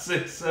 5,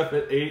 6,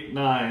 7, 8,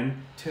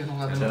 9, 10,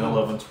 11, 10, 12.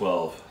 11,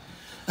 12.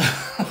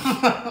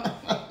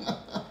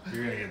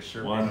 You're gonna get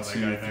sure 1, that guy 2,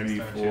 next 3,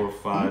 time, 4, too.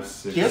 5,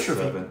 6, Yeah, sure.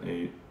 7,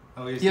 8.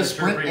 Oh, he's He has got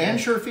sprint sure and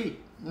feet. sure feet.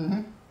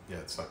 Mm-hmm. Yeah,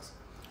 it sucks.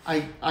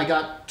 I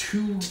got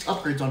 2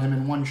 upgrades on him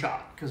in 1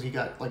 shot because he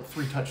got like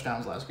 3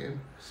 touchdowns last game.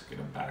 Just get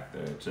him back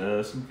there,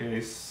 just in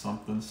case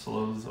something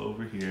slows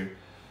over here.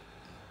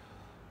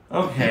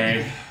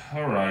 Okay.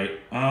 All right.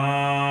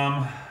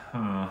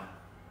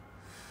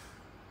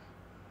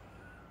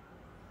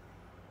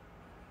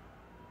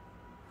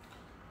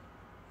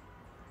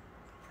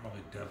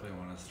 Probably definitely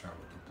want to start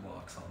with the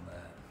blocks on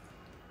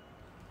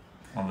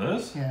that. On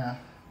this? Yeah.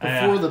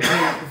 Yeah. Before the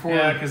before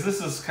Yeah, because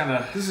this is kind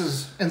of. this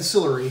is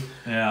ancillary.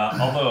 Yeah,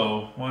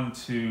 although 1,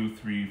 2,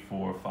 3,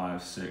 4,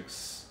 5,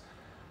 6.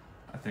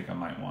 I think I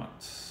might want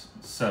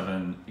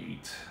 7, 8.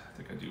 I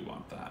think I do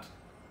want that.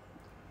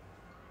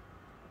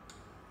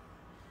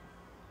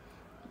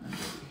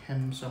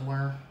 Him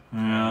somewhere.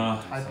 Yeah.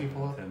 Tie Something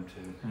people with up. him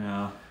too,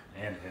 Yeah.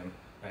 and him.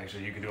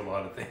 Actually, you can do a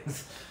lot of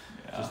things.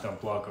 Yeah. Just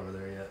don't block over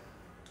there yet.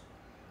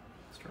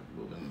 Start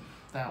moving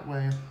that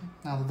way.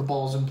 Now that the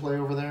ball's in play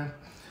over there.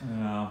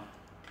 Yeah.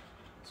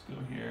 Let's go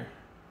here.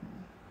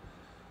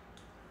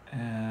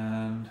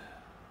 And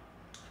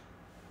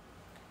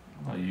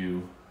how about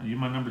you? Are you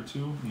my number 2?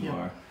 You Yeah.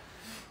 are.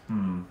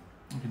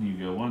 Where can you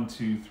go? 1,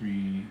 2,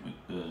 3.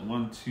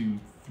 1, 2,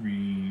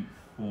 3,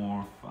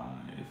 4,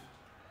 5,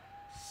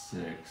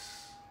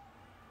 6.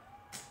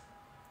 1,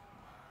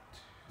 2,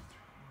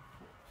 3,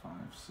 4,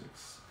 5,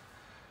 6.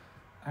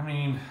 I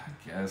mean,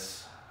 I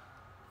guess.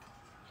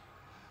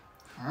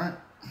 All right.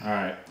 All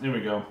right, here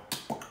we go.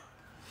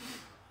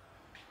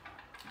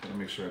 Gotta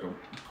make sure I don't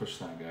push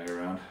that guy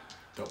around.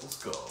 Double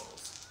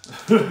skulls.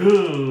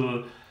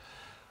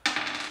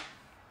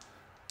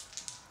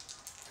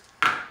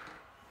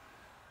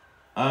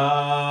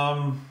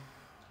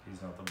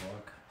 He's not the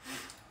block.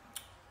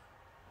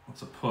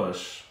 It's a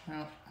push.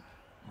 Yeah.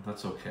 But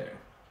that's okay.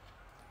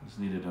 Just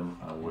needed him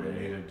We need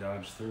away. to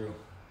dodge through.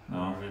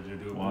 No. Or did you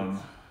do a 1,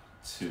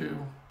 blitz? 2,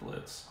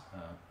 blitz.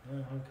 Yeah,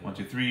 okay. 1,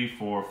 2, 3,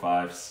 4,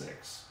 5,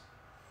 6.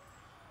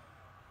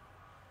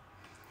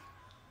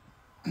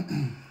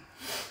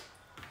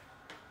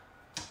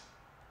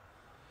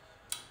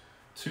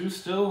 Two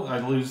still? I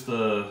lose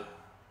the.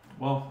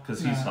 Well,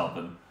 because he's No.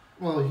 helping.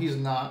 Well, he's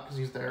not because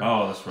he's there.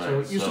 Oh, that's right.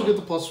 So you still get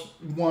the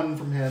 +1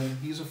 from him.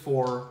 He's a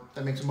 4.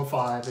 That makes him a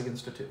 5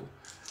 against a 2.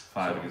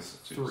 5 So,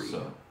 against 2. 3.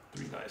 So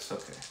 3 dice.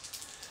 Okay.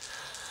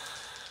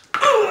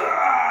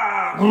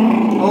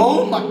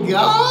 Oh my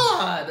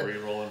god!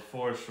 Rerolling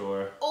 4,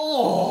 sure.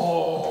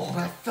 Oh,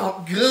 that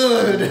felt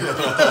good.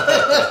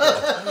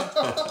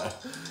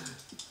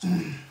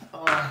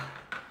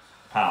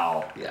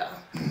 Pow. Yeah.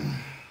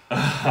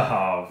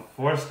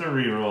 Forced to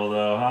reroll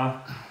though, huh?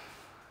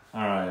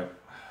 Alright.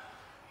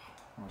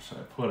 Where should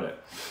I put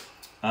it?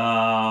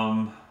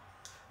 I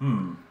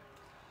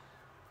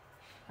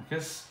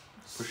guess.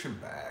 Push him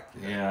back.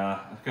 Yeah,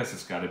 I guess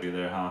it's gotta be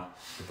there, huh?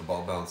 If the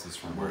ball bounces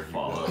from where he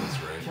Follow. was,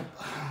 right? Yep.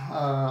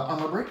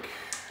 Armor break.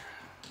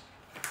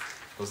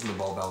 Wasn't the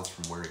ball bounce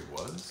from where he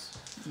was?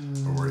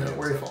 Or where he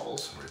where he ends up?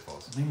 falls. Where he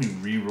falls. Made me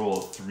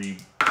reroll 3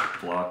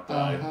 block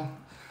die.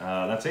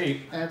 That's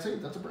 8. That's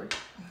it. That's a break.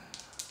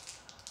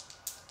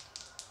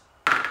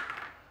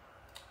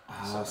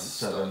 7.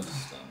 Stunned.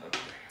 Okay.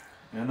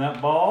 And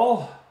that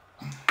ball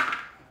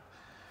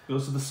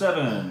goes to the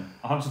 7.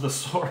 Onto the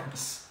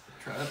Saurus.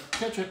 Try to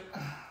catch it.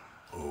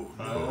 Oh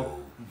no.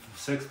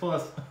 6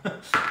 plus.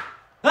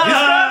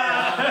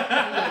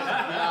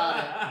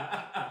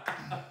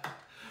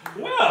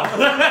 Well.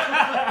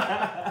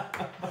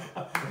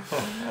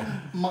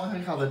 My,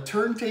 how the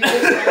turntables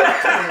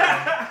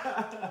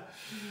got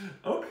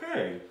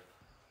Okay.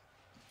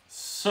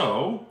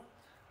 So,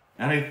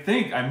 and I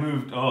think I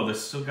moved. Oh, they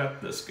still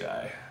got this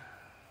guy.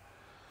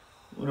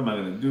 What am I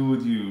gonna do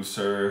with you,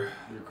 sir?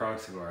 Your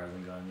Croxigar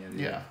hasn't gone yet. turned.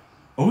 Yeah.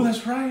 Oh,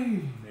 that's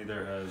right.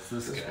 Neither has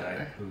this This guy,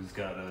 guy. who's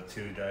got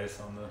 2 dice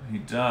on the. He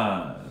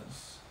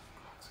does.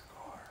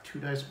 2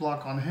 dice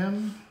block on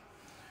him.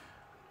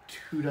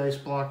 2 dice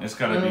block. It's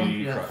gotta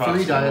be yeah, across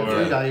 3 the dice. board.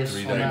 3 dice.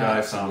 Three on Three that.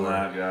 dice on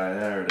that guy.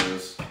 There it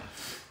is.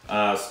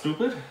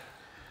 Stupid.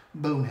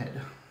 Bonehead.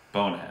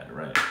 Bonehead.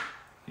 Right.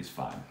 He's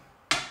fine.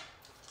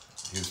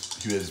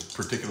 He was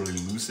particularly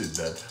lucid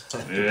that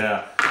time.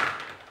 Yeah.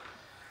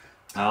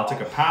 I'll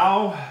take a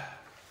POW.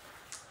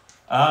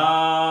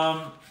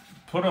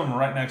 Put him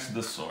right next to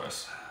this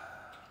source.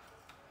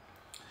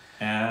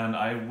 And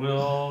I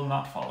will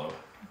not follow.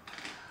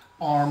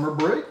 Armor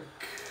break.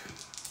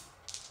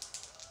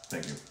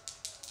 Thank you.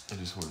 I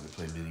just wanted to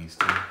play minis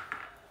too.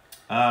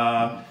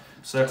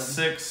 So that's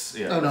 6.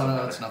 Yeah. Oh no, doesn't no,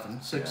 matter. that's nothing.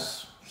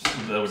 6. That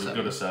would go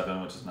 7. to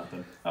 7, which is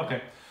nothing.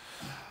 Okay.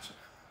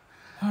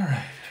 All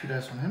right. 2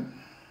 dice on him.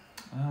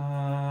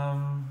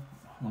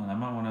 Hold on. I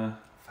might want to.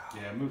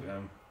 Yeah, move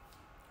him.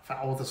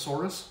 Foul with a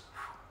Saurus.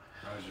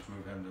 I would just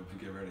move him to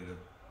get ready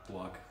to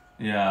block.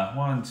 Yeah.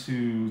 1,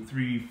 2,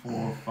 3,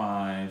 4,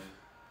 5,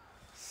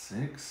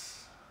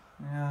 6.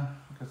 Yeah.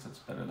 I guess that's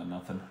better than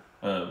nothing.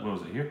 What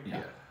was it here?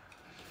 Yeah.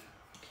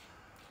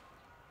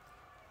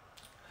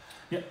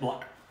 Yep.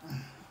 Block.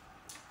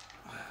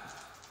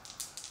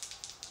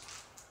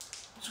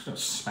 Just gonna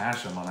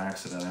smash him on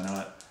accident. I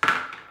know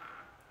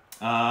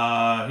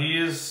it. He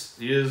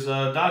is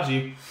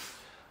dodgy.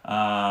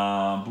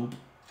 Boop,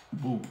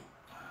 boop.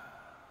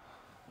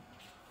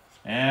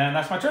 And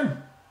that's my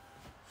turn.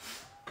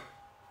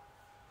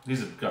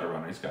 He's a gutter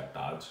runner. He's got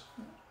dodge.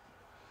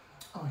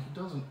 Oh, he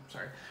doesn't.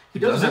 Sorry, he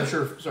He doesn't have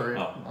doesn't? sure. Sorry,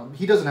 Oh.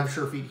 he doesn't have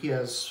sure feet. He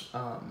has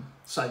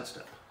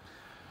sidestep.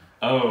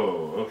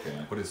 Oh, okay.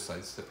 What is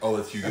sidestep? Oh,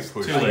 that's you get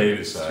pushed Too late.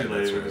 to It's the side. too late.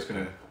 That's We're right. just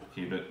gonna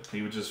keep it.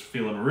 He was just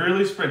feeling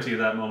really sprinty at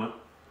that moment.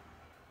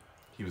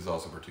 He was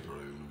also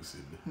particularly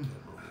lucid at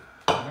that moment.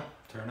 Okay,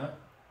 turn up.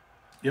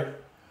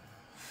 Yep.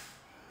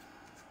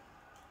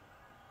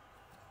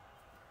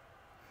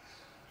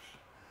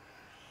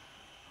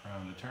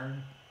 Round to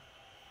turn.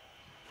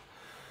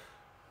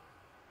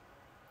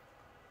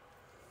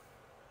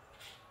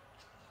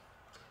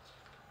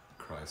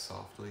 Cry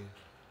softly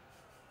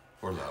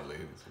or loudly.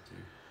 It's up to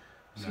you.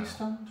 Is No. he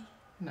stunned?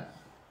 No,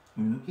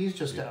 N- he's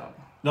just Yeah. down.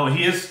 No,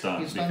 he is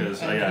stunned He's stunned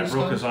because and yeah, I he's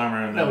broke stunned? his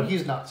armor and No, then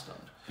he's not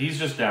stunned. he's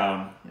just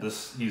down. Yeah.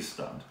 He's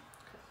stunned.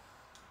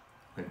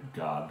 Thank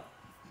God.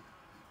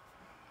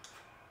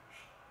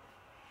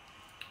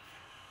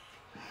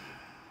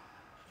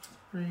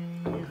 Three,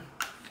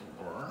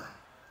 4,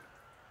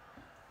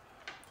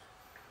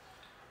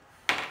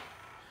 5,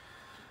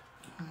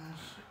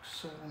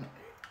 6, 7,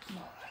 8,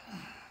 9.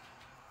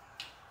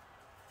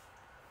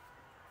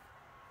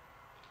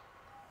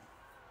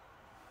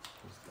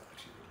 Those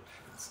dodgy little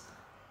shits.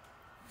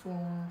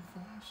 4,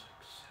 5, 6,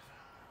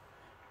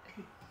 7,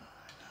 8.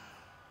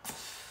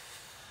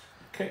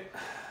 Okay.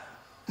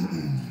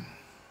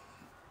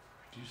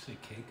 Did you say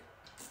cake?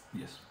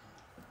 Yes.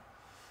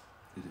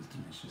 It is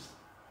delicious.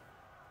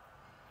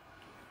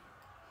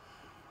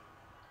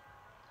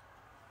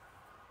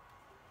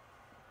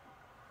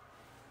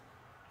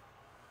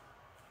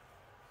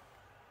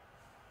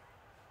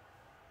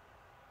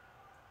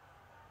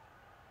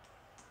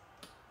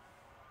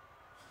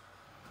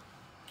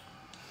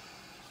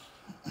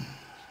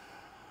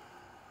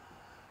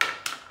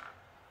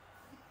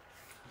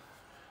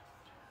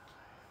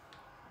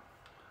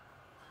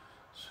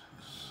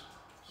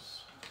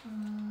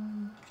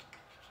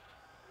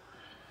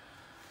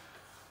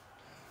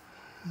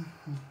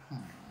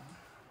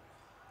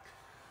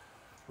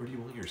 Where do you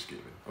want your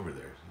skaven? Over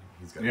there.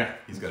 He's got. Yeah.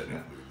 He's got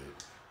enough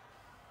movement.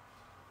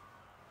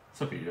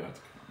 It's okay, you don't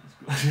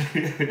have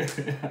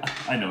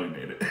to. I know he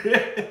made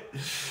it.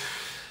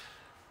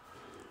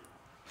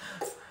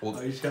 Well,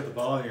 Oh, you just got the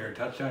ball in your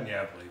touchdown?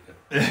 Yeah, I believe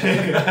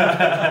it.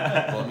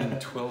 well, I mean,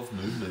 12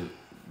 movement,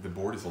 the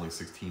board is only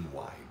 16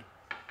 wide.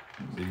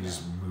 So you can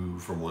just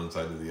move from one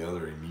side to the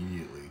other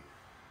immediately.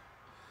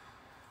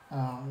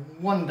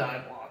 One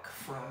die block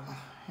from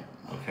him.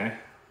 Okay.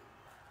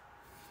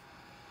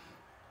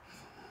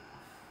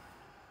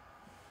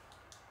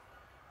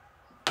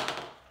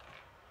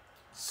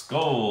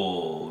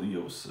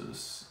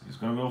 Scoliosis. He's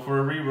gonna go for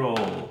a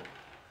reroll.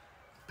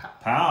 Pow.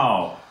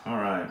 Pow. All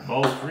right.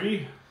 Ball's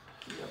free.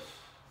 Yep.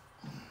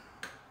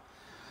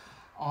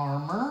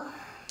 Armor.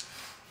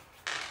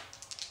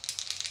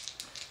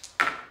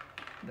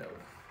 No.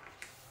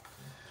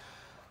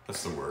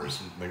 That's the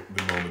worst. Like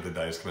the moment the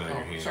dice come out of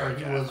your hand, sorry, you're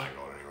he like, was- it's not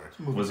going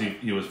anywhere. Was he?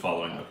 He was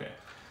following. Okay.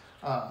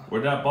 Uh,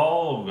 Where'd that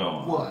ball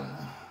go? one.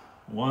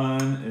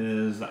 One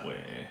is that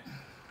way.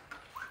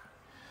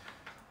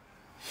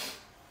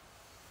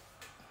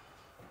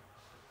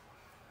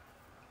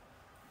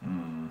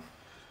 Hmm.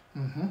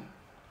 Mm-hmm.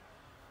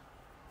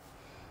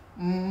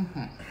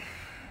 Mm-hmm.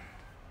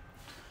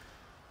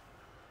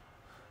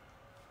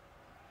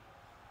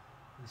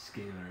 These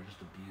Skaven are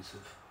just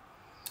abusive.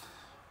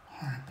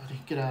 All right,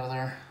 buddy, get out of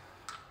there.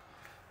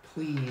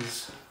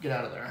 Please, get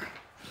out of there.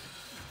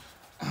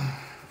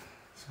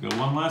 Let's go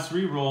one last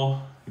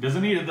reroll. He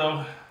doesn't need it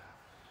though.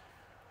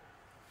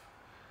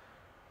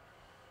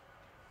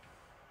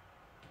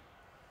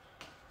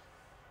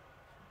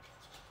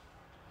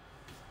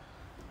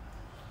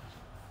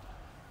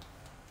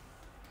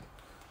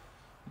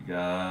 You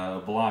got a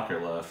blocker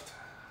left.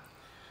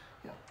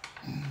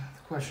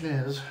 The question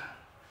is,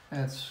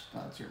 that's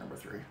your number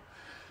 3.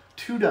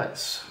 2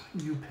 dice.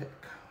 You pick.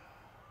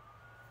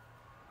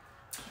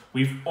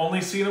 We've only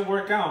seen it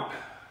work out.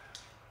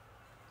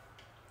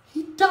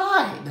 He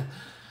died.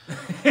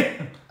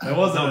 That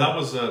wasn't.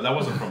 No, that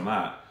wasn't from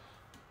that.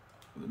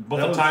 Both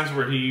That the was- times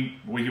where he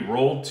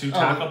rolled 2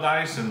 tackle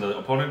dice and the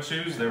opponent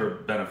choose, they were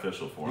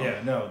beneficial for him.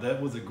 Yeah, no,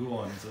 that was a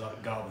Ghoulon's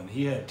goblin.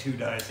 He had 2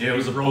 dice. Yeah, it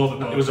was He a rolled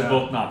both. It was a down.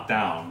 both knocked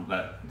down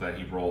that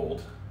he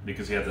rolled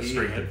because he had the He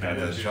strength had Yeah,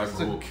 advantage. Jacques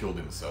Ghoul killed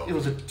himself. It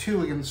was a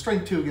 2 against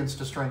strength 2 against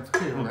a strength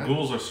 2, Well, right?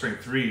 ghouls are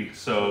strength 3,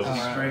 so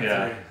Alright. Strength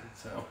yeah, 3,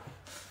 so,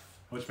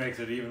 which makes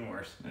it even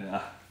worse.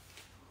 yeah.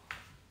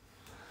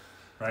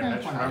 Right, Yeah,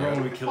 Mitch? why not? Remember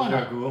when we Why killed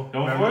not? our ghoul?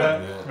 Going Remember for it?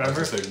 that? Yeah, I was Remember?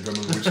 gonna say,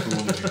 remember which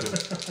ghoul did you kill?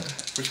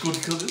 Which ghoul did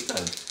you kill this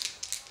time?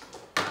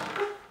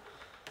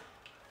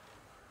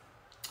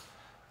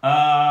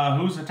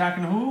 Who's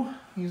attacking who?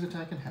 He's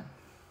attacking him.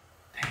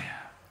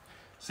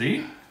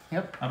 See?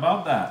 Yep. How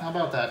about that? How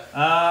about that?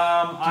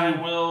 I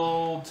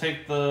will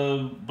take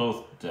the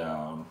both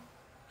down.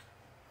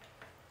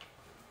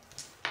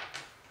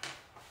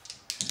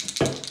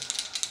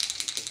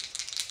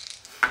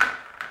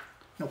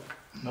 Nope.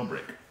 No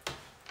break.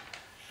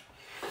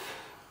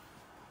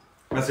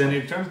 That's the end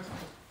of your turn?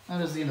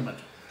 That is the end of my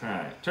turn.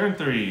 Alright, turn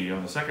 3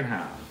 on the second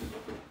half.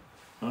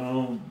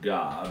 Oh,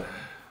 God.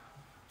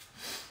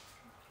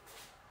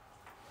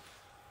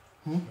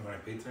 You want a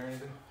pizza or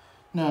anything?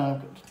 No, I'm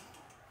good.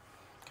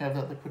 Can I have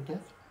that liquid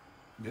death?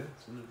 Yeah.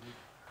 Do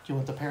you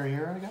want the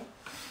Perrier I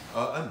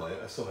got? I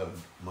might. I still have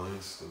mine.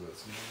 Still got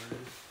some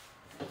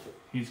already.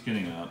 He's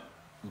getting up,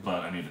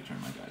 but I need to turn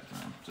my guys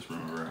around. Just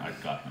remember, I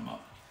got him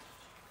up.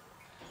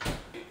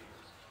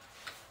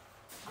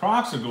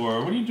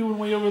 Croxagore, what are you doing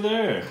way over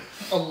there?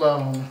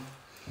 Alone.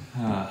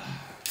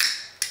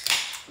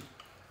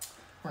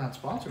 We're not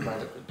sponsored by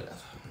Liquid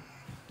Death.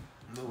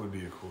 That would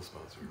be a cool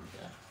sponsor.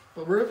 Yeah.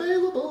 But we're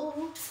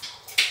available.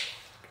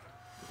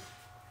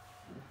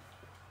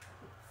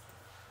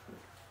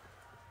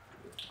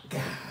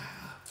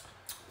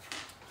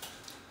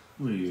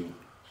 Who are you?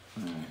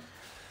 Alright.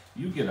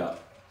 You get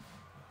up.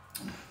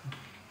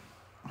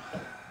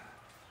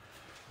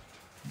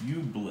 You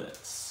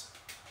blitz.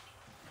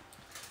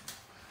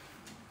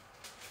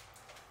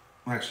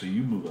 Actually,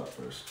 you move up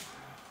first.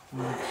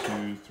 1,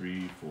 2,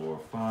 3, 4,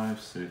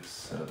 5, 6,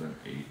 7,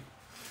 8.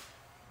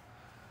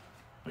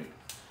 Wait.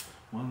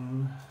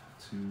 1,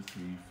 2,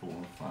 3, 4,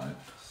 5,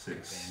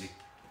 6. Andy.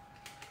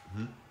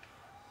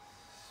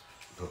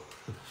 Oh,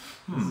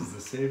 This is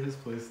the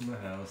safest place in the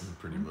house.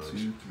 pretty 1, much.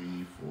 2,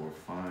 3, 4,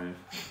 5,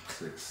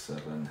 6,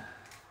 7.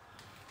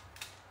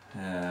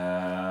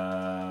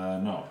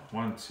 No.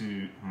 1,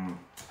 2.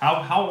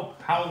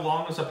 How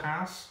long is a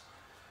pass?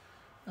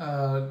 If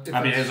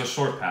I mean, it's- it's a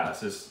short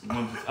pass. It's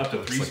up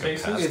to 3 like a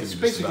spaces. pass. it's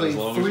Just basically about as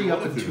long as 3 you up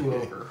want and to. 2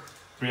 over.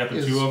 3 up and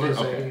Is, 2 over. is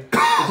Okay. a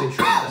short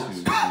pass. 2,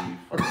 3,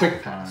 Or 4,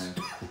 quick pass.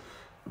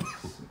 5,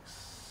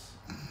 6.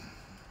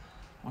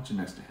 Watch it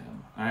next to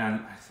him.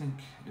 And I think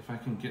if I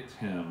can get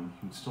him,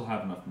 he would still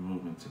have enough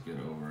movement to get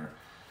over.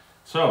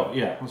 So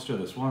yeah, let's do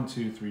this. 1,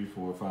 2, 3,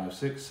 4, 5,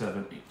 6,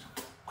 7, 8.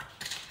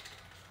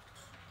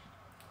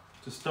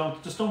 Just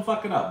don't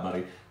fuck it up,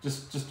 buddy.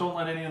 Just don't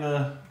let any of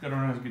the gut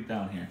runners get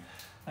down here.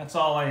 That's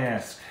all I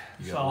ask.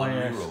 You That's got all one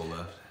I ask. reroll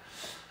left.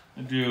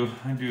 I do.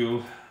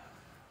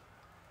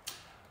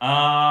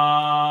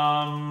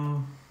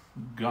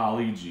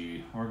 Golly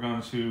gee. We're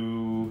going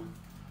to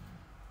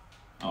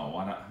Oh,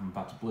 why not? I'm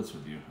about to blitz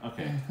with you.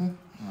 Okay. Mm-hmm.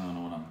 I don't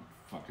know what I'm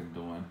fucking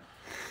doing.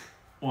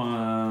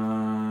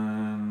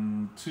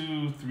 1,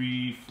 2,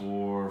 3,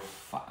 4,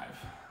 5.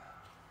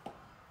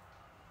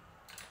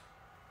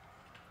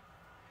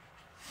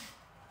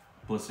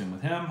 Blitzing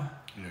with him.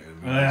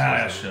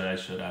 I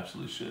should,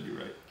 absolutely should. You're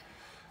right.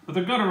 But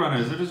the gutter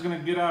runners, they're just gonna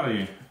get out of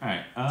you. All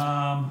right.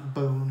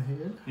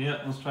 Bonehead.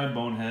 Yeah, let's try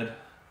Bonehead.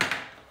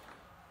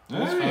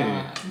 That's Hey,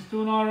 fine. he's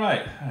doing all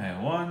right. All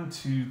right, 1,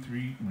 2,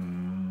 3.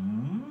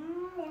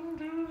 1,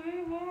 2, 3,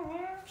 4,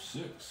 5,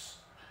 6.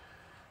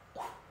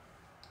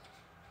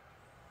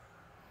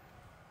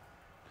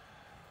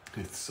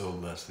 It's so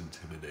less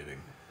intimidating.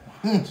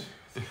 1, 2,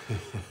 3,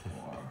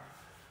 4.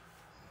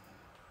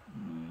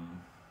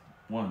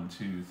 1,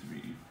 2,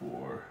 3,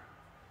 4,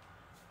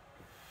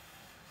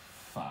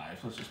 5.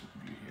 Let's just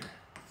move you here.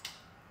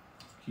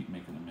 Keep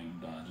making them make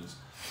dodges.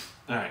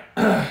 All right.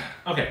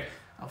 Okay.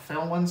 I'll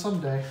fail one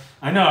someday.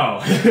 I know.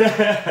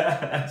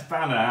 It's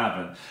bound to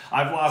happen.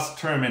 I've lost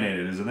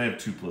Terminators, and they have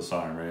 2+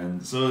 armor,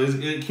 and so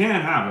it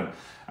can happen.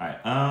 All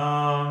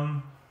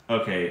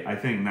right. Okay. I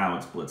think now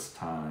it's blitz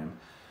time.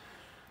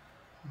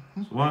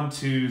 So 1,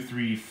 2,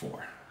 3,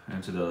 4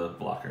 into the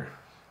blocker.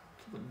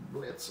 The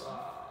blitz.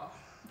 All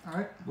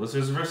right.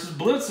 Blitzers versus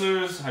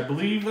Blitzers. I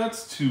believe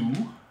that's 2.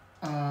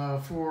 4,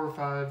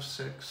 5,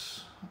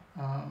 6.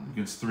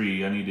 Against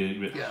 3, I need to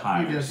get Yeah,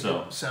 higher. you just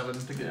So get 7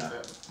 to get Yeah.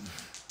 that.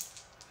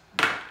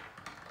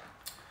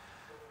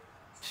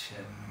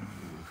 Shit.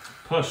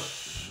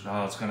 push.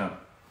 Oh, it's gonna.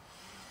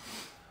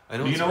 I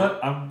know. You it's know hard.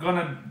 what? I'm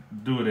gonna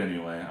do it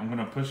anyway. I'm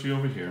gonna push you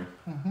over here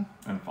Mm-hmm.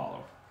 and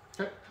follow.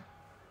 Okay.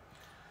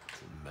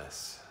 It's a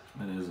mess.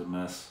 It is a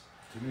mess.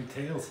 Too many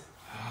tails.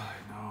 I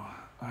know.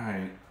 All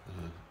right.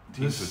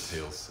 Teams This- with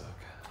tails suck.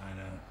 I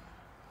know.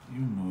 You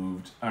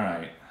moved. All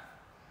right.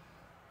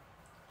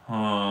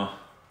 Huh.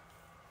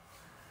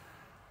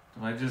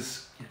 Do I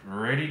just get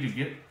ready to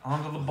get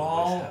onto the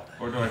ball,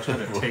 or do I try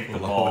to take the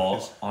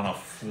ball on a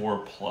 4+?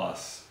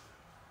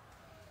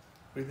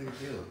 What do you think of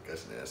tails?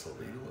 Guy's an asshole,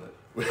 but you know what?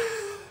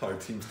 Our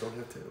teams don't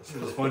have tails.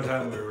 There was one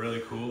time we were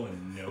really cool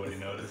and nobody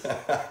noticed.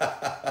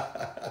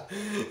 I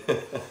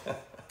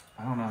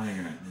don't know how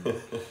you're gonna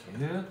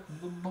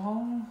get the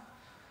ball.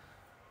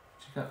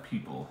 But you got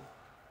people.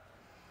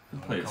 You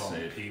play it Call them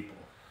safe. people.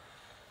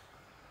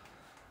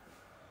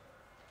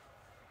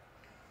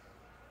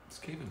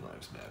 Skaven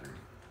lives matter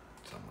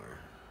somewhere.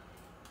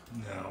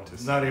 No,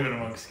 Just- not even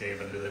amongst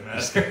Skaven do they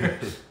matter.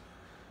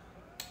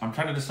 I'm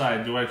trying to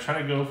decide, do I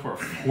try to go for a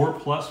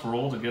 4+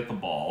 roll to get the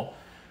ball,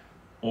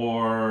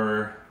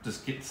 or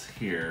just get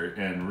here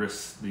and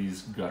risk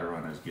these gutter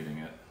runners getting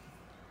it?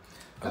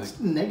 That's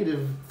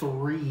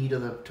 -3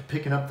 to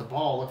picking up the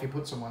ball if you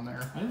put someone there.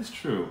 That is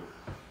true.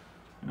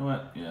 You know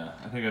what? Yeah,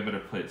 I think I better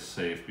play it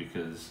safe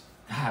because,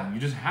 God,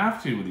 you just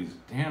have to with these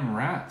damn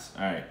rats.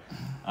 All right.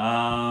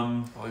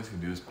 All he's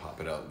gonna do is pop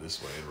it out this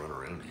way and run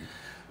around you.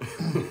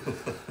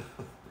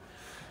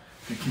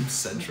 He keeps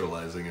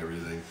centralizing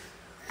everything.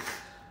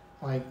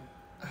 Like,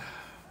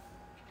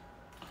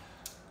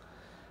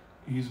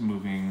 He's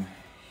moving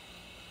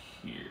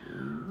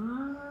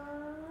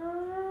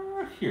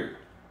here,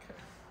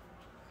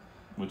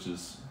 which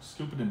is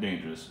stupid and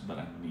dangerous, but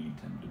I need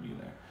him to be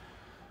there.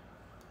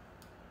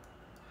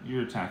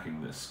 You're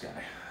attacking this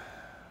guy,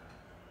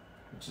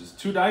 which is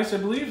 2 dice, I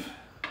believe.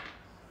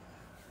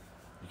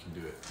 You can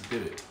do it. You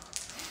did it.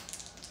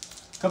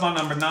 Come on,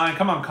 number 9.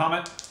 Come on,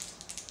 Comet.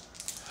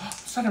 I'm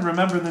trying to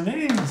remember the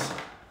names.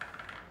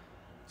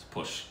 Let's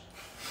push.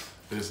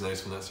 It is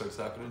nice when that starts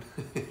happening.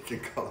 You can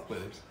call it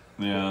names.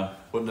 Yeah.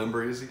 What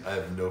number is he? I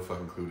have no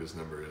fucking clue what his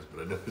number is,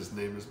 but I know his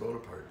name is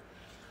Bonaparte.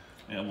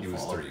 Yeah, we'll He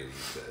was follow. 3 and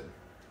he's dead.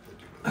 I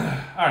do know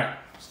that. All right.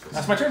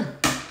 That's my turn.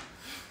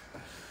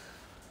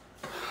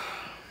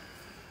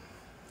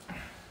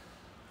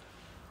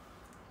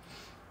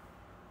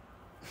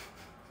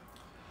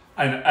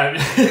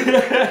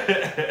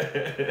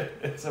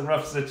 It's a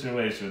rough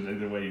situation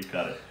either way you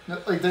cut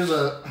it. like there's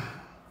a.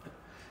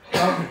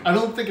 I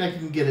don't think I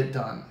can get it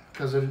done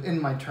because it's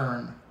in my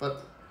turn,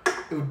 but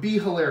it would be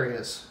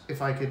hilarious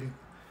if I could.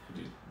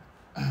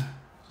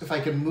 If I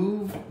could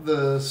move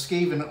the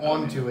Skaven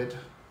onto it,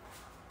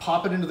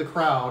 pop it into the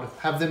crowd,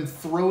 have them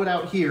throw it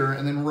out here,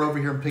 and then row over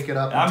here and pick it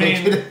up and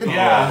take it in.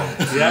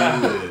 yeah,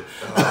 yeah. Do it.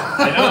 Oh,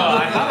 I know.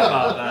 I thought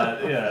about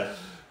that. Yeah.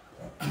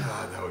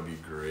 God, that would be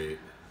great.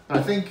 But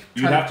I think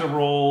You'd have to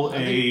roll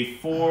a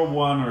 4,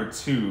 1, or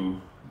 2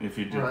 if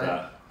you did Right.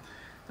 that.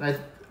 And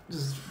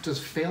does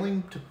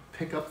failing to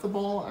pick up the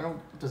ball?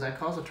 Does that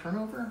cause a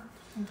turnover?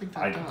 I don't think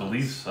that I does.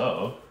 believe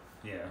so.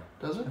 Yeah.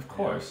 Does it? Of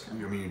course. I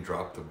mean, you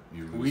drop the.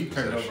 You lose We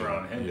turned possession. over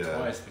on him Yeah.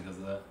 twice because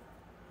of that.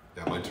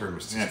 Yeah, my turn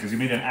was. Yeah, because you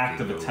made an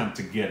active Game over. attempt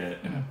to get it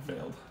and it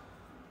failed.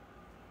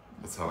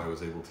 That's how I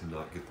was able to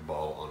not get the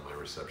ball on my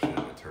reception and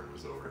my turn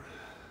was over.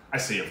 I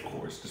say, of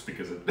course, just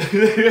because it.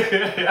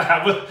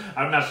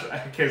 I'm not sure. I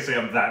can't say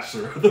I'm that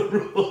sure of the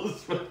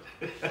rules, but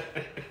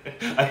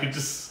I'm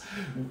just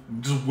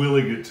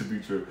willing it to be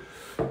true.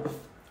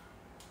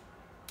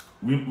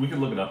 We can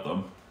look it up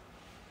though.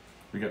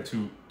 We got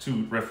two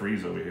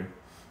referees over here,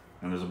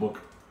 and there's a book.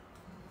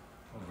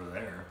 over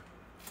there.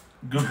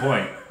 Good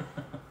point.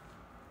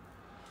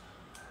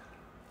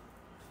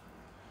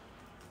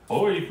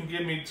 Or you can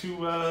give me two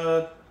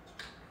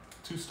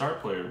two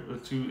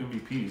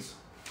MVPs.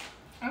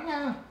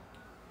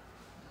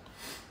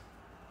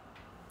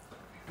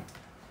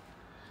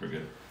 We're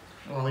good.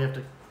 Well, we have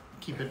to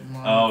keep it in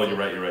mind. Oh, you're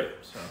right.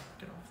 So,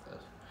 get off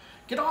this.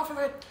 Get off of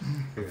it!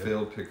 A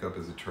failed pickup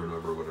is a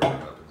turnover, whatever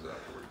happens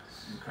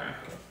afterwards. Okay.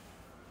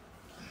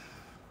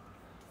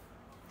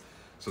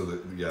 So,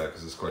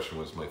 because this question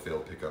was my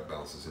failed pickup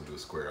bounces into a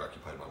square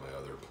occupied by my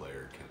other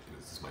player.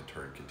 Is my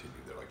turn continue?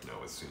 They're like,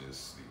 no, as soon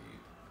as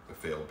the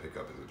failed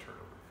pickup is a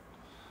turnover.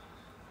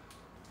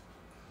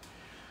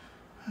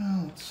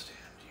 Let's stand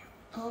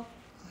you up.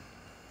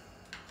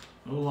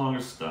 No longer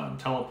stunned.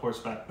 Teleports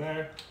back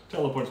there.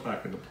 Teleports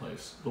back into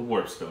place. The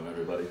warp stone,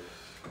 everybody.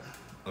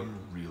 I'm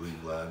really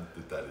glad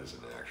that is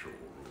an actual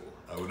rule.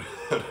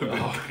 I'd have been,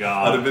 Oh,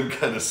 God. I'd have been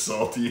kind of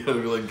salty. I'd be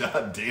like,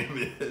 God damn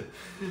it.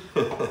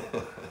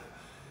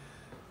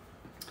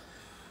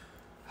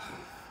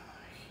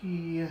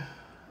 He is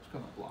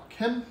going to block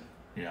him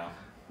Yeah.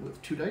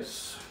 with 2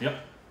 dice.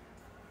 Yep.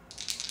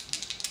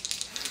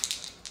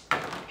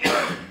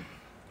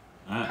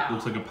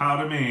 Looks like a pow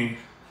to me.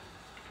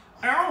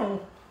 Ow!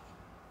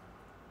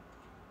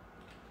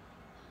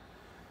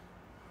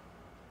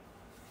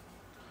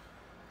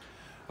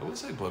 I would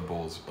say Blood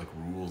Bowl's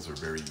rules are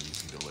very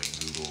easy to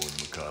Google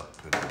and look up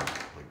and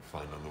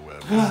find on the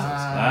web.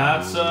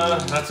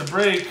 That's a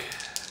break.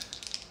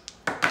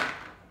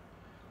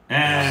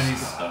 And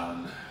he's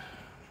stunned.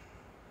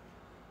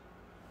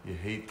 You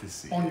hate to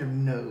see On it. your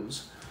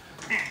nose.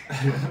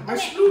 My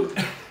snoot.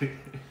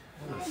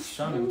 What a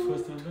stunning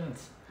twist of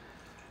events.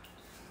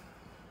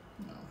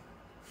 No.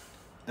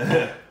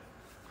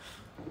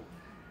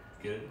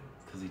 Get it?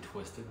 Because he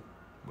twisted.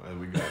 Well,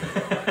 we got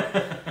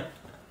it.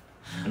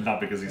 And not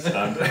because he's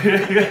stunned.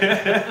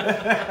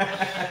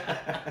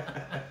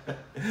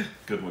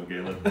 Good one,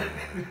 Galen.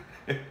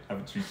 Have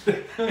a treat.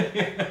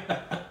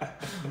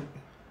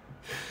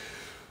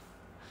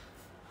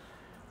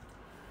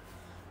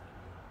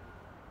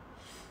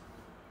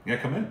 Yeah,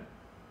 come in.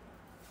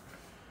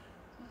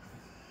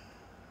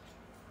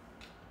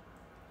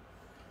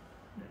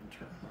 And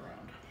turn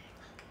around.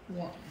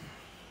 1.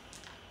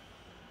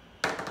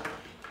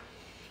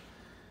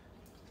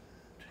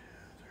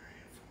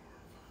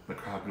 The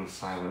crowd goes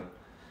silent.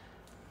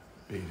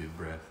 Bated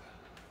breath.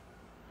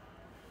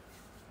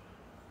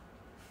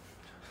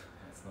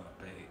 That's not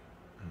bait.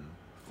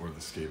 Or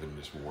the Skaven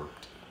just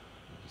warped.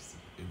 Just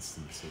an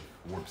instance of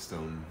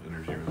warpstone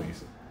energy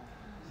release.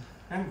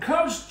 And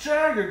comes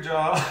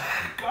Jaggerjaw.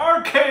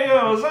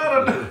 RKO's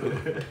out of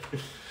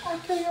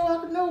RKO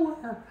out of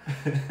nowhere.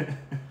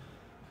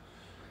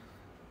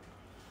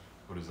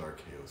 What does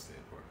RKO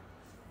stand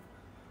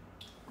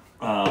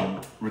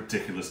for?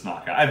 Ridiculous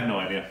knockout. I have no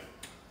idea.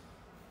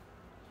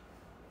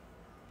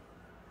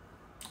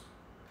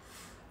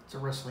 It's a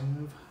wrestling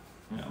move.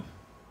 Yeah.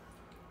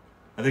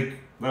 I think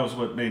that was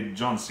what made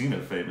John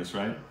Cena famous,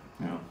 right?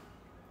 Yeah.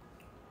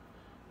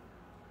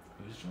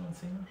 Who's John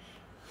Cena?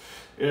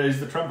 Yeah, he's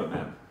the trumpet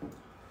man.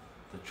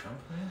 The Trump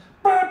man?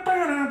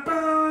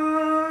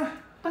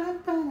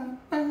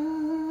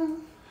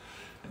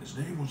 And his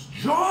name was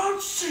John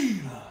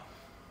Cena.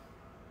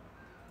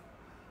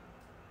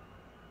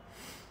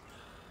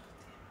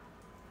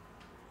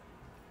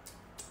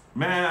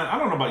 Man, I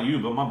don't know about you,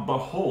 but my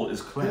butthole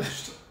is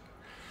clenched.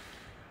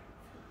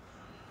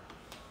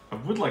 I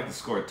would like to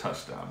score a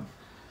touchdown.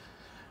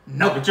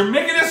 No. But you're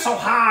making it so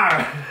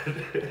hard!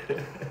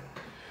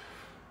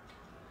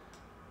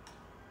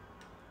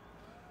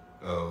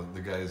 Oh, the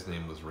guy's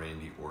name was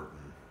Randy Orton.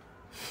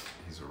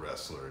 He's a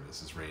wrestler, and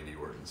this is Randy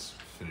Orton's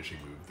finishing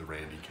move, the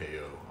Randy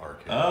KO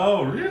RKO.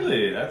 Oh,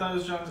 really? I thought it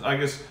was John. I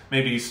guess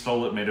maybe he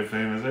stole it, made it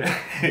famous.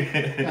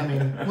 I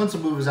mean, once a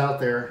move is out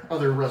there,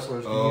 other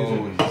wrestlers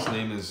can use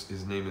it.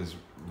 His name is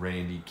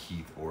Randy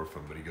Keith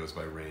Orpham, but he goes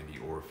by Randy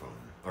Orpham.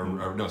 Or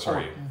no,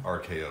 sorry,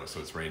 RKO. So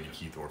it's Randy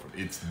Keith Orpham.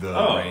 It's the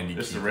Randy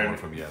it's Keith the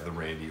Randy. Orpham. Yeah, the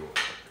Randy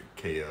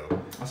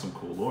KO. That's some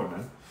cool lore,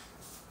 man.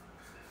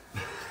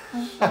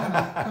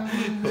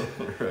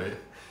 Right.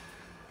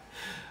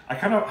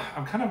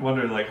 I'm kind of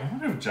wondering, I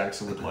wonder if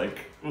Jackson would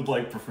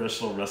like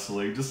professional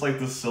wrestling, just like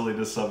the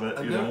silliness of it,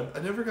 I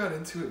never got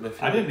into it, and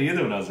I didn't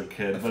either when I was a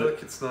kid, I but feel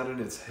like it's not in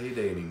its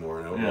heyday anymore,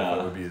 and I don't know if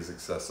it would be as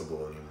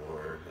accessible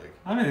anymore.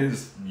 I mean,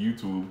 it's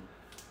YouTube.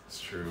 It's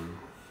true.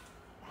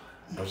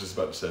 I was just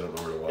about to say I don't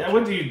know where to watch. Yeah,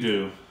 what do you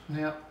do?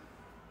 Yep.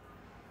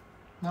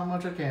 Not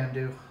much I can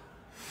do.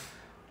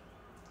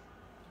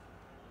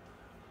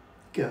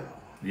 Go.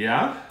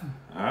 Yeah?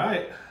 All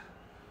right.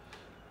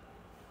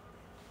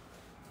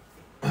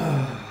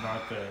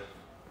 Knock the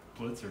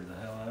blitzer the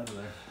hell out of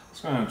there.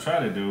 That's what I'm going to try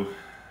to do.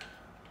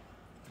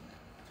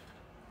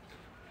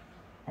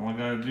 All I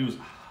got to do is...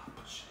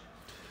 push.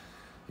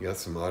 You got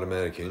some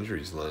automatic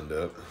injuries lined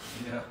up.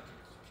 Yeah.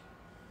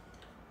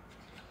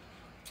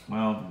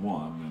 Well,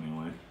 one,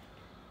 anyway.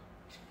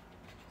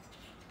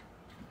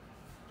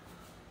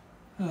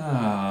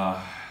 All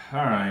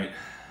right.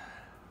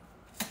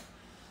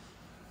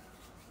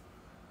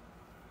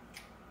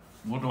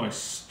 What do I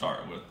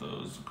start with?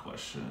 Those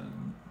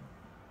question.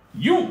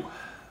 You.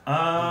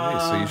 Okay,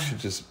 so you should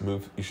just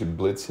move. You should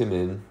blitz him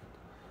in,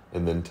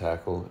 and then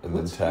tackle, and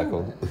Blitz then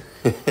tackle.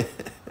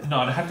 No,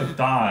 I'd have to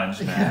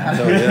dodge, man. Yeah.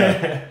 Oh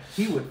yeah.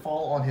 He would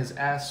fall on his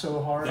ass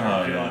so hard. Oh,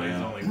 God, yeah, he's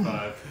yeah. only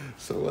 5.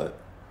 So what?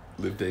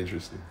 Live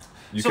dangerously.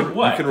 You So can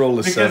what? you can roll a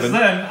because 7.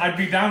 then I'd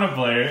be down a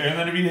player, and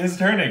then it'd be his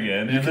turn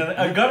again, and then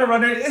a gutter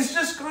runner is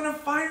just gonna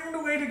find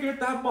a way to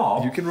get that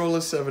ball. You can roll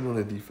a 7 on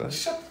a D5.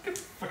 Shut the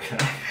fuck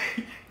up.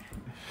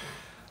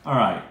 All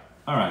right.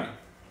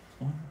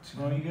 1, 2.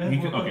 Oh, you got He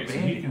more can, okay, of a so he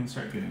bandit. can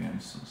start getting in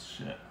some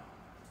shit.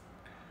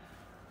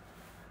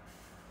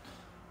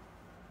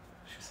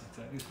 She's like,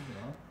 that anything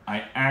wrong?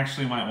 I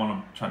actually might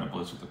want to try to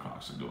blitz with the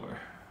Croxador.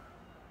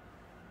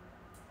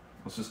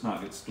 Let's just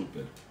not get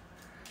stupid.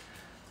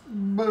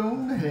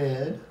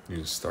 Bonehead. You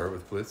just start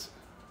with blitz.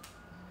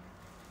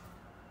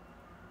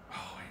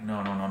 Oh wait,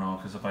 no,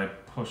 because if I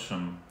push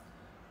him,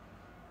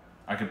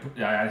 I could.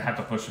 I'd have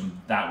to push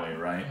him that way,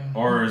 right? Mhm.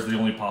 Or is the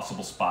only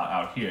possible spot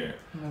out here?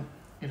 No,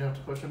 you'd have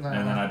to push him that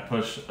And then way. I'd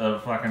push a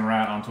fucking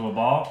rat onto a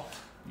ball?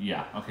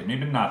 Yeah, okay,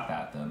 maybe not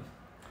that then.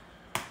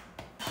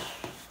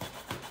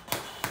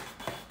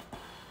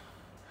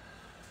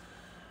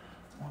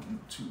 One,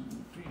 two,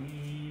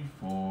 three,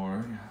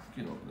 four. Yeah,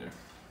 get over there.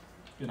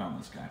 Get on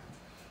this guy.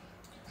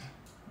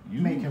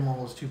 You Make him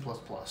roll his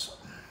 2++.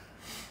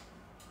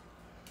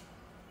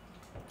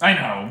 I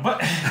know,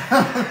 but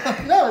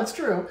No, it's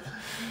true.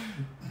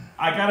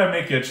 I gotta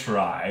make a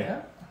try.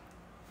 Yeah.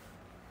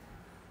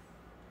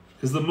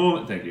 Because the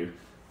moment, thank you.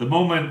 The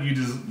moment you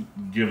just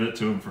give it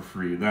to him for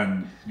free,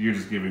 then you're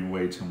just giving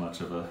way too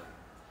much of a.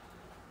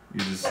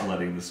 You're just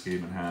letting this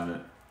game and have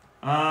it.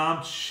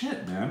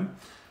 Shit, man.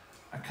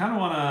 I kind of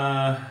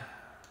wanna.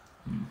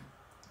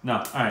 No,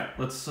 all right.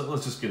 Let's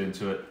just get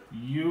into it.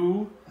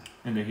 You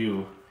and the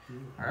Hugh,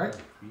 All right.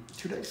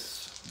 2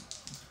 dice.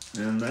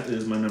 and that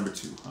is my number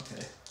 2.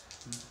 Okay.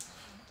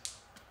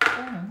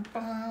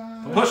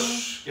 All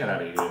Push. Get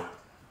out of here.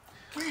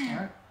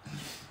 right.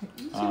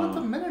 Easy with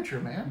the miniature,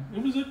 man.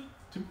 It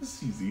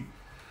was easy.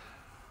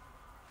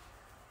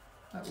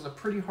 That was a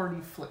pretty hardy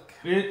flick.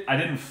 I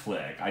didn't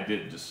flick. I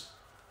did just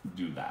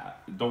do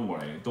that. Don't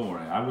worry.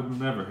 I would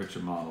never hurt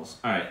your models.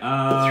 All right.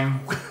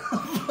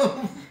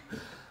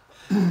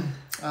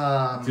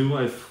 Do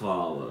I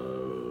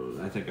follow?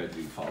 I think I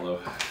do follow.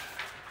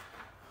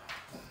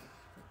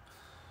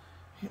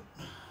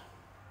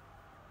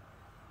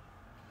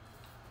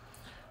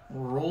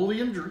 Roll the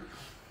injury.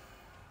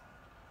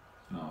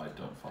 No, I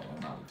don't follow. I'm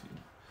not a team.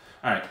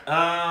 All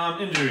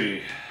right.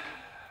 Injury.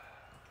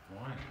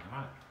 Why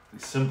not?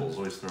 These symbols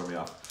always throw me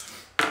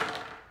off.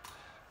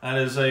 That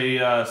is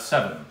a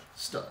 7.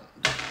 Stunned.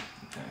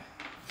 Okay.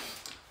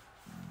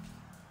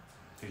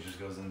 He just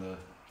goes in the.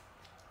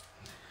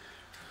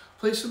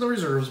 Place in the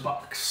reserves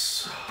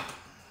box.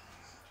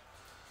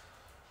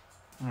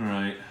 All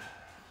right.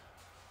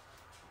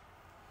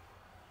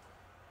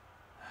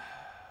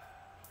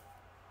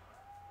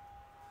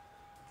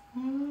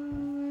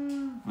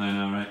 I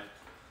know, right?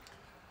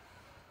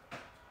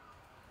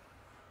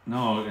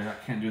 No, I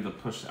can't do the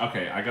push.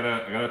 Okay, I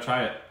gotta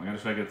try it. I gotta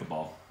try to get the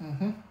ball.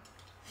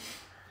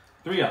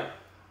 3 up.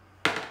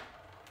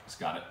 Just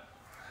got it.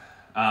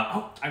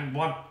 I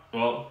want.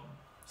 Well,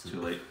 it's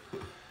too late.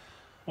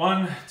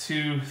 1,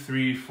 2,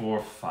 3, 4,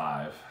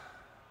 5.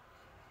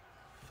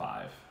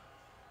 5.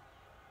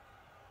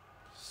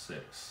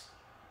 6.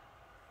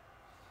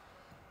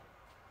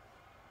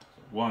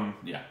 So 1,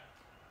 yeah.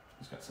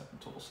 He's got 7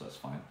 total, so that's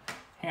fine.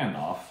 Hand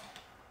off.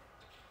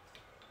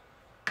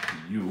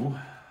 You.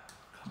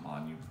 Come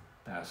on, you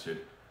bastard.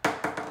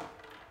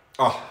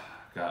 Oh,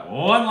 Got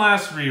one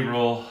last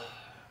reroll.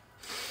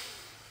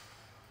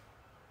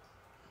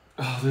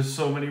 Oh, there's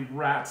so many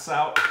rats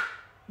out.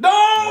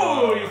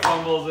 No! He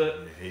fumbles it.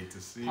 you hate to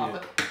see Pop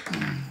it. it.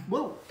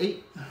 Whoa,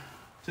 8.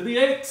 To the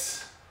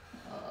 8.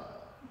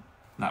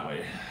 That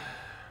way.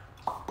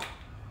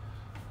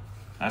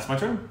 That's my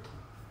turn.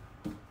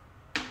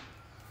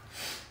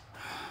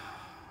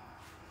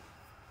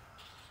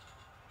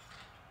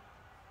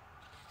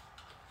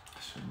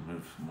 I should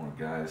move more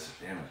guys.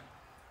 Damn it.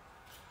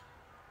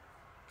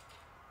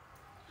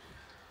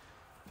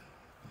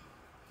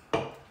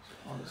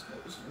 Oh, this guy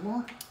was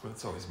anymore.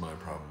 That's always my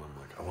problem. I'm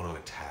like, I want to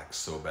attack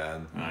so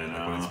bad. I Like,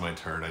 know. when it's my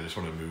turn, I just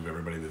want to move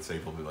everybody that's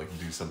able to like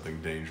do something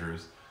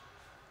dangerous.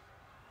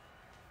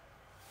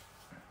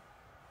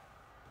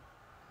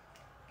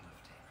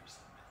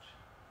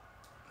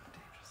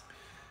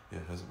 Yeah,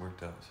 it hasn't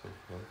worked out so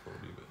far for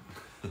me,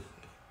 but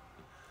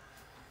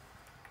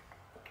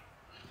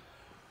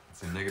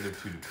it's a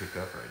 -2 to pick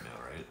up right now,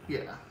 right?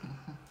 Yeah.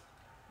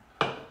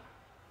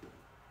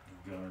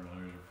 Gunner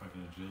runners are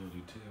fucking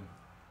agility too.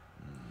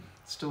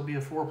 Still be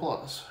a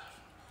 4+.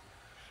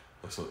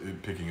 So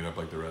picking it up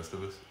like the rest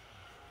of us.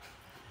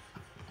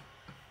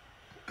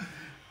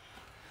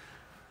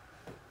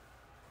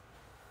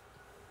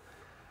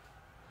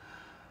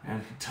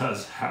 And he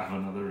does have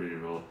another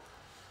reroll.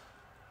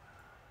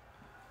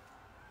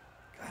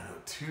 I know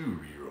 2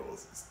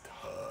 rerolls is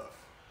tough.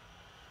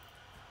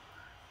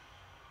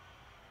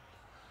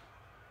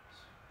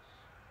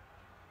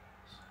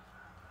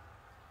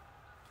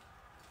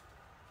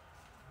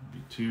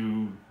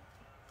 2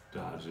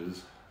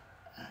 dodges.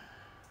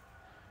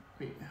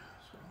 Wait,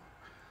 so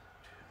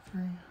 2,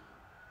 3,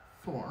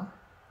 4.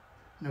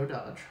 No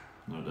dodge.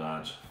 No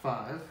dodge.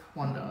 5.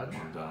 1 dodge.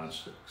 1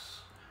 dodge.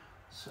 6,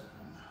 7.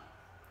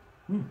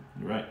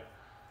 You're right.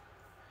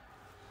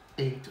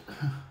 8.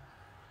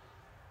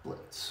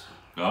 Blitz.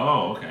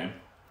 Oh, okay.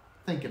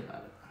 Thinking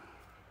about it.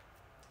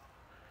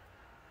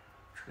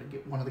 Try to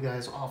get one of the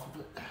guys off of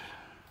it.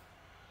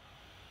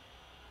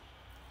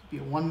 Be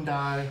a 1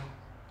 die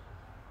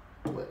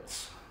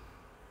blitz.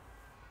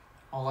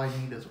 All I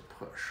need is a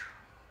push.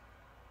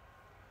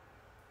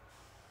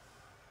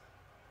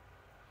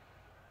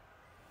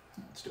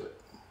 Let's do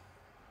it.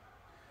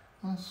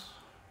 Plus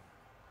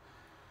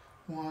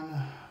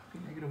 1, be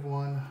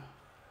 -1,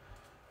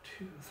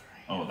 2, 3.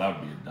 Oh, that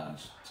would be a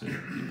dodge too.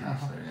 You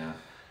pass there, yeah.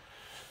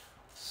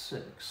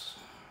 6.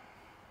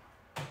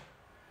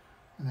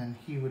 And then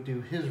he would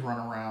do his run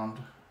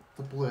around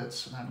the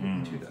blitz, and I'd give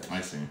him 2 dice.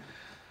 I see.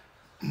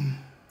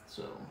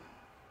 So,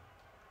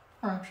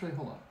 or actually,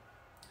 hold on.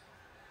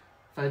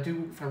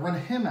 If I run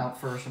him out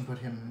first and put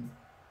him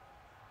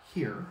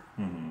here,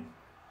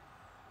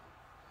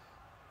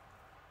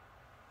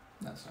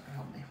 that's not gonna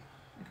help me. I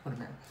can put him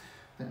here.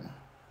 Then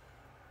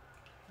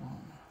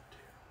 1, 2,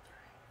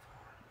 3,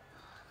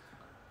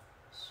 4,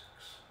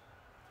 6,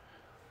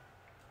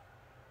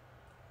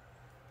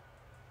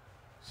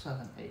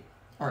 7, 8.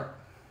 All right.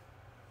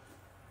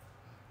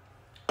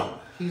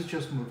 He's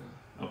just moving.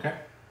 Okay.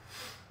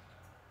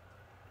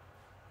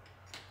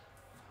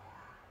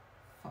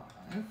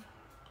 5.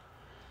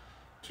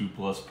 2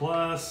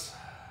 plus.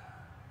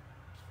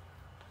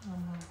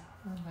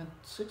 I'm at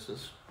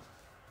 6s.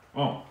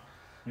 Oh.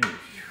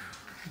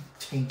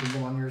 Tainting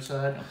them on your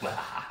side.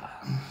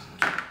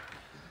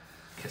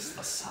 Kiss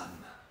the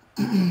sun.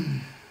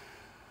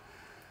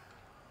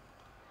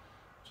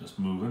 Just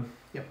moving.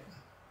 Yep.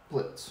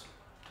 Blitz.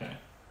 Okay.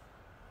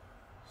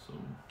 So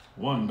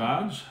 1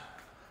 dodge.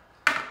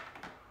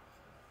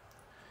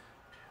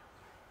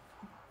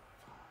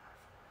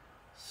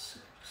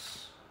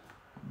 6.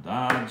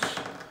 Dodge.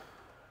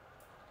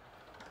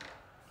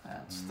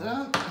 That's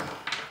that.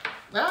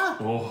 Ah!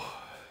 Oh.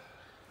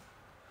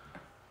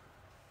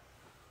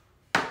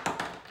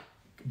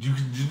 You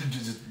can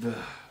just the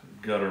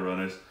gutter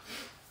runners.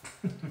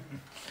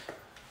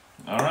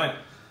 All right.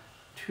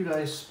 2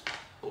 dice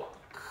block.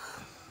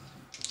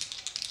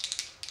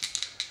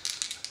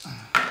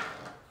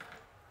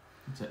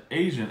 It's an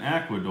Agent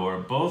Ecuador,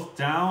 both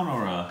down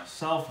or a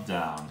self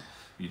down.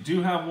 You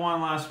do have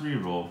 1 last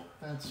reroll.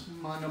 That's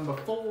my number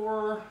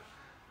 4.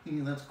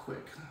 Yeah, that's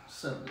quick.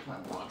 7 is my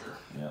Roger.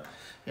 Yeah.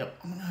 Yep,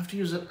 I'm gonna have to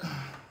use it.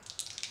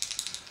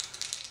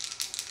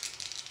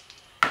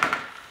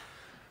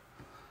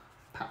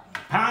 Pow.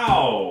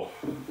 Pow!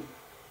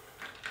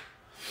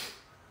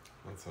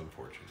 That's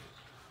unfortunate.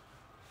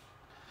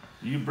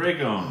 You break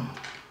them.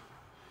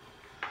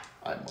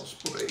 I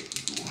must break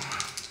you.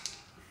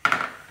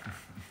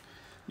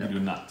 You do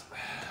not.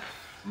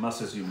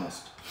 Must as you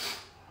must.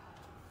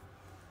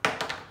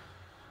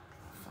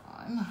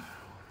 Fine.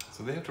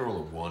 So they have to roll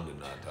a 1 to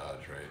not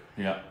dodge, right?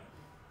 Yeah.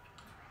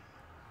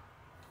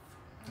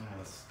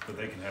 Yes, but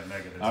they can have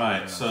negatives. All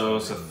right, so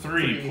it's a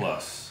 3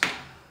 plus.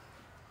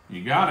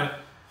 You got it.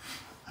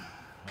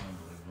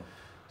 Unbelievable.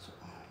 So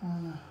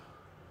 1,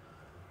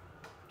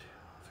 2,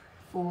 3,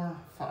 4,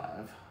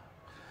 5.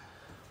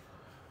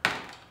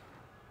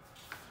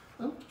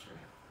 Oh, sorry.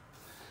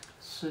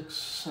 6,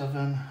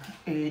 7,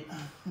 8,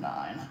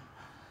 9.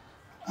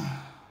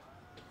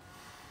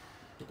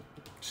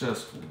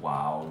 Just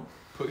wow.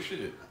 Push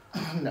it.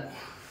 No,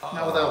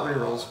 not without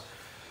rerolls.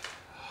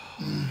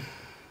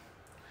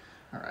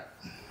 All right.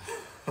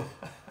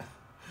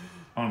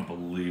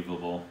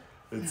 Unbelievable.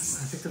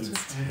 It's, I think that's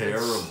it's it.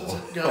 terrible.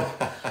 Go.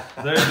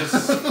 They're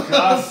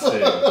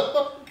disgusting.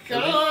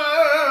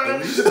 At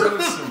least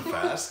there's some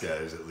fast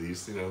guys, at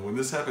least. You know, when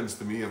this happens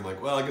to me, I'm like,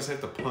 well, I guess I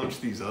have to punch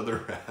these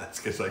other rats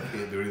because I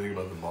can't do anything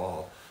about the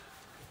ball.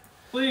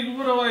 League,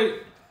 what do I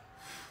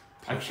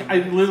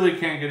literally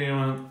can't get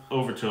anyone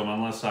over to him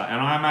unless and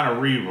I'm out of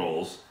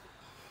rerolls.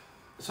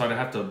 So I'd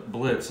have to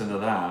blitz into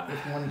that.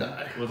 With 1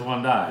 die. With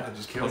 1 die. Yeah,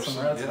 just Kill punch some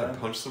some rats, Yeah, man.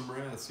 punch some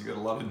rats. You got a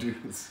lot of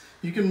dudes.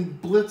 You can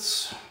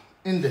blitz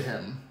into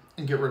him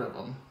and get rid of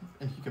him,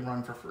 and he can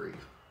run for free.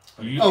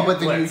 You Oh, can't but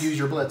then blitz. you use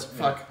your blitz.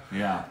 Fuck.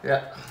 Yeah.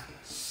 Yeah.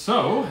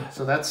 So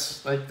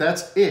that's it.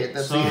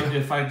 That's so the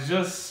if I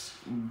just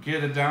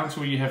get it down to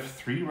where you have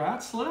 3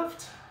 rats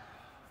left,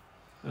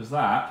 there's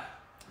that.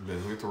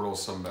 Then we have to roll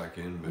some back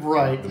in. But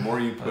Right. The more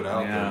you put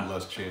out, Yeah. the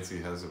less chance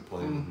he has of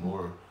playing with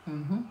more.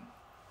 Mm-hmm.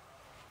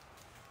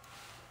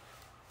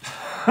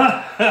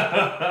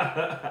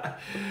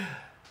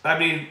 I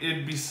mean,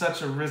 it'd be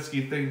such a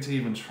risky thing to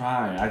even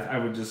try. I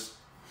would just.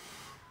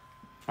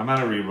 I'm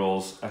out of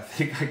rerolls. I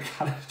think I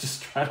gotta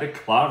just try to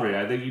clobber you.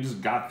 I think you just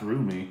got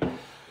through me.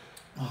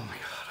 Oh my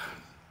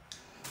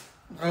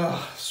god.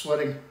 Ugh,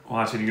 sweating.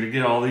 Watch it, you're gonna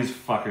get all these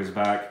fuckers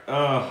back.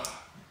 Ugh.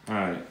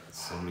 Alright.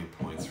 So many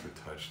points for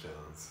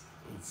touchdowns.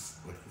 It's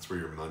like that's where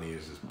your money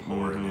is just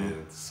pouring in.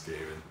 It's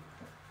scathing.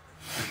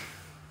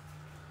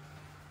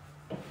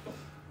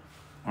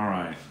 All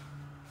right.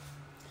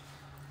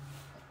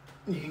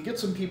 You can get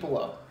some people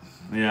up.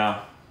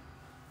 Yeah.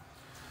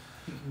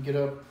 He can get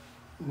up,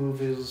 move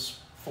his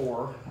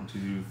 4. 1,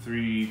 2,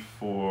 3,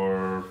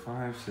 4,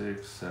 5,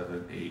 6,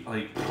 7, 8.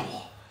 Like,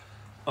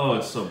 oh,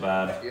 it's so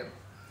bad. Yep.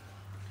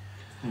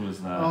 Who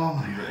is that? Oh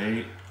my Number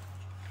 8.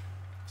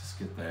 Just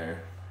get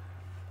there.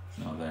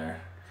 No,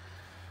 there.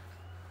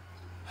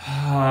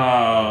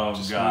 Oh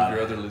Just God. move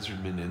your other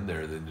lizardmen in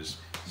there, then just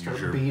Start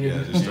use your beating.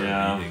 yeah, just start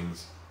Yeah.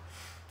 beatings.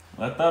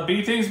 Let the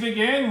beatings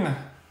begin.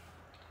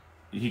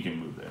 He can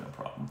move there, no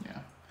problem. Yeah.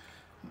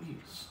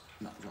 He's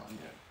not going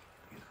yet.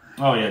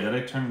 Oh yeah, did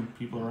I turn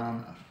people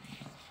around?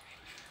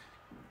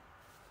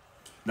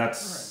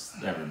 That's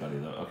everybody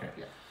though. Okay.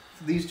 Yeah.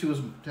 These two is.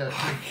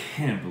 I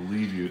can't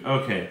believe you.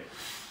 Okay.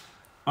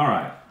 All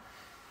right.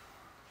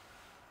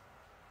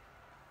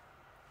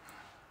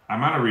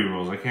 I'm out of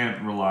rerolls. I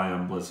can't rely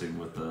on blitzing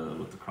with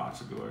the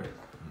Croxagore.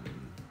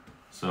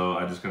 So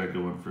I just gotta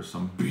go in for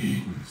some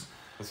beatings.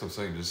 That's what I'm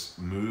saying. Just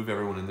move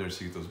everyone in there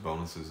so you get those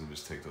bonuses and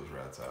just take those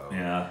rats out.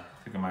 Yeah,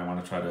 I think I might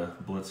want to try to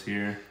blitz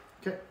here.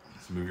 Okay.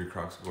 So move your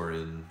Croxagore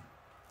in.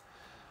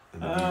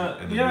 And then Yeah, I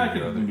move your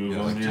could other- move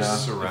them. like, Yeah.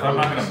 just If surround I'm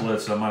not them. gonna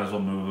blitz, I might as well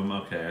move them.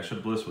 Okay, I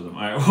should blitz with them.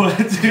 All right, 1,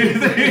 2,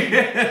 3.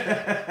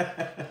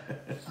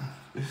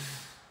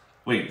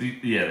 Wait,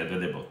 yeah,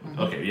 they both. Moved.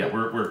 Okay, yeah,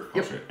 we're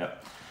closer.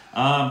 Yep.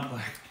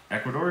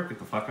 Ecuador, get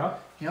the fuck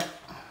up. Yep.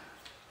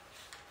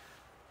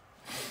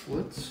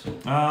 Blitz.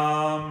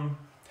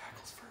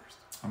 Tackles first.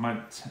 I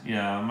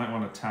might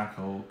want to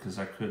tackle because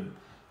I could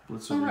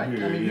blitz All over right.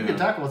 here. I mean, you can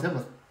tackle with him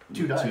with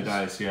 2 dice. 2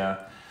 dice, yeah.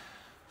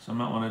 So I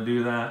might want to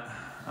do that.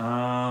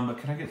 But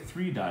can I get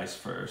 3 dice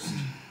first?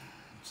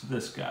 It's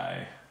this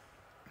guy.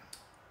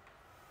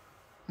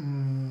 No.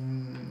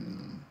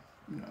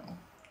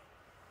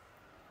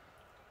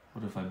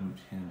 What if I moved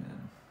him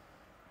in?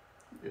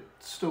 It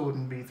still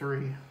wouldn't be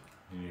 3.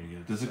 You need to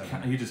get Does it?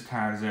 7. He just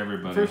tags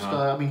everybody. First,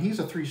 huh? I mean, he's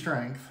a 3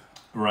 strength,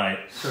 Right.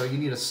 so you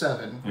need a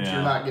 7, which Yeah.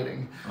 you're not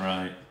getting.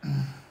 Right.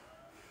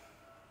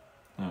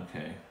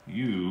 Okay.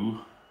 You.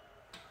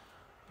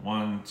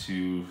 1,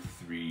 2,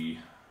 3,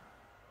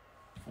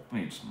 4.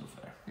 Let me just move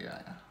there.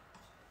 Yeah.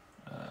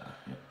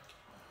 Yep.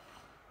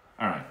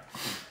 All right.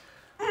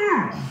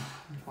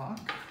 Block.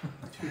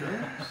 2 dice.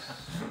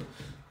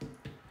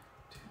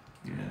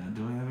 Yeah.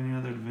 Do I have any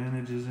other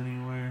advantages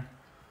anywhere?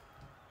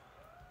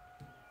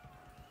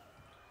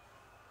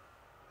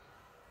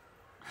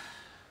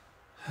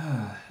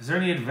 Is there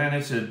any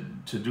advantage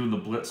to doing the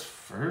blitz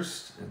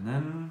first and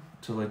then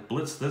to like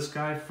blitz this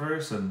guy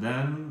first and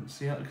then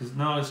see how? Because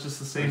no, it's just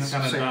the same It's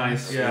kind of the same.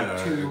 dice.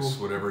 Yeah. It's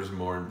whatever's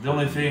more important. The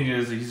only thing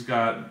is he's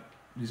got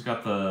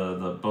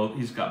the both.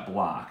 He's got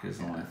block is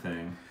the only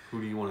thing.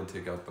 Who do you want to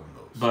take out the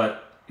most?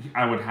 But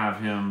I would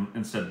have him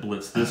instead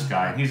blitz this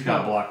guy. He's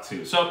got block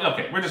too. So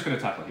okay, we're just gonna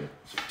tackle here.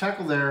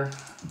 Tackle there.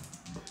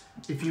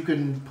 If you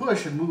can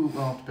push and move,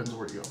 well, it depends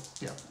where you go.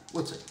 Yeah,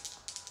 let's see.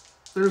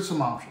 There's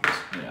some options.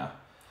 Yeah.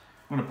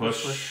 I'm gonna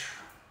push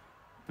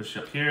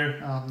up here.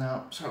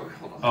 No, sorry,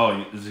 hold on.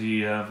 Oh, does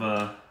he have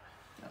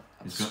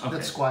he's gonna, okay.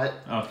 That's quiet.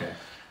 Okay.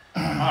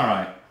 All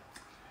right.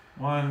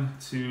 1,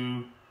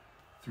 2,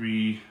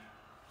 3,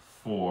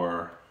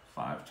 4,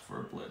 5 for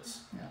a blitz.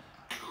 Yeah.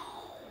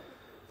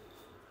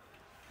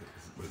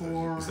 Was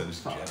 4, that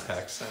just 5.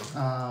 jetpack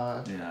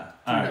sound? Yeah. 3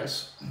 All right.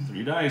 dice.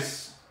 3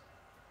 dice.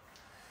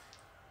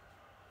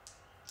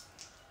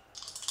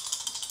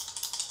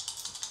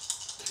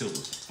 Kill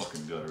this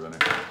fucking gutter runner.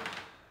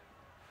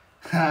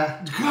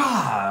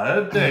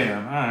 God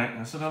damn. All right.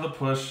 That's another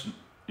push.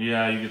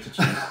 Yeah, you get to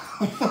choose.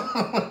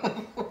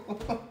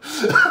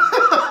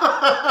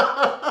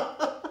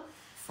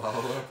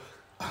 Follow up.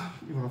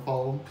 You want to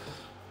follow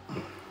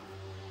him?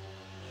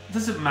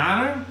 Does it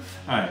matter?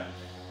 All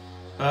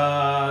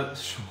right.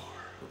 Sure.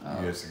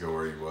 He has to go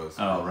where he was.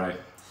 Oh, right.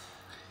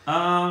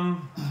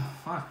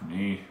 Fuck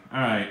me.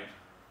 All right.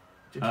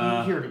 Did he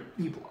hear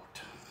he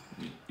blocked?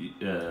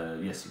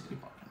 Yes, he did.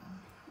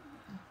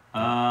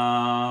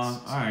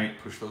 All right.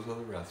 Push those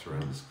other rats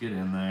around. Let's get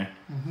in there.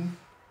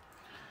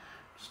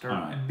 Start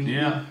All right. beating.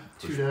 Yeah.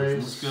 2 Push, dice.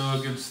 Let's go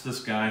against this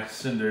guy,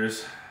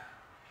 Cinders.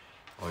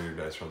 All your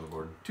dice are on the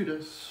board. 2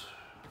 dice.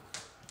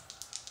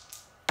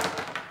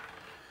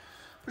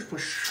 Push,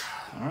 push.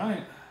 All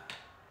right.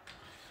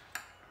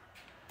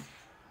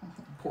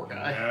 Poor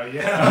guy.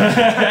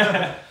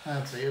 Yeah.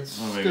 Let's see, it's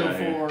What do we still got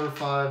here? 4,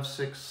 5,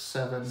 6,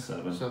 7.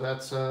 7. So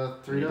that's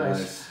 3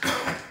 dice.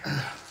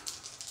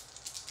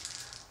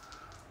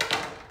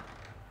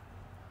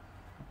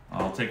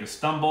 I'll take a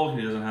stumble.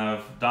 He doesn't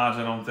have dodge,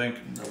 I don't think.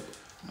 Nope.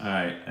 All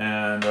right,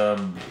 and Who are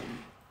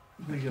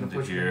you gonna into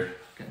push here.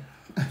 Okay.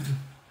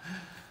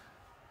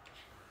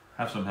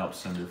 Have some help,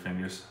 Cinder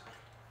Fingers.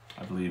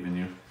 I believe in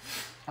you.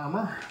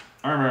 Armor.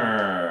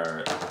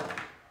 Armor.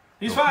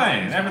 He's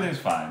fine. Everything's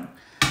fine.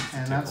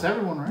 And that's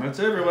everyone, right? That's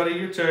everybody.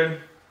 Your turn.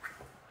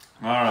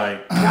 All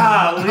right.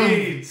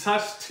 Golly,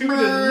 touch 2 to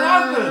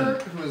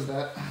nothing. Who is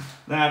that?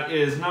 That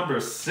is number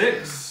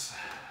 6.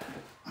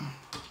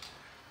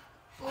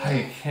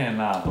 I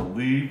cannot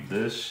believe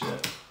this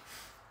shit.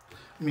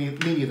 Me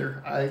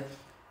neither.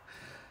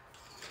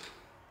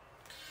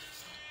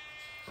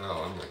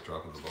 Oh, I'm like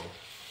dropping the ball.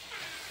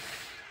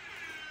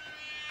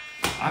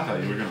 I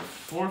thought you were gonna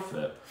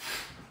forfeit.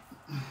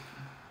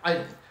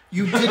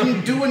 You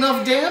didn't do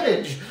enough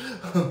damage.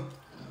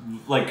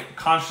 Like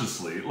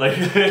consciously, like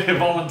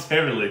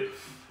voluntarily.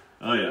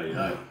 Oh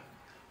yeah.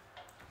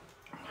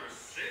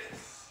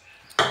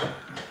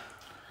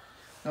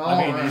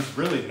 I mean, he's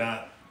really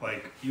not,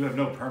 like, you have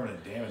no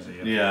permanent damage that you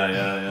have.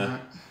 Yeah.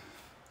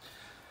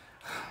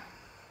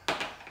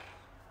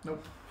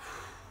 Nope.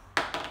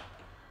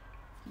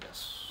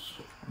 Yes.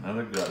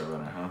 Another gutter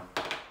runner, huh?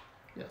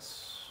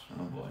 Yes.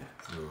 Oh boy.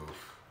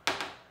 Oof.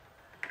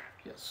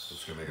 Yes.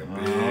 It's gonna make a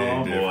big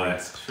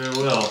difference. Sure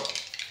will.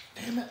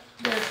 Damn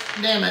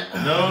it.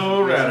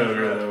 No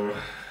Rado.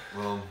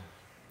 Well,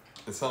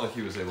 it's not like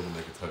he was able to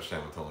make a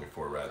touchdown with only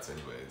 4 rats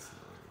anyways.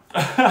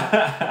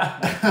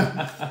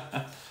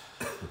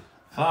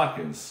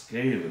 Fucking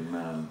Skaven,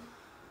 man.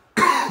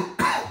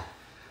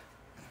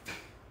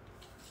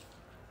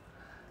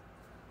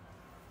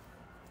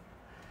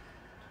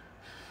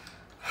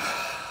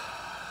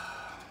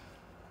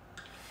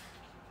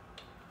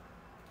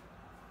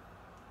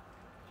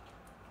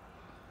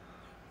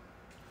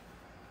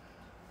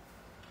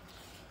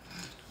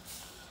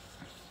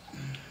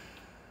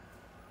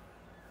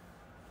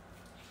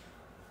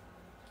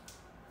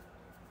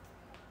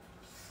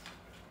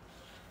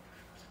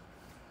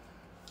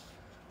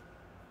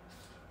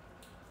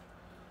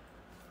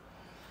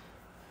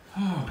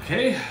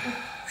 Okay.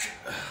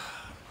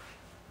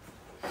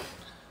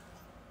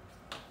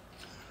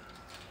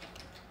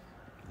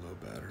 Low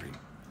battery.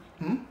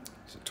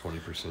 Is it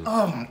 20%?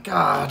 Oh my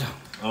god.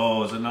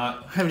 Oh, is it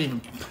not? I haven't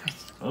even.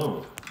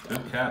 Oh,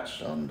 good catch.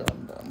 Dum.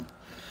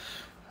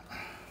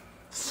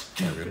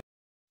 Good.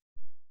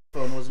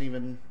 Phone wasn't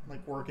even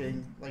like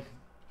working. Like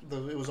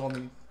it was on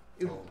the.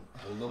 Well,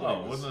 nobody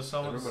Oh, wasn't it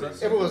someone everybody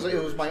said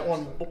It was my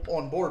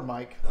on board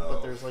mic, but Oh.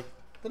 there's like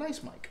the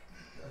nice mic.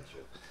 Gotcha.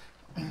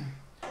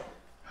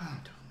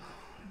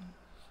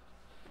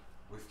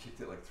 We've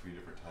kicked it like 3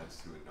 different times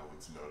too, and no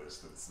one's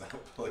noticed that it's not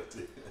plugged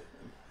in.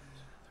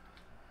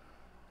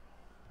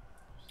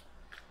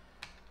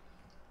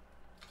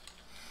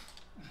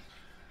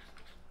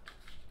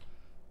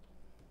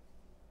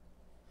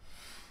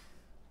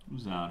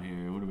 Who's out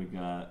here? What do we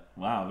got?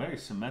 Wow, very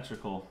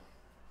symmetrical.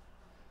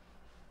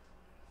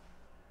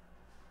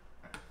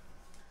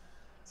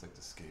 It's like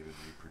the Skaven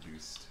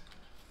reproduced.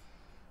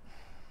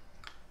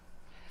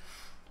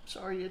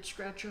 Sorry, it's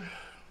Scratcher.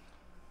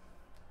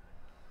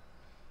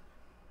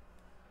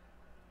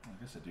 I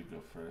guess I do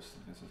go first. I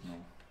guess there's no.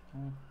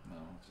 No,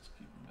 let's just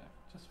keep him back.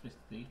 Just for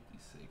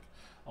safety's sake.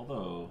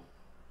 Although.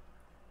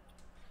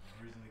 No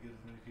reason to get as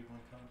many people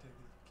in contact as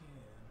you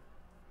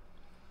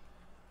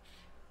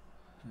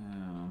can.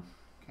 Yeah.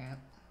 Can't.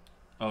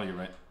 Oh, you're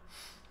right.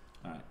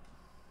 Alright.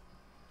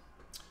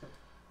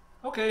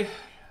 Okay.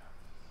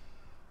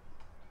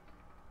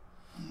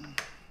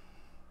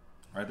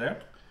 Right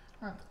there?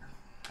 Right.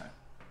 Okay.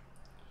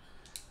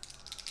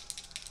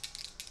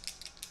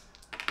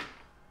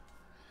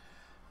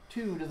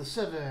 2 to the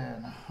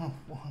 7. 1,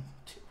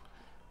 2.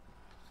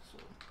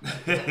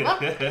 The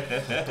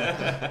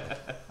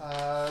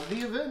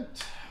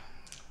event.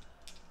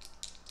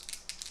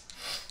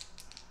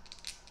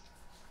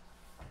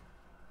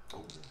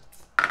 Oh.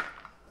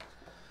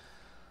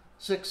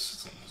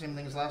 6. Same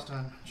thing as last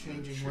time.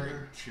 Changing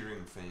weather.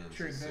 Cheering fans.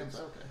 Cheering is fans.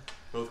 6. Okay.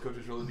 Both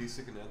coaches roll a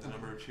d6 and add the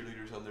number of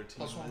cheerleaders on their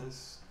team +1.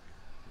 list.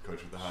 The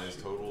coach with the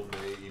highest total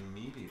may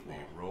immediately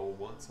roll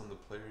once on the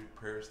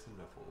prayers to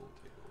Nuffle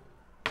table.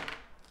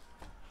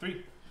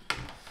 3.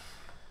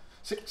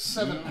 6,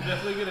 7. You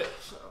definitely get it.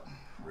 So,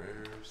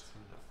 Prayers to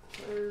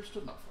Nuffle. there's to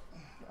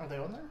nothing. Are they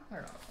on there?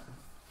 They're not on there.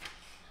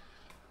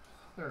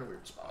 They're in a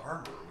weird spot.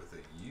 Armor with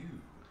a U.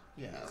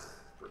 Yeah,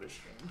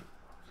 British game.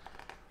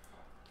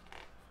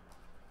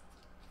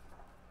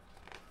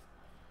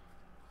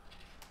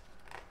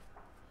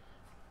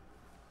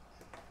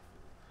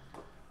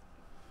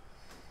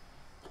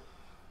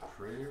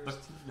 Prayers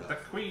to The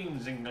Nuffle.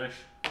 Queen's English.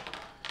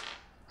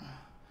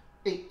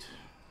 8.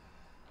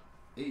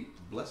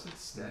 8. Blessed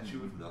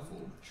Statue of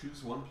Nuffle.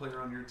 Choose one player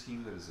on your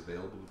team that is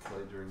available to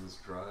play during this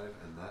drive,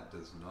 and that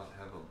does not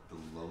have the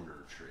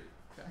loner trait.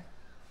 Okay.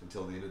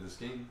 Until the end of this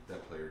game,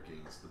 that player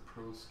gains the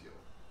pro skill.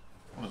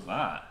 What was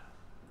that?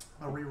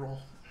 A reroll.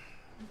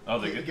 Oh,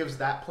 they It get. gives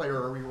that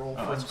player a reroll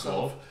Oh, for that's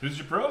himself. cool. Who's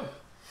your pro?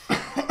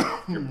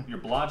 your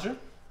blodger?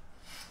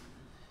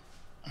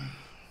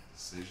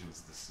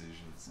 Decisions. It's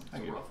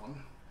Thank a you. rough one.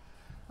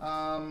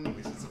 At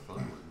least it's a fun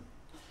one.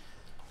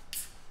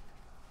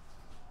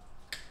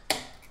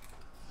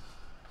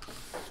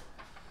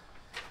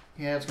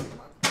 Yeah, it's gonna be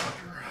my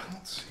Roger.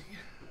 Let's see.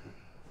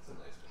 It's a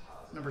nice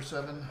deposit. Number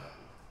 7.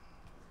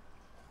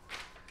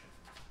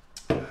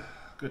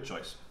 Good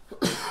choice.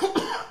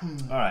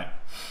 All right.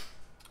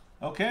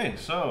 Okay,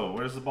 so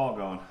where's the ball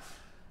going?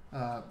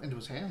 Into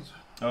his hands.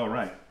 Oh,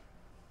 right.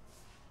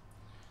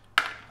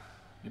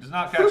 He does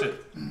not catch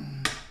it.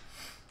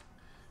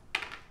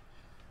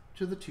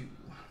 To the 2.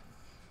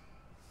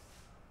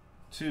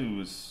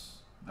 2 is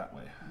that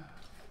way.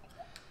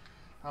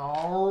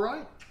 All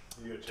right.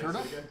 You gonna Turn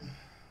up. chase it again?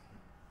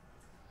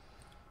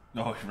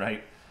 Oh,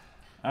 right.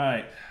 All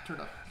right. Turn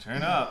up.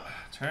 Turn up.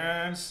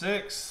 Turn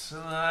 6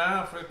 and a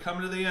half. We're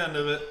coming to the end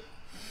of it.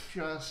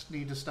 Just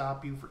need to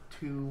stop you for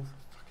 2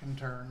 fucking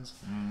turns.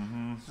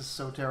 Mm-hmm. This is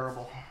so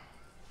terrible.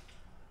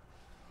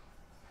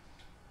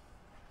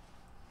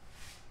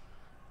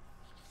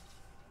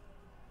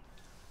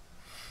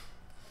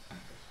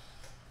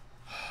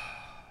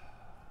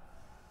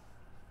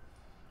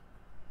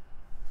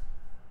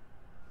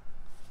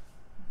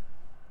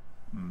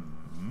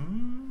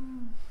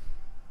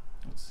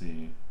 Let's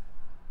see.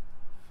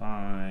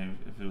 5.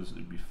 If it was,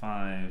 it'd be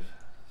 5,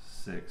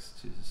 6,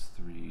 2 is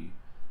 3.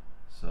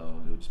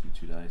 So it would just be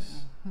 2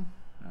 dice. All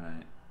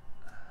right.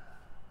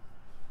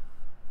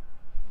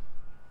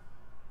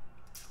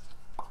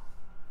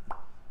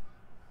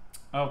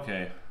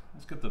 Okay,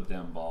 let's get the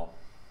damn ball.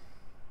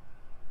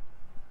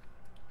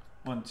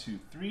 1, 2,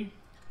 3.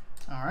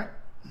 All right.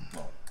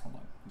 Well, hold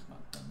on, he's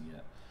not done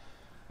yet.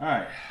 All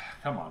right,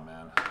 come on,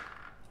 man.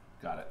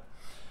 Got it.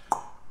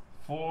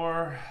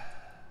 4,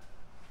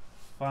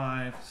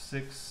 5,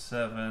 6,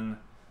 7,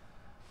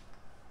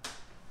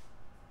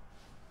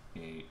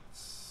 8.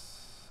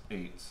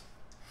 8.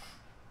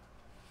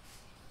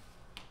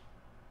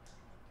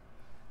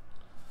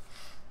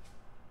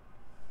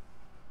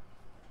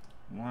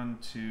 One,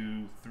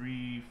 2,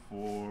 3,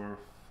 4,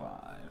 5.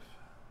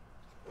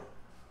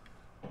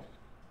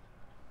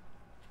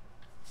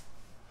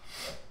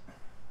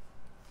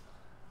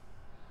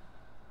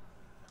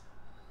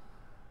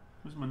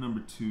 Where's my number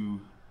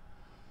 2?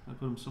 I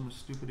put him somewhere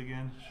stupid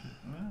again.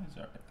 Well, he's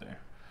right there.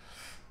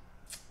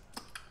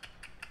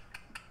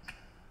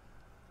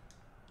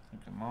 I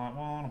think I might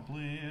want to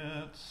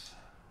blitz.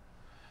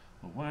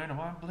 But where do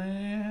I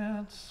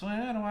blitz?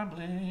 Where do I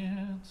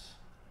blitz?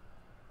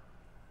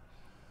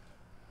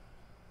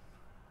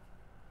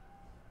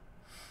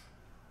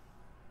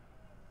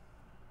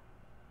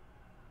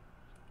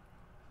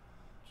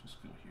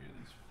 Just go here,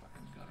 these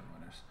fucking gutter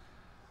runners.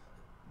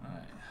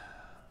 Alright.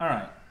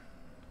 Alright.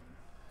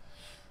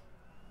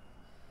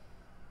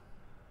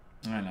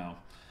 I know.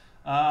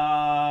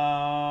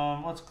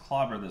 Let's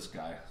clobber this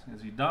guy.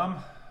 Is he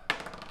dumb?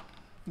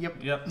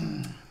 Yep. Yep.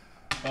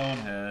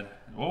 Bonehead.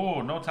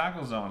 Oh, no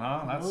tackle zone,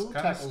 huh? That's No kind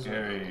of tackle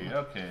scary. zone.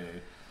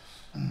 Okay.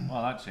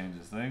 Well, that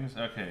changes things.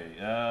 Okay.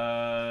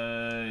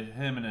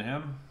 Him and a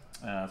him.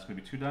 That's going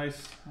to be 2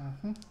 dice.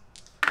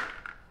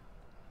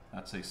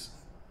 That's a...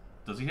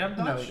 Does he have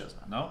dodge? No, he does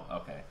not. No?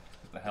 Okay.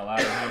 Get the hell out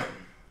of here.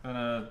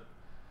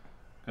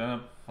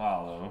 Gonna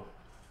follow.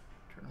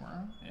 Turn him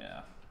around.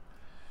 Yeah.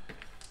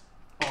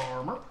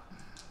 Armor.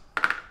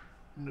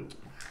 No.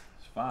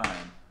 It's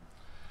fine.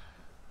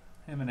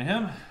 Him and a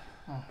him.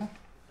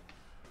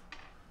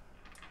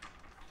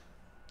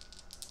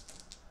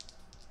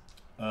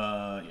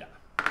 Yeah.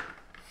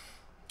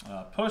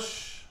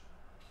 Push.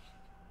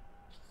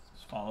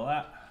 Let's follow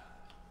that.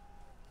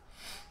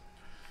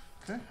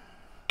 Okay.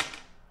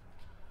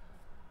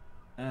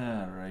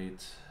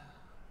 Alright.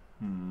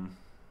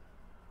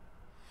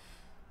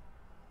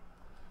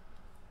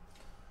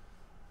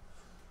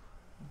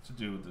 What to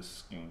do with this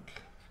skink?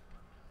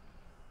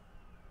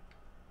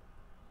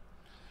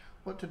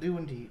 What to do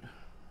indeed.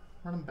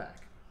 Run him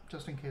back.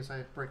 Just in case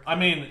I break. I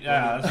mean,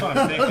 yeah, that's what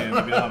I'm thinking,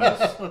 to be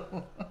honest.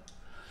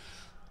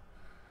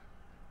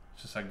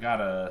 It's just I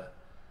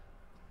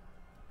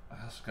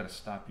also gotta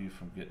stop you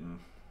from getting...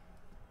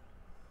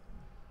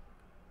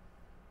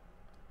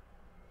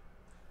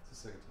 It's the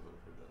second time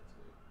I've heard that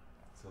too.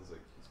 It sounds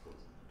like he's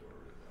closing the door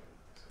right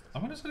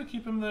now. I'm just gonna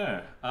keep him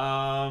there.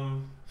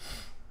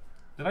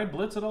 Did I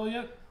blitz at all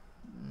yet?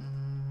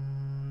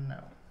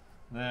 No.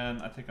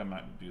 Then I think I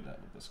might do that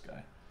with this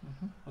guy.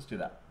 Let's do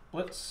that.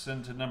 Blitz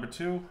into number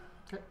 2.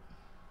 Okay.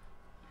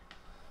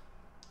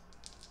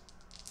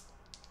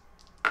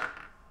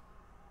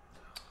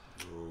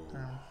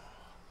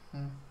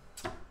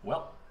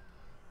 Well,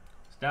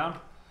 it's down.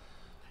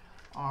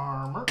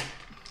 Armor.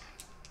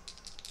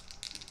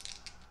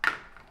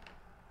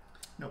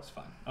 No, it's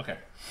fine. Okay.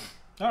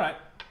 All right.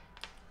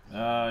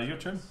 Your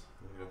turn.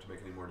 You don't have to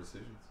make any more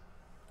decisions.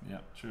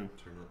 Yeah, true.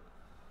 Turn up.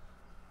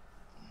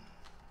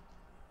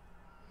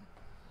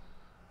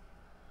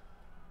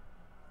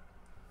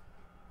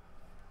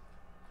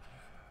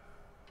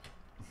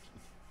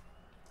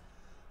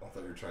 I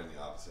thought you were trying the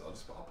opposite.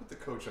 I'll put the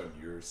coach on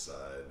your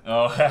side.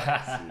 Oh. See if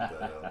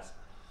that helps.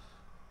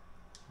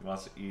 He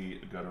wants to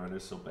eat a gutter runner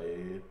so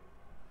bad.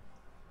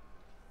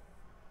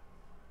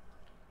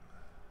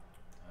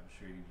 I'm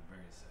sure he's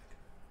very sick.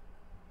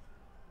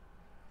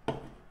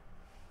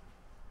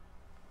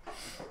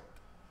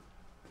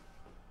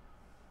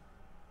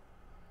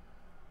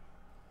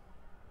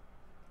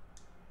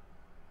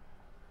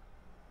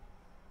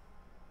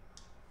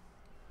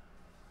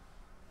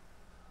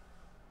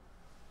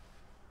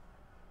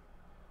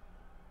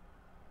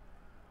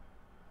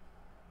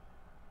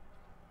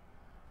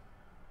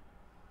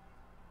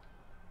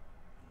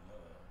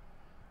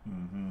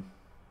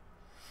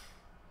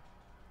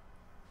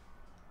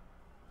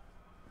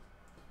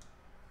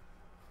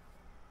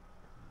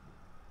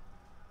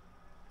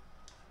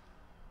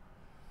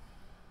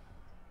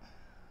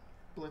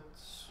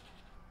 Blitz.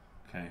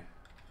 Okay.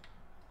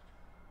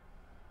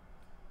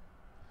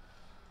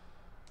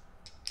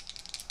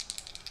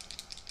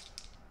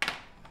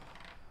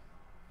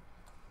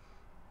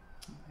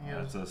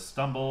 Yeah. It's a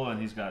stumble,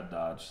 and he's got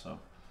dodge, so.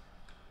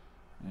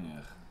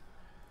 Yeah.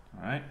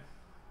 Alright.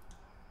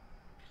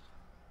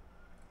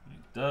 He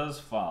does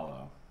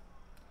follow.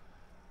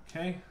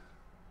 Okay.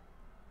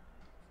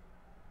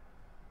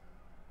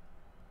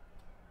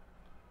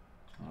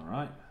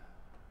 Alright.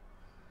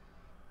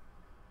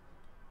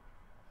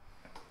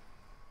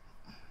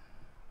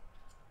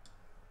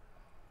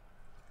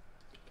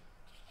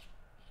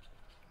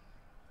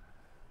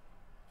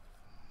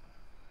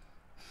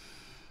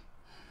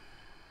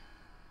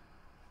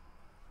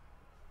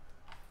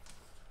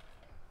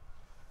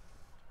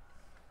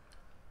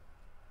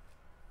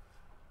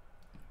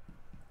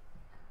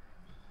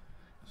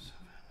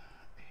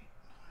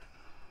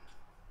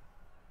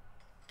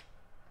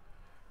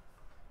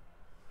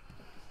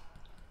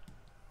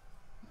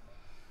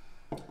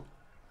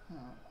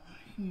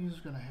 He's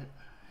gonna hit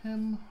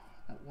him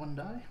at 1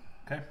 die.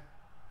 Okay.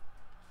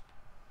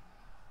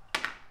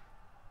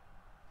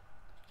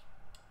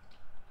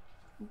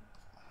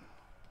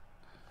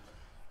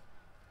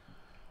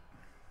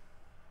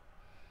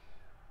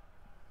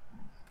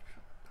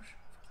 Push him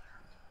over there.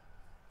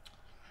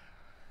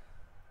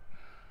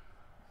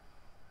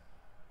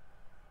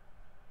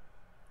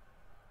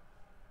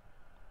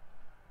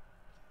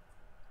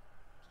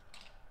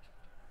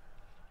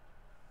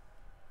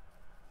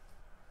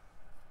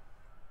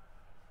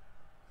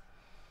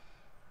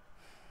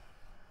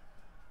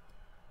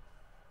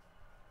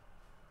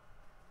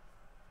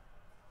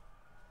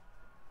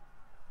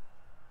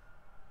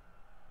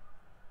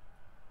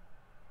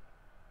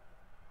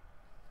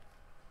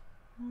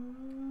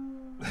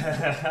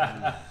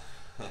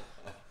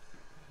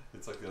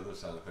 It's like the other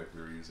sound effect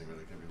we were using where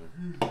they kept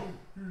being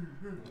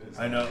like.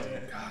 I know.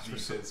 Gosh,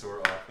 defense or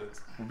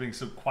offense. We're being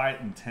so quiet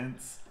and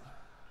tense.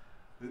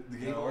 The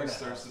game always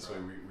starts this way.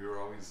 We were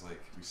always like,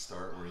 we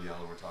start, we're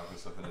yelling, we're talking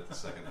stuff, and at the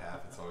second half,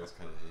 it's always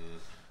kind of.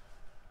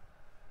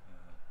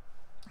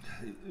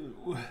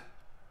 Wait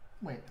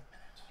a minute.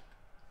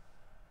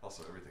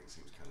 Also, everything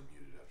seems kind of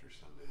muted after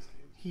Sunday's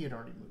game. He had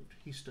already moved.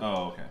 He's still.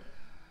 Oh, okay.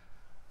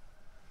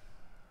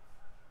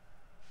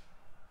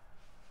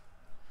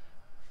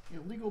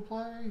 Illegal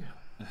play.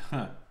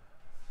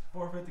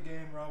 Forfeit the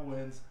game, Rob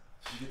wins.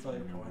 He gets all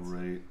your points.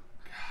 Great.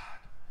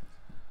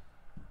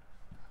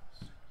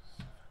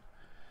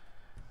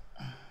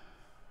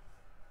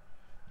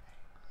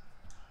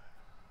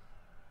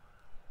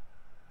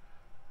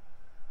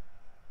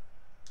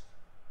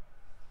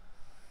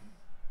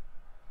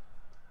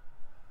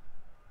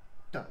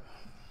 Done.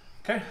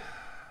 Okay.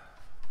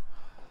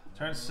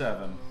 Turn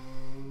 7.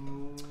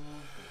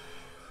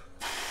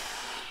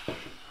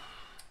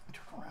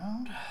 Turn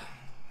around.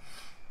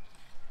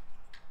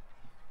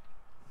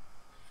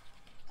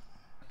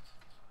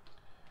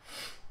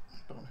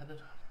 Boneheaded.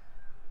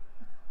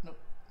 Nope.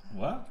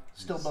 What?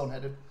 Still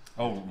boneheaded.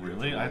 Oh,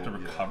 really? I have to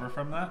recover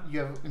from that? You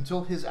have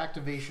until his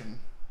activation.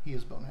 He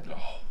is boneheaded.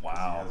 Oh,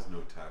 wow. He has no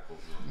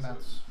tackles. And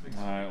that's- So it makes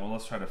Alright, well,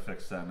 let's try to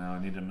fix that now. I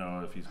need to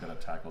know if he's got a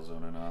tackle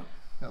zone or not.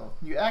 No,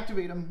 you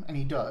activate him, and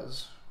he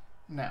does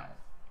now.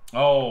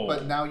 Oh.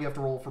 But now you have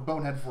to roll for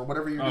bonehead for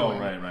whatever you're Oh,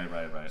 doing.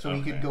 right. So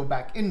okay. he could go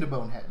back into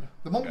bonehead.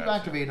 The moment you Gotcha.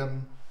 activate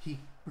him, he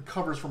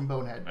recovers from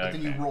bonehead. But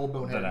then you roll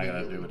bonehead Then I gotta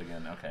immediately. do it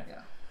again. Okay.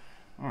 Yeah.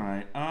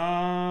 Alright.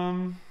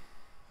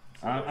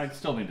 I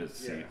still need to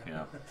see.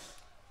 Yeah.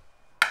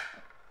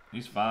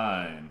 He's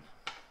fine.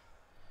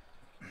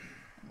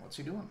 What's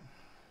he doing?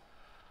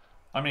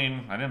 I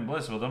mean, I didn't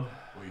bliss with him.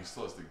 Well, he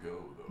still has to go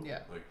though. Yeah.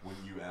 Like when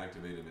you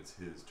activate him, it's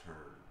his turn.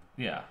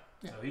 Yeah.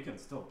 Yeah. So he can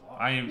still block.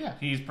 Yeah.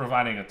 He's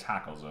providing a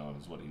tackle zone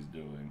is what he's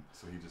doing.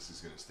 So he just is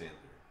gonna stand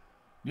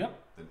there. Yep.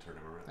 Then turn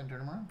him around. Then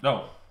turn him around.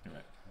 No. You're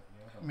right.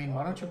 I mean,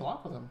 why don't you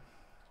block with him?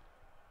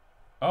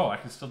 Oh, I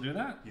can still do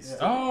that? He's still-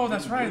 Oh,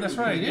 that's right. That's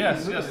right. He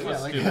Yes, didn't yes. move it, Let's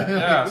yeah, like- do that.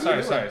 Yeah.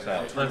 Sorry.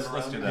 Turn Let's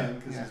around do again that.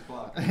 because Yeah. he's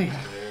blocking.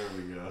 There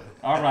we go.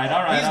 All right.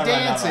 He's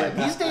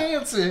dancing. He's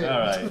dancing. All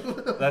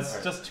right. That's All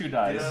right. just 2 Get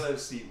out dice. of that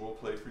seat. We'll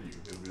play for you.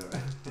 It'll be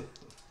alright.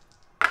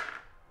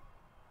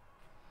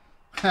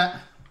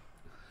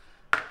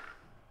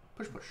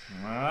 Push, push.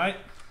 All right.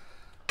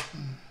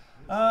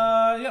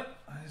 Yep.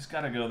 He's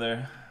got to go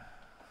there.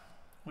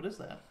 What is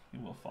that? He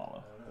will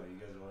follow. I don't know. You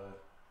guys want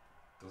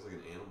Feels like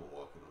an animal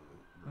walking on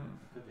the roof.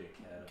 could be a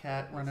cat.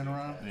 Cat running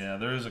around. Yeah,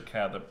 there is a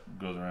cat that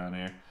goes around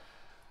here.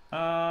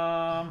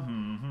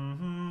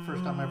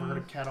 First time I ever heard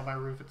a cat on my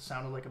roof, it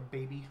sounded like a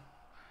baby.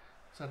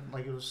 It sounded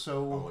like it was so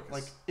Oh, like a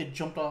like s- it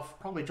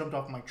probably jumped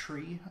off my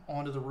tree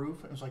onto the roof,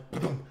 and it was like.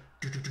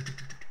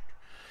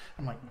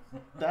 I'm like,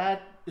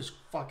 that is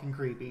fucking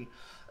creepy.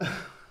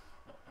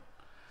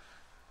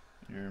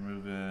 You're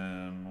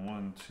moving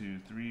 1, 2,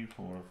 3,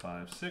 4,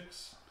 5,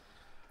 6.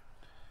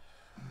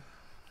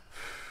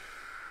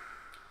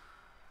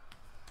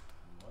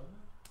 What?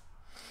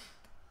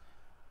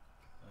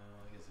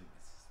 I guess it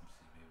seems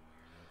to be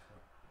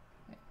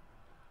weird.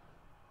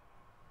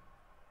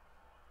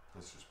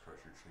 That's just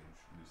pressure change.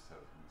 You just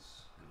have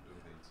loose window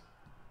panes.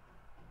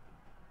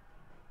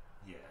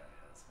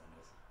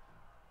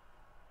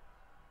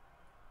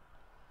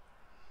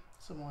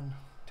 Someone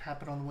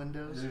tapping on the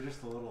windows. They're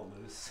just a little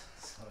loose,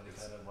 so they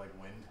kind of like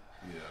wind.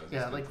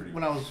 Yeah, like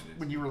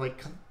when you were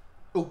like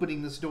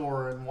opening this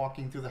door and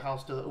walking through the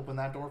house to open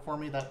that door for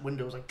me, that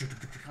window was like.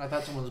 I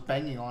thought someone was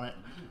banging on it.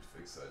 You can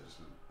fix that just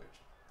with like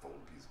fold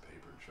a piece of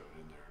paper and shove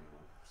it in there, and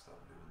it'll stop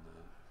doing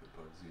that if it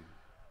bugs you.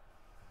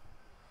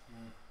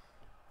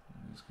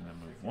 I'm just gonna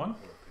move one.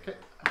 Okay.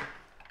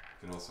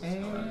 You can also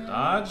And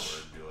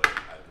dodge. Or be like,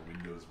 the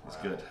windows That's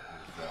rattle. good.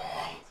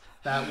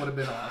 That would have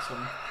been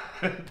awesome.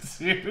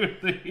 2,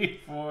 3,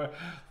 4,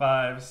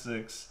 5,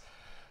 6,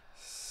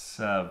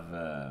 7.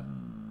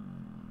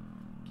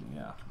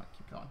 Yeah. Come on,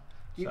 keep going.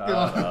 Shut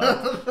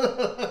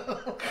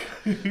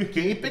Keep going.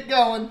 Keep it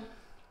going.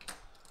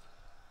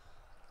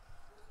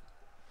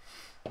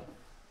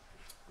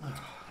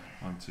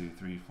 1, 2,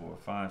 3, 4,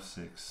 5,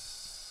 6,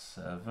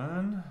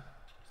 7.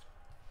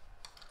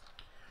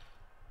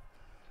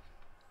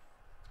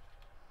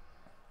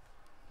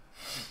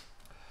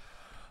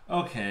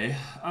 Okay.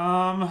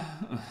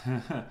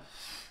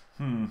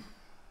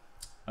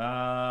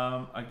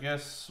 I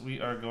guess we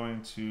are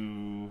going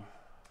to.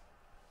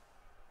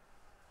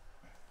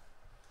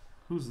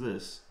 Who's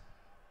this?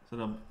 Is it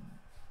a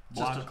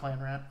Just a clan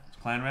rat. It's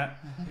clan rat?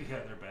 Yeah,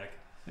 they're back.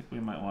 I think we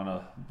might want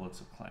to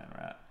blitz a clan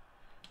rat.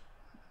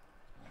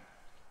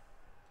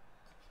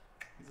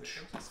 He's like,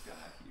 what's this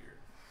guy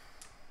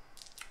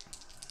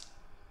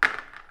here?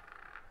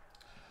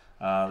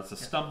 That's a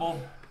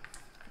stumble.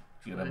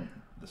 Get him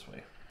this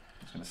way.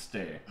 He's gonna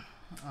stay.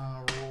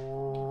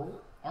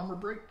 Roll armor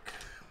break.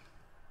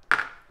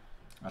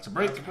 That's a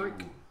break. That's a break.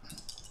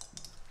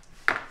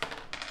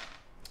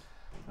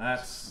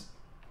 That's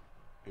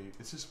 8.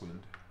 It's just wind.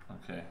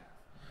 okay.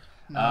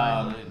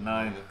 9.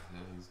 9. Yeah,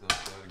 he's knocked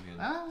out again.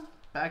 Ah,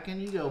 back in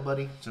you go,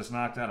 buddy. Just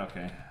knocked out.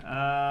 Okay.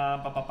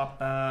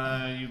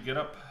 You get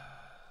up.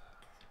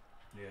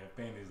 Yeah,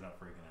 Bandy's not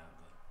freaking out.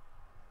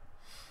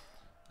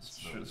 It's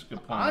a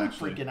good point. I'm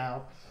actually. freaking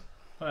out.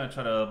 I'm gonna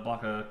try to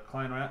block a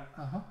clan rat.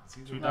 It's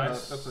either 2 No,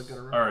 dice. that's a good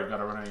run. All right, got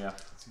a runner. Yeah.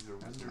 It's either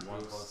wind That's or 1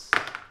 ghosts.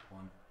 plus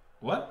 1.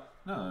 What?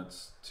 No,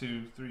 it's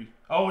 2, 3.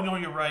 Oh no,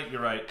 you're right.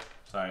 You're right.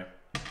 Sorry.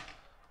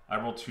 I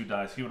rolled 2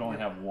 dice. He would only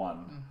have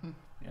 1.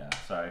 Yeah.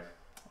 Sorry.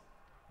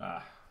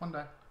 1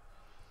 die.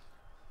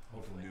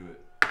 Hopefully. Do it.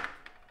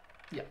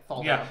 Yeah,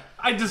 fall Yeah, down.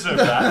 I deserve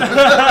that.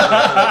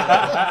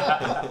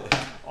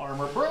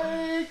 Armor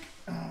break.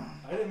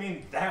 I didn't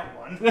mean that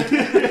one.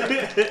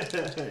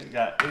 You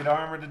got 8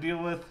 armor to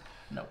deal with.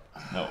 Nope.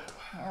 Nope.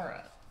 All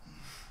right.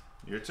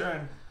 Your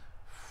turn.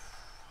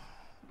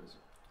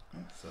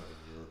 So,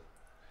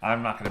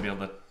 I'm not gonna be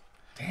able to.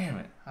 Damn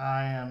it.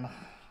 I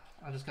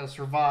just gotta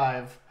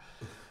survive.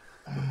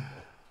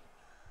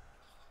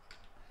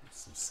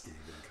 some scathing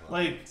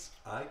comments.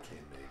 Like- I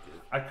can't make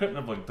it. I couldn't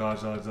have like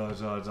dodge Yeah, with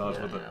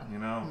it, yeah. you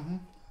know?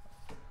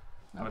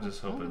 I was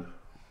just hoping. Mhm.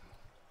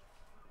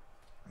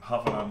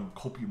 Huffing on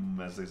copium,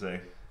 as they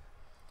say.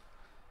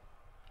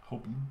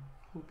 Hopium.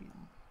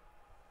 Hopium.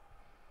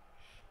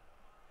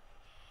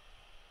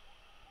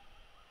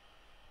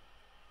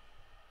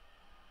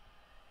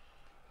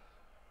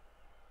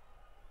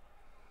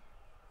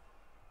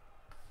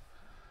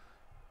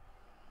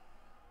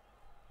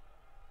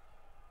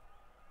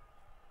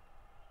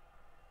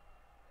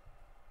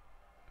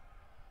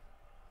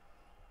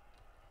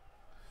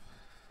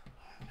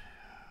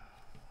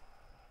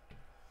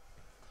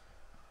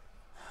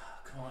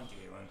 Come on,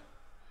 Galen.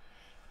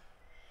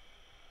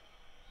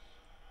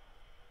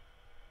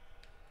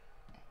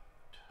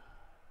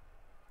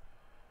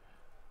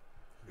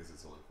 I guess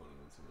it's only funny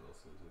when someone else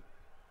says it.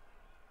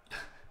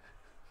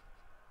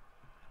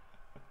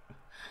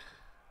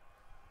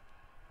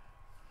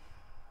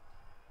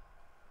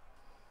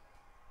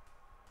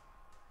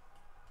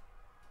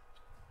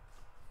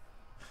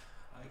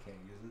 I can't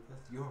use it.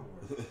 That's your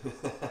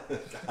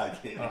word. I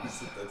can't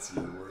use it. That's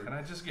your word. Can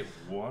I just get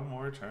one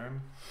more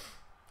turn?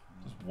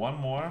 Just one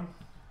more?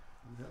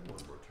 You have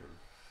one more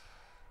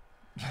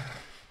turn.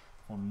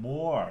 One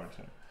more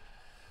turn.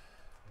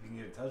 If you can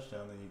get a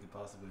touchdown, then you could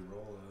possibly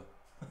roll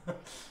a.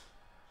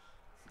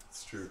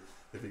 It's true.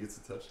 If he gets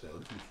a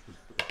touchdown.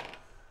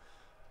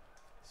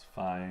 It's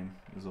fine,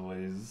 as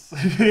always.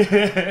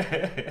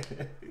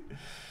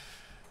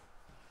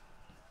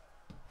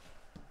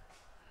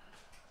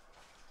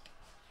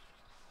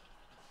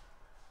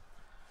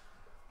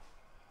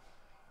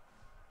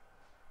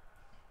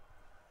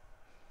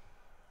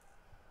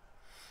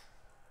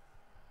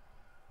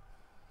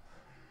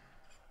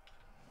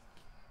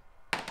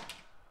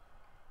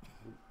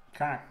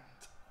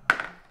 Cocked.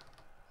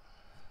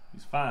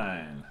 He's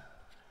fine.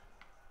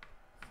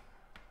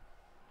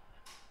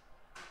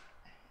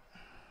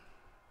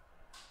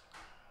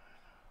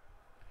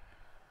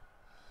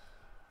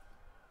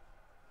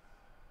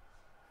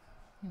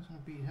 He's gonna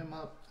beat him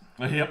up.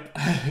 Yep.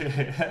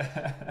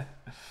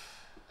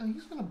 And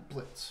he's gonna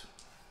blitz.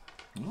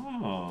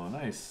 Oh,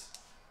 nice.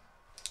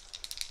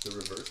 The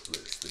reverse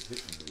blitz, the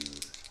hit and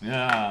move.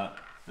 Yeah,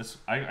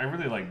 I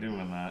really like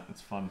doing that.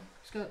 It's fun.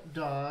 He's got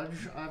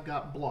dodge. I've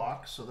got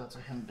block, so that's a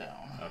him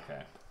down.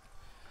 Okay.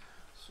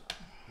 So,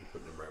 You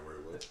putting him right where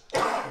he was.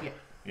 yeah.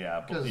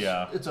 Yeah, Because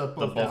yeah. it's a The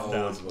both both down.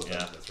 down. it's both Yeah.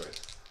 down, that's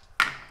right.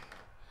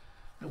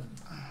 Nope.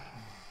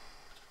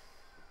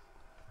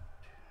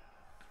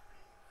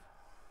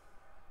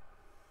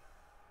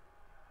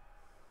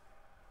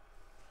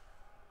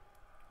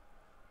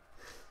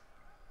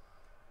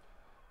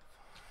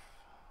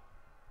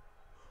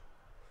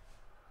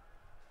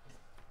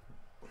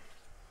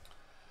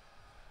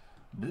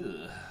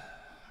 Ugh.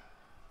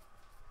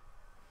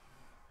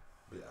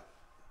 Yeah.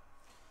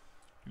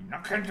 You're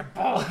not getting the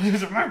ball.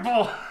 Use my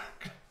ball.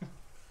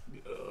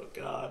 Oh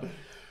God.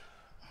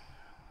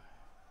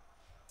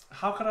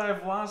 How could I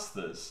have lost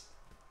this?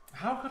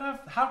 How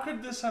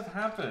could this have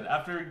happened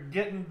after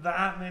getting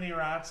that many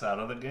rats out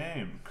of the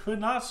game? Could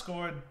not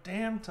score a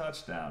damn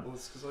touchdown. Well,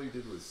 it's because all you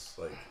did was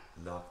like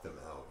knock them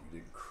out. You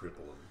didn't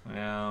cripple them.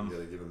 Yeah. You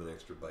gotta give them an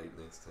extra bite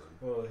next time.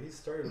 Well, he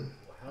started.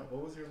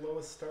 What was your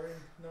lowest starting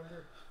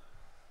number?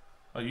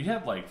 Oh, you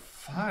had like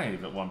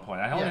 5 at one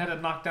point. I only Yeah. had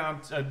to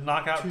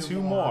knock out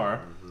 2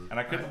 more, and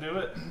I couldn't do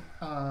it.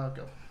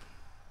 Go.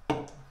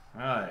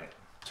 Alright.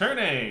 Turn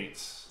 8.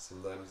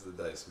 Sometimes the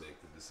dice make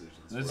the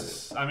decisions.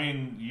 It's, I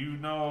mean, you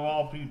know of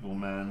all people,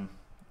 man.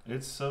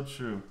 It's so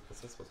true.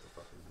 What's that supposed to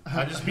fucking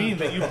I just mean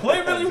that you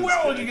play really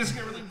well and you just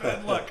get really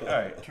bad luck.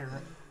 Alright. Turn.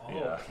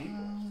 Yeah.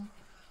 People.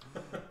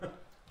 Of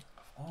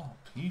all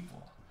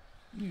people.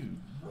 You. do?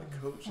 My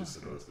coach is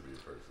supposed to be a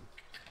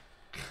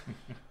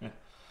person.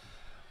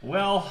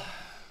 Well,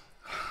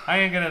 I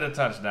ain't gonna get a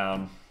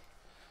touchdown.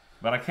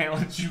 But I can't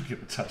let you get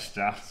a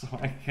touchdown, so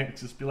I can't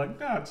just be like,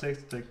 no,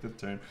 take the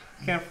turn.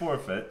 Can't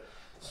forfeit.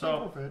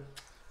 So,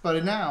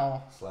 But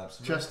now, Slap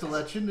some just to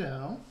let you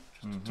know,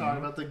 just to talk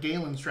about the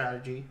Galen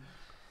strategy,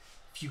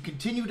 if you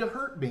continue to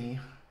hurt me,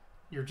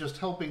 you're just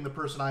helping the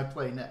person I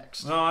play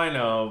next. no, I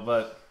know,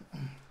 but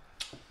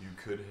You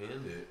could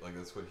hand it. Like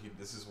that's what he.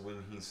 This is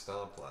when he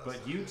stopped last.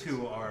 But time. you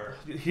two are.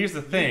 here's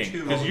the thing,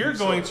 two because are you're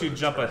going so to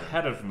jump turn.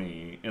 ahead of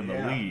me in the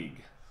Yeah.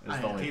 league. Is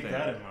the only Keep thing.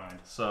 that in mind.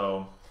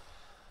 So,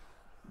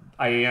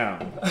 I am.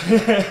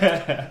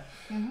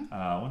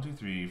 1, 2,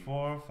 3,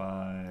 4,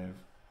 5,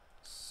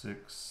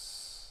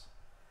 6.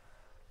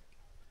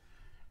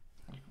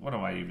 What do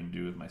I even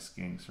do with my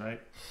skinks,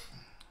 right?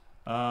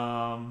 The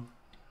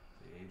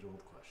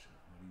age-old question: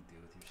 what do you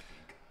do with your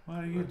skink?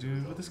 What do you do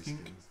with the All these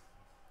skink? things.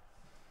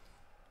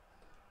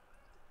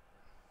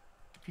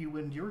 If you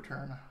win your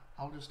turn,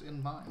 I'll just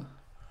end mine.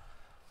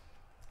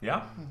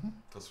 Yeah.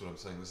 That's what I'm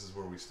saying. This is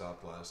where we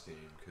stopped last game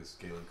because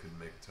Galen couldn't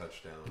make a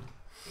touchdown.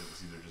 It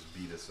was either just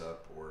beat us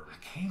up or. I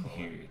came call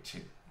here it. to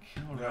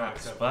kill No,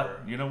 rats, except but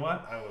for- you know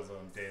what? I was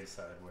on Dave's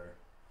side where.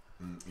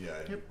 Yeah,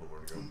 I need one more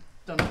to go.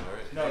 Done. All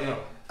right. No, no.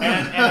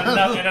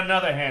 And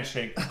another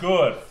handshake.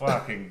 Good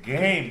fucking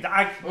game.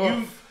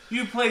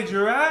 You played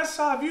your ass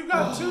off. You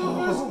got 2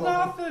 versus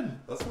nothing.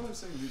 That's what I'm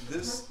saying.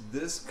 Dude.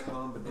 This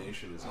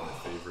combination is my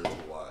favorite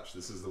to watch.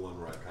 This is the one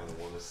where I kind of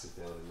want to sit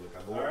down and look.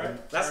 I'm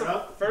Alright. That's Turn the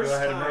up. first Go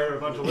ahead time. and murder a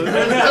bunch of lizards.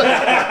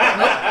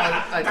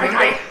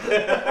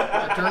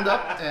 I turned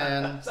up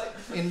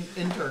and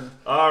in turn.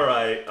 All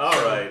right.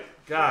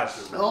 Gosh.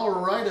 All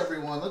right,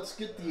 everyone. Let's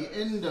get the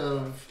end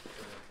of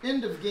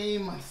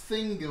game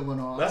thing going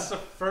on. That's the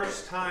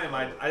first time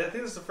I think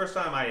this is the first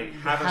time I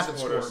haven't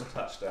scored a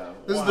touchdown.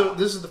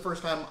 This is the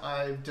first time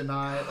I've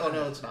denied. Oh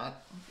no, it's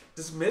not.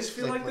 Does Mitch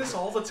feel like this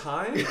all the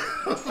time?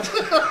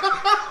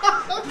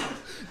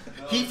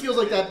 He feels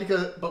like that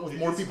but with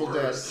more people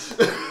dead.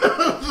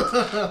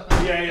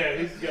 Yeah,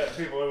 he's got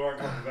people who aren't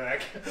coming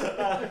back.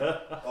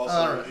 Also,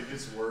 All right. it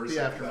gets worse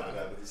The after aftermath. that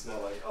happens. It's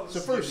not like, oh, this So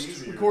is getting first,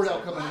 easier. record It's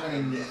outcome like,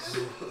 and winnings.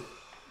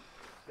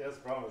 Yeah, that's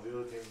the problem. The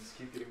other teams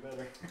keep getting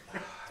better.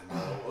 I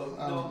know. Well,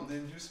 no, the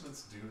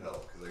inducements do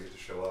help because I get to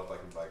show up. I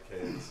can buy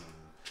kids. And,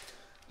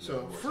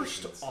 So, more first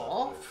chicken and stuff,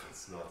 off- but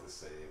it's not the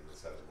same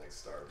as having like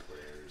star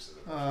players and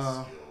a bunch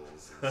of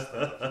skills and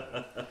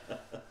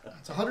stuff.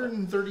 It's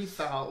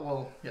 130,000.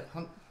 Well, yeah,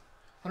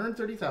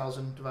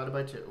 130,000 divided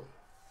by 2.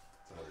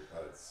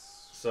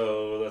 It's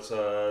So that's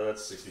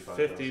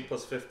 65,000. 50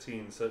 plus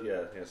 15. So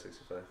yeah,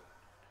 65. Ooh,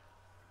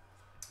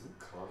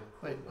 common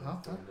Wait, cool, huh?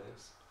 very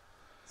nice.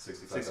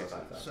 65,000.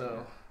 65,000.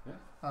 So, Yeah.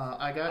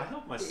 I I got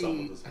hope my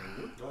son was this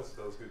one.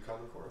 That was good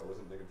common core. I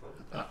wasn't making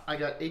fun. I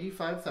got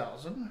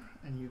 85,000,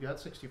 and you got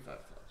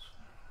 65,000.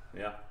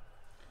 Yeah.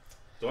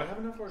 Do I have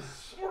enough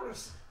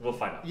resources? We'll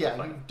find out. Yeah, We'll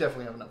find you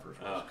definitely have enough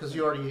resources Oh. because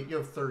you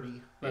have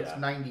 30. That's Yeah.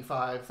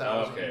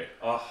 95,000. Okay.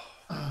 Oh,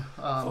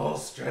 full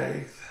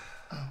strength.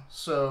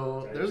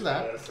 So there's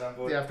that. The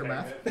The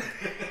aftermath.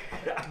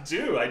 I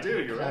do.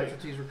 You're right.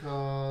 Casualties were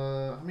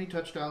caught. How many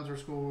touchdowns were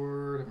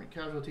scored? How many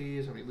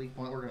casualties? How many league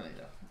points? We're gonna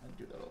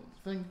do that on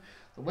the thing.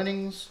 The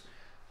winnings.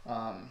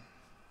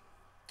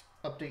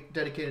 Update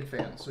dedicated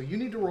fans. So you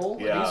need to roll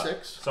a Yeah.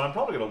 d6. So I'm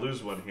probably gonna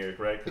lose one here,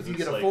 right? If you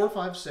get a 4,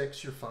 5,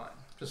 6, you're fine.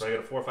 Just So I get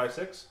a 4, 5,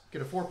 6.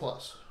 get a 4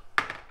 plus.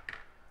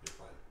 You're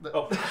fine.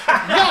 Oh.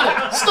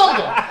 Got it!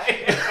 Stumbled!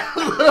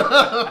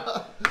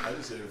 I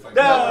just said if I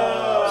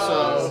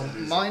So do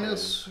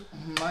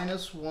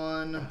minus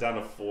 1. Down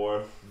to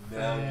 4.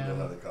 Now you know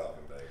how the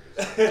coffin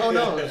bangers. Oh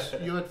no,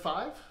 you had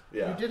 5?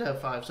 Yeah. You did have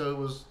 5, so it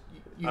was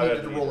You I needed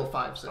have to to roll either-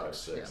 a 5-6.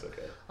 5-6, yeah.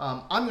 okay.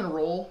 I'm going to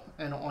roll,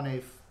 and on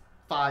a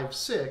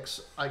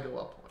 5-6, I go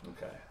up one.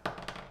 Okay.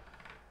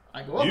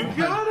 I go up You one.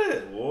 got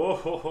it!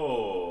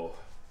 Whoa!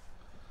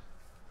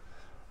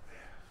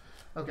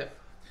 Okay.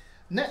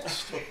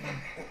 Next.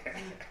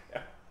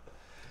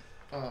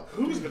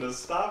 Who's gonna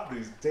stop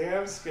these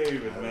damn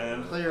Skaven,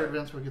 man? Player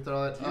events, we get through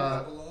that. Do you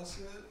have a loss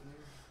yet?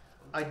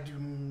 I do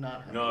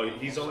not have No,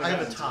 he's only I have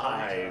got a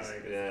tie. ties.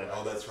 Yeah.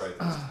 Oh, that's right.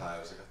 That's tie. I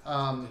was like, I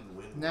thought you didn't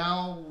win.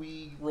 Now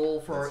we roll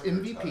for our That's your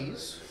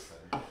MVPs.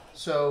 tie, right?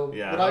 So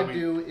Yeah, what how I we-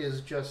 do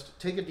is just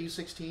take a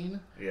D16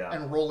 Yeah.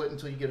 and roll it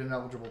until you get an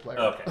eligible player.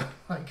 Okay.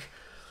 Like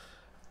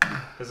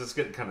Because it's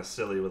getting kind of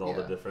silly with all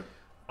the Yeah. different.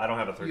 I don't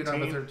have a 13. you don't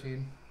have a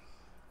 13.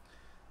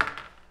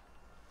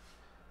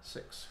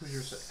 6. Who's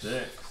your 6?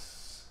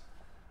 6.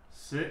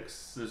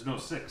 6. There's no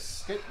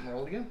 6. Okay,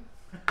 roll again.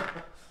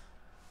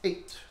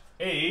 8.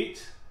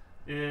 8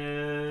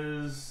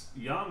 is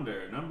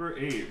yonder. Number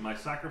 8, my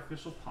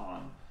sacrificial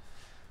pawn.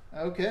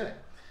 Okay.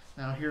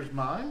 Now here's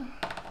mine.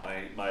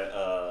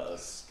 My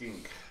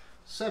skink.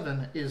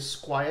 7 is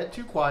quiet,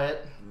 too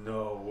quiet.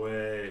 No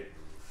way.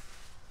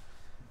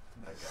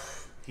 That guy.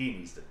 He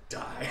needs to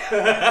die.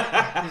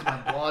 He's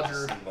my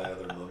blodger. See my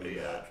other mummy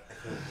Yeah. back.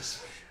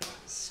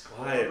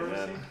 Quiet,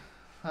 man.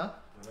 Huh?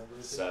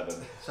 7.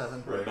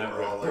 7. Right, Remember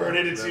we're all it. Burn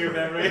there. it into your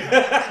Remember memory.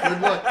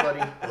 Good luck, buddy.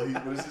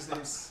 Well, what is his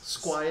name?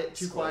 Squiet,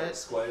 too quiet.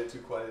 Squiet, too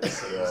quiet.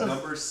 So Yeah.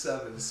 Number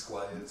 7,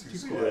 Squiet, too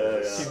Too quiet. quiet.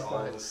 It's Too all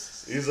quiet.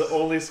 this- He's the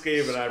only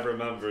Skaven I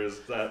remember is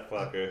that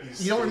fucker.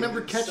 He's You don't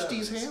remember Skaven Catch 7,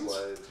 These Hands?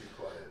 Squiet, too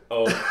quiet.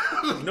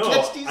 Oh, no.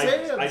 Catch These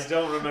Hands. I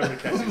don't remember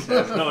Catch These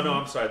Hands. No,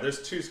 I'm sorry.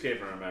 There's 2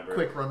 Skaven I remember.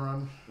 Quick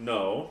run.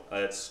 No,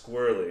 it's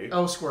Squirrely.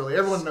 Oh, Squirrely.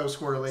 Everyone knows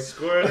Squirrely.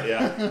 Squirrely,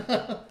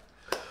 yeah.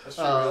 That's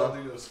true, we all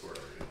do know Squirrely.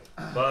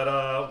 But,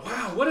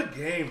 wow, what a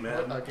game,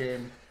 man. What a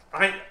game.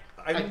 I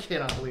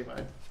cannot believe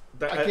I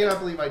that- cannot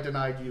believe I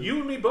denied you. You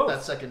and me both.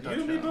 That second You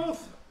and me touchdown.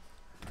 both.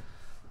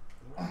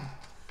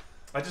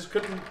 I just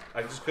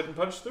couldn't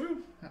punch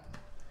through.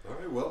 All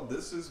right, well,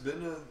 this has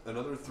been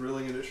another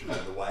thrilling edition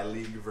of the Y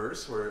League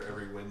Verse, where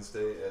every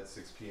Wednesday at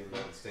 6 p.m.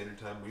 Mountain Standard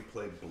Time we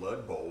play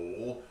Blood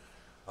Bowl.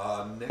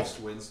 Next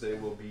Wednesday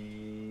will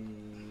be.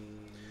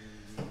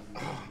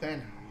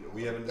 Man,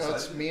 We haven't decided.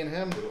 that's me and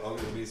him. It'll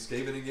be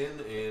Skaven again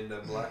and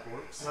Black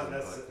Works. Not And,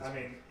 necessarily. I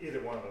mean,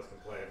 either one of us can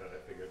play, but I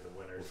figured the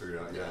winner. We'll figure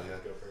it out. Yeah.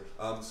 Go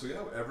first. So yeah,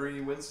 every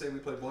Wednesday we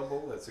play Blood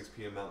Bowl at 6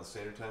 p.m. Mountain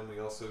Standard Time. We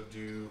also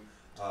do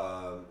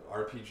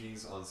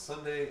RPGs on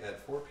Sunday at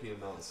 4 p.m.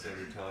 Mountain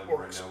Standard Time.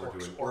 Right now we're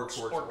doing Orcs.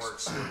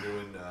 We're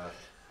doing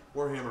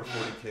Warhammer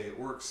 40k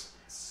Orcs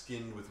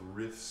skinned with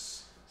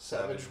Riffs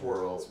Savage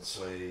Worlds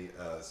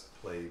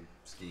play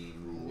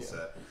scheme rule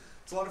set.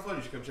 It's a lot of fun.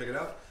 You should come check it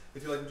out.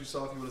 If you like what you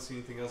saw, if you want to see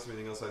anything else, or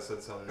anything else I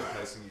said sounded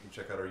enticing, you can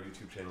check out our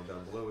YouTube channel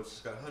down below, which has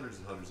got hundreds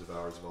and hundreds of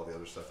hours of all the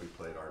other stuff we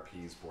played,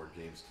 RPs, board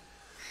games,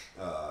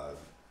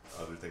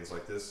 other things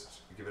like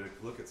this. Give it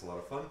a look. It's a lot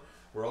of fun.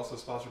 We're also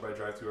sponsored by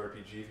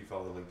Drive-Thru-RPG. If you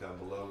follow the link down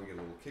below, we get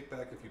a little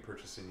kickback if you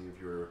purchase any of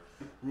your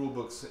rule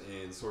books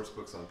and source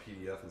books on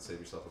PDF and save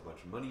yourself a bunch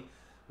of money.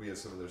 We have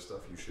some of their stuff.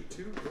 You should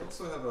too. We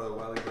also have a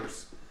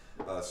Wileyverse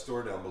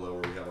store down below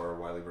where we have our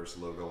Wileyverse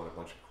logo and a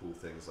bunch of cool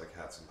things like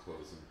hats and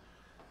clothes and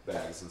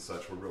bags and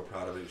such. We're real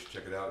proud of it. You should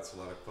check it out. It's a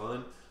lot of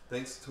fun.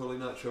 Thanks to Totally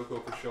Not Choco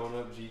for showing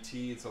up.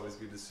 GT, it's always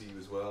good to see you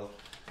as well.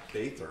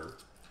 Faither,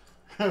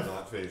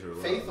 not Faither.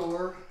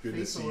 Faithor. Good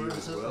to see you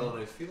as well. And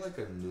I feel like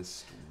I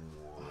missed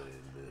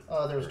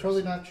one. There was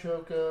totally not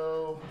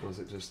Choco. Was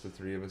it just the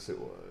three of us? It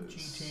was.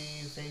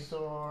 GT,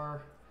 Faithor.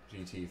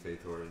 GT,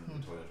 Faithor, and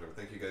Totally Not Choco.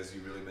 Thank you guys.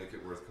 You really make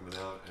it worth coming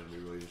out, and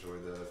we really enjoy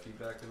the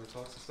feedback and the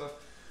talks and stuff.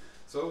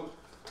 So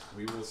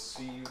we will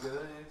see you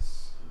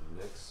guys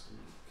next week.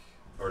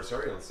 Or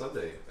sorry, on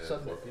Sunday at 4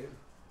 p.m.